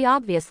 and she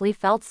obviously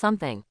felt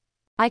something.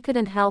 I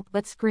couldn't help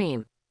but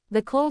scream.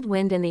 The cold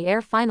wind in the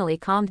air finally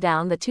calmed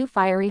down the two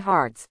fiery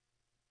hearts.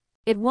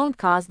 It won't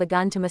cause the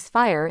gun to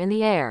misfire in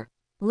the air.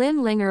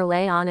 Lin Linger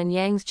lay on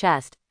Yang's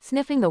chest,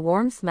 sniffing the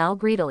warm smell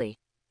greedily.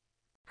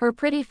 Her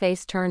pretty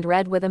face turned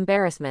red with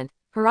embarrassment,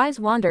 her eyes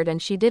wandered and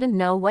she didn't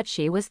know what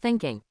she was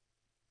thinking.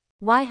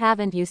 Why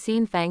haven't you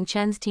seen Fang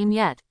Chen's team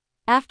yet?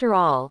 After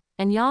all,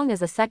 Yang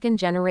is a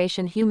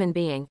second-generation human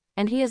being,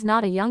 and he is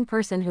not a young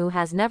person who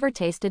has never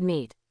tasted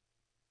meat.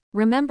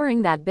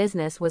 Remembering that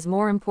business was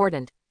more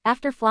important,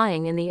 after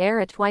flying in the air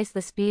at twice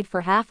the speed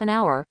for half an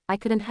hour, I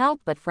couldn't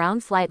help but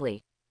frown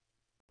slightly.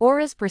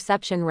 Aura's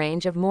perception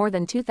range of more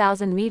than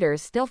 2,000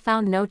 meters still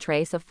found no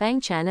trace of Fang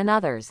Chen and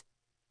others.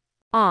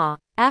 Ah,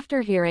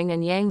 after hearing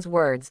Yang's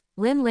words,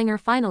 Lin Linger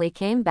finally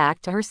came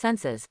back to her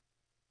senses.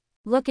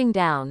 Looking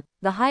down,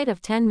 the height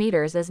of 10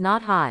 meters is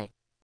not high.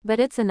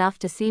 But it's enough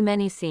to see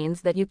many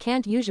scenes that you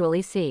can't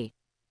usually see.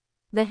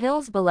 The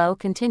hills below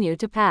continued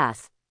to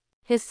pass.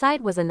 His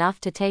sight was enough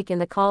to take in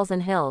the calls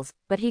and hills,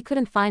 but he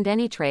couldn't find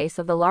any trace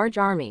of the large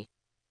army.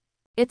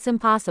 It's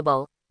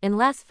impossible,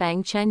 unless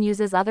Fang Chen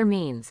uses other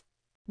means.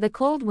 The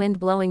cold wind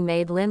blowing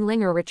made Lin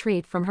Linger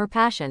retreat from her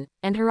passion,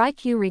 and her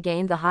IQ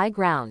regained the high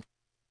ground.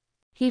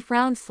 He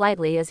frowned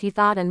slightly as he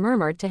thought and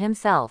murmured to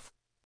himself.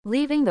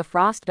 Leaving the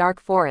frost-dark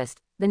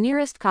forest, the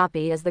nearest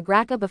copy is the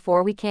Graka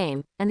before we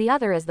came, and the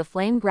other is the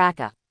flame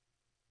Graka.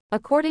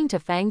 According to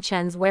Fang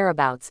Chen's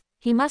whereabouts,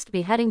 he must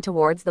be heading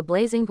towards the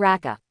blazing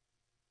Graka.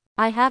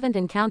 I haven't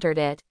encountered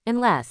it,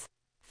 unless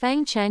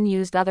Fang Chen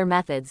used other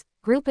methods,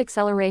 group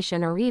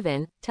acceleration or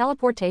even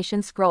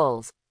teleportation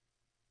scrolls.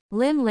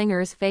 Lin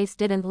Linger's face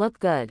didn't look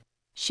good.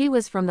 She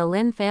was from the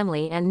Lin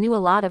family and knew a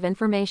lot of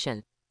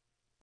information.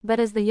 But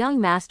as the young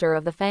master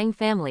of the Fang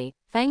family,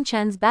 Fang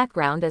Chen's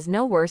background is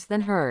no worse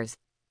than hers.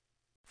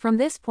 From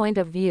this point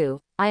of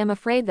view, I am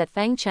afraid that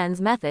Fang Chen's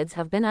methods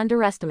have been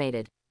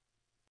underestimated.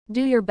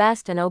 Do your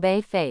best and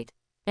obey fate.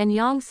 And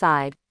Yang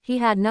sighed, he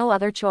had no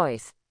other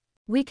choice.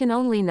 We can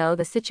only know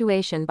the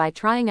situation by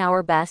trying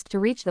our best to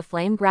reach the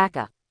flame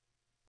Graka.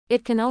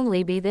 It can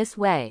only be this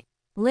way.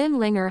 Lin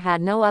Linger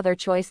had no other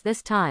choice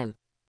this time.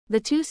 The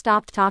two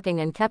stopped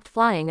talking and kept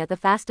flying at the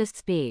fastest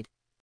speed.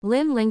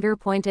 Lin Linger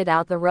pointed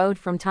out the road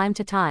from time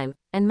to time,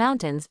 and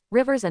mountains,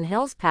 rivers and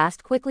hills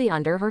passed quickly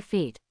under her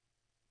feet.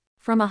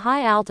 From a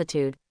high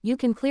altitude, you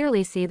can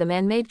clearly see the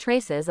man-made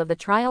traces of the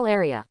trial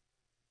area.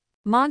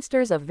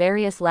 Monsters of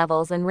various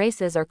levels and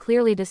races are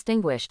clearly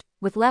distinguished,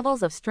 with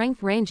levels of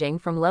strength ranging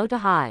from low to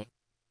high.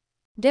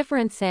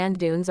 Different sand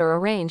dunes are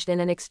arranged in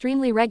an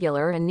extremely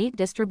regular and neat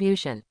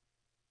distribution.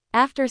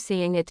 After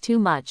seeing it too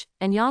much,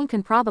 Yang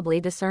can probably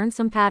discern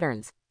some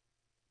patterns.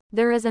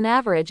 There is an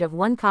average of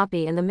one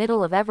copy in the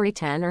middle of every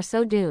 10 or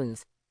so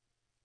dunes.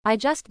 I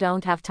just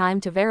don't have time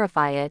to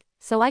verify it,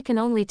 so I can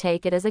only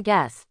take it as a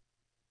guess.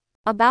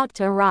 About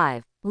to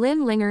arrive,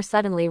 Lin Linger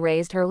suddenly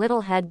raised her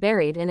little head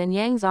buried in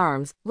Yang's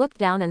arms, looked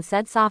down and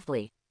said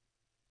softly.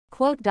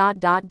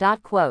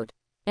 Quote.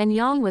 And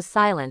Yang was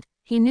silent,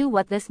 he knew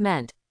what this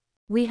meant.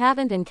 We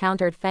haven't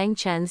encountered Fang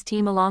Chen's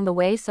team along the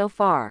way so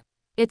far.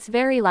 It's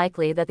very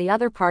likely that the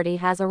other party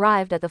has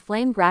arrived at the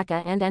flame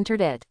Graka and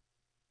entered it.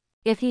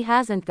 If he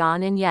hasn't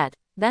gone in yet,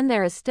 then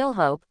there is still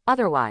hope,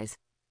 otherwise.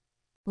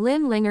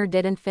 Lin Linger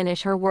didn't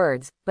finish her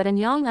words, but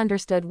Yang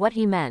understood what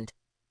he meant.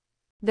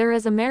 There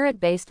is a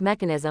merit-based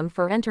mechanism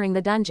for entering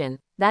the dungeon,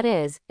 that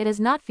is, it is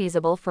not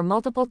feasible for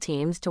multiple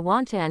teams to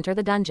want to enter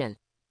the dungeon.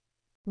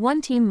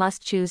 One team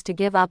must choose to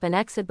give up and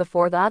exit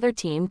before the other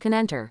team can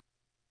enter.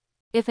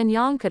 If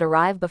Yang could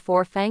arrive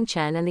before Fang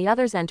Chen and the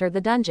others entered the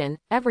dungeon,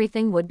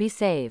 everything would be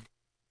saved.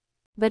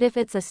 But if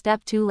it's a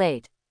step too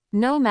late,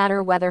 no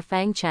matter whether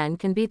Fang Chen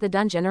can beat the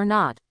dungeon or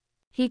not,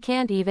 he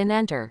can't even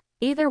enter.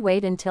 Either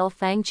wait until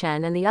Fang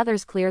Chen and the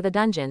others clear the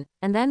dungeon,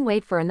 and then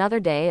wait for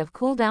another day of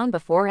cooldown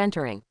before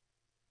entering.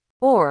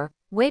 Or,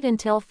 wait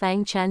until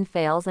Fang Chen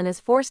fails and is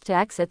forced to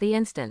exit the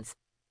instance.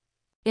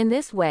 In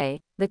this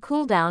way, the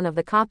cooldown of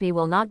the copy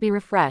will not be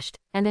refreshed,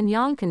 and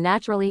Yang can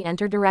naturally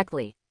enter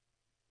directly.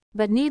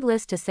 But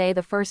needless to say,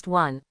 the first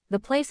one, the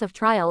place of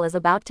trial, is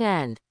about to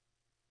end.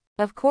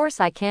 Of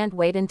course I can't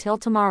wait until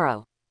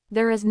tomorrow.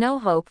 There is no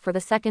hope for the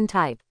second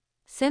type.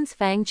 Since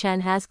Fang Chen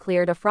has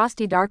cleared a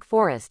frosty dark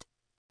forest,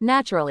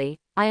 naturally,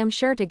 I am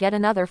sure to get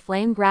another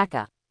flame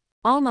Graka.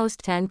 Almost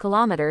 10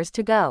 kilometers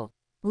to go.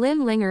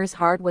 Lin Linger's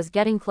heart was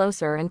getting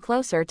closer and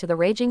closer to the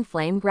raging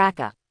flame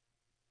Graka.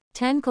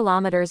 10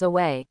 kilometers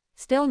away,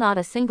 still not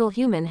a single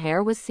human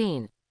hair was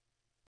seen.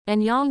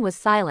 And Yang was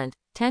silent,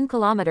 10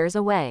 kilometers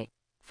away.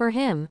 For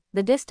him,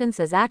 the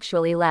distance is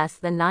actually less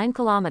than 9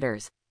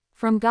 kilometers.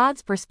 From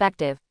God's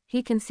perspective,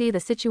 he can see the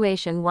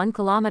situation 1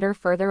 kilometer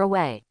further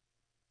away.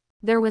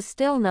 There was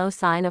still no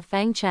sign of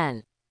Fang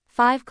Chen.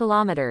 5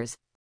 kilometers.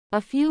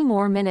 A few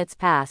more minutes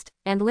passed,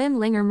 and Lin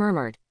Linger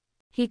murmured.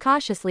 He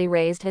cautiously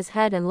raised his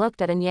head and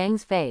looked at An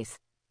Yang's face.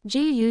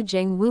 Ji Yu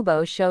Jing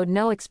Wubo showed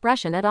no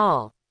expression at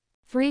all.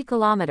 3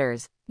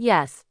 kilometers.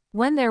 Yes.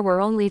 When there were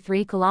only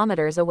 3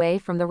 kilometers away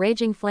from the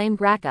raging flame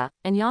Graka,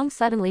 An Yang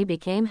suddenly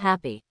became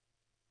happy.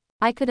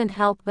 I couldn't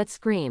help but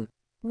scream.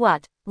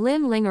 What?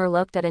 Lin Linger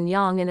looked at An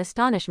Yang in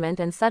astonishment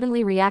and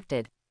suddenly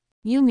reacted.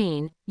 You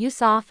mean, you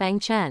saw Fang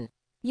Chen?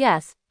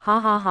 Yes, ha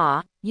ha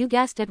ha, you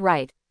guessed it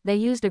right. They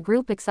used a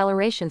group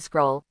acceleration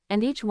scroll,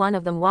 and each one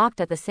of them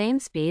walked at the same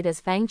speed as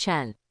Fang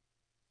Chen.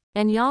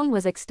 An Yang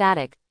was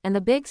ecstatic, and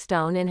the big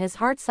stone in his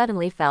heart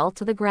suddenly fell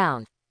to the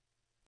ground.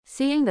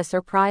 Seeing the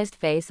surprised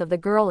face of the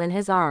girl in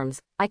his arms,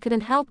 I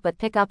couldn't help but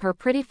pick up her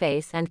pretty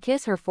face and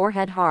kiss her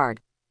forehead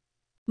hard.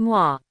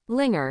 Mwah,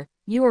 Linger,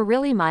 you are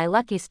really my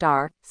lucky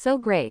star, so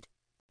great.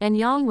 An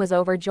Yang was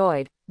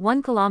overjoyed.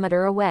 1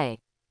 kilometer away.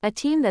 A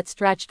team that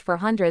stretched for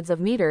hundreds of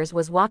meters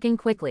was walking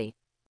quickly.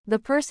 The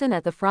person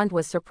at the front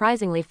was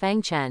surprisingly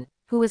Fang Chen,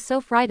 who was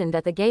so frightened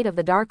at the gate of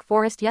the dark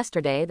forest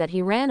yesterday that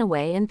he ran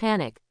away in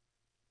panic.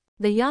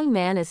 The young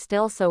man is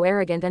still so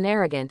arrogant,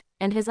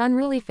 and his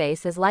unruly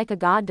face is like a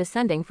god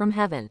descending from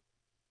heaven.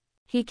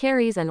 He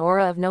carries an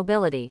aura of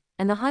nobility,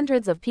 and the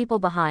hundreds of people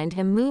behind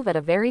him move at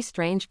a very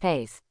strange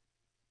pace.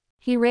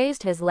 He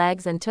raised his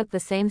legs and took the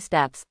same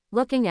steps,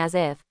 looking as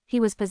if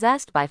he was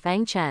possessed by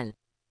Fang Chen.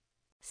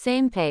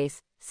 Same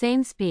pace,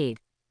 same speed.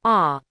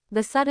 Ah,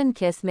 the sudden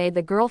kiss made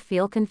the girl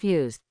feel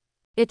confused.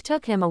 It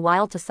took him a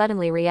while to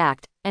suddenly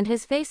react, and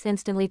his face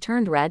instantly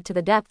turned red to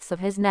the depths of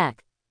his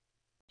neck.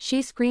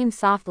 She screamed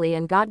softly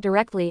and got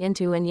directly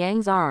into An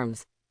Yang's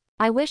arms.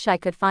 I wish I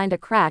could find a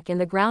crack in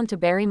the ground to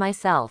bury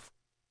myself.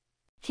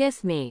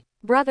 Kiss me,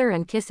 brother,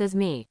 and kisses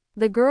me.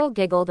 The girl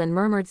giggled and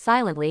murmured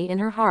silently in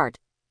her heart.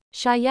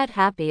 Shy yet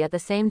happy at the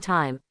same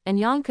time, and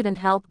Yang couldn't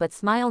help but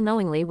smile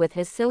knowingly with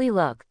his silly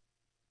look.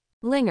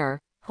 Linger,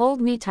 hold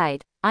me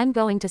tight, I'm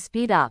going to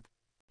speed up.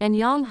 And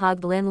Yang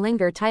hugged Lin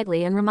Linger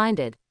tightly and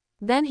reminded.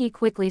 Then he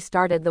quickly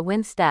started the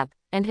wind step,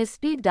 and his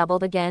speed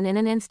doubled again in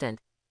an instant.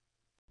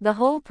 The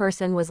whole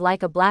person was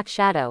like a black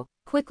shadow,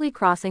 quickly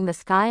crossing the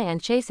sky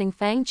and chasing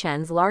Fang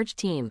Chen's large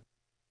team.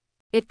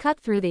 It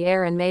cut through the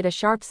air and made a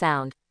sharp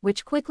sound,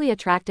 which quickly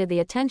attracted the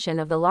attention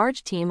of the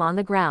large team on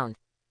the ground.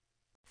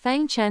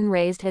 Fang Chen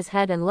raised his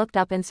head and looked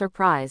up in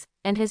surprise,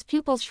 and his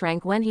pupils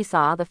shrank when he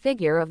saw the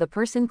figure of the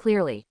person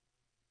clearly.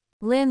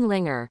 Lin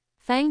Linger.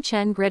 Fang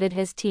Chen gritted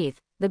his teeth,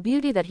 the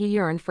beauty that he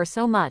yearned for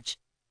so much.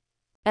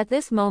 At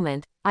this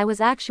moment, I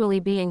was actually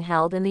being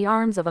held in the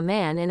arms of a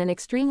man in an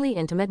extremely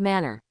intimate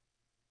manner.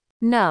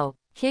 No,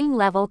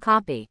 king-level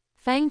copy.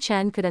 Fang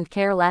Chen couldn't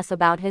care less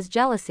about his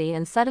jealousy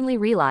and suddenly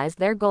realized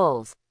their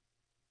goals.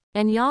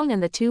 An Yang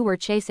and the two were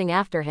chasing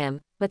after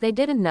him, but they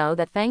didn't know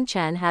that Fang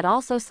Chen had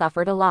also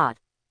suffered a lot.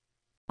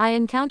 I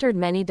encountered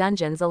many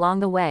dungeons along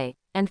the way,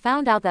 and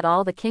found out that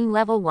all the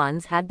king-level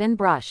ones had been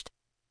brushed.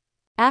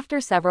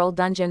 After several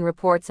dungeon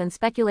reports and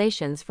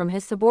speculations from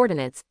his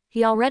subordinates,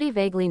 he already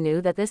vaguely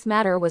knew that this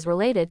matter was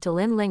related to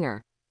Lin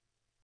Linger.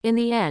 In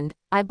the end,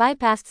 I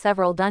bypassed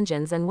several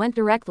dungeons and went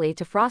directly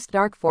to Frost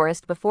Dark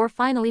Forest before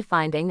finally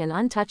finding an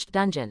untouched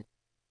dungeon.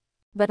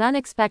 But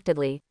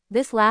unexpectedly,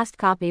 this last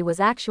copy was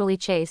actually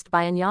chased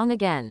by An Yang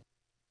again.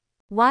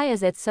 Why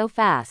is it so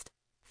fast?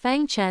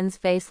 Fang Chen's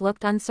face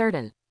looked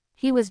uncertain.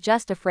 He was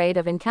just afraid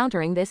of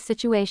encountering this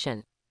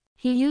situation.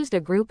 He used a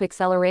group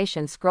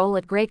acceleration scroll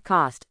at great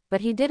cost,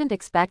 but he didn't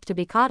expect to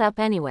be caught up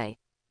anyway.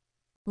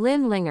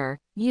 Lin Linger,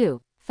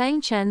 you.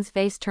 Fang Chen's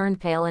face turned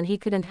pale and he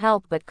couldn't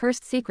help but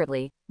cursed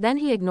secretly, then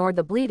he ignored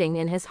the bleeding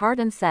in his heart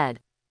and said.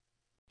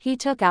 He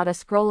took out a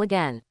scroll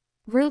again.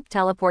 Group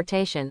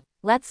teleportation,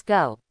 let's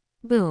go.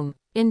 Boom.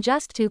 In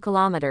just 2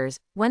 kilometers,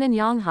 when An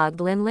Yang hugged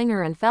Lin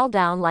Linger and fell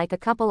down like a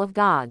couple of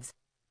gods.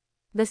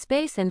 The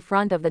space in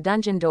front of the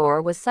dungeon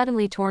door was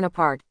suddenly torn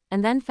apart,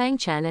 and then Fang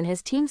Chen and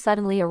his team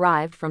suddenly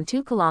arrived from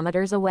 2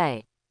 kilometers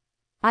away.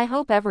 I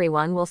hope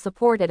everyone will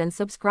support it and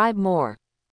subscribe more.